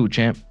ticking too,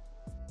 champ.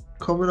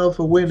 Coming off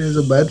a win is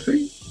a bad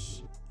thing?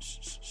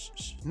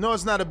 No,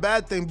 it's not a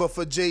bad thing, but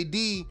for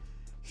JD,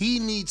 he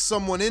needs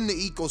someone in the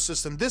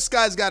ecosystem. This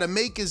guy's got to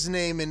make his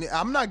name, and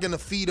I'm not going to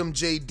feed him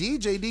JD.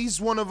 JD's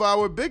one of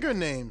our bigger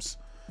names.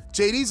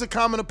 JD's a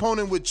common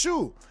opponent with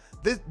you.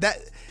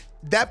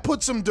 That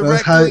puts him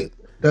directly...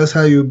 That's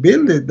how you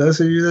build it. That's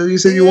how you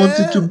said you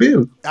wanted to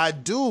build. I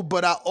do,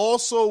 but I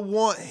also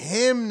want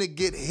him to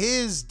get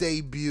his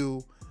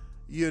debut,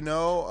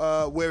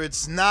 where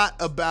it's not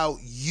about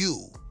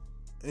you,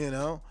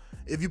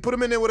 If you put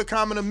him in there with a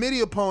common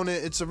Midi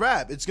opponent, it's a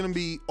wrap. It's going to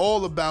be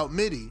all about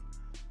Midi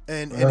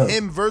and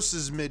him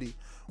versus Midi.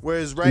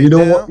 Whereas you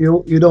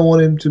don't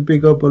want him to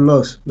pick up a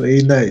loss, but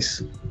he's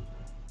nice.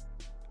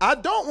 I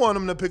don't want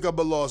him to pick up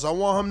a loss. I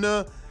want him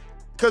to...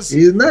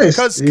 He's nice.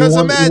 Because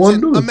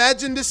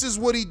imagine this is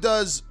what he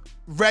does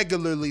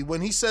regularly.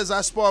 When he says I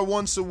spar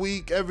once a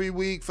week, every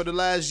week for the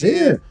last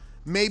year,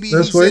 maybe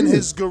he's in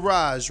his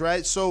garage,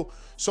 right? So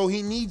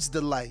he needs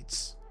the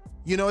lights.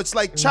 It's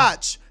like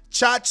Chach.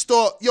 Chach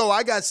thought,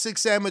 I got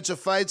 6 amateur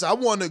fights. I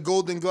won the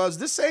Golden Gloves.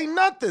 This ain't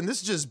nothing.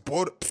 This just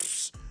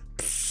bought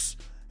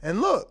and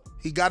look,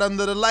 he got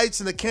under the lights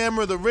and the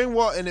camera, the ring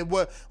wall, and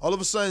all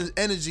of a sudden his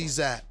energy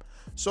zapped.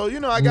 So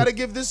I got to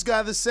give this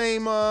guy the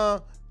same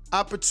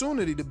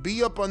opportunity to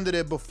be up under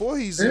there before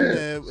he's in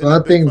there. So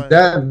I think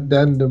Dan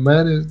the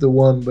man is the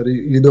one, but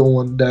you don't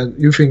want Dan.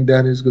 You think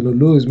Dan is gonna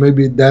lose?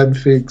 Maybe Dan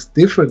thinks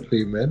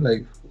differently, man.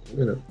 Like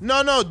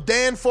No,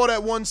 Dan fought at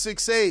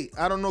 168.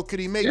 I don't know, could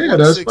he make? Yeah,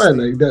 that's fine.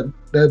 Like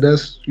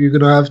that's you're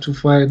gonna have to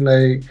find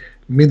like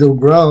middle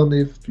ground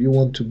if you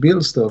want to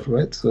build stuff,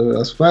 right? So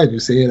that's fine. You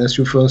say that's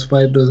your first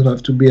fight. Doesn't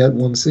have to be at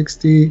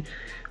 160.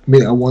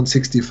 Maybe at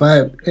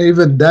 165.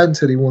 Even Dan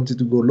said he wanted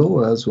to go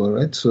lower as well,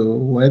 right? So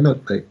why not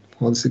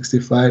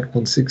 165,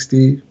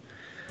 160,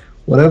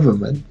 whatever,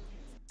 man.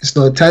 It's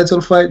not a title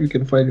fight. You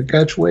can fight your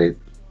catch weight.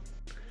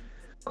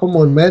 Come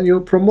on, man. You're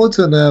a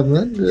promoter now,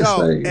 man.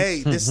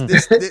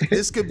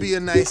 This could be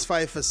a nice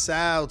fight for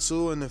Sal,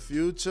 too, in the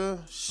future.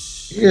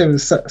 Yeah,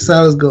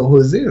 Sal's got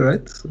Jose,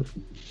 right? So.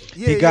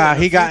 He got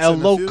El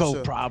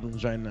Loco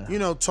problems right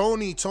now.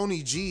 Tony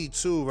G,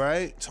 too,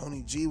 right?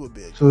 Tony G would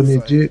be a good Tony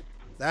fight. G.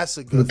 That's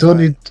a good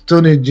fight.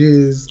 Tony G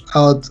is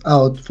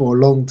out for a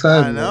long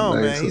time. I know,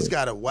 man. He's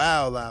got a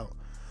wow out.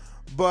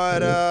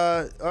 But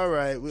all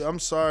right, I'm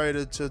sorry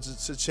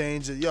to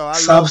change it. I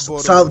love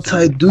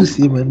Southside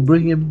Ducey, man.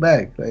 Bring him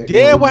back.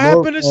 What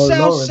happened to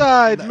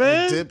Southside,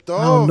 man? Dipped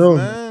off,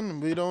 man.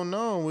 We don't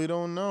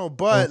know.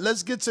 But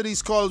let's get to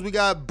these calls. We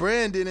got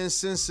Brandon in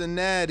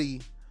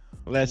Cincinnati.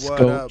 Let's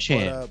go,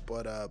 champ.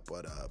 What up?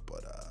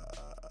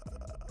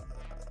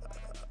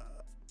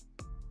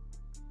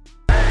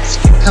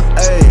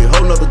 Hey,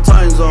 whole nother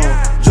time zone.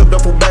 Jumped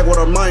up from back with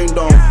our mind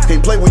on.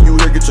 Can't play when you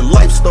here, get your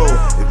life stole.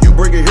 If you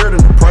bring it here, then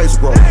the price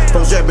grow.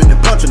 Folks jabbing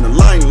and punching the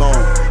line long.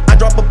 I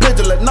drop a pitch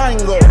and let 9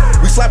 go.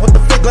 We slap with the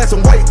fake glass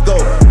and white go.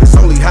 This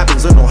only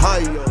happens in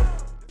Ohio.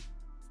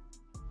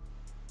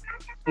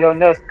 Yo,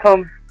 Ness,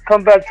 come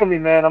back to me,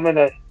 man. I'm in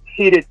a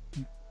heated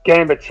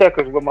game of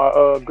checkers with my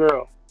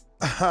girl.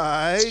 All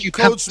right,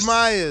 Coach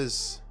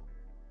Myers.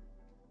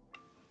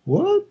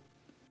 What?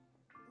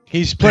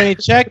 He's playing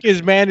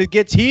checkers, man. It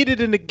gets heated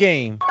in the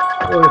game.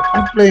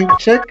 He's playing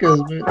checkers,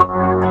 man.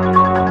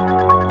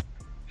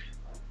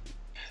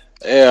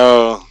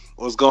 Hey,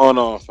 what's going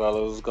on,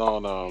 fellas? What's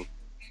going on?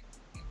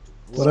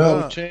 What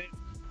up?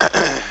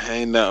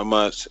 Ain't nothing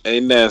much.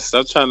 Hey, Ness,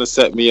 stop trying to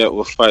set me up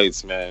with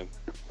fights, man.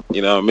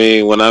 You know what I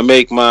mean? When I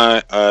make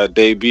my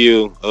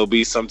debut, it'll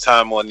be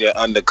sometime on your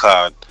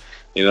undercard.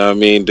 You know what I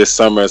mean? This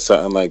summer or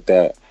something like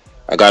that.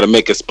 I got to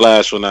make a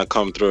splash when I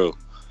come through.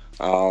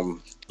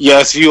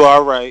 Yes, you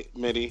are right,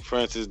 Mitty.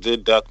 Francis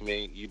did duck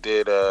me. You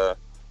did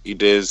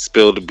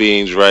spill the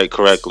beans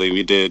correctly.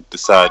 We did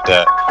decide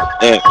that.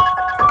 And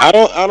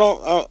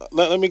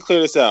let me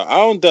clear this out. I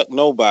don't duck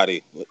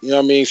nobody. You know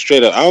what I mean?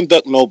 Straight up. I don't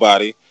duck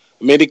nobody.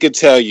 Mitty could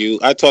tell you.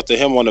 I talked to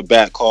him on the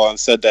back call and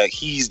said that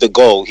he's the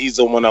goal. He's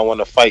the one I want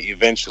to fight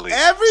eventually.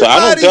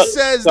 Everybody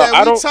says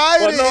that. We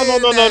tired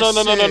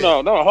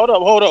of No.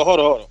 Hold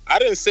up. I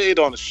didn't say it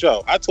on the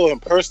show. I told him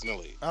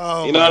personally.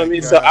 Oh, you know what I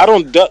mean? God. So I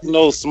don't duck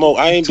no smoke.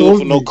 I ain't doing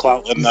for no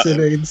clout or nothing.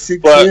 In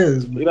 6 but,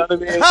 years. You know what I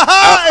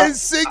mean? In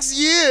 6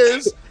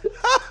 years.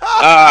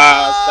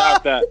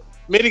 Stop that.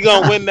 Mitty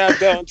gonna win that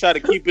belt and try to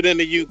keep it in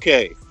the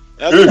UK.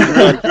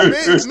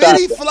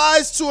 Mitty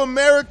flies to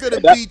America to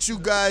beat you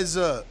guys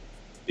up.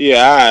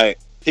 Yeah, all right.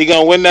 He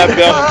gonna win that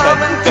belt and try to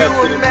keep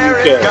that in the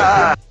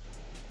UK.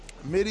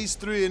 Mitty's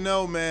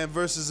 3-0, man,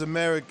 versus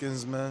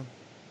Americans, man.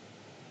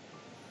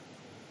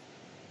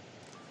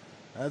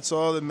 That's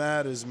all that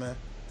matters, man.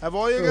 Have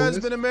all you guys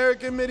been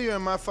American, Mitty, or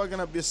am I fucking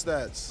up your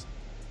stats?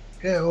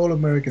 Yeah, all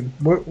American.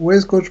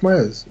 Where's Coach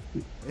Myers?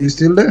 He's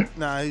still there?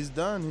 Nah, he's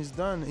done.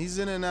 He's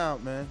in and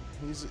out, man.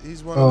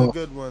 He's one of the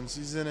good ones.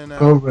 He's in and out.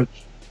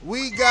 Coverage.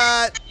 We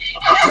got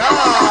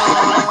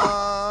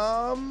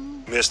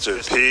Mr.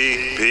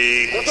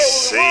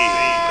 PBC,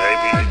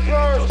 baby.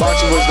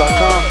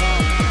 BoxingWords.com.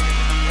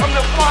 I'm the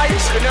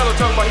flyest. Canelo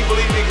talking about he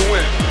believes he can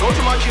win. Go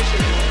to my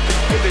kitchen.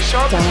 Get the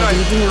sharpest knife.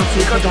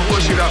 You cut the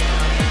bullshit up.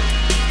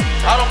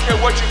 I don't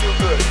care what you do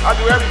good. I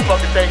do every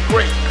fucking thing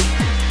great.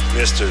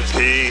 Mr.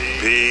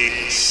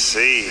 PBC,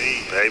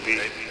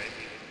 baby.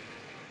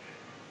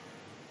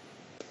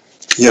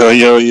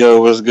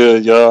 Yo, what's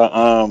good, y'all?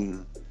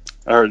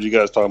 I heard you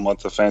guys talking about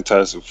the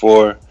Fantastic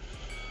Four.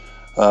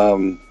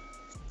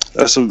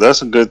 That's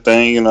a good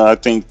thing, you know. I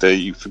think that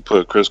if you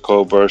put Chris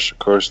Colbert,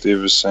 Shakur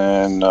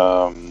Stevenson,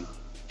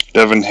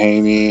 Devin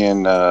Haney,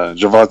 and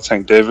Gervonta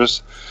Tank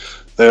Davis,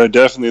 they're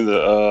definitely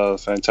the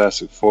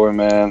Fantastic Four,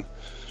 man.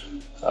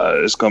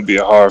 It's gonna be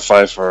a hard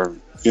fight for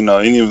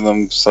any of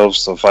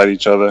themselves to fight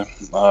each other.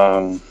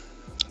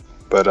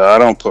 But I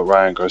don't put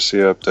Ryan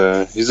Garcia up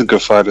there. He's a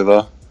good fighter,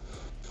 though.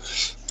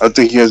 I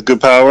think he has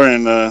good power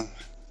and.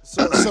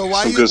 So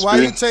why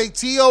you take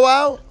T.O.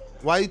 out?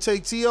 Why you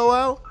take T.O.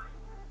 out?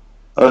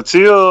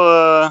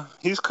 T.O.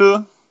 He's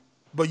cool.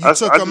 But you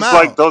took him out.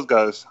 I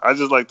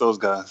just like those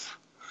guys.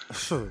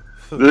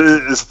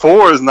 It's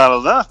 4 is not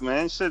enough,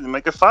 man. Shit,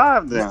 make it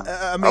 5 then.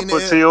 I mean, I'll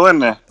put T.O. in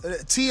there.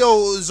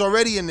 T.O. is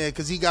already in there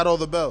because he got all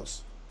the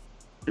belts.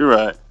 You're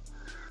right.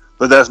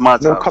 But that's my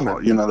top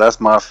 4. That's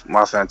my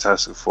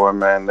Fantastic Four,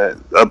 man. That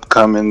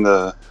upcoming,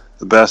 the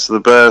best of the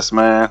best,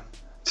 man.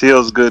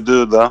 T.O.'s a good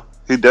dude, though.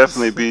 He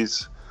definitely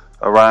beats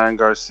Ryan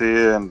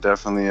Garcia and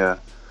definitely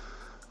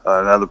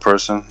another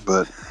person,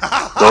 but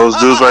those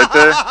dudes right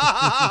there,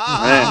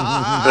 man,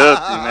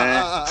 filthy,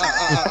 man.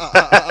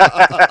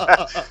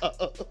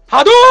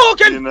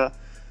 Hadouken!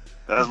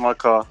 That's my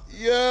call.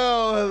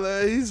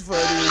 Yo, he's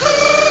funny.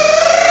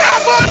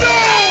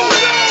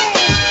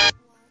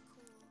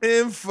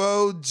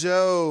 Info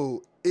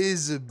Joe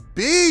is a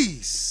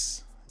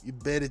beast. You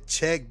better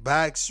check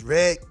Box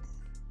Rec.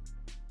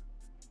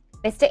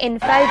 Mr.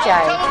 Info Joe.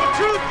 Tell the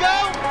truth, yo.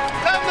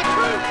 Tell the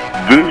truth.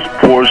 This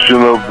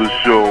portion of the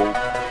show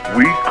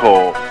we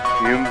call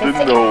In the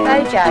Know,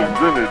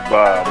 presented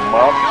by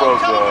my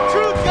brother.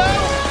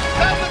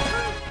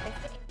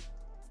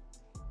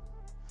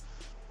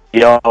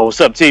 Yo,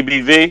 what's up,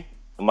 TBV?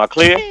 Am I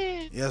clear?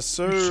 Yes,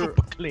 sir.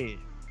 Super clear.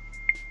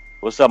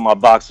 What's up, my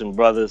boxing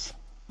brothers?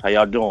 How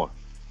y'all doing?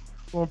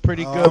 Doing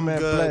pretty good, man.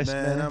 Good, Blessed,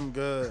 man. I'm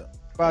good. How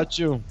about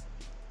you?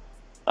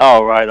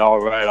 All right.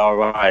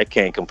 I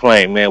can't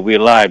complain, man. We're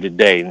alive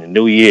today in the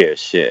new year,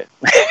 shit.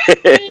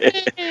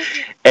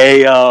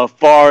 Hey,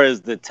 far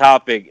as the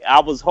topic,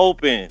 I was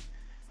hoping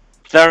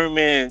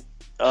Thurman,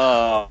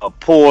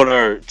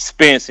 Porter,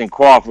 Spence, and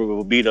Crawford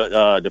would be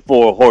the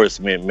 4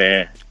 horsemen,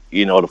 man.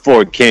 The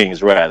 4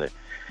 kings, rather.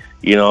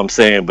 You know what I'm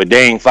saying? But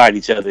they ain't fight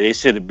each other. They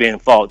should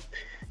have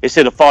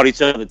fought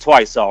each other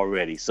twice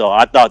already. So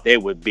I thought they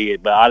would be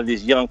it. But out of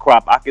this young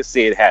crop, I could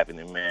see it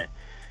happening, man.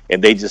 If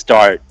they just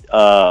start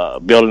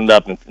building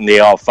up and they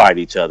all fight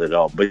each other,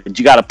 though. But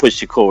you got to put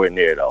Shakur in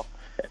there, though.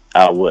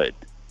 I would.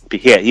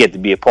 He had to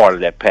be a part of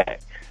that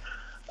pack.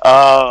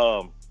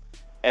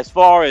 As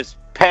far as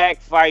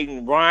Pac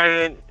fighting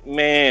Ryan,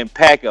 man,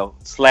 Pac will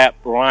slap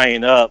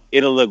Ryan up.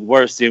 It'll look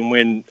worse than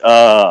when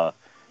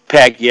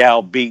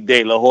Pacquiao beat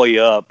De La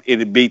Hoya up.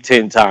 It'll be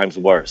 10 times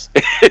worse.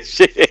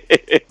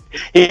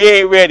 He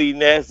ain't ready,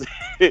 Ness.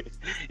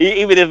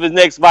 Even if his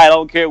next fight, I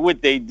don't care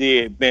what they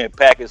did, man,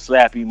 Pac can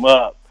slap him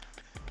up.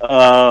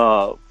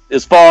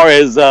 As far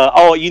as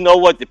you know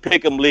what, the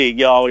Pick'em League,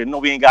 y'all. You know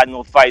we ain't got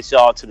no fights,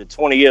 y'all, to the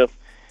 20th.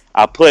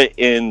 I put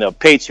in the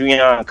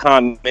Patreon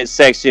comment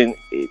section.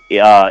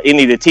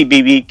 Any of the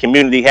TBV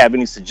community have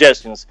any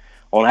suggestions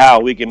on how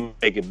we can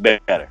make it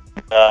better?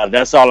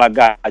 That's all I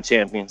got,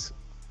 champions.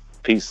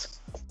 Peace.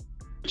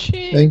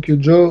 Thank you,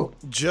 Joe.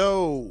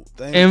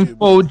 Thank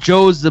Info you.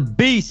 Joe's the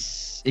beast.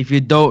 If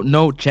you don't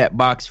know, chat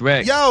box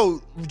rec.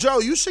 Yo, Joe,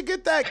 you should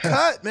get that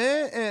cut,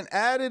 man, and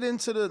add it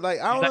into the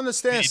I don't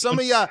understand. Some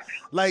of y'all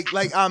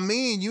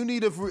you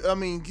need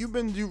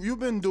you've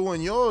been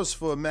doing yours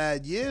for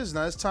mad years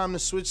now. It's time to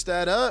switch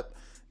that up.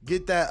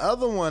 get that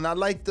other one. I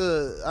like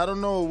I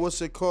don't know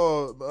what's it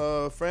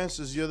called.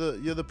 Francis, you're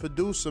the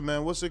producer,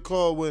 man. What's it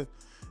called?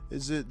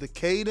 Is it the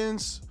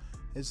cadence?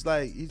 It's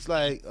like he's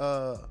like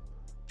for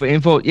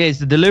info. Yeah, it's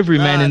the delivery,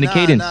 man, and the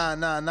cadence.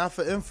 Not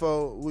for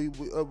info. We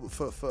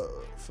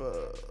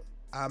for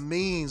our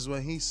means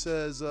when he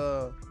says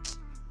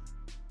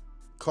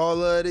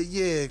caller of the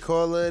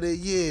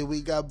year.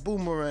 We got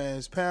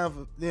boomerangs,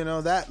 pound.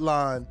 That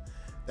line.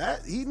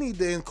 That he need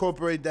to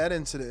incorporate that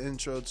into the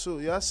intro too.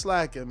 Y'all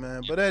slacking,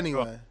 man. But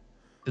anyway,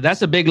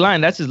 that's a big line.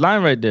 That's his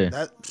line right there.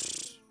 Just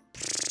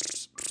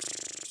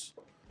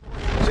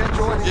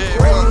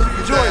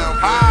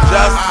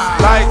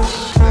like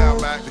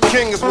the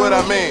king is what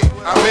I mean.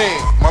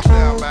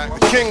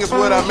 The king is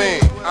what I mean.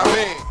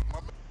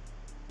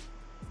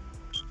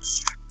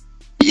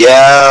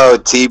 Yo,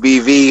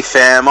 TBV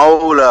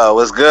famola,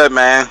 what's good,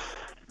 man?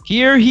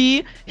 Here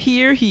he.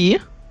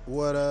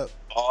 What up?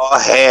 Oh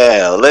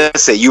hell,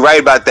 listen, you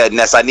right about that,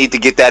 Ness. I need to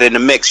get that in the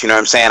mix. You know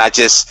what I'm saying? I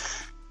just,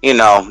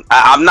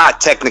 I'm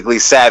not technically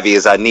savvy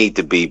as I need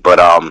to be, but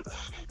I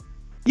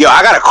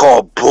gotta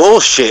call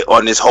bullshit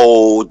on this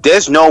whole.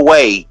 There's no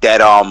way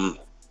that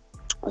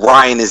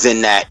Ryan is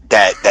in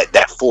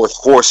that fourth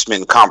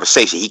horseman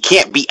conversation. He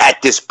can't be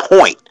at this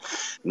point.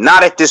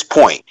 Not at this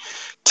point.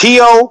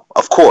 T.O.,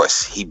 of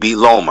course, he beat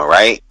Loma,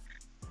 right?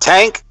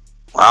 Tank,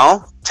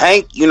 I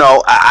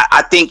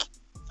think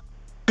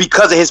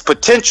because of his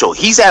potential,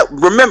 he's at.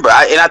 Remember,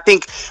 I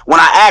think when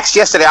I asked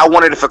yesterday, I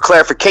wanted it for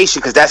clarification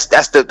because that's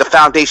the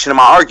foundation of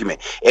my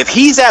argument. If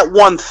he's at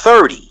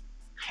 130,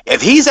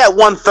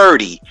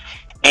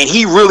 and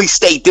he really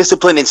stayed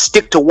disciplined and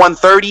stick to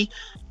 130,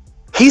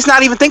 he's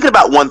not even thinking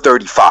about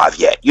 135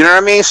 yet. You know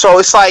what I mean? So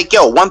it's like,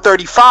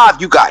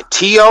 135. You got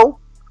T.O.,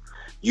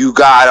 you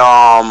got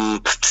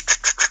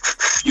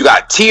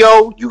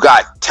T.O., you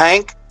got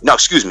Tank. No,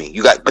 excuse me.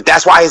 But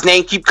that's why his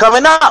name keep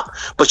coming up.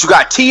 But you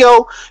got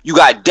T.O., you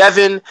got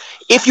Devin.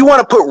 If you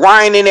want to put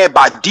Ryan in there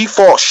by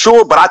default,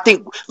 sure. But I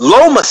think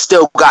Loma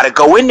still got to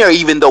go in there,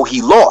 even though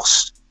he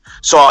lost.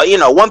 So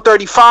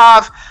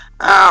 135.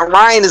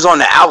 Ryan is on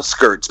the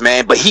outskirts,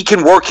 man. But he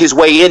can work his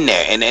way in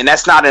there, and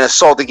that's not an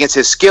assault against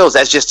his skills.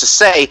 That's just to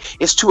say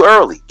it's too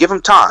early. Give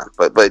him time.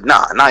 But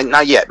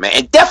not yet, man.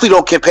 And definitely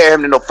don't compare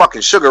him to no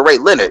fucking Sugar Ray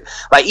Leonard.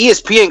 Like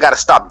ESPN got to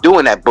stop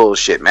doing that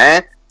bullshit,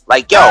 man.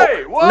 Like,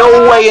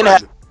 no way in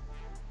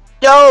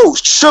hell.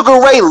 Sugar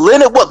Ray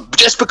Leonard, what,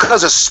 just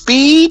because of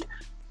speed?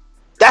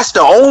 That's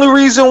the only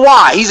reason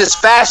why. He's as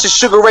fast as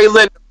Sugar Ray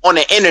Leonard on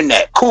the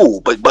internet.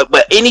 Cool.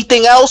 But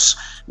anything else?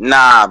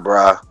 Nah,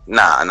 bruh.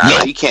 Nah.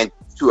 You can't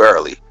too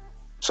early.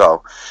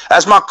 So,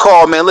 that's my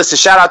call, man. Listen,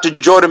 shout out to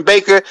Jordan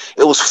Baker.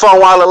 It was fun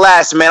while it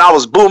lasted, man. I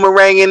was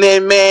boomeranging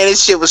in, man.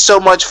 This shit was so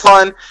much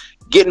fun.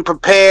 Getting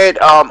prepared.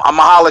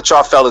 I'ma holler at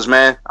y'all fellas,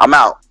 man. I'm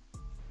out.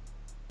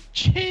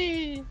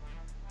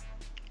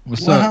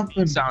 What's up?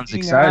 Happened? Sounds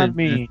excited.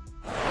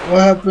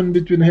 What happened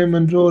between him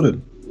and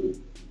Jordan?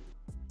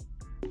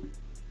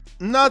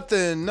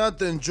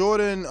 Nothing.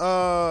 Jordan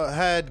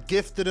had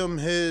gifted him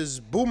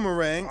his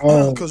boomerang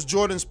because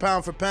Jordan's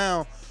pound for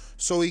pound.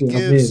 So he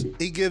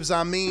gives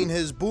Amin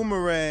his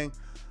boomerang,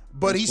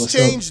 but he's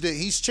changed it.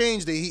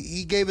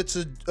 He gave it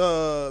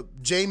to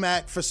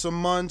J-Mac for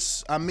some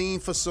months,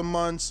 Amin for some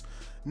months.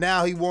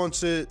 Now he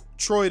wants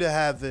Troy to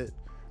have it.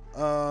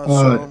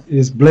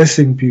 He's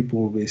blessing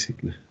people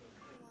basically.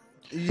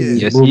 Yeah.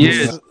 Yes, he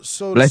is.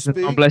 So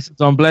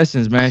blessings on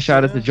blessings, man.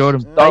 Shout out to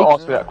Jordan. Don't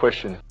ask me that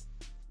question.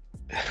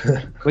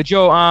 But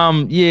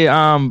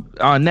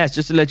Ness,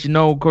 just to let you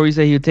know, Corey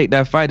said he'll take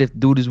that fight if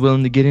dude is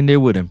willing to get in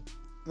there with him.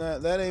 Nah,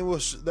 that ain't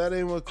what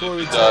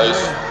Corey told me.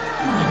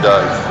 He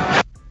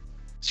does.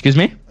 Excuse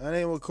me? That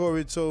ain't what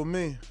Corey told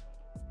me.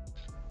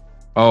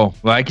 Oh,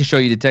 well, I can show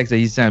you the text that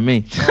he sent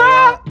me.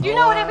 You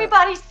know what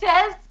everybody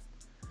says?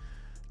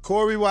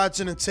 Corey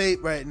watching the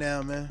tape right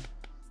now, man.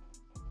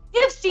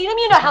 You've seen him,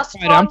 you know how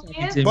strong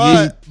he is.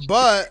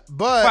 But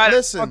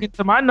listen.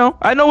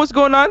 I know what's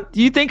going on.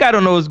 Do you think I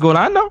don't know what's going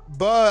on? No.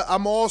 But I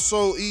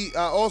also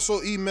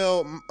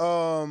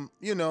emailed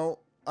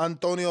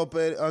Antonio,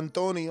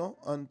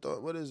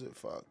 what is it?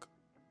 Fuck.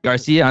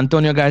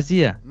 Antonio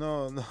Garcia.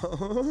 No.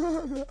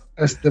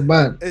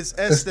 Esteban. It's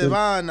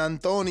Esteban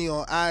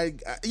Antonio.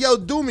 Yo,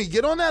 Doomy,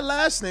 get on that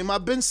last name.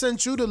 I've been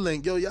sent you the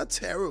link. Yo, you're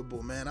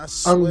terrible, man. I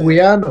swear.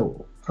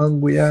 Anguiano.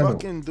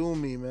 Fucking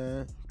Doomy,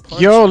 man.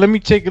 Yo, let me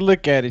take a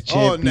look at it,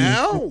 champion.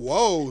 Oh, now?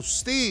 Whoa,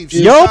 Steve. Yo,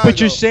 Chicago. but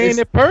you're saying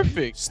it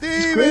perfect.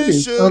 Steve in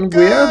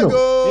Chicago.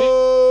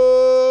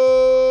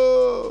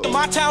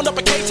 My town up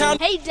in K-Town.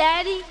 Hey,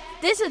 Daddy,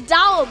 this is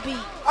 $1 beat.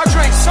 I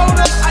drink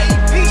soda, I eat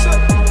pizza,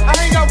 I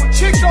hang out with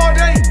chicks all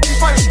day. These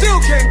fighters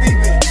still can't beat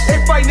me. They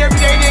fighting every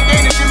day, they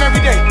in the gym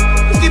every day.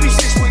 Just give me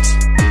 6 weeks,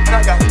 and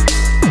I got it.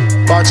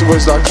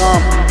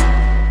 BoxingVoice.com.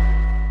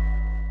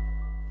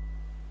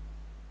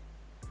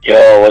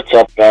 Yo, what's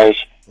up, guys?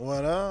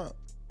 What up?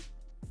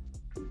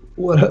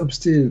 What up,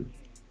 Steve?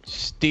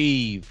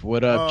 Steve,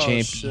 what up,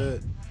 champion?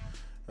 Shit.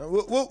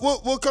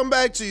 We'll come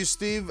back to you,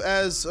 Steve,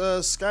 as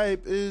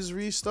Skype is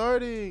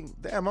restarting.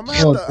 Damn, I'm gonna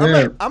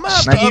have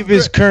to. Steve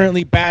is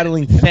currently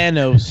battling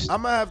Thanos.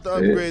 I'm gonna have to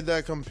upgrade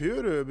that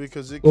computer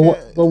because it But,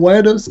 can't. but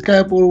why does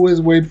Skype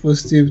always wait for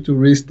Steve to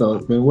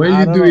restart, man? Why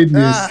are you doing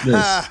this?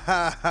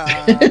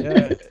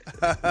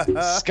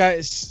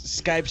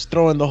 Skype's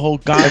throwing the whole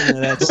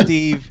gauntlet at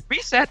Steve.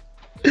 Reset.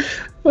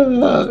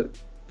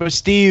 For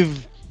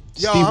Steve.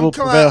 Yo, Steve will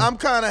prevail. I'm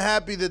kind of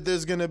happy that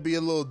there's gonna be a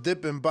little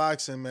dip in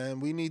boxing, man.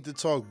 We need to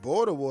talk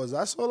Border Wars.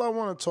 That's all I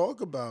want to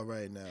talk about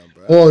right now,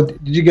 bro. Oh, did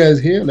you guys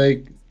hear?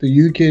 Like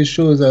the UK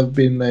shows have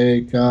been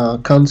like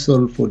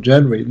cancelled for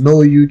January.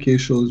 No UK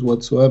shows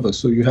whatsoever.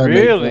 So you had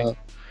really,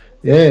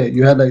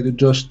 you had like the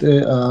Josh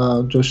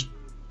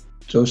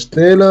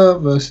Taylor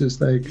versus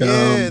like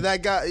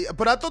that guy.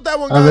 But I thought that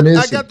one I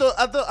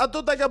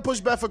thought that got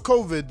pushed back for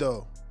COVID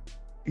though.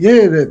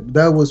 Yeah,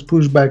 that was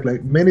pushed back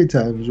like many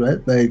times, right?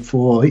 Like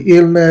for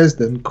illness,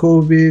 then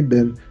COVID,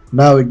 then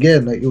now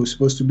again, like it was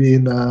supposed to be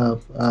in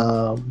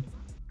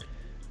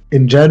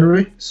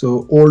January.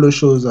 So all the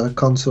shows are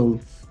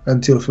cancelled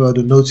until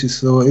further notice.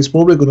 So it's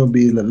probably going to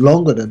be like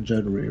longer than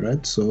January,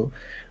 right? So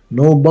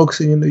no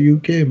boxing in the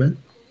UK, man.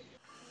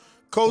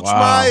 Coach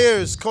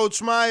Myers,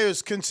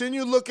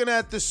 continue looking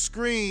at the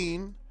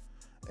screen,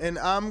 and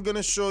I'm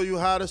gonna show you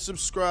how to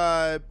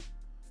subscribe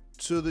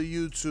to the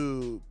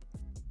YouTube.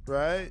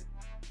 Right?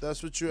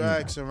 That's what you're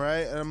asking,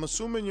 right? And I'm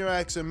assuming you're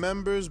asking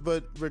members,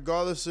 but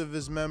regardless if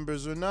it's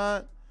members or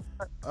not,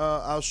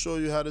 I'll show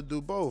you how to do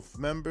both.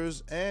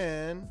 Members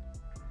and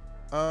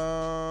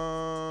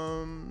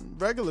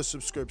regular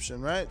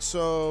subscription, right?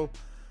 So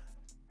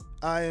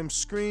I am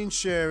screen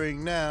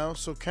sharing now.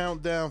 So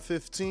count down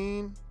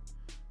 15,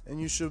 and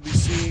you should be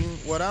seeing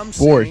what I'm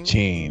seeing.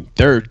 14,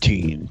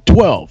 13,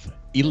 12.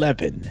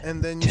 11.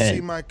 And then you 10.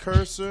 see my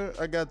cursor.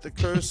 I got the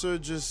cursor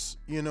just,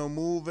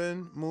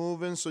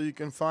 moving so you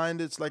can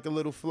find it. It's like a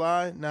little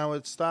fly. Now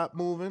it stopped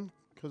moving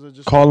because I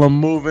just call them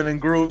moving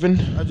and grooving.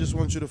 I just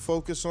want you to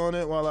focus on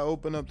it while I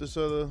open up this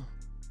other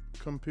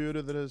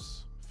computer that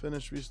has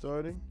finished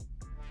restarting.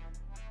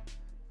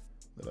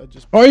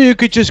 Or you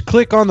could just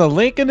click on the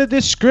link in the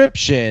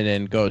description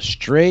and go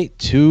straight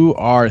to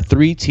our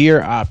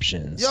 3-tier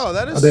options. Yo,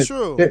 that is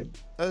true.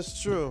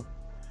 That's true.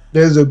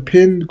 There's a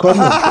pinned comment.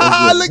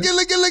 Look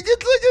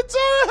at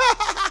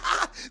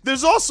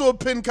There's also a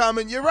pinned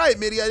comment. You're right,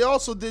 Mitty. I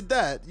also did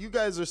that. You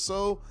guys are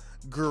so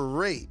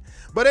great.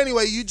 But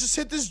anyway, you just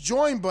hit this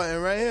join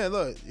button right here.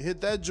 Look, you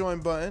hit that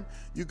join button.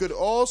 You could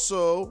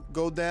also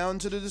go down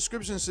to the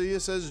description. See,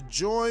 it says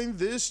join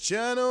this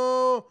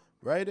channel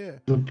right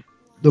there.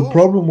 The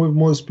problem with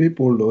most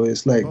people though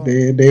is like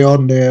they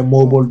on their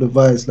mobile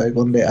device, like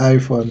on their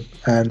iPhone,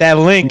 and that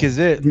link is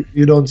it.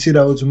 You don't see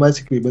that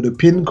automatically, but the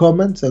pinned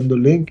comments and the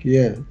link,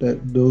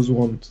 those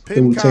ones they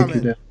will take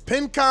you there.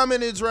 Pinned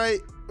comment is right.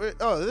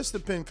 Oh, this is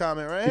the pinned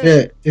comment right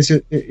here. Yeah, it's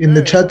in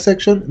the chat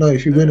section. No,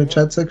 if you go in the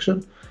chat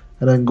section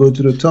and then go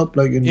to the top,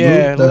 like in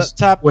blue, that's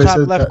top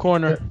left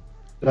corner.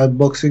 That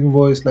boxing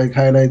voice like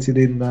highlighted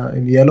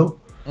in yellow.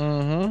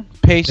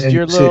 Paste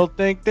your little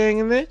thing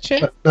in the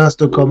chat. That's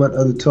the comment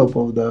at the top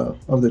of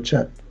the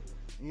chat.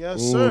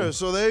 Yes, sir.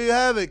 So there you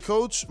have it,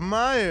 Coach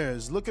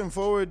Myers. Looking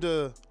forward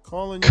to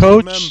calling you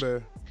a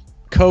member.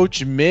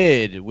 Coach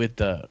Mid with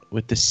the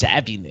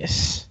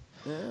savviness.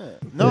 Yeah.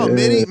 No,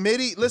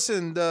 Mitty.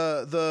 Listen,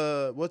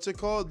 the what's it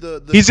called?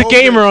 He's a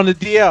gamer on the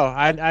DL.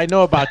 I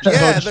know about you.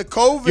 Yeah, Coach. the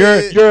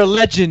COVID. You're a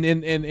legend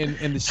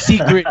in the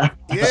secret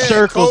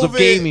circles of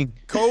gaming.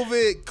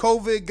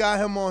 COVID got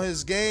him on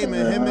his game,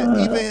 and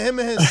even him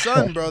and his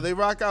son, bro. They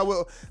rock out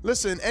with.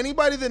 Listen,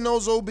 anybody that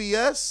knows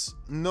OBS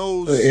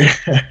knows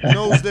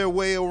their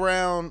way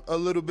around a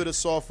little bit of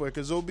software,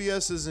 because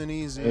OBS isn't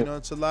easy. You know,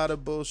 it's a lot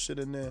of bullshit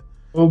in there.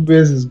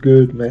 OBS is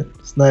good, man.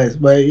 It's nice,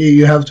 but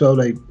you have to have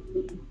like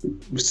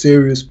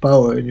serious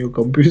power in your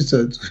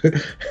computer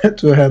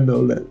to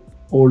handle that,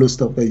 all the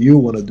stuff that you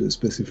want to do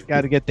specifically.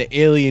 Got to get the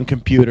alien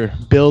computer,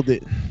 build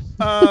it.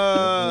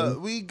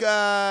 We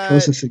got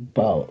processing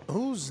power.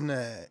 Who's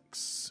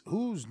next?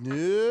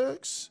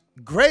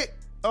 Great.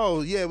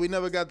 Oh yeah, we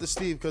never got to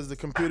Steve because the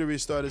computer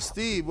restarted.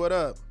 Steve, what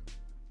up?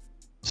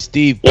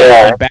 Steve,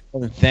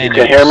 battling Thanos. You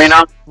can hear me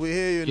now? We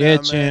hear you now,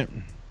 champ.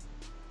 Man.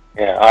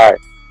 Yeah, all right.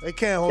 They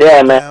can't hold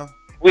it man. Down.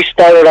 We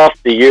started off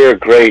the year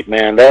great,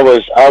 man. That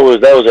was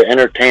an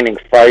entertaining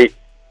fight.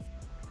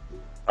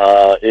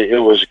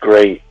 It was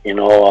great. You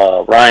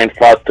know, Ryan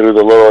fought through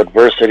the little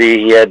adversity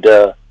he had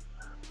to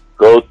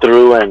go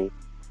through, and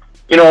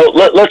you know,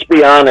 let's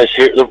be honest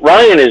here.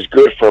 Ryan is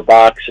good for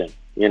boxing.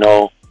 You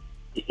know,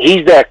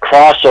 he's that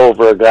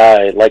crossover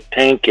guy like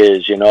Tank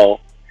is. You know,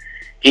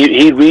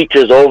 he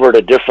reaches over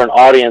to different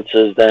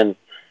audiences than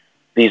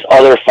these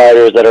other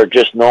fighters that are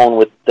just known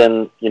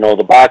within, you know,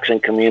 the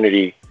boxing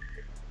community.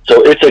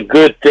 So it's a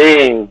good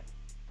thing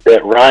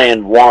that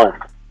Ryan won,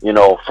 you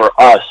know, for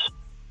us.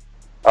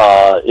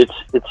 It's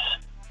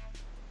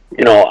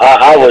you know,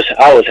 I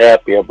was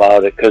happy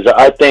about it because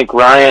I think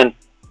Ryan.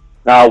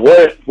 Now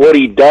what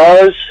he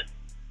does,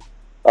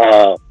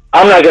 I'm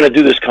not going to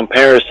do this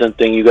comparison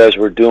thing you guys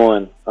were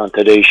doing on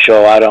today's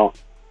show.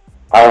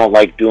 I don't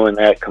like doing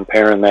that,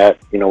 comparing that,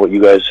 what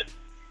you guys,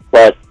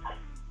 but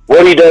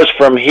what he does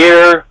from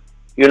here,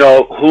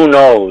 who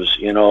knows,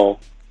 we know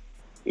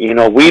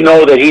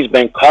that he's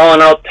been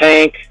calling out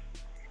Tank,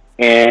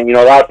 and,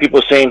 a lot of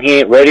people saying he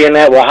ain't ready in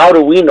that. Well, how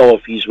do we know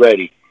if he's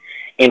ready?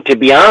 And to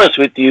be honest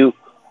with you,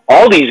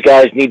 all these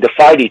guys need to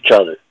fight each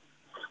other.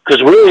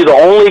 Because really the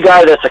only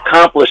guy that's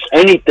accomplished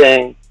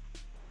anything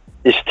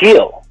is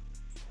Teal.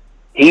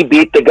 He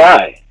beat the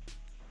guy.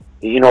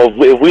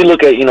 If we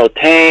look at,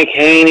 Tank,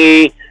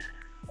 Haney,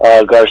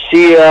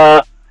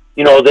 Garcia,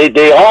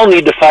 they all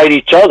need to fight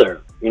each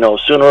other,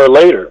 sooner or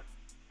later.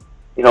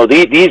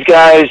 These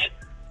guys,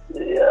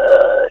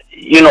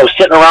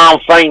 sitting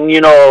around fighting,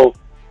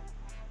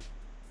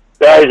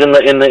 guys in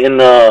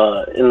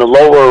the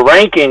lower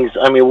rankings.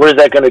 I mean, what is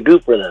that going to do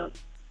for them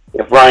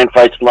if Ryan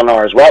fights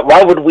Linares?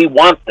 Why would we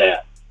want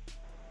that?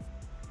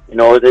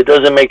 It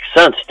doesn't make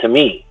sense to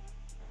me.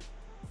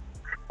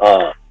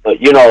 But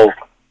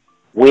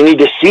we need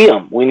to see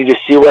him. We need to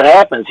see what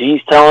happens.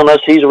 He's telling us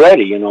he's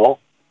ready. Now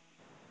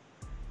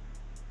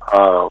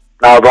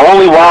the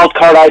only wild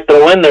card I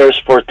throw in there is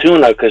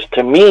Fortuna, because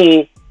to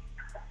me,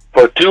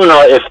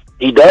 Fortuna, if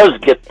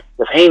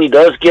Haney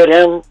does get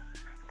him,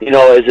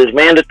 as his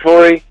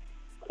mandatory,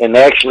 and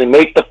they actually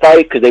make the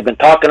fight, because they've been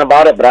talking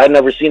about it, but I've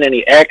never seen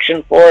any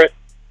action for it.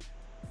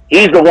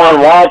 He's the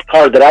one wild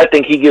card that I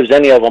think he gives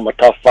any of them a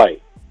tough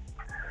fight.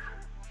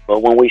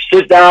 But when we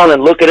sit down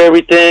and look at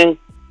everything,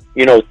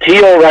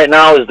 Tio right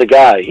now is the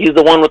guy. He's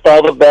the one with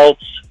all the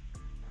belts,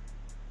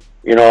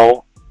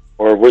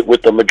 or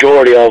with the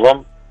majority of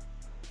them.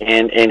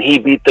 And he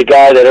beat the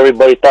guy that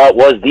everybody thought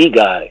was the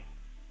guy.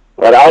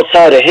 But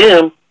outside of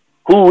him,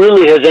 who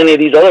really has any of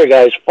these other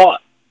guys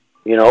fought?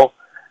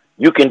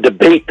 You can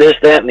debate this,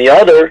 that, and the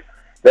other,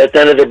 but at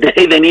the end of the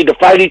day, they need to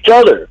fight each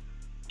other.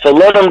 So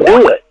let them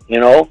do it,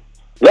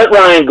 Let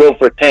Ryan go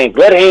for Tank.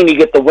 Let Haney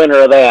get the winner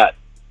of that.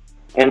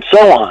 And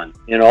so on,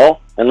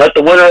 And let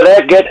the winner of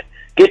that get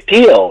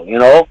Teal,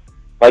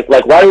 Like,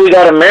 why do we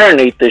got to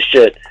marinate this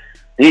shit?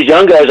 These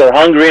young guys are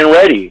hungry and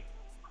ready.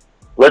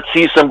 Let's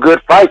see some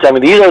good fights. I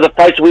mean, these are the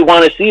fights we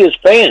want to see as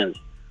fans.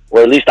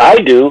 Or at least I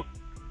do.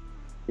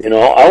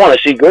 I want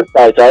to see good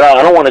fights.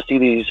 I don't want to see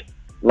these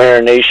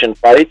marination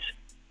fights.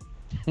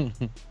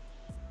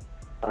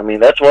 I mean,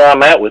 that's where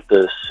I'm at with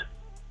this.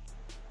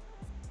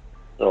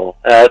 So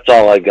that's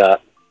all I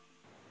got.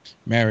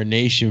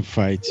 Marination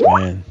fights,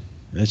 man.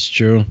 That's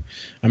true.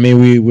 I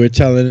mean, we're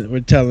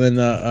telling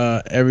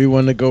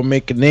everyone to go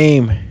make a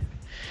name.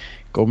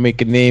 Go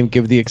make a name,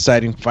 give the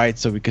exciting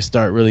fights, so we can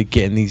start really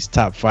getting these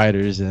top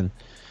fighters in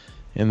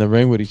the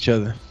ring with each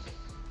other.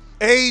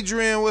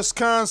 Adrian,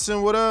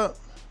 Wisconsin, what up?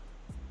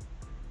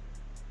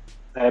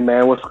 Hey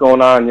man, what's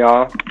going on,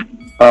 y'all?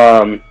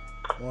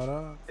 What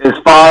up? As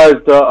far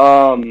as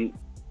the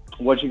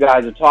what you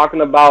guys are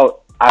talking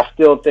about, I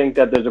still think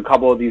that there's a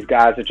couple of these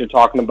guys that you're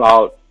talking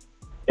about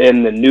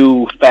in the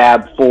new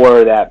Fab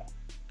Four that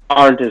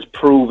aren't as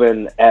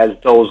proven as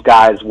those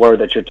guys were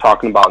that you're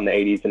talking about in the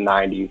 80s and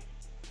 90s.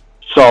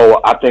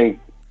 So I think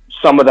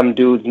some of them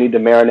dudes need to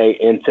marinate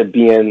into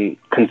being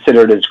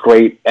considered as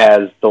great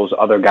as those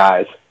other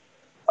guys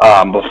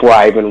before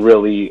I even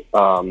really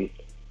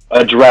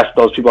address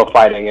those people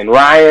fighting. And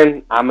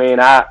Ryan, I mean,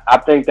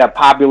 I think that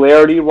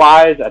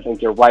popularity-wise, I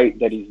think you're right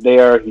that he's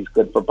there. He's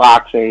good for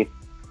boxing.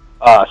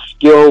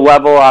 Skill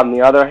level, on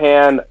the other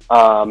hand,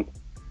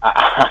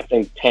 I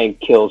think Tank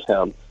kills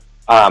him.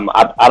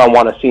 I don't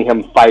want to see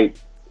him fight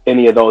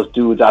any of those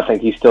dudes. I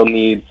think he still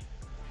needs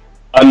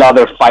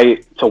another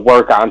fight to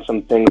work on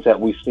some things that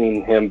we've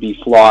seen him be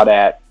flawed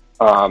at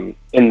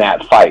in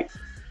that fight.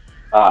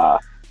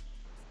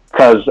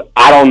 Because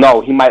I don't know,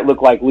 he might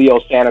look like Leo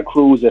Santa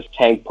Cruz if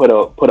Tank put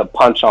a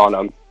punch on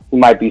him. He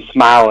might be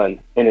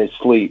smiling in his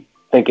sleep,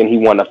 thinking he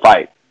won the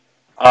fight.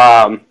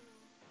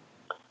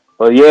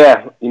 But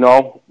yeah,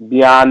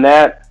 beyond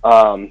that,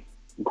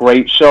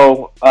 great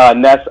show.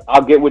 Ness,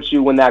 I'll get with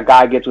you when that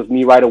guy gets with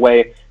me right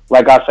away.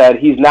 Like I said,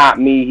 he's not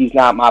me, he's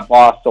not my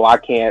boss, so I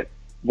can't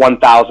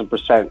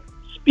 1,000%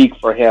 speak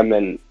for him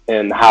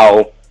and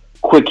how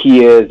quick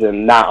he is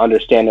and not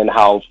understanding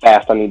how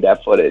fast I need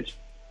that footage.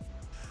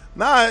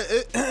 Nah,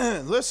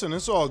 listen,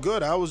 it's all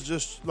good. I was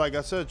just, like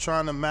I said,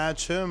 trying to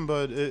match him,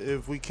 but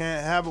if we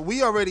can't have it,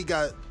 we already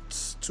got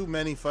too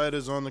many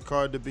fighters on the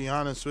card, to be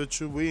honest with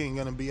you. We ain't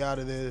going to be out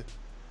of there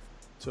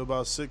till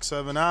about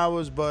 6-7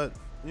 hours, but,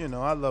 I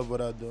love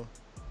what I do.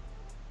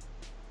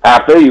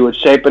 I feel you. It's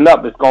shaping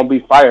up. It's going to be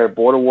fire.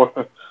 Border War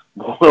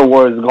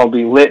is going to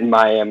be lit in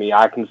Miami.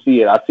 I can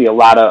see it. I see a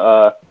lot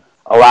of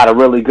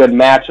really good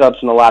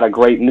matchups and a lot of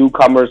great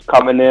newcomers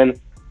coming in.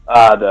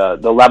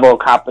 The level of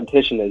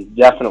competition is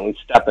definitely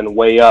stepping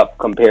way up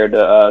compared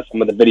to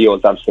some of the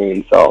videos I've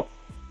seen. So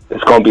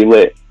it's going to be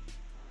lit.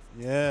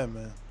 Yeah,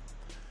 man.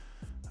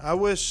 I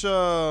wish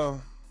Doomy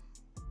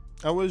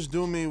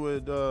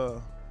would,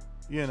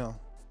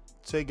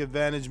 take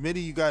advantage. Mitty,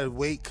 you got a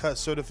weight cut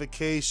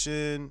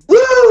certification.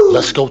 Woo!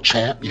 Let's go,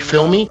 champ. You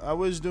feel me? I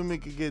wish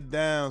Doomy could get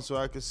down so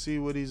I could see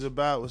what he's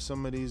about with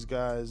some of these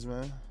guys,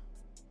 man.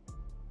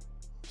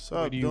 What's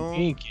up, What do you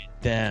mean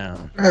get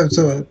down?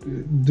 So,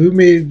 do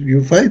me,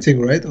 you fighting,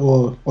 right?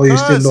 Or you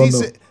still don't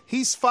know?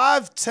 He's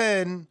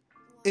 5'10"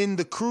 in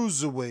the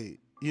cruiserweight.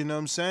 You know what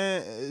I'm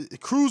saying?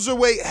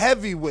 Cruiserweight,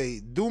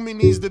 heavyweight. Doomy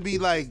needs to be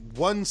like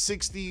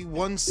 160,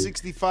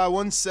 165,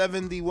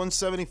 170,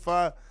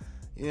 175.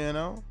 You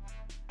know?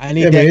 I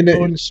need that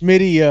Gordon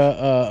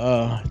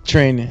Smitty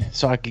training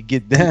so I could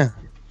get down.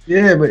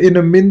 Yeah, but in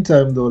the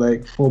meantime, though,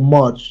 like for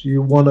March,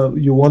 you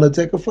wanna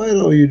take a fight,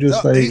 or you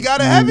just like he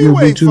got a you'll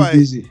heavyweight be too fight.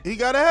 busy? He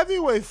got a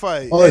heavyweight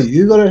fight. Oh,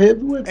 you got a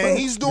heavyweight fight, and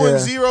he's doing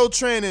zero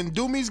training.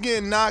 Doomy's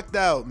getting knocked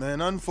out, man.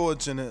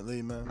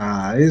 Unfortunately, man.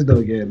 He's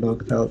not getting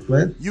knocked out,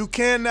 man. You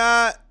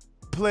cannot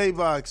play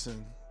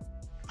boxing.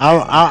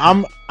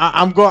 I'm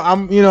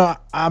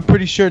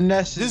pretty sure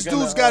Ness. This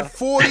dude's got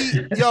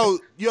 40.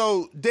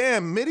 yo,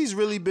 damn, Mitty's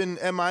really been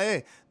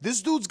MIA.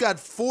 This dude's got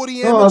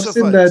 40 No, I've amateur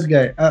seen fights.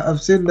 that guy.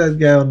 I've seen that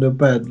guy on the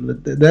pad.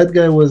 That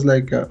guy was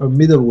like a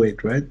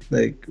middleweight, right?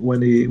 Like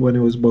when he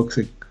was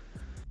boxing.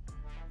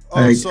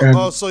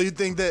 So you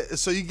think that?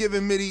 So you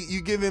giving Mitty,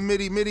 you giving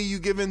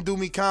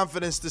Doomy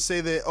confidence to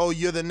say that? Oh,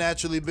 you're the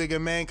naturally bigger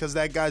man because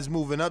that guy's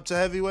moving up to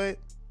heavyweight.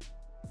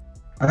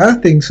 I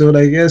think so.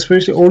 Like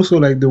especially also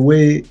like the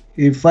way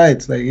he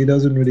fights. Like he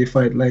doesn't really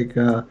fight like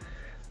a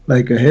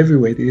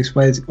heavyweight. He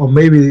fights, or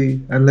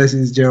maybe unless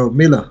it's Gerald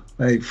Miller,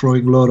 like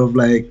throwing a lot of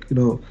like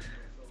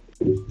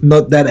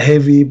not that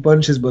heavy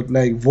punches, but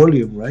like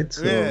volume, right?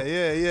 So,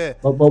 yeah.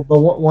 But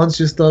once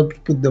you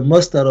start put the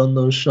mustard on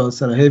those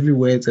shots at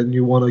heavyweights and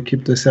you want to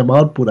keep the same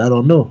output, I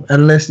don't know.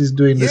 Unless he's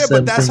doing the same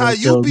but that's thing how as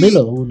you Gerald beat.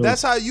 Miller. Who knows?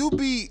 That's how you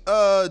beat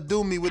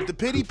Doomy with the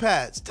pity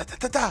pads.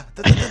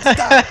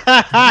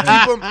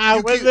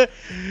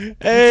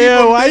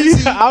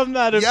 I'm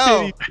not a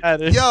pity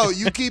patter. Yo,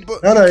 you keep.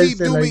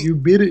 Like you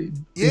beat it.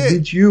 Yeah, they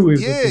beat you with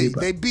the yeah, pity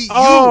pad. they beat you.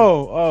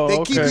 Oh, they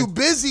okay. keep you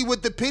busy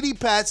with the pity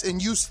pats,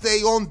 and you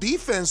stay on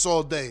defense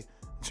all day.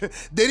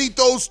 Then he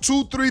throws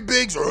 2-3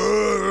 bigs.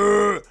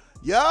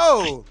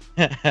 Yo.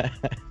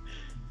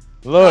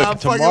 Look,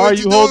 tomorrow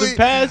you holding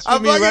pads for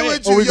me,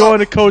 right? Or we going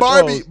to Coach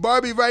O's?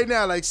 Barbie, right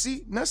now, like,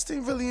 see,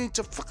 Nesting really ain't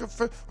your fucking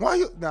friend. Why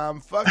you? Nah,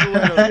 I'm fucking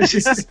with him. This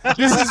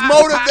is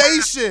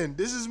motivation.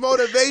 This is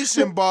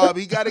motivation, Bob.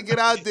 He got to get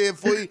out there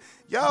for you.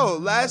 Yo,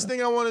 last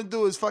thing I want to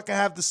do is fucking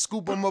have to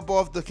scoop him up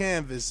off the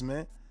canvas,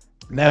 man.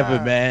 Never,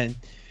 man.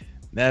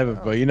 Never,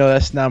 bro. You know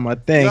that's not my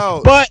thing.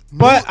 Yo, but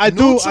I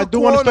do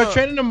want to start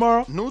training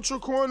tomorrow. Neutral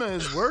corner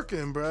is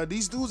working, bro.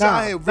 These dudes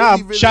out here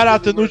really shout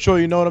out to working. Neutral.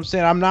 You know what I'm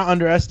saying? I'm not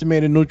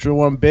underestimating Neutral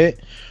one bit.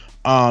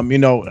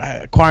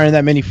 Acquiring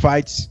that many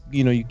fights,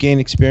 you gain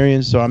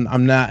experience. So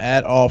I'm not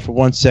at all for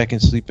 1 second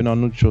sleeping on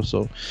Neutral.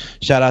 So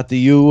shout out to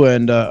you,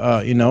 and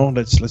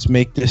let's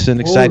make this an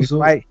exciting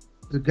fight.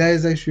 The guy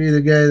is actually the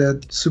guy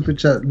that super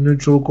chat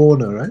Neutral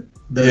corner, right?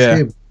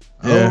 That's him.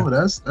 Yeah. Oh,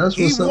 that's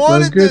what's up.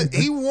 That's good.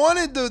 He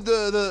wanted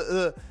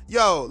the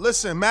yo.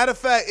 Listen, matter of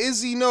fact,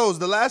 Izzy knows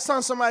the last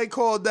time somebody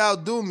called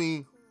out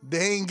Doomy,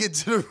 they ain't get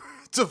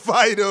to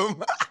fight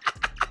him.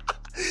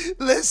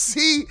 Let's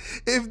see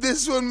if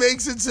this one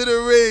makes it to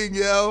the ring,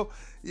 yo.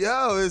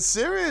 Yo, it's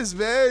serious,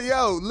 man.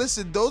 Yo,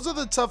 listen, those are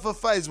the tougher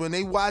fights when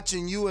they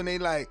watching you and they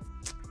like,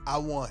 I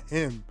want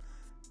him.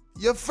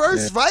 Your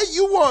first fight,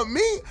 you want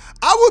me?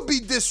 I would be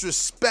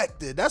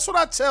disrespected. That's what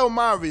I tell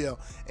Mario.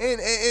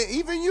 And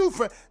even you,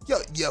 friend. Yo,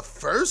 your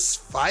first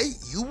fight,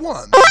 you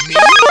want me?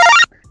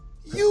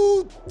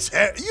 You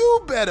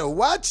better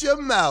watch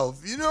your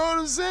mouth. You know what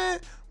I'm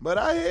saying? But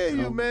I hear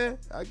you, man.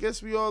 I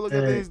guess we all look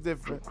at things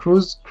different.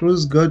 Cruz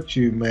got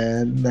you,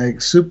 man. Like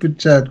Super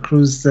Chat,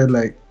 Cruz said,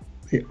 like,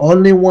 the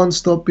only one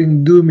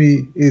stopping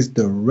Doomy is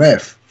the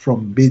ref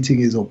from beating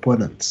his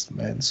opponents,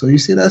 man. So you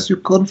see, that's your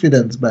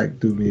confidence back,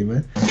 Doomy,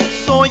 man.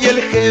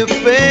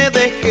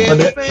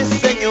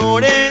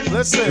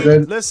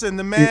 Listen,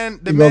 the man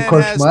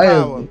has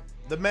power.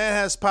 The man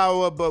has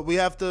power, but we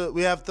have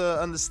to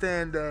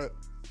understand that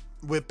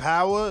with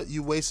power,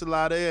 you waste a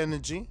lot of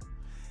energy.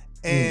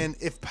 And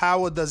if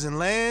power doesn't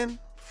land,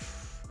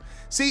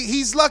 see,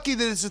 he's lucky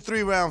that it's a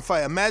 3-round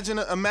fight. Imagine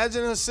a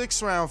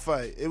 6-round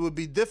fight. It would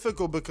be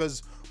difficult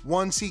because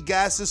once he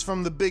gasses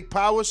from the big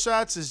power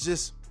shots, it's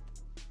just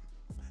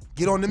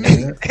get on the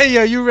meeting. Hey,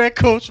 yo, you read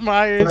Coach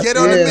Myers? Get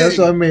on the meeting. That's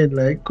what I mean.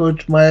 Like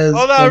Coach Myers.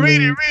 Hold on,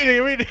 read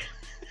it.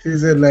 He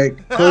said,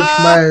 like, Coach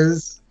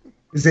Myers.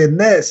 He said,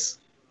 Ness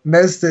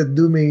said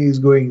Doomy is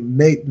going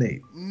Nate.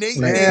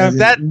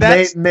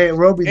 That's Nate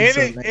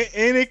Robinson.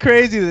 Ain't it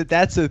crazy that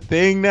that's a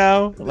thing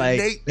now?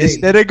 Like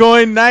instead of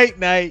going night,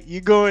 you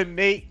going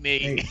Nate.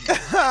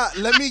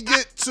 Let me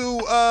get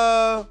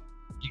to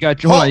You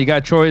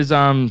got Troy's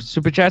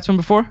super chats from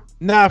before?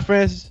 Nah,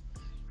 Francis.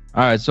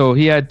 All right, so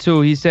he had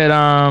 2. He said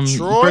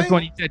the first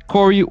one he said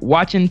Corey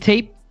watching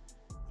tape.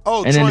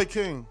 Oh, and Troy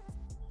King.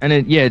 And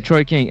then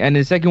Troy King. And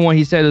the second one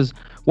he said is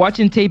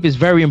watching tape is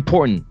very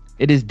important.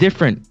 It is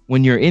different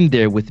when you're in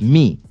there with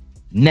me,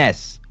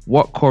 Ness.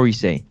 What Corey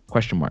say? ?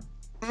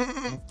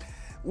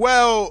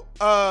 Well,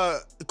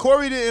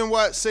 Corey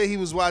didn't say he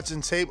was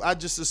watching tape. I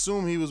just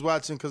assumed he was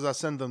watching because I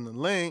sent him the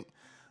link.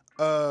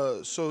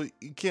 so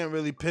you can't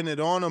really pin it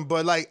on him.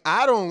 But like,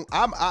 I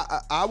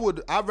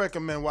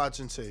recommend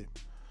watching tape.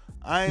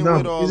 I ain't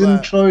with all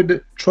isn't that.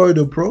 Troy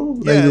the pro?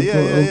 Yeah,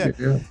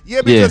 Like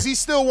yeah, because he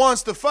still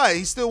wants to fight.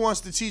 He still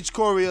wants to teach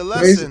Corey a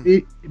lesson.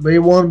 But he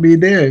won't be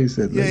there. He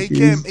said. Yeah,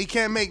 like, he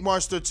can't make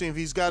March 13th.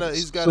 He's got.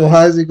 So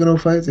how is he gonna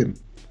fight him?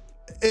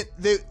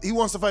 He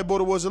wants to fight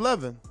Border Wars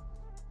 11.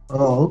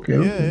 Oh, okay.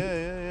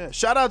 Yeah.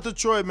 Shout out to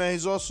Troy, man.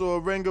 He's also a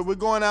ringer. We're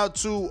going out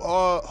to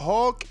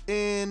Hawk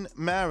in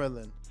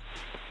Maryland.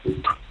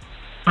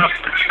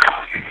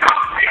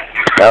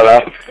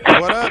 Hello.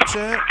 What up,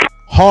 champ?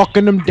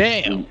 Hawking them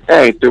down.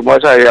 Hey, too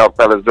much. How y'all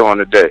fellas doing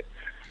today?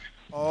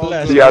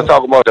 See, y'all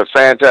talking about the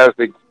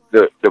Fantastic,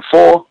 the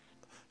four?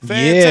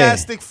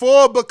 Fantastic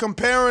Four, but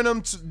comparing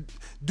them to,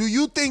 do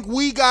you think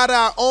we got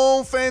our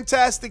own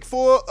Fantastic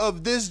Four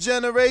of this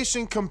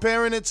generation,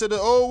 comparing it to the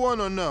old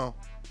one, or no?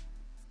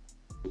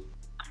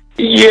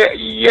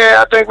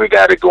 Yeah, I think we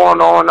got it going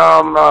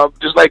on.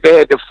 Just like they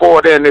had the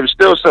four there, and there was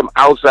still some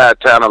outside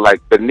talent like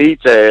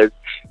Benitez.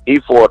 He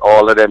fought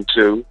all of them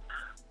too.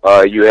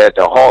 You had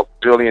the Hawk,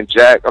 Julian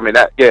Jack.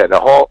 The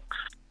Hawk,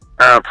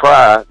 Aaron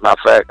Pryor. Matter of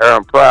fact,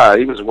 Aaron Pryor,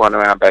 he was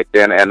running around back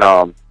then, and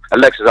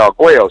Alexis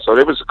Arguello. So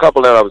there was a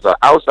couple that was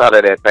outside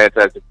of that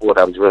Fantastic Four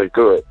that was really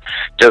good.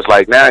 Just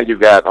like now, you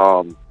got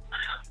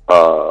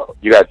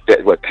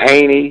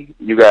Haney,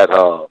 you got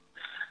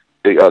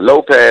the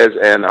Lopez,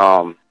 and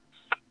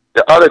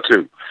the other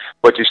two,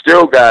 but you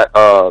still got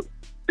the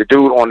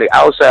dude on the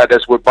outside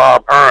that's with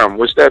Bob Erm.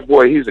 What's that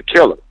boy? He's a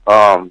killer.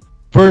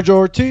 Virgil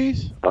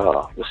Ortiz?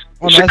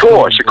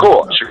 Shakur.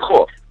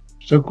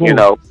 You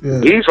know,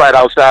 he's right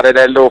outside of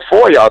that little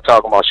four y'all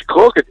talking about.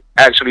 Shakur could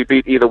actually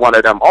beat either one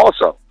of them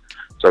also.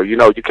 So, you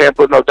know, you can't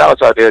put no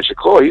doubts out there.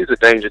 Shakur, he's a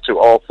danger to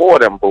all four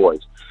of them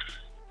boys.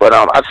 But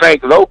I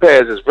think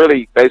Lopez is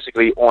really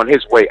basically on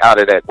his way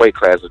out of that weight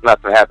class if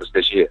nothing happens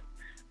this year.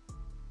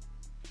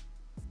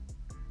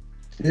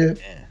 Yeah,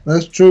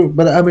 that's true.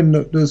 But I mean,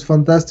 those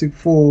Fantastic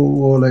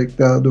Four, or like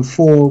the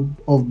four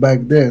of back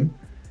then,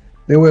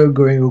 they were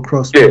going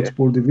across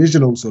multiple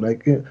division also.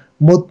 Like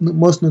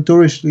most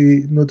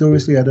notoriously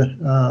at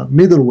a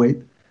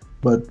middleweight,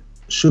 but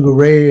Sugar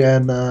Ray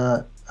and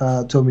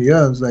Tommy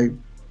Hearns, like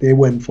they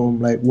went from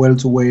like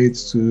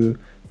welterweights to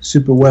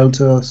super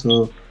welter.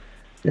 So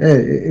yeah,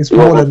 it's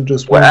more than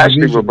just one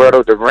actually, division.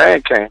 Roberto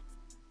Duran came.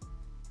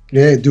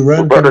 Yeah,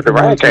 Roberto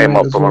Duran came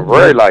up from a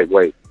very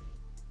lightweight.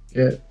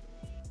 Yeah.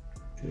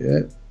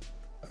 I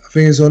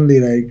think it's only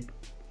like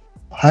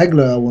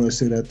Hagler, I want to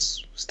say,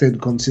 that's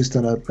stayed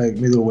consistent at like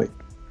middleweight.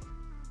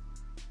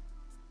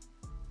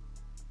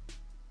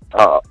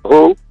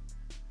 Who?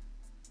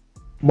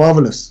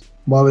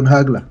 Marvelin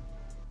Hagler.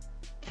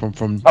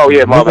 From Oh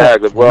yeah, Marvin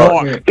Hagler.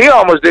 Well, he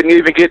almost didn't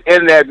even get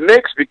in that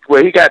mix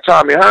where he got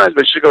Tommy Hearns,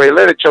 but Sugar Ray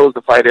Leonard chose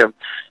to fight him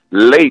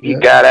late. He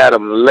got at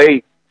him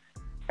late,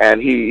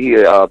 and he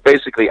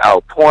basically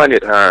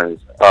outpointed Hearns,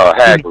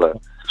 Hagler.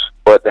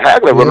 But the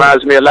Hagler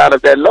reminds me a lot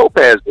of that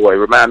Lopez boy.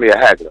 Remind me of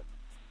Hagler.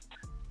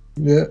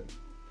 Yeah.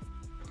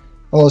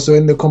 Also,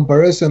 in the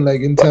comparison,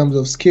 like in terms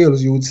of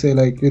skills, you would say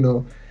like, you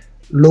know,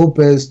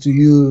 Lopez to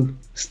you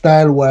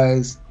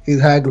style-wise is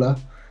Hagler.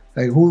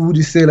 Like, who would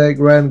you say like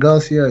Ryan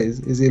Garcia is?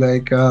 Is he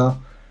like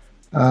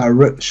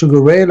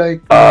Sugar Ray,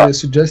 like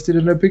suggested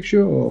in the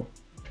picture, or?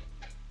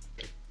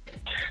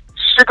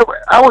 Sugar Ray,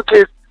 I would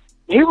say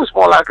he was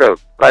more like a.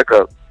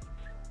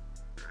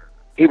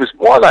 He was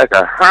more like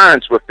a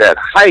Hearns with that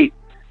height.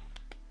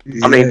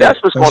 I mean, that's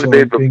what's going to be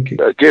able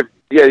to give.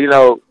 Yeah, you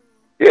know,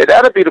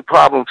 that'll be the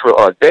problem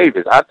for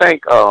Davis. I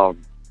think. I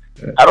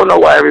don't know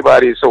why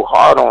everybody is so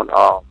hard on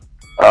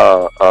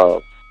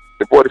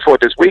the boy for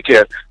this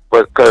weekend,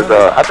 but because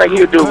I think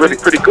he'll do really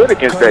pretty good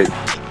against Davis.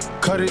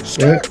 Cut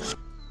it.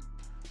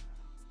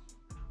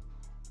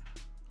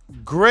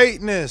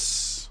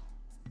 Greatness.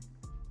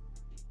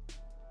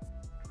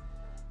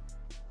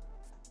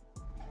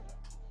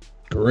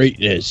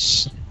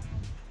 Greatness.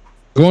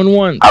 Going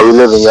one. How we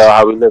living, y'all?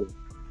 How we living?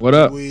 What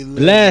up?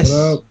 Bless.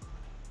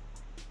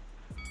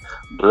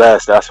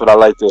 Blessed. That's what I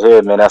like to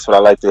hear, man. That's what I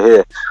like to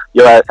hear.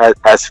 Yo,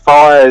 as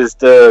far as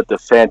the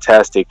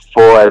Fantastic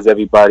Four, as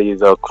everybody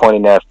is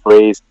coining that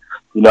phrase,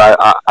 you know,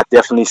 I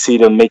definitely see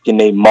them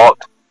making a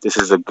mark. This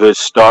is a good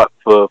start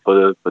for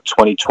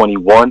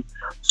 2021.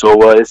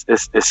 So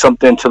it's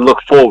something to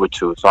look forward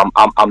to. So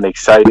I'm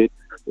excited.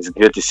 It's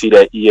good to see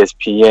that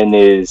ESPN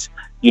is,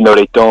 you know,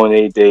 they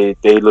throwing they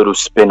little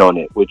spin on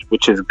it,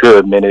 which is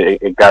good, man.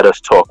 It got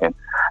us talking.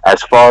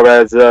 As far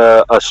as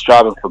us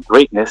striving for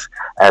greatness,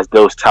 as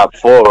those top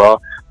four are,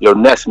 yo,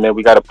 Ness, man,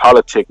 we got a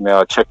politic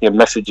now. Check your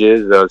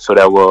messages so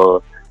that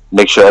we'll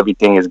make sure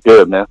everything is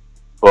good, man,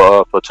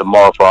 for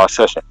tomorrow for our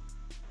session.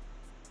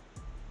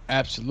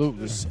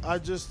 Absolutely. I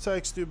just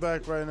text you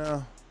back right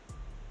now.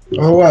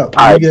 Oh wow!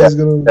 Are you guys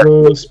gonna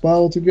go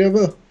spar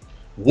together?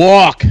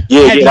 Walk.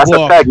 Yeah, that's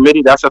a fact,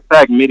 Mitty. That's a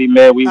fact, Mitty,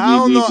 man. I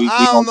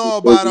don't know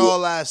about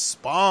all that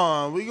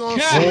spawn. We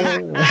gonna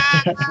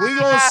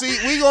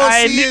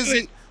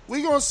see.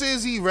 We gonna see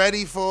is he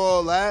ready for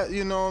all that.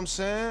 You know what I'm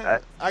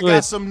saying? I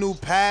got some new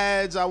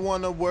pads I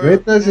want to work.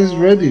 Greatness is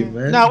ready,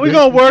 man. Now we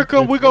gonna work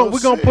him. We gonna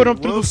put him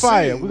through the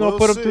fire. We're gonna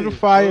put him through the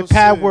fire.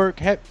 Pad work,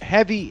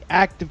 heavy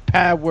active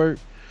pad work.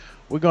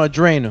 We're gonna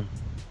drain him.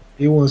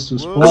 He wants to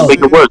spar. Let's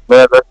make it work,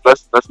 man.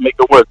 Let's make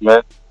it work,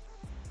 man.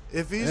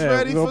 If he's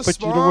ready for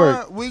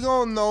spar, we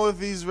gonna know if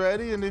he's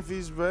ready, and if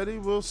he's ready,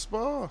 we'll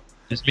spar.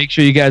 Just make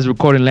sure you guys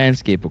recording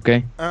landscape,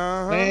 okay?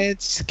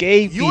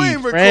 Landscape. You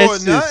ain't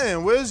recording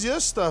nothing. Where's your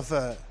stuff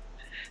at?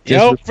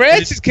 Yo,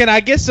 Francis, can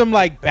I get some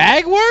like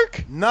bag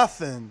work?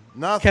 Nothing.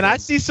 Can I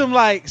see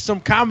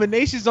some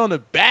combinations on the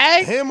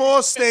bag? Him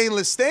or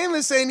Stainless.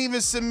 Stainless ain't even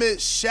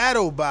submit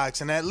shadow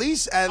boxing. At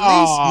least.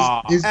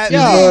 He's not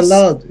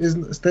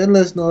allowed.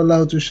 Stainless not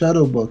allowed to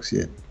shadow box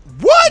yet.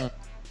 What?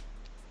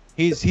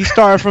 He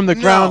started from the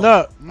ground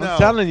up. I'm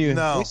telling you.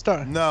 No,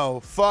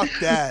 fuck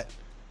that.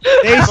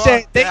 They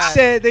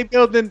said they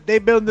building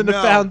the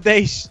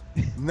foundation.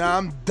 Nah,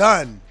 I'm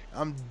done,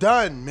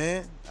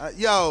 man.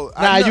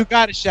 You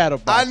got a shadow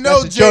box. I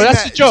know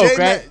that's a joke,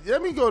 right?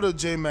 Let me go to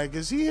J-Mac.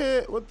 Is he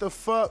here? What the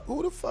fuck?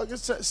 Who the fuck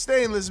is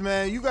Stainless,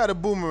 man? You got a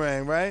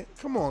boomerang, right?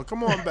 Come on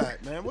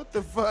back, man. What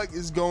the fuck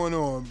is going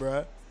on,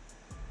 bruh?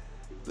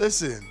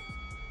 Listen.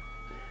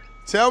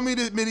 Tell me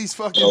that Mitty's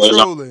fucking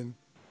trolling.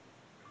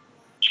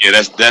 Yeah,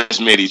 that's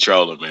Mitty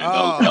trolling,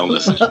 man. Don't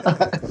listen.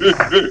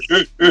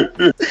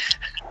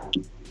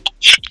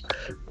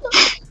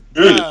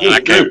 I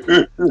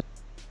can't.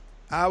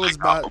 I was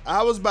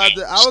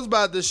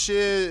about to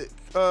share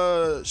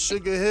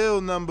Sugar Hill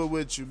number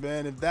with you,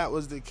 man. If that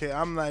was the case,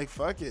 I'm like,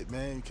 fuck it,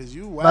 man, because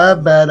you wild.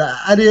 My bad.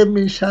 I didn't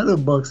mean shadow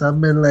box. I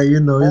meant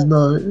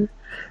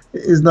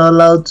he's not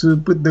allowed to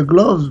put the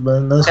gloves,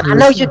 man. I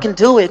know you can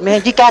do it,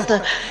 man. You got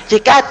the.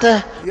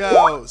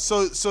 Yo,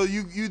 so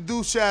you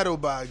do shadow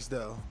box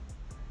though?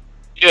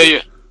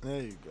 Yeah.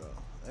 There you go.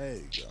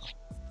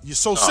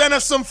 Send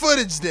us some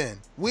footage then.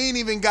 We ain't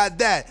even got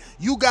that.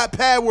 You got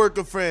pad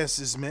worker,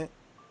 Francis, man.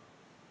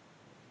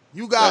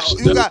 You got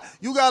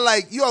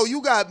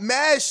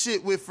mad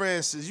shit with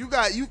Francis. You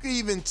can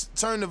even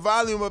turn the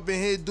volume up in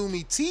here, do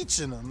me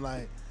teaching him.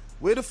 Like,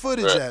 where the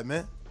footage at,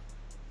 man?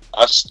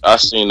 I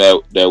seen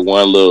that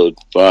one little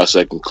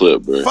 5-second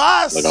clip, bro.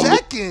 5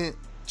 second?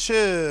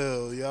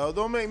 Chill, yo.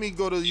 Don't make me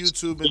go to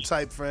YouTube and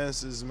type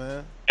Francis,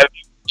 man.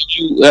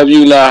 Have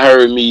you not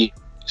heard me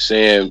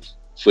saying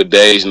for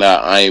days now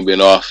I ain't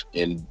been off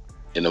in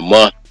a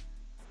month?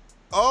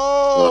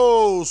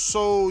 Oh,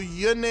 so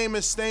your name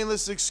is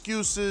Stainless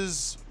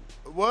Excuses.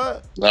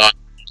 What? Nah,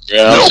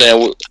 I'm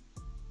saying,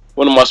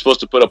 what am I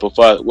supposed to put up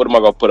what am I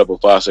gonna put up a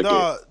 5 second?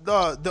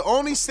 The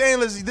only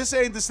Stainless, this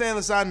ain't the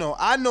Stainless I know.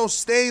 I know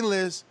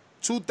Stainless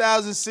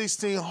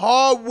 2016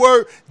 Hard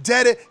Work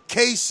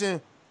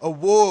Dedication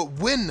Award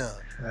winner.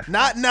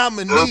 Not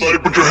nominee. Everybody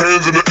put your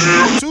hands in the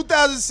air.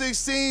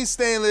 2016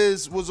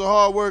 Stainless was a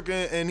hard worker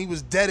and he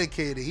was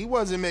dedicated. He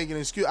wasn't making an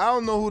excuse. I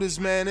don't know who this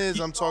man is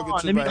I'm talking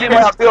to right now. Give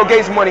out Bill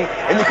Gates money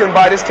and you can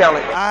buy this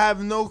talent. I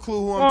have no clue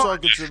who I'm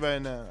talking to right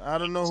now. I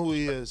don't know who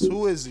he is.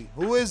 Who is he?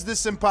 Who is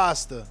this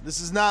imposter? This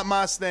is not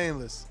my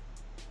Stainless.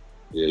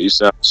 Yeah, you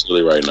sound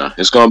silly right now.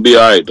 It's gonna be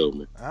alright though,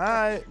 man.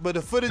 Alright, but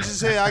the footage is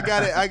here. I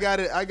got it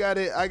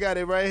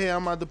right here.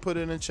 I'm about to put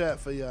it in the chat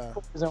for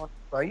y'all.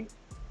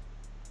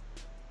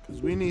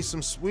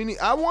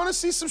 I want to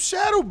see some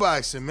shadow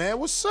boxing, man.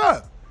 What's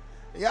up?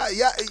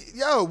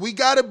 Yo, we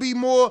got to be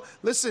more.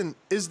 Listen,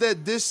 is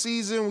that this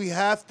season we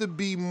have to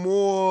be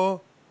more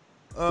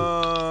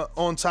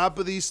on top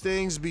of these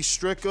things, be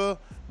stricter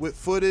with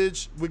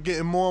footage. We're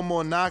getting more and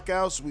more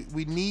knockouts.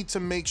 We need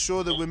to make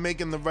sure that we're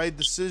making the right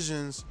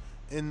decisions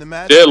in the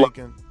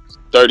matchmaking.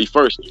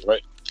 31st,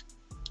 right?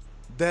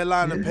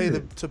 Deadline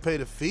to pay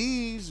the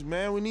fees,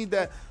 man. We need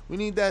that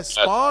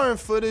sparring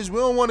footage. We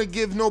don't want to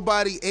give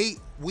nobody 8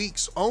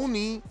 weeks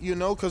only,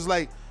 because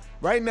like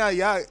right now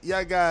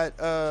y'all got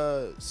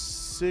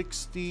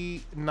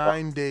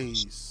 69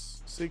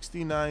 days.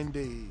 69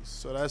 days.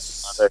 So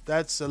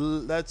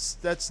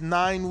that's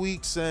 9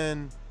 weeks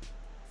and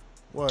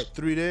what,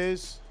 3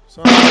 days?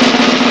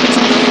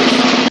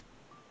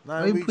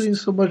 Why are you putting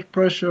so much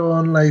pressure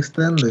on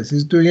Stainless?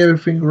 He's doing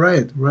everything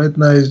right. Right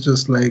now he's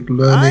just learning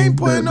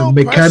the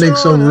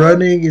mechanics of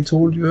running. He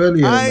told you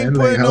earlier, man,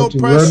 how to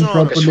run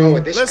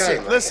properly.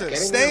 Listen,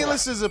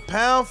 Stainless is a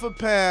pound for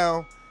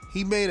pound.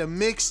 He made a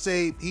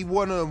mixtape. He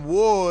won an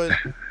award.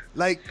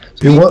 You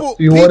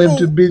want him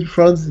to beat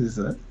Francis,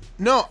 huh?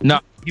 No.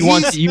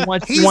 He's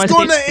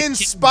gonna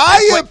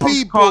inspire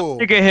people.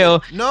 Sugar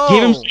Hill. No.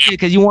 Give him shit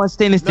because you want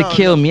Stainless to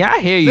kill me. I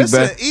hear you,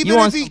 bro. Even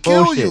if he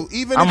kill you,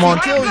 even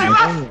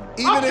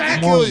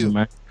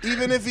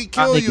if he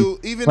kill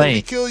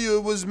you,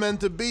 it was meant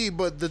to be.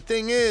 But the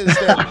thing is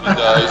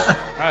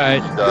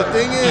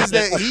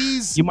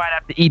that you might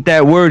have to eat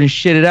that word and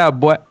shit it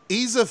out, boy.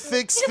 He's a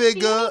fixed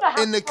figure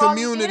in the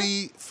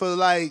community for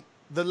the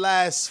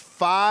last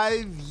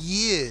 5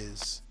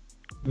 years.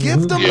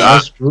 Give them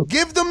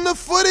the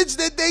footage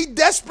that they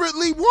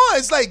desperately want.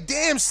 It's like,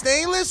 damn,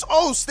 Stainless.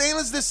 Oh,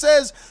 Stainless that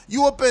says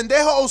you up in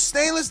there. Oh,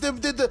 Stainless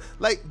that did the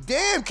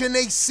damn. Can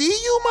they see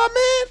you, my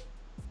man?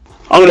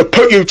 I'm gonna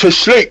put you to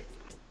sleep.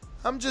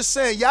 I'm just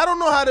saying, y'all don't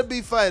know how to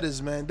be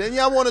fighters, man. Then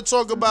y'all want to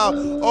talk about,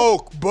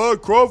 oh,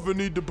 Bud Crawford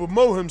need to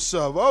promote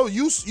himself. Oh,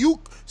 you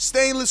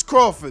Stainless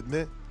Crawford,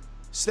 man.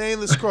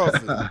 Stainless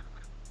Crawford.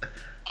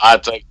 I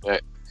take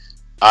that.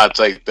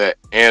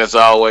 And as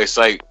I always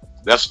say,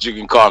 that's what you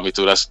can call me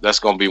too. That's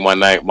gonna be my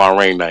name, my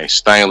ring name,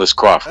 Stainless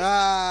Crawford.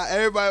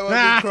 Everybody wants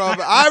to be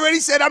Crawford. I already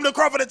said I'm the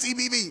Crawford of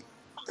TBV.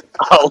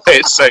 I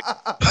always say,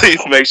 please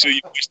make sure you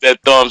push that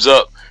thumbs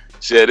up.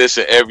 Share this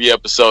in every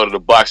episode of the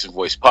Boxing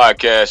Voice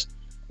podcast.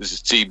 This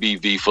is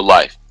TBV for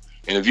life.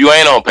 And if you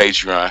ain't on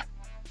Patreon,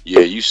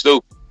 yeah, you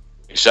stupid.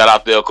 And shout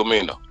out to El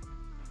Camino.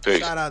 Peace.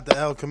 Shout out to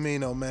El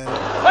Camino, man.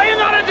 Are you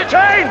not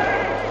entertained?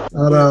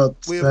 Shout out,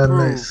 We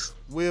approve.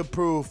 We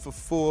approve for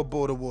 4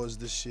 Border Wars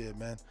this year,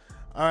 man.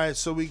 All right,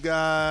 so we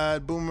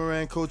got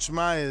Boomerang Coach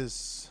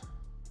Myers.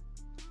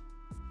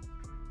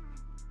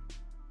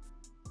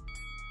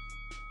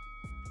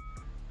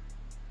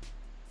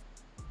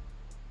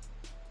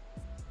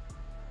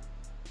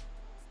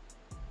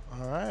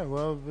 All right,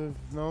 well, if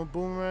no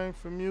Boomerang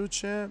from you,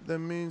 champ, that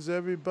means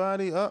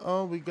everybody.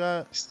 We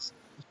got...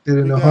 Still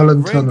in the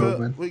Holland Tunnel,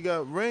 man. We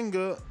got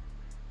Ringer.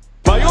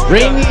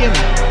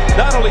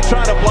 Not only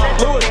trying to block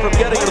Lewis from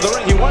getting into the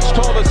ring, he once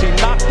told us he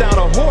knocked down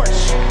a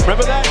horse.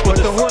 Remember that?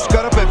 But the horse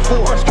got up at 4.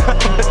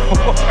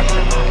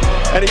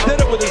 And he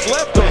did it with his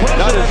left. The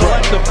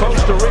president-elect of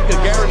Costa Rica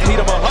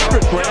guaranteed him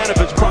 $100,000 if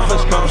his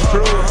promise comes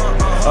true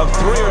of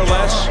 3 or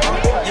less.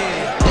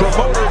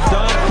 Promoter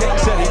Don King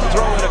said he'd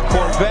throw in a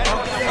Corvette.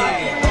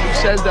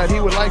 He says that he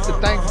would like to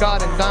thank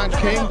God and Don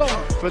King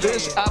for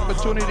this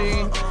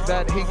opportunity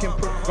that he can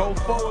go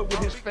forward with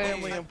his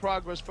family and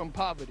progress from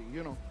poverty,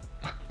 you know.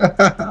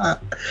 I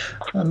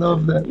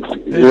love that.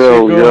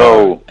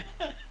 Yo.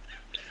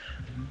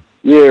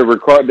 Yeah,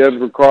 that's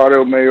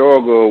Ricardo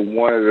Mayorga,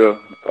 one of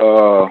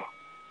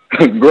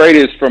the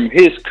greatest from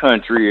his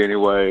country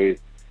anyway.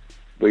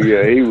 But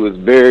yeah, he was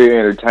very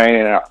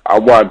entertaining. I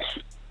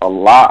watched a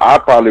lot. I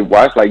probably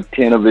watched like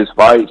 10 of his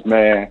fights,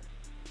 man.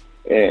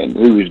 And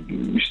he was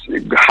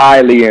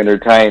highly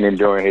entertaining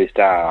during his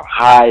time.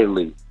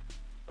 Highly.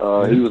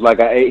 He was like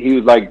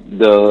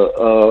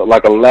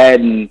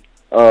Aladdin,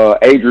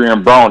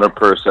 Adrian Broner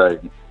per se.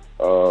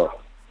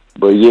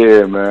 But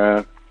yeah,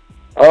 man.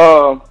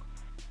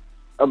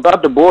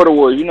 About the Border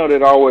Wars, you know,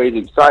 that always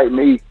excite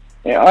me.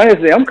 And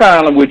honestly, I'm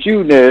kind of with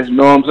you, Ness. You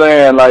know what I'm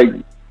saying? Like,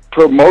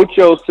 promote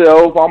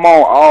yourself. I'm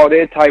on all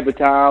that type of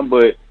time,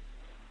 but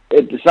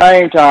at the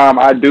same time,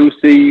 I do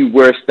see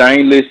where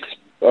Stainless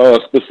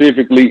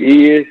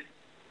specifically is,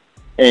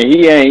 and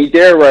he ain't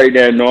there right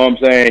now. You know what I'm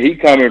saying? He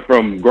coming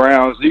from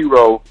ground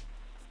zero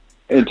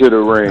into the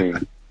ring.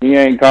 He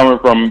ain't coming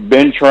from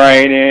been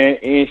training,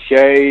 in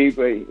shape,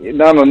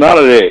 none of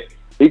that.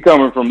 He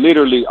coming from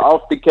literally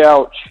off the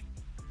couch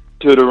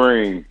to the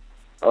ring.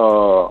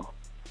 So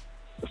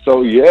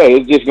yeah,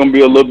 it's just gonna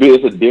be a little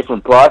bit. It's a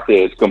different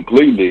process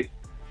completely.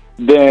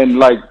 Then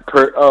let's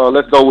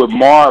go with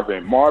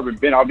Marvin. Marvin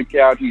been off the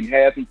couch. He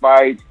had some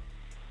fights.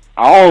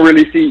 I don't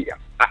really see.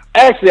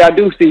 Actually, I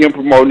do see him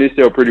promoting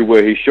himself pretty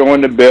well. He's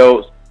showing the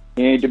belts.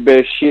 He ain't the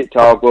best shit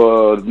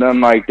talker,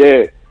 nothing like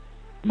that.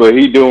 But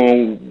he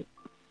doing.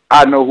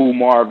 I know who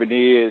Marvin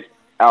is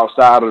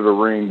outside of the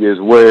ring as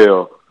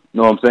well.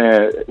 You know what I'm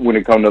saying? When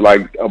it comes to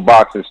like a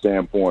boxing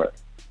standpoint.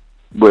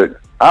 But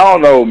I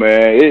don't know,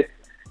 man.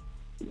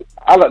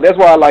 That's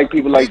why I like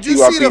people like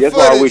QRP. That's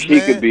why I wish he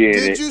could be in it.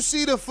 Did you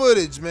see the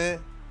footage, man?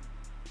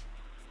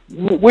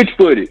 Which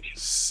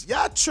footage?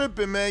 Y'all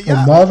tripping, man.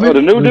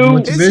 The new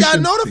dude? Is y'all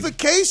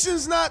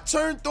notifications not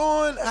turned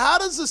on? How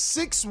does a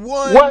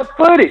 6'1"? What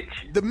footage?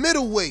 The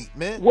middleweight,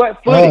 man.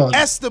 What footage?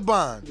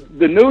 Esteban.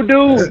 The new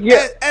dude?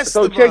 Yeah.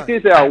 So check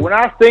this out. When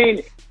I seen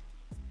it,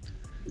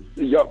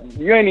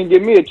 you ain't even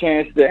give me a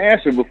chance to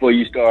answer before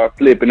you start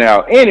flipping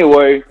out.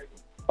 Anyway,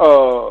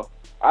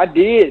 I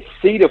did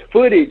see the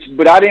footage,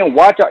 but I didn't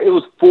watch it. It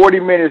was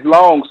 40 minutes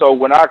long, so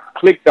when I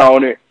clicked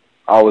on it,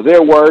 I was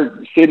at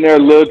work, sitting there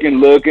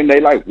looking. They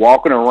like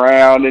walking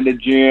around in the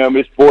gym.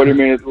 It's 40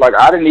 minutes. Like,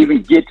 I didn't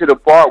even get to the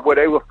part where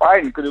they were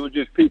fighting because it was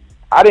just people.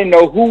 I didn't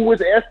know who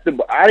was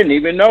Esteban. I didn't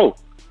even know.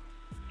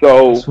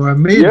 So, that's what I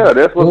mean. Yeah,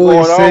 that's what's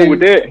going on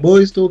with that.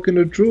 Boys talking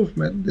the truth,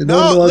 man. They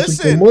don't know how to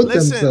promote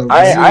themselves.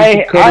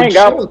 I ain't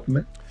got.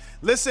 Man.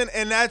 Listen,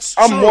 and that's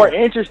true. I'm more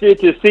interested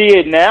to see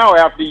it now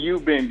after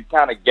you've been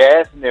kind of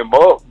gassing them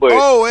up. But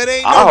it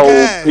ain't no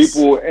gas.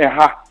 People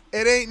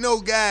it ain't no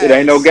gas. It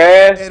ain't no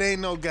gas. It ain't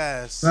no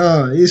gas.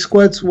 No, he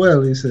squats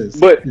well. He says.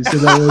 But he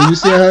said, you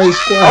see how he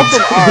squats.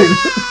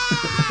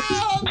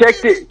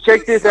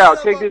 Check this out.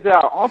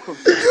 I'm from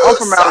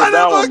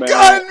Alabama, man.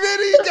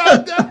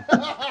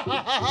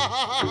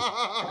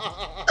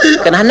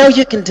 And I know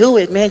you can do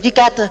it, man. You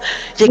got the.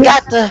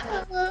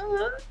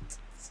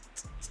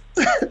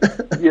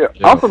 Yeah,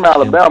 I'm from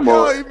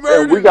Alabama,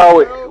 and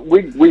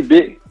we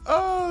big.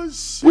 Oh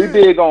shit. We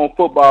big on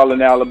football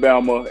in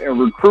Alabama, and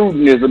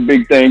recruiting is a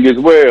big thing as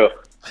well.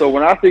 So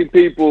when I see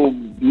people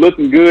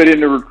looking good in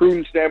the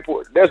recruiting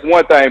standpoint, that's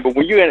one thing. But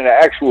when you're in an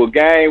actual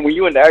game, when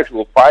you're in the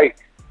actual fight,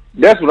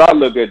 That's what I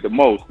look at the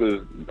most,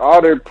 because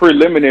all the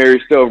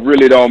preliminary stuff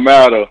really don't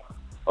matter.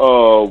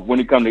 When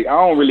it comes to,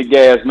 I don't really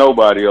gas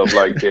nobody up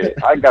like that.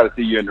 I got to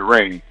see you in the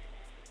ring,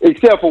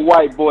 except for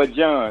white boy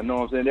John. You know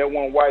what I'm saying? That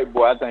one white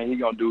boy, I think he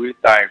gonna do his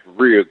thing for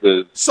real.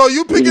 Cause so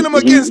you picking him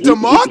against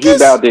DeMarcus?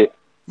 He's out there.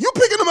 You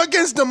picking him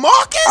against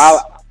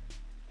DeMarcus?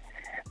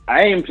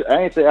 I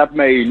ain't say I've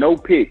made no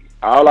pick.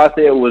 All I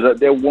said was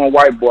that one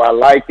white boy. I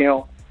like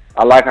him.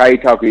 I like how he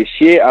talk his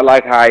shit. I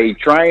like how he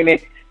training.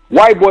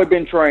 White boy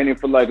been training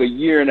for like a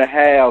year and a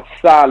half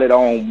solid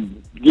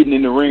on getting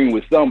in the ring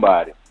with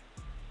somebody.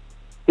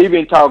 He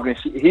been talking.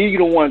 He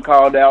the one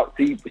called out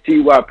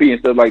CYP and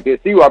stuff like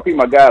that. CYP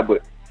my guy,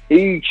 but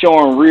he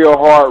showing real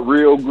heart,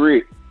 real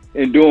grit,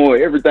 and doing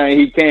everything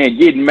he can.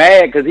 Getting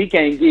mad because he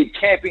can't get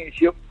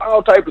championship,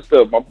 all type of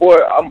stuff. My boy,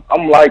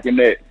 I'm liking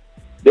that.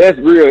 That's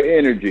real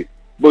energy.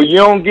 But you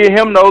don't get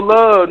him no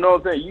love. Know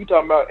what I'm saying? You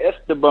talking about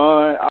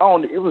Esteban? I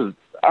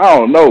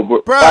don't know,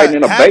 but Bruh, fighting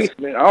in a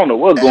basement. I don't know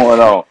what's going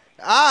on. All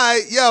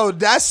right, yo,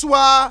 that's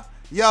why.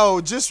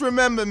 Yo, just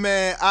remember,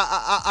 man,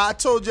 I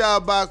told y'all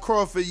about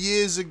Crawford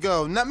years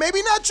ago.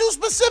 Maybe not you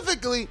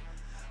specifically,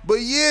 but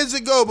years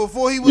ago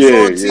before he was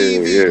on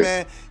TV,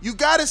 man. You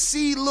got to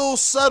see little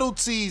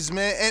subtleties,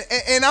 man.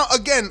 And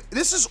again,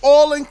 this is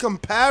all in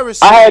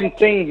comparison. I hadn't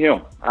seen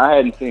him.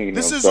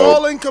 This is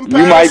all in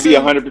comparison.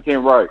 You might be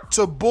 100% right.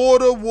 To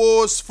Border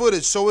Wars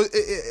footage. So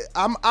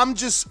I'm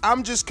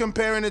just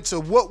comparing it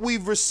to what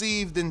we've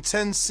received in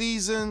 10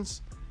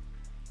 seasons.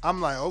 I'm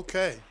like,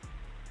 okay.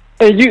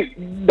 And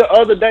the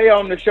other day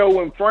on the show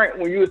when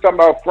you was talking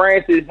about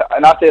Francis,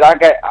 and I said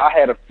I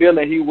had a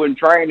feeling he wasn't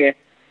training.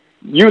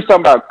 You was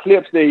talking about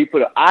clips that he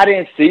put up. I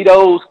didn't see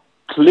those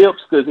clips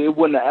because it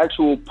wasn't the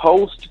actual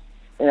post.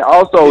 And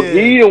also,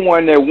 he the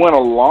one that went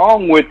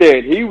along with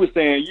that. He was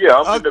saying, "Yeah,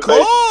 I'm in the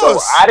basement." So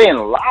I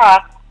didn't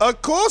lie.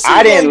 Of course,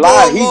 I didn't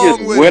lie. He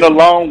just went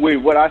along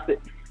with what I said.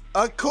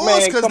 Of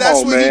course, because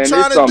that's what he's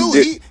trying to do.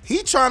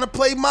 He trying to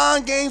play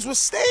mind games with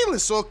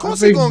Stainless, so of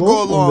course he's gonna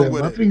go along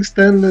with it. I think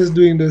Stainless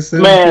doing the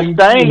same Man, thing.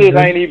 Stainless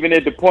ain't even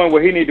at the point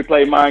where he need to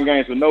play mind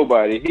games with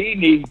nobody. He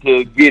needs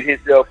to get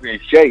himself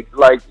in shape.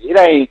 Like you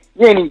ain't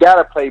even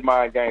gotta play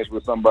mind games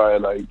with somebody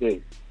like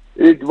that.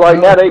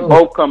 Now they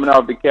both coming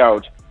off the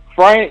couch.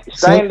 Francis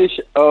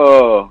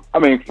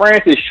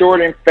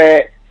short and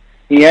fat.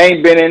 He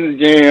ain't been in the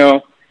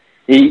gym.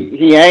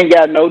 He ain't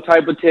got no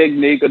type of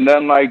technique or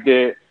nothing like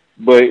that.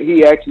 But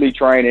he actually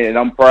training, and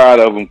I'm proud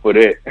of him for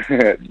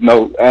that.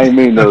 No, I ain't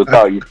mean to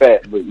call you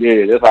fat, but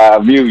yeah, that's how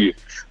I view you.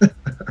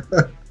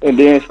 And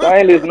then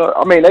Stainless,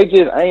 they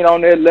just ain't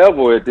on that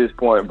level at this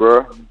point,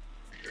 bro.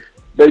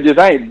 They just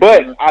ain't.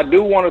 But I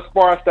do want to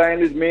spar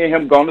Stainless. Me and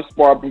him going to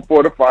spar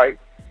before the fight.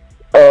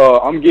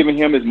 I'm giving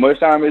him as much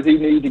time as he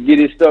needs to get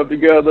his stuff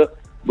together.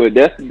 But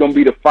that's going to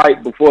be the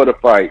fight before the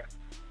fight.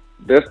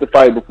 That's the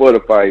fight before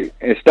the fight.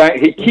 And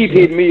he keep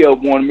hitting me up,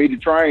 wanting me to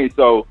train,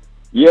 so...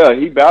 Yeah,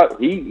 he bout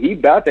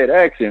that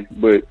action,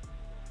 but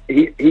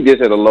he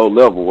just at a low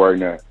level right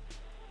now.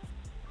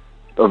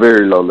 A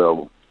very low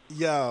level.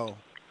 Yo,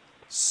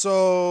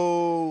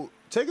 so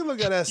take a look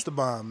at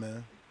Esteban,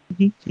 man.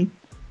 You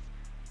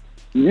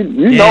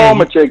know I'm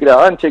gonna check it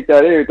out. I done checked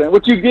out everything.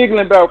 What you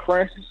giggling about,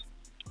 Francis?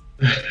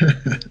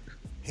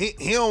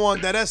 he don't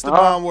want that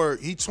Esteban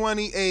work. He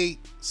 28,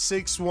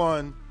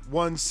 6'1",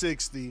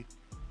 160.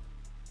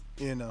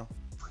 You know.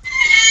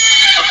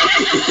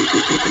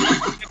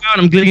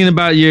 I'm giggling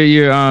about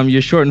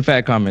your short and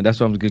fat comment. That's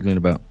what I'm giggling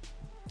about.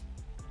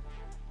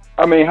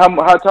 I mean,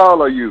 how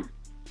tall are you?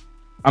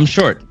 I'm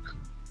short.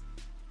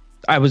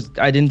 I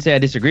didn't say I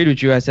disagreed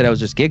with you. I said I was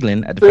just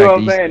giggling at the See fact what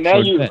I'm saying?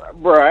 Now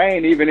bro, I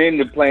ain't even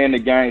into playing the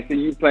games. See,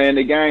 you playing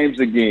the games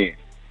again.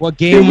 What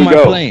game am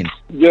I playing?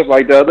 Just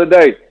like the other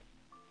day.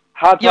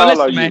 How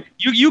tall are you? Man,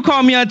 you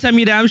call me out and tell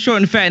me that I'm short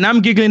and fat, and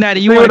I'm giggling at it.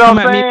 You want to come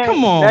at me?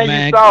 Come on,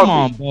 man. Come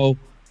on, bro.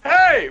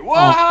 Hey,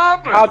 what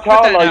happened? How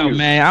tall are you,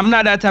 man? I'm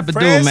not that type of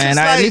dude, man.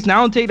 At least I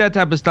don't take that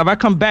type of stuff. I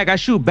come back, I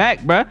shoot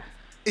back, bro.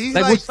 He's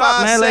like what's 5'7".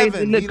 up,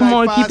 man? Like, come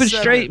on, keep it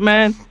straight,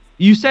 man.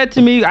 You said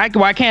to me, I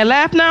can't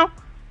laugh now.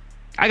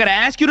 I gotta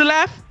ask you to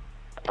laugh.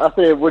 I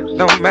said, what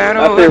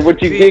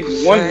you gig?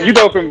 You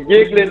go from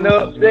giggling to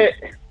upset.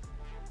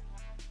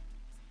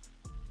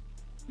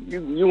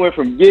 You went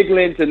from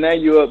giggling to now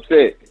you're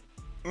upset.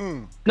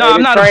 No,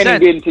 I'm not upset.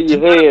 Training getting to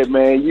your head,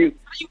 man. You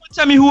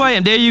tell me who I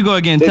am. There you go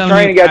again. The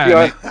training got you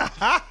on.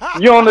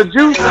 You on the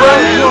juice, bro.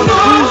 You on the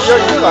juice.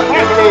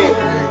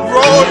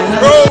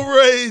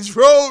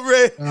 Road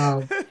rage.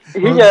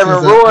 He having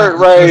roid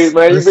rage,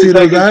 man. You been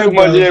taking too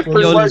much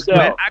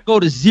pre-workout. I go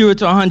to 0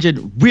 to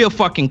 100 real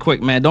fucking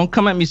quick, man. Don't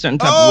come at me certain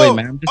type of way,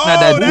 man. I'm just not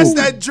that dude. That's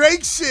that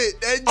Drake shit.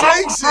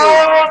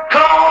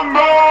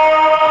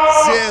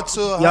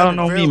 Y'all don't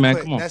know me, man.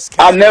 Come on.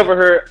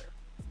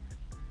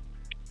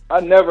 I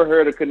never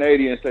heard a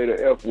Canadian say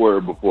the F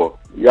word before.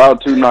 Y'all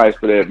too nice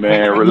for that,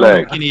 man.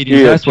 Relax.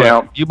 That's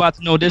what you about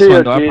to know this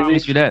one, though. I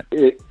promise you that.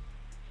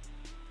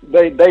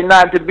 They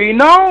not to be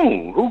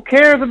known. Who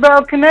cares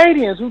about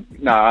Canadians?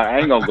 Nah, I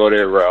ain't gonna go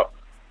that route.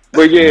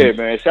 But yeah,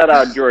 man, shout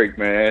out Drake,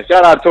 man.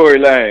 Shout out Tory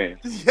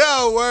Lanez.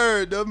 Yo,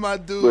 word, those my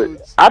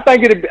dudes. But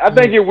I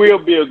think it will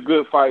be a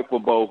good fight for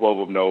both of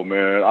them, though,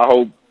 man. I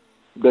hope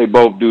they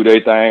both do their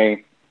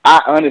thing.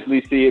 I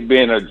honestly see it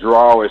being a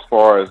draw as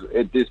far as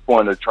at this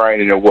point of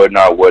training and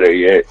whatnot, where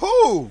they at.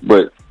 Who?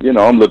 But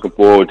I'm looking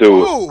forward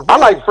to it. I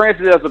like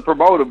Francis as a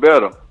promoter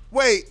better.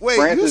 Wait,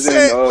 Francis you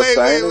said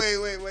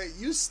and, wait.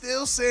 You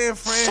still saying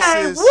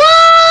Francis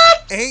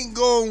ain't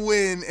gonna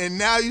win, and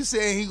now you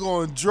saying he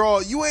gonna draw?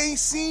 You ain't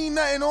seen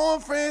nothing on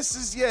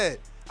Francis yet.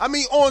 I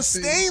mean, on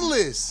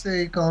Stainless.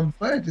 Say can't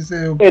fight.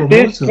 At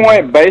this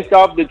point, based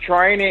off the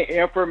training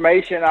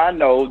information I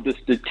know, the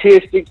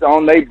statistics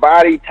on their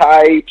body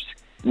types,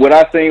 what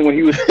I seen when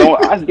he was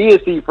throwing, I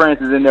did see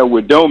Francis in there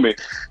with Domi.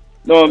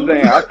 Know what I'm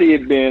saying? I see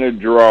it being a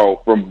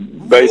draw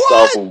based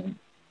off of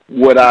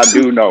what I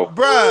do know.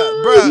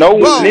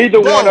 Bruh. Neither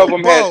one of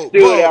them has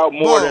stood out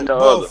more than the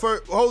other.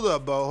 Hold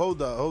up, Bo.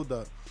 Hold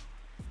up.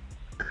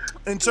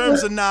 In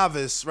terms of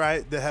novice,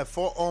 right, that have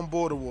fought on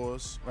Border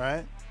Wars,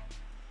 right?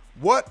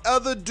 What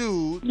other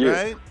dude,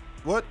 right?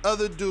 What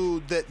other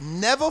dude that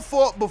never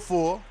fought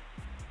before,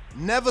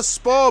 never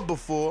sparred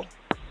before,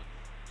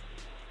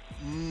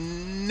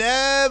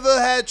 never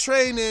had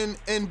training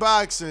in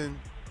boxing,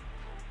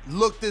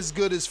 looked as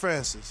good as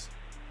Francis?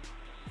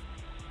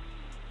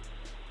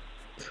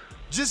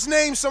 Just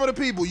name some of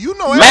the people. You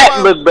know,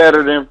 Matt looked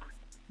better than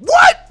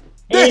what?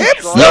 The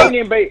hips.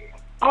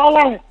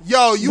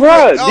 Yo, you.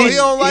 He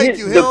don't like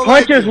you. He don't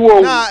like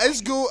you. Nah,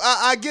 it's cool.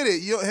 I get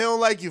it. He don't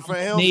like you,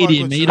 friend.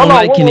 Canadian, man. You don't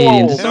like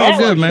Canadians. It's all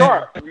good,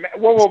 man.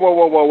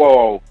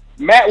 Whoa.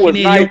 Matt was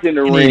nice in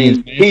the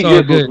ring. He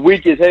just was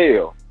weak as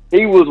hell.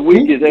 He was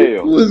weak as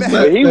hell.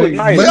 He was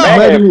nice.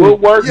 Matt had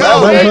footwork.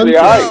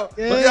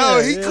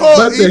 Yo, he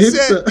called.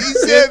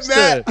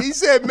 He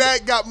said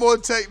Matt got more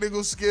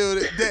technical skill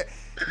than.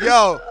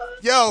 Yo,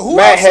 who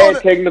Matt had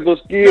technical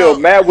skill.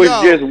 Matt was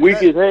just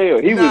weak as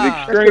hell. He was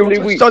extremely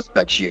weak.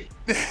 Suspect shit.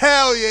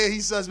 Hell yeah,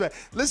 he's suspect.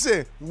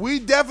 Listen, we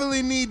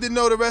definitely need to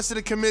know the rest of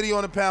the committee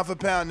on the pound for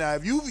pound now.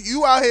 If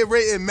you out here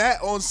rating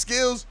Matt on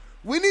skills,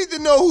 we need to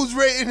know who's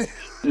rating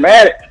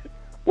Matt.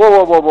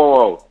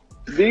 Whoa.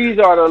 These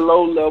are the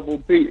lower level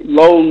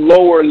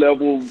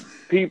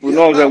people. You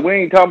know what I'm saying? We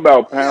ain't talking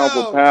about pound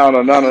for pound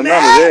or none of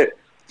that.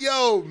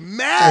 Yo,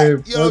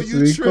 Matt,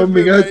 you tripping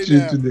coming at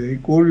you today.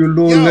 Call you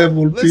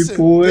low-level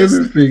people,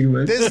 everything,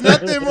 man. There's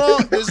nothing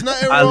wrong. There's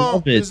nothing wrong. I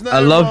love it. There's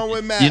nothing wrong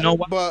with Matt. You know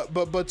what?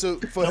 But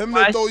for him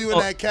to throw you in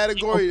that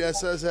category, that's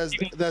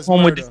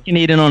home murder. with this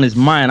Canadian on his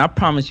mind. I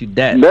promise you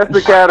that. That's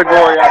the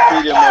category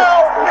I see him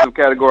at. That's the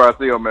category I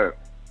see him at.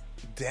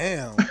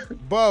 Damn,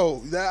 Bo.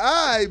 All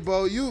right,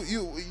 Bo. You.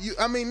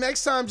 I mean,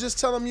 next time, just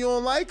tell him you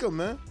don't like him,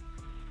 man.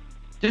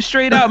 Just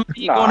straight up.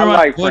 I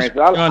like Francis.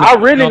 I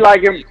really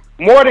like him.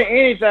 More than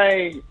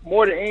anything,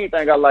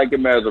 I like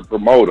him as a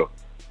promoter.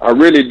 I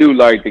really do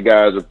like the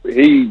guys.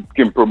 He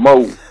can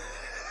promote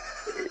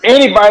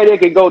anybody that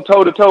can go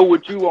toe to toe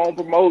with you on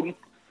promoting.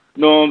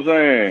 You know what I'm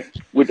saying?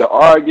 With the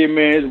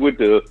arguments, with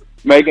the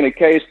making a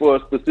case for a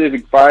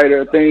specific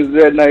fighter, things of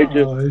that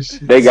nature.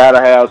 They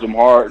gotta have some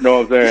heart. You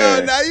know what I'm saying?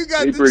 Yo, now you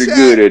got He's the pretty chat.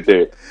 good at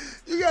that.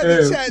 You got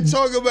the chat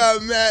talking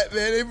about Matt,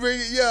 man. They bring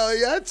it. Yo,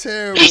 y'all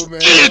terrible,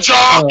 man.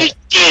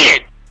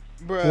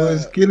 Bruh. Well,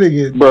 it's killing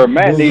it. Bro,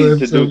 Matt needs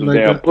to do some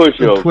damn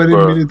push-ups,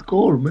 20-minute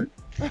call, man.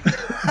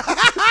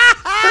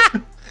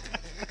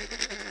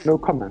 No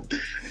comment.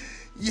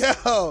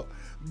 Yo,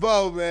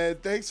 Bo, man,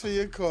 thanks for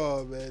your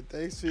call, man.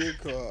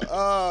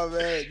 Oh,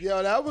 man.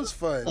 Yo, that was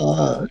fun.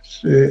 Oh,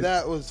 shit.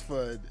 That was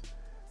fun.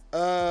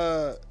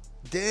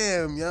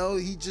 Damn, yo,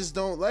 he just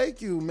don't like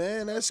you,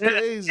 man. That's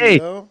crazy,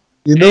 yo.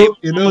 You know,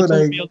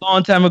 told me a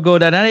long time ago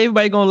that not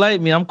everybody gonna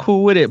like me. I'm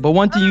cool with it, but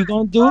one thing you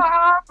gonna do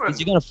is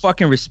you're gonna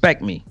fucking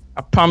respect me.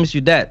 I promise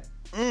you that.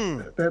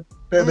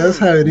 That's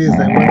how it is.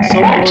 Like when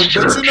someone, but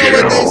you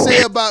know what they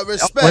say about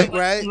respect,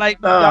 right?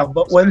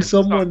 But when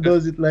someone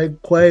does it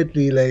like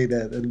quietly like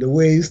that, and the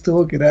way he's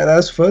talking,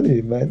 that's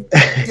funny, man.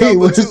 He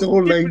wasn't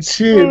all like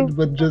chilled,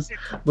 but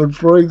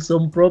throwing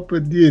some proper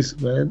diss,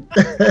 man.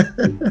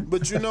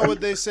 But you know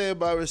what they say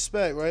about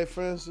respect, right,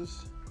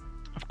 Francis?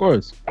 Of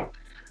course.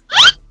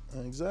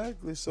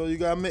 Exactly. So you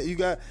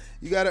gotta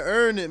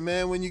earn it,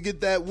 man. When you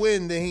get that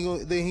win, then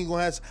he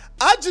gonna have.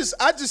 I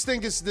just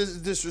think it's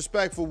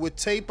disrespectful with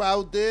tape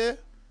out there.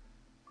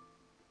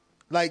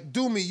 Like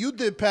Doomy, you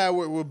did pad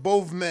work with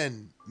both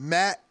men,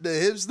 Matt, the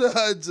Hipster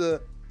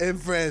Hudzer,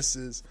 and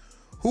Francis.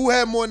 Who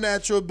had more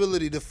natural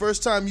ability? The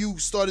first time you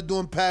started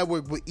doing pad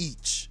work with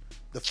each,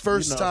 the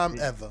first time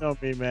ever. You know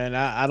me, man.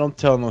 I don't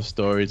tell no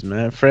stories,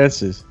 man.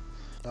 Francis.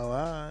 Oh, all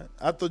right.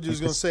 I thought you was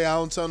gonna say I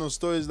don't tell no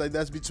stories, like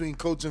that's between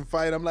coach and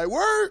fight. I'm like,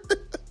 word.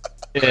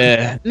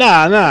 Yeah,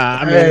 nah.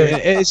 I mean,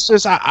 it's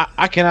just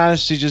I can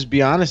honestly just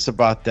be honest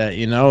about that.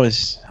 You know,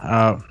 it's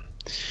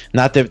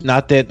not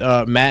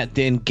that Matt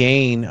didn't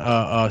gain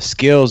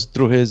skills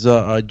through his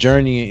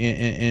journey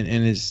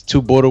in his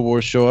 2 Border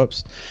War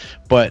show-ups,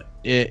 but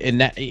in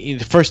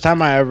the first time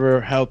I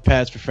ever held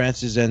pads for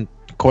Francis, and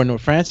according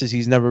to Francis,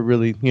 he's never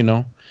really,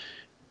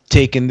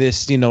 taken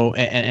this, you know,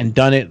 and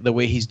done it the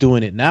way he's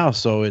doing it now.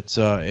 So it's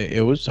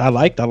I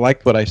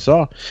liked what I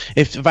saw.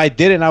 If I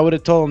didn't, I would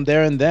have told him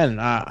there and then.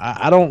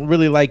 I don't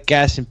really like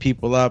gassing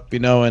people up, you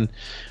know, and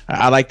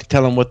I like to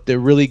tell them what they're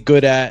really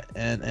good at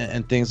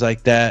and things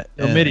like that.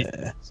 Yo, Mitty.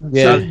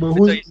 Yeah.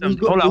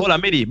 Hold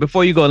on, Mitty.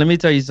 Before you go, let me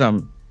tell you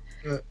something.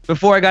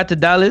 Before I got to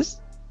Dallas,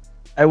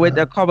 I went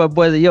to call my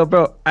boys. Yo,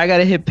 bro, I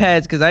gotta hit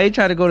pads because I ain't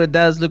trying to go to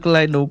Dallas looking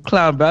like no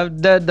clown, bro.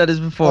 I've done this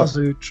before.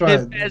 Also, you tried.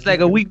 Hit pads like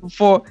a week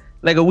before,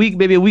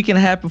 maybe a week and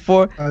a half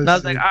before. And I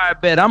was like, all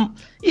right, bet I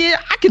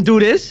can do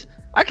this.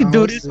 I can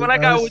do this. When I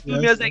got with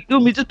Doomy, I was like,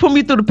 Doomy, just put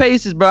me through the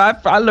paces, bro.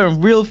 I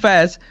learned real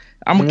fast.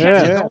 I'm gonna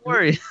catch it. Don't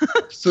worry.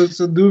 So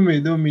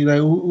Doomy, like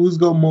who's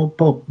got more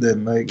pop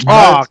then? Like,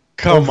 oh,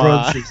 come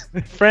on,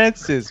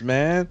 Francis,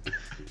 man.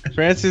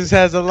 Francis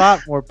has a lot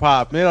more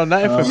pop. You know,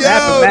 nothing for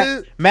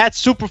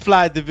Matt's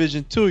Superfly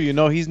division too. You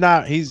know, he's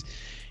not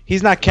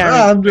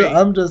carrying.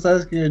 I'm just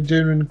asking a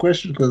genuine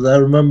question because I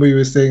remember you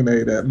were saying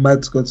that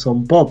Matt's got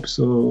some pop.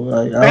 So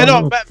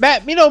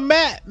Matt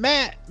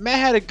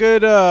had a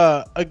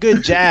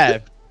good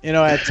jab. You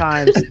know, at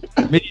times.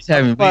 Mitty's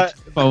having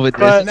fun with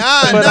this. I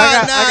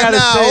gotta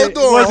say,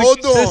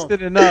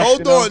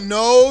 Hold on.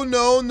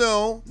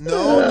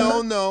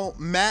 No.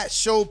 Matt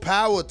showed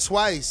power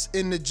twice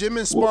in the gym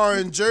and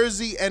sparring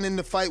Jersey and in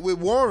the fight with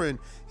Warren.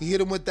 He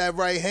hit him with that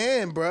right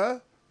hand, bruh.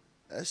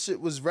 That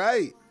shit was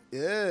right.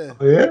 Yeah.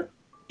 Oh, yeah?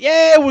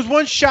 Yeah, it was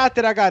one shot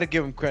that I gotta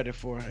give him credit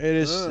for. It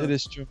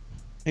is true.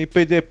 He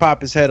did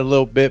pop his head a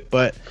little bit,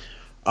 but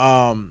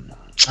I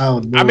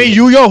mean,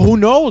 who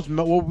knows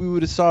what we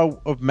would have saw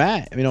of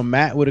Matt? You know,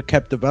 Matt would have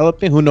kept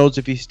developing. Who knows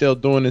if he's still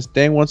doing his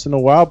thing once in a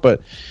while? But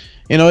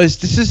you know,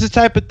 this is the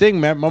type of thing,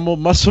 man.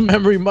 Muscle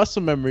memory,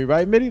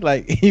 right, Mitty?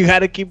 Like you got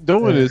to keep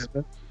doing this,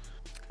 man.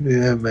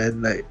 Yeah,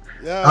 man. Like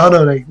I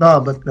don't know, like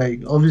but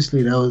like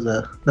obviously that was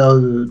a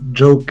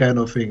joke kind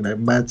of thing. Like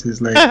Matt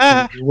is like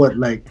what,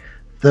 like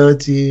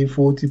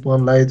 30-40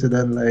 pounds lighter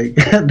than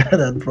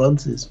than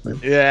Francis, man.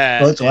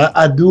 Yeah. But so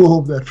I do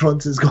hope that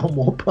Francis got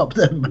more pop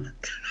than Matt.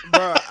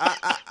 Bro,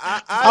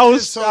 I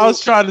was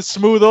trying to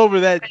smooth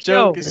over that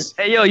joke.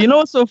 Yo, you know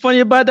what's so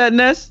funny about that,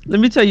 Ness? Let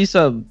me tell you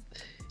something.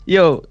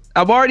 Yo,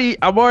 I'm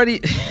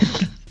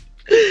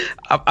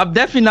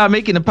definitely not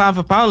making the pound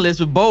for pound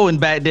list with Bowen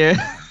back there.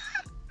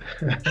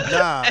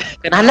 Nah.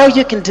 And I know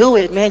you can do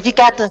it, man. You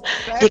got the.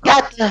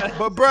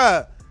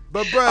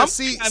 But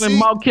bruh, I'm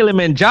Mount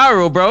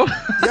Kilimanjaro, bro.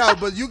 Yeah,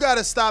 but you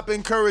gotta stop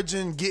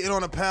encouraging getting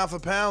on a pound for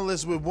pound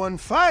list with one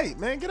fight,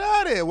 man. Get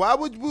out of here. Why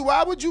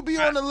would you be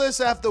on the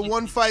list after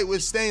one fight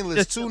with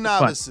Stainless, two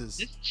novices?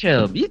 Just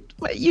chill. You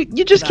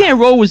just can't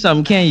roll with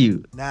something, can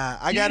you? Nah,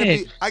 I gotta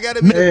be.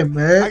 Hey,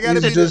 man, I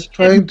gotta be just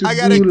trying to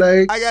do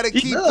like. I gotta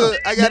keep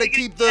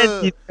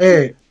the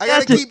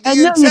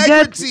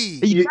integrity.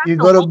 You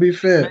gotta be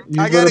fair.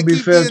 You gotta be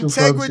fair to Francis,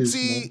 man. The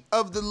integrity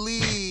of the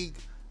league.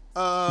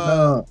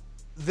 No.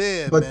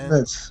 There, but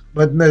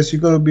Ness, you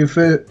gotta be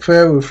fair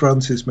with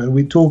Francis, man.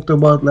 We talked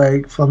about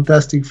like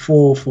Fantastic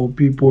Four for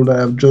people that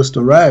have just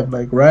arrived,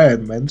 like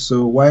Ryan, man.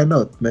 So why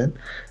not, man?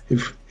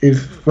 If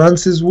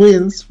Francis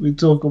wins, we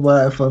talk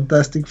about a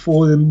Fantastic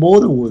Four in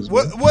Border Wars.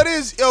 What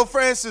is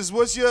Francis?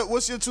 What's your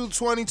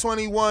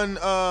 2021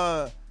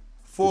 for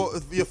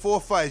your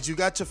 4 fights? You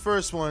got your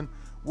first one.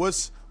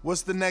 What's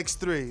the next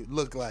 3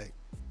 look like?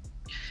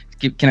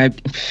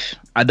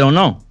 I don't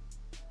know,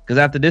 because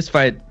after this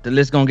fight, the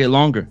list gonna get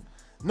longer.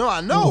 No,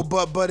 I know,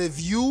 but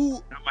if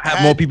you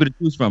have more people to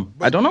choose from,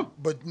 I don't know.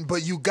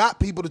 But you got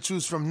people to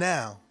choose from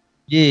now.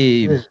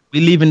 Yeah, we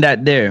leaving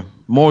that there.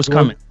 More's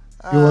coming.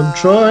 You want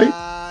Troy?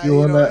 You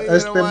want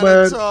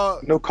Esteban?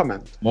 No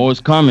comment. More's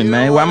coming,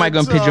 man. Why am I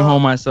gonna pigeonhole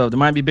myself? There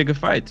might be bigger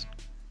fights.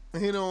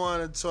 He don't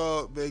want to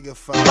talk bigger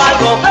fights.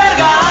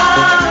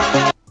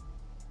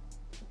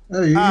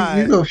 You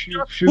go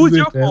shoot. Who's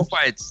your 4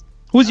 fights?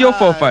 Who's your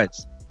 4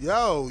 fights?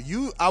 Yo,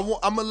 I'm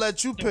gonna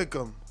let you pick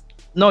them.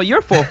 No,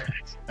 your 4.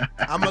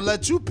 I'm gonna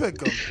let you pick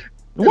them.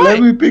 Let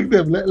me pick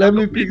them. Let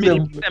me pick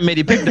them.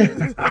 Pick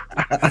them.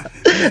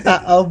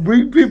 I'll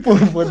bring people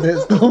for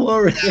this. Don't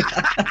worry.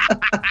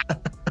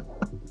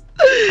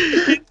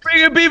 He's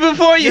bringing people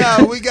for you.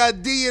 Yeah, we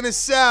got D in the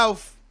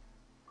South.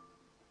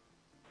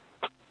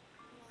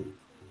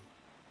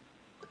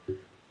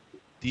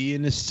 D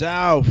in the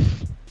South.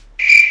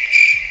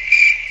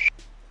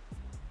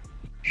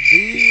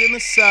 D in the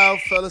South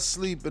fell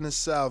asleep in the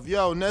South.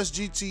 Yo, Ness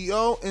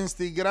GTO,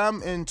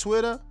 Instagram and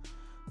Twitter.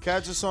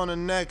 Catch us on the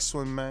next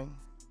one, man.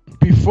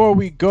 Before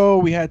we go,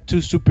 we had 2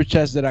 super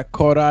chats that I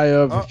caught eye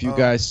of. If you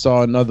guys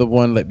saw another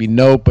one, let me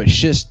know. But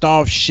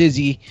Shistov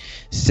Shizzy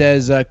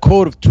says,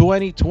 quote of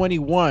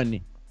 2021,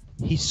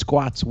 he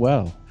squats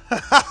well.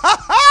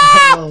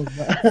 Fucking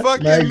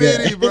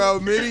Mitty,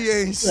 bro. Mitty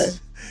ain't.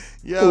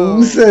 Yo.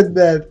 Who said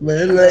that,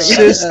 man? Like,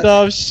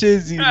 Shistov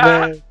Shizzy,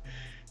 man.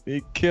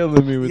 They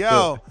killing me with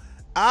that.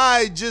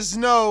 I just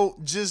know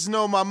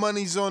my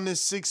money's on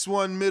this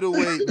 6'1"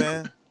 middleweight,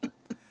 man.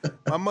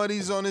 My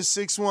money's on this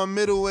 6'1"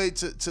 middleweight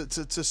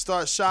to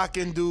start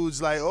shocking dudes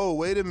like, oh,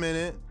 wait a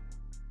minute.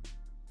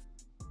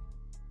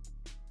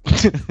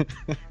 Do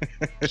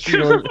you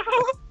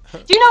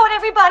know what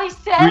everybody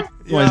says?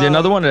 Is there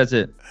another one? Or that's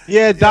it.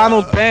 Yeah,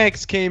 Donald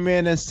Banks came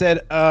in and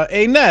said,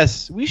 hey,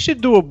 Ness, we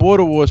should do a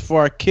border wars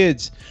for our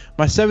kids.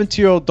 My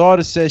 17-year-old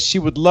daughter says she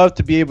would love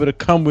to be able to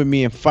come with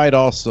me and fight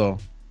also.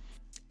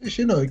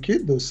 She's not a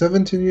kid, though.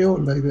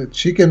 17-year-old like that.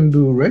 She can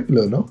do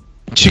regular, no?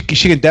 She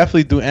can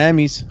definitely do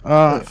Emmys.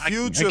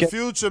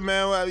 Future,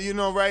 man. You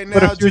know, right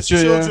now, just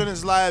children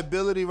is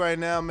liability right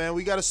now, man.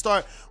 We gotta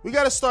start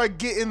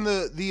getting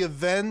the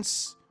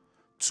events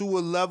to a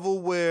level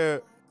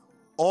where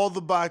all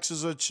the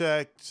boxes are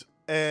checked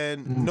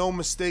and no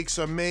mistakes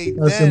are made.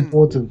 That's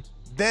important.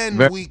 Then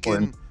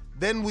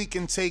we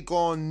can take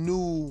on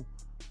new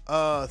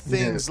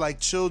things like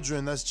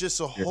children. That's just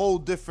a whole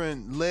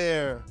different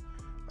layer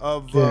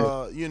of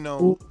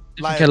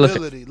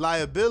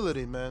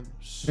liability, man.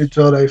 It's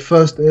all like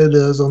first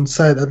aiders on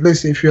site, at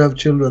least if you have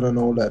children and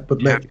all that.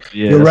 But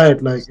you're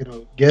right, like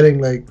getting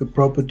like the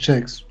proper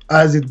checks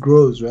as it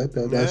grows, right?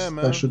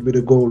 That should be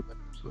the goal.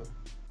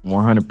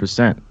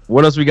 100%.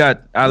 What else we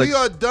got, Alex? We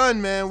are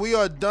done, man. We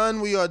are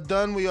done.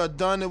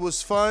 It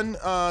was fun.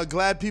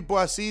 Glad people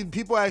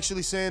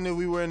actually saying that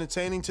we were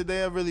entertaining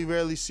today. I really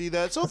rarely see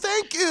that. So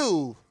thank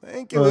you.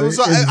 I know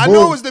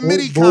it was the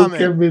MIDI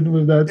comment.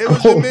 It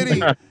was the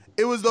MIDI.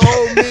 It was the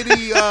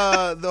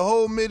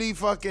whole MIDI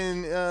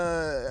fucking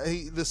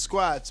the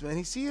squats, man.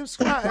 He see him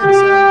squatting.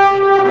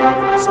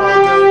 It's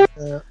all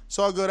good. It's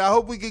all good. I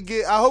hope we could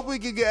get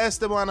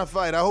Esteban a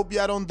fight. I hope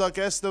y'all don't duck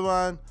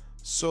Esteban,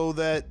 so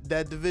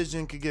that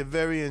division could get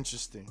very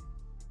interesting.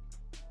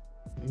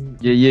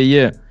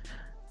 Yeah.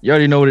 You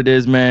already know what it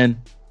is,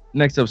 man.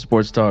 Next up,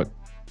 Sports Talk.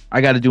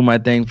 I got to do my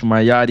thing for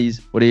my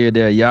yachties. Whether you're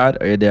there yacht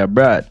or you're there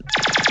Brad.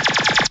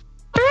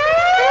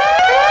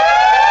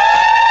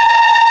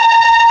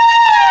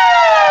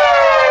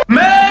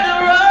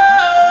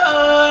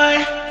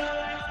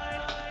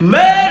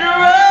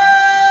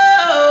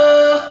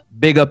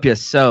 Big up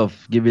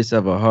yourself. Give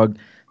yourself a hug.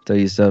 Tell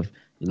yourself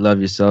you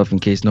love yourself in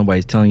case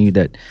nobody's telling you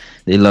that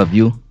they love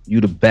you. You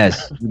the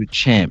best. You the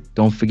champ.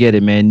 Don't forget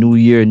it, man. New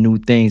year, new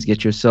things.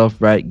 Get yourself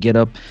right. Get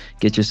up.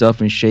 Get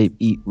yourself in shape.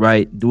 Eat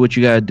right. Do what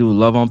you got to do.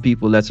 Love on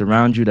people that's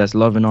around you, that's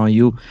loving on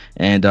you.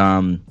 And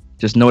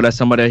just know that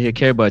somebody out here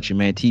care about you,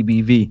 man.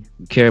 TBV,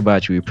 we care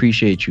about you. We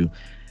appreciate you.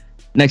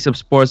 Next up,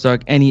 Sports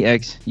Talk,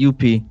 NEX,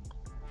 UP,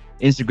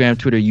 Instagram,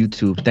 Twitter,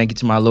 YouTube. Thank you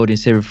to my Lord and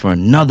Savior for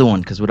another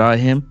one, because without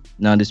him,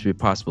 none of this would be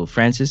possible.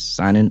 Francis,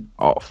 signing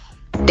off.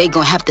 They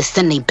gonna have to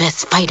send their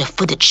best fighter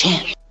for the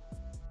champ.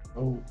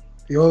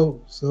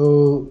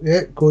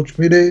 Coach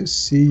Midday,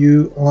 see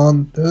you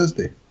on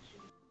Thursday.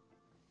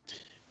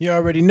 You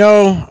already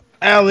know,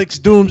 Alex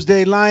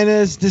Doomsday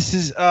Linus. This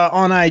is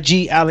on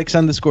IG,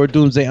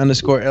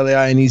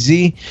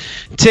 Alex_Doomsday_LAINEZ.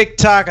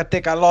 TikTok, I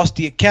think I lost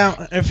the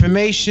account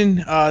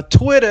information.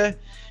 Twitter,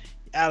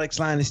 Alex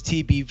Linus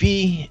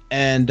TBV,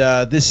 and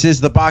this is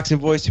the Boxing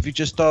Voice. If you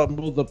just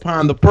stumbled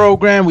upon the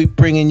program, we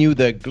bringing you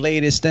the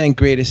latest and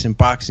greatest in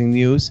boxing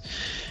news.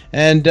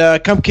 And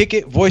come kick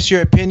it, voice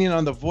your opinion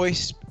on the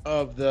Voice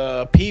of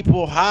the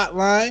People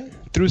hotline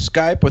through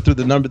Skype or through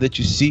the number that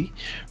you see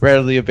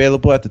readily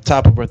available at the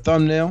top of our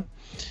thumbnail.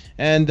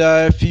 And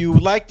if you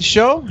like the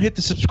show, hit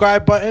the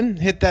subscribe button,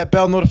 hit that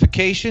bell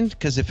notification,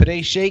 because if it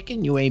ain't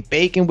shaking, you ain't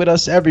baking with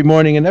us every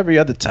morning and every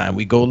other time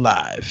we go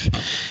live.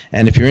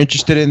 And if you're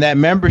interested in that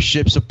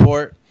membership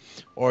support,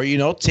 or,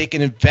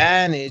 taking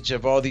advantage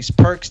of all these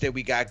perks that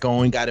we got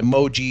going, got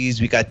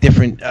emojis, we got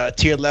different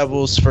tier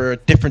levels for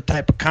different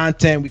type of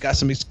content. We got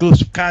some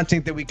exclusive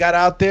content that we got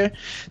out there,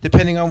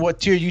 depending on what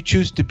tier you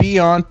choose to be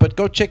on. But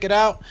go check it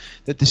out.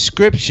 The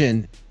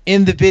description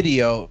in the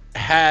video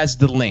has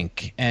the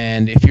link.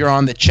 And if you're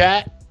on the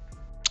chat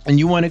and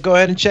you want to go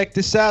ahead and check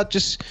this out,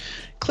 just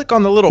click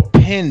on the little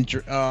pin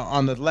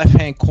on the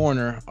left-hand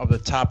corner of the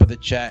top of the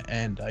chat,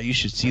 and you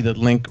should see the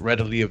link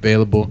readily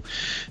available.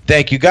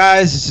 Thank you,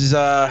 guys. This is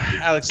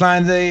Alex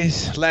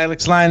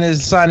Linus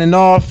signing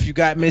off. You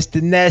got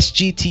Mr. Ness,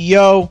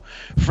 GTO,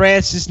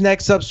 Francis,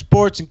 Next Up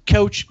Sports, and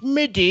Coach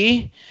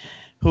Middy,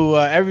 who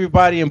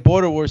everybody in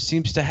Border Wars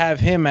seems to have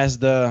him as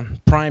the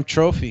prime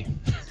trophy.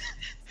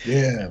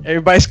 Yeah.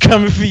 Everybody's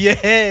coming for your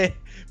head,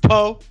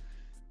 Poe.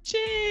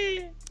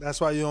 Gee. That's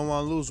why you don't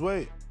want to lose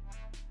weight.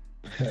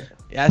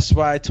 That's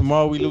why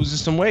tomorrow we losing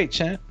some weight,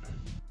 champ.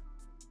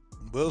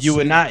 You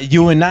and I.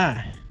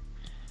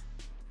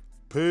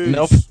 Peace.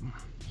 Nope.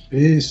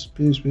 Peace.